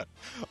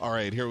 All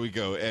right, here we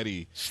go,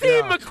 Eddie.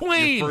 Steve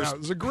McQueen. It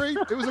was a great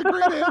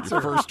answer.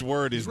 Your first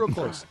word is real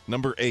close.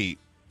 Number 8.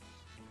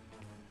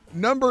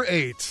 Number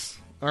 8.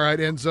 All right,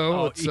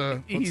 Enzo. Let's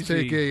easy.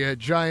 take a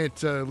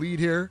giant lead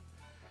here.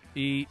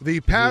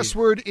 The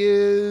password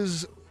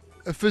is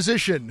a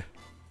physician.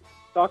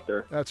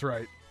 Doctor. That's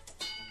right.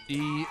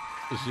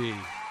 E-Z.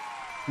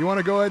 You want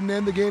to go ahead and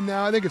end the game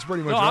now? I think it's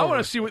pretty much over. I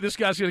want to see what this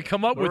guy's going to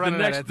come up with the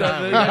next.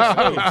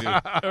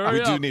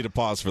 We do need a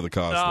pause for the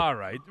cause. All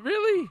right.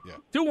 Really? Yeah.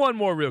 Do one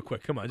more real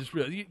quick. Come on.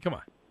 Come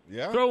on.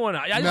 Yeah? Throw one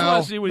out. I just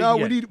want to see what he can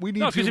get. we need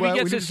because to. if he gets we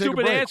a need to take a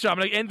stupid break. answer, I'm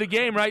going to end the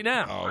game right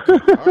now. Oh,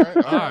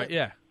 okay. All right.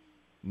 Yeah.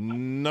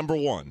 Number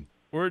 1.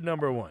 Word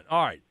number 1.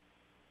 All right.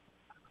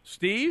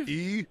 Steve?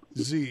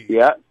 E-Z.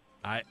 Yeah.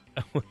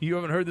 You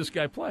haven't heard this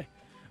guy play.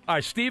 All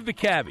right, Steve the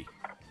cabbie.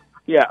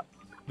 Yeah.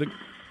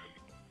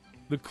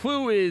 The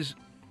clue is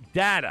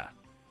data.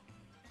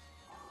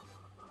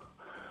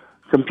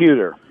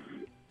 Computer.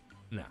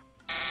 No.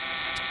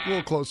 A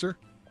little closer.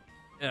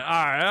 Yeah,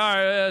 all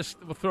right.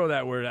 We'll throw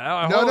that word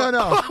out. No.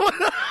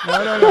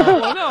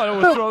 Well, no,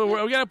 we'll throw the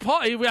word. We got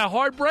a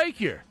hard break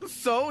here.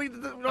 So we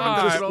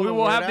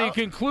will have the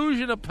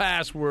conclusion of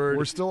password.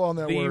 We're still on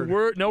that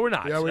word. No, we're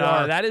not. Yeah, we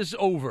are. That is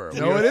over.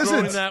 No, it isn't.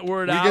 Throwing that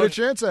word out. We get a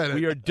chance at it.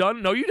 We are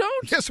done. No, you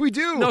don't. Yes, we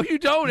do. No, you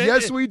don't.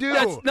 Yes, we do.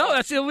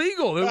 That's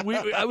illegal. It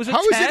was a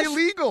How test. is it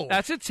illegal?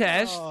 That's a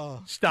test.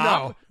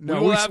 Stop.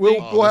 No,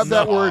 we'll have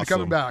that word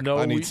coming back. No,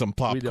 I need some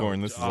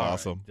popcorn. This is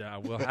awesome.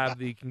 Right. We'll have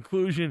the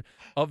conclusion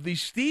of the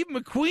Steve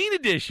McQueen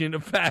edition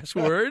of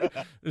Password.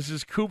 This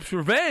is Coop's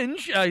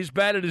Revenge. He's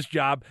bad at his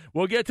job.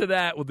 We'll get to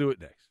that. We'll do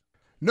it next.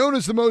 Known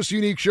as the most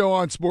unique show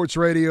on sports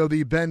radio,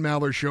 the Ben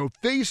Maller Show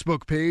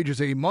Facebook page is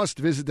a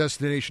must-visit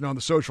destination on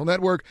the social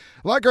network.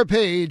 Like our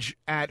page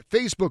at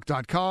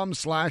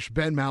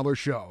facebook.com/Ben Maller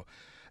Show.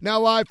 Now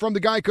live from the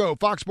Geico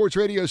Fox Sports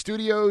Radio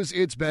studios,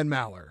 it's Ben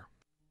Maller.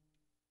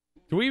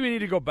 Do we even need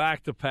to go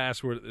back to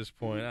Password at this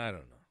point? I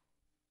don't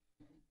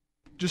know.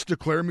 Just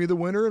declare me the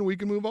winner and we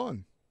can move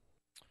on.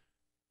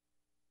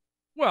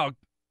 Well,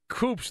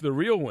 Coop's the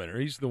real winner.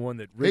 He's the one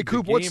that rigged Hey,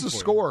 Coop, the game what's the for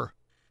score,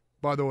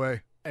 by the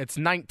way? It's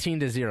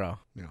 19-0.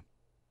 Yeah.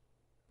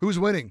 Who's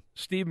winning?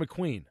 Steve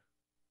McQueen.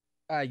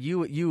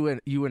 You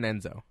and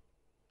Enzo.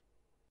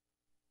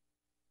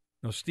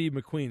 No, Steve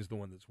McQueen's the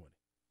one that's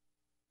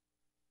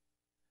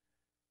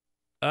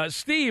winning.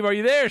 Steve, are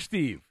you there,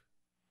 Steve?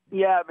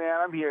 Yeah, man,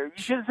 I'm here. You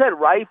should have said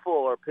rifle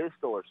or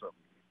pistol or something.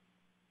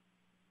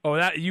 Oh,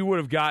 that you would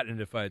have gotten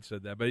it if I had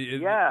said that. But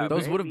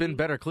those would have been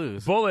better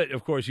clues. Bullet,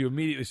 of course, you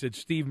immediately said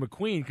Steve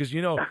McQueen because,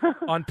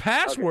 on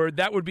password,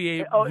 that would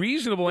be a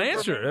reasonable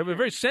answer, a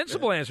very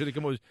sensible answer to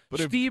come with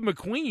Steve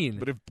McQueen.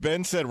 But if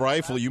Ben said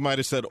rifle, you might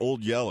have said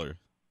Old Yeller.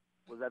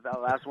 Was that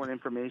last one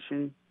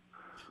information?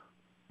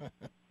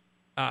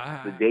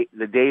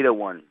 The data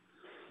one.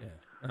 Yeah.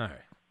 All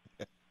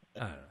right.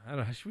 I don't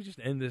know. Should we just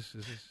end this?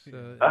 Is this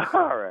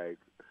all right.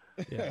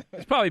 Yeah.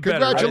 It's probably better.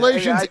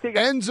 Congratulations, I think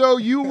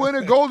Enzo. You win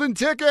a golden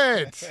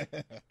ticket.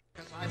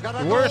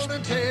 The worst,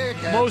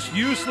 most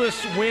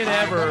useless win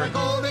ever.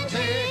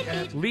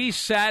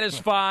 Least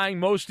satisfying,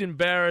 most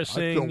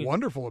embarrassing. I feel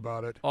wonderful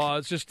about it. Oh,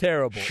 it's just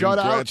terrible. Shut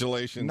out.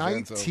 Congratulations,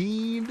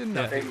 19 to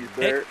nothing. Thank you,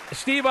 sir.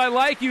 Steve, I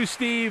like you,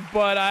 Steve,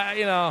 but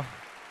All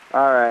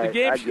right.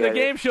 the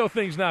game show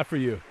thing's not for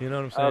you. You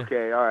know what I'm saying?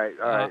 Okay. All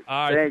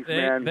right. Thanks,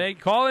 man.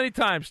 Call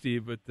anytime,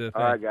 Steve. But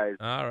all right, guys.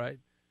 All right.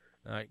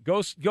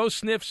 Go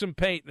sniff some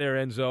paint there,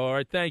 Enzo. All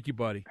right. Thank you,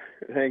 buddy.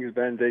 Thanks,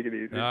 Ben. Take it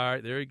easy. All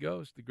right. There he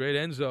goes. The great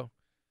Enzo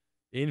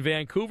in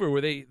Vancouver,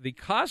 where the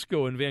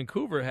Costco in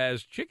Vancouver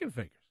has chicken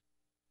fingers.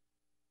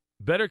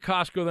 Better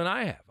Costco than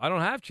I have. I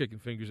don't have chicken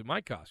fingers at my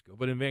Costco,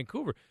 but in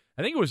Vancouver,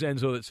 I think it was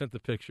Enzo that sent the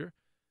picture.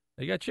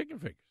 They got chicken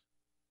fingers.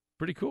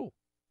 Pretty cool.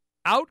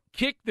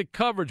 Outkick the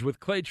coverage with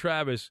Clay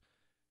Travis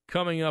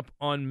coming up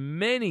on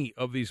many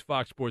of these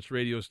Fox Sports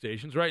radio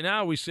stations. Right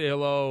now, we say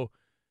hello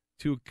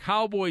to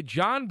Cowboy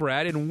John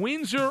Brad in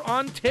Windsor,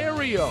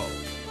 Ontario.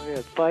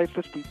 At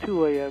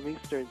 5:52 a.m.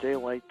 Eastern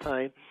Daylight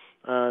Time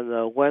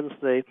on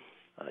Wednesday,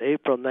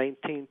 April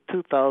 19,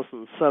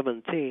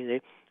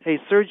 2017. Hey,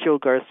 Sergio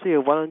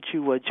Garcia, why don't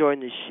you join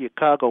the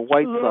Chicago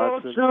White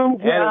Sox and Adam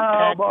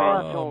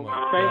Pac-Man Jones?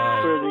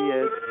 Thanks for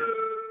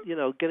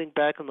the, getting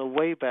back on the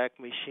Wayback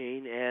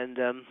Machine.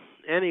 And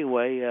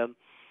anyway,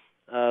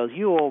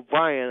 Hugh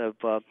O'Brien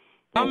of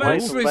I'm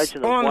actually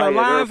legend on of the Wyatt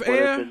live Earp air.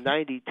 would have been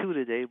 92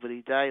 today, but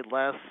he died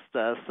last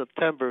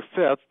September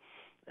 5th.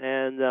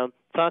 And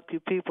talk to you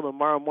people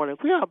tomorrow morning.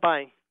 We are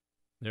buying.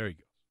 There you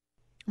go.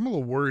 I'm a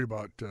little worried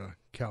about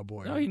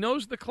Cowboy. No, he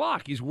knows the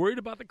clock. He's worried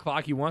about the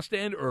clock. He wants to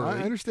end early.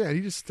 I understand.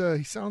 He just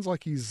he sounds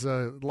like he's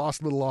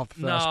lost a little off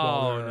the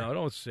fastball. No,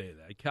 don't say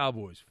that.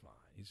 Cowboy's fine.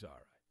 He's all right.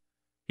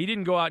 He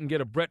didn't go out and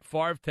get a Brett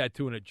Favre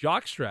tattoo and a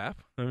jockstrap.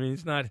 I mean,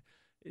 it's not.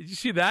 Did you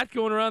see that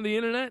going around the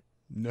internet?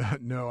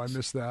 No, I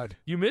missed that.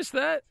 You missed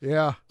that?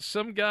 Yeah.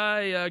 Some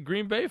guy,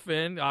 Green Bay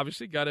fan,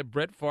 obviously got a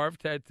Brett Favre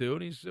tattoo,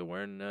 and he's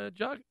wearing a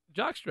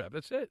jockstrap.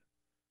 That's it.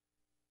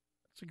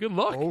 It's a good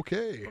look.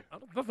 Okay.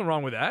 Nothing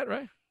wrong with that,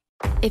 right?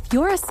 If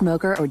you're a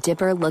smoker or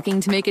dipper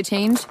looking to make a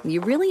change,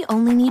 you really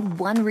only need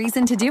one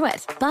reason to do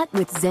it. But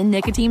with Zyn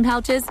nicotine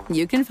pouches,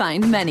 you can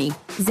find many.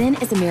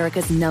 Zyn is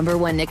America's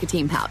 #1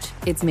 nicotine pouch.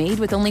 It's made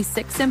with only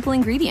 6 simple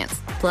ingredients.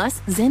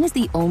 Plus, Zyn is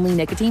the only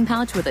nicotine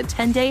pouch with a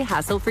 10-day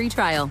hassle-free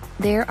trial.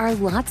 There are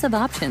lots of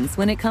options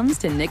when it comes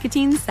to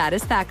nicotine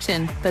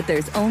satisfaction, but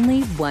there's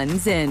only one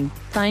Zyn.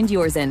 Find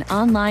your Zyn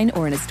online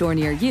or in a store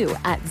near you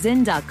at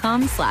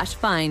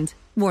zyn.com/find.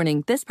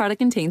 Warning, this product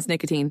contains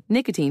nicotine.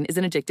 Nicotine is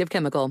an addictive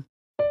chemical.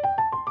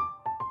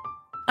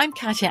 I'm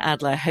Katya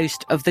Adler,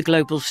 host of The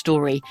Global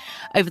Story.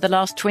 Over the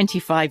last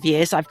 25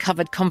 years, I've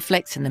covered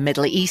conflicts in the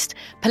Middle East,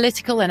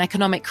 political and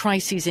economic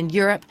crises in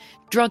Europe,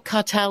 drug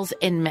cartels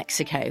in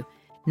Mexico.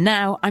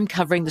 Now I'm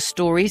covering the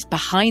stories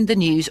behind the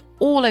news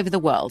all over the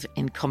world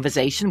in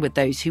conversation with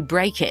those who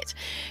break it.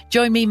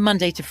 Join me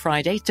Monday to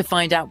Friday to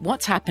find out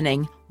what's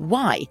happening,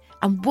 why,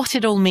 and what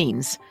it all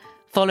means.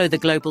 Follow The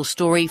Global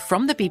Story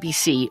from the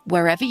BBC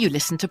wherever you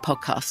listen to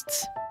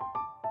podcasts.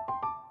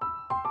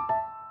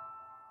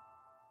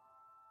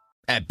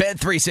 At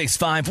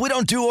Bet365, we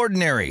don't do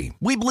ordinary.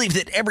 We believe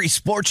that every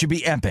sport should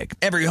be epic.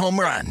 Every home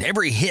run,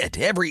 every hit,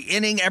 every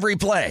inning, every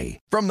play.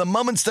 From the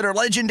moments that are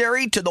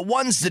legendary to the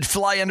ones that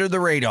fly under the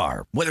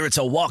radar. Whether it's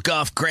a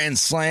walk-off grand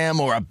slam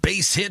or a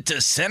base hit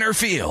to center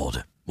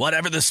field.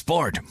 Whatever the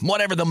sport,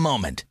 whatever the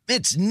moment.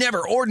 It's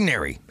never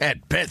ordinary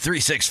at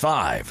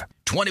Bet365.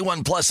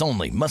 21 plus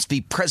only. Must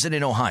be present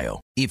in Ohio.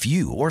 If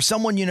you or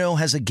someone you know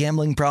has a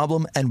gambling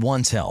problem and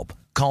wants help,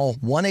 call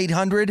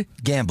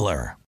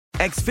 1-800-GAMBLER.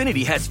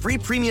 Xfinity has free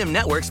premium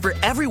networks for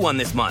everyone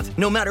this month,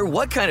 no matter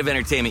what kind of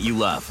entertainment you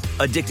love.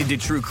 Addicted to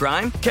true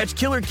crime? Catch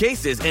killer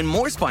cases and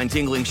more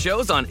spine-tingling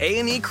shows on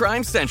A&E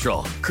Crime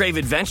Central. Crave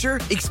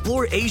adventure?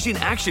 Explore Asian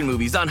action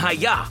movies on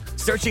Hi-Ya.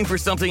 Searching for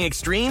something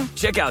extreme?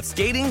 Check out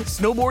skating,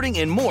 snowboarding,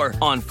 and more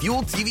on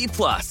Fuel TV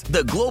Plus,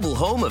 the global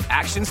home of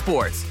action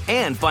sports.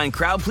 And find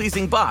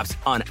crowd-pleasing bops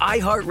on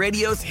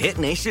iHeartRadio's Hit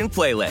Nation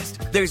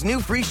playlist. There's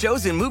new free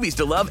shows and movies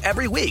to love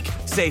every week.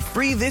 Say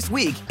free this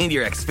week in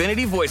your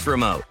Xfinity voice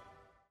remote.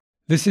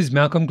 This is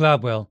Malcolm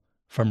Gladwell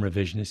from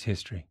Revisionist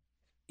History.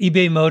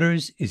 eBay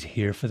Motors is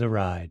here for the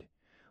ride.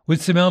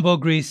 With some elbow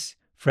grease,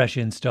 fresh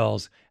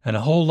installs, and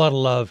a whole lot of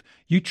love,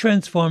 you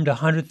transformed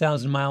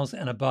 100,000 miles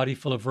and a body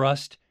full of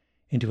rust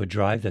into a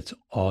drive that's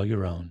all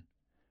your own.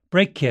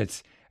 Brake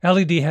kits,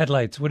 LED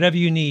headlights, whatever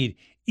you need,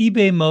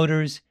 eBay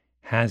Motors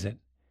has it.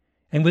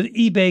 And with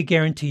eBay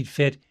Guaranteed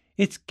Fit,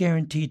 it's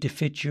guaranteed to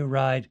fit your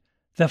ride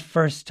the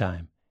first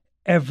time,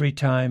 every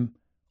time,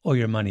 or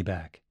your money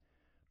back.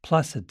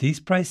 Plus, at these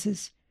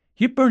prices,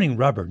 you're burning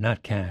rubber,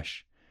 not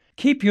cash.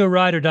 Keep your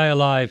ride or die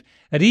alive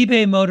at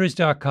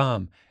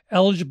ebaymotors.com.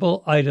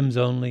 Eligible items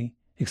only.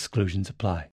 Exclusions apply.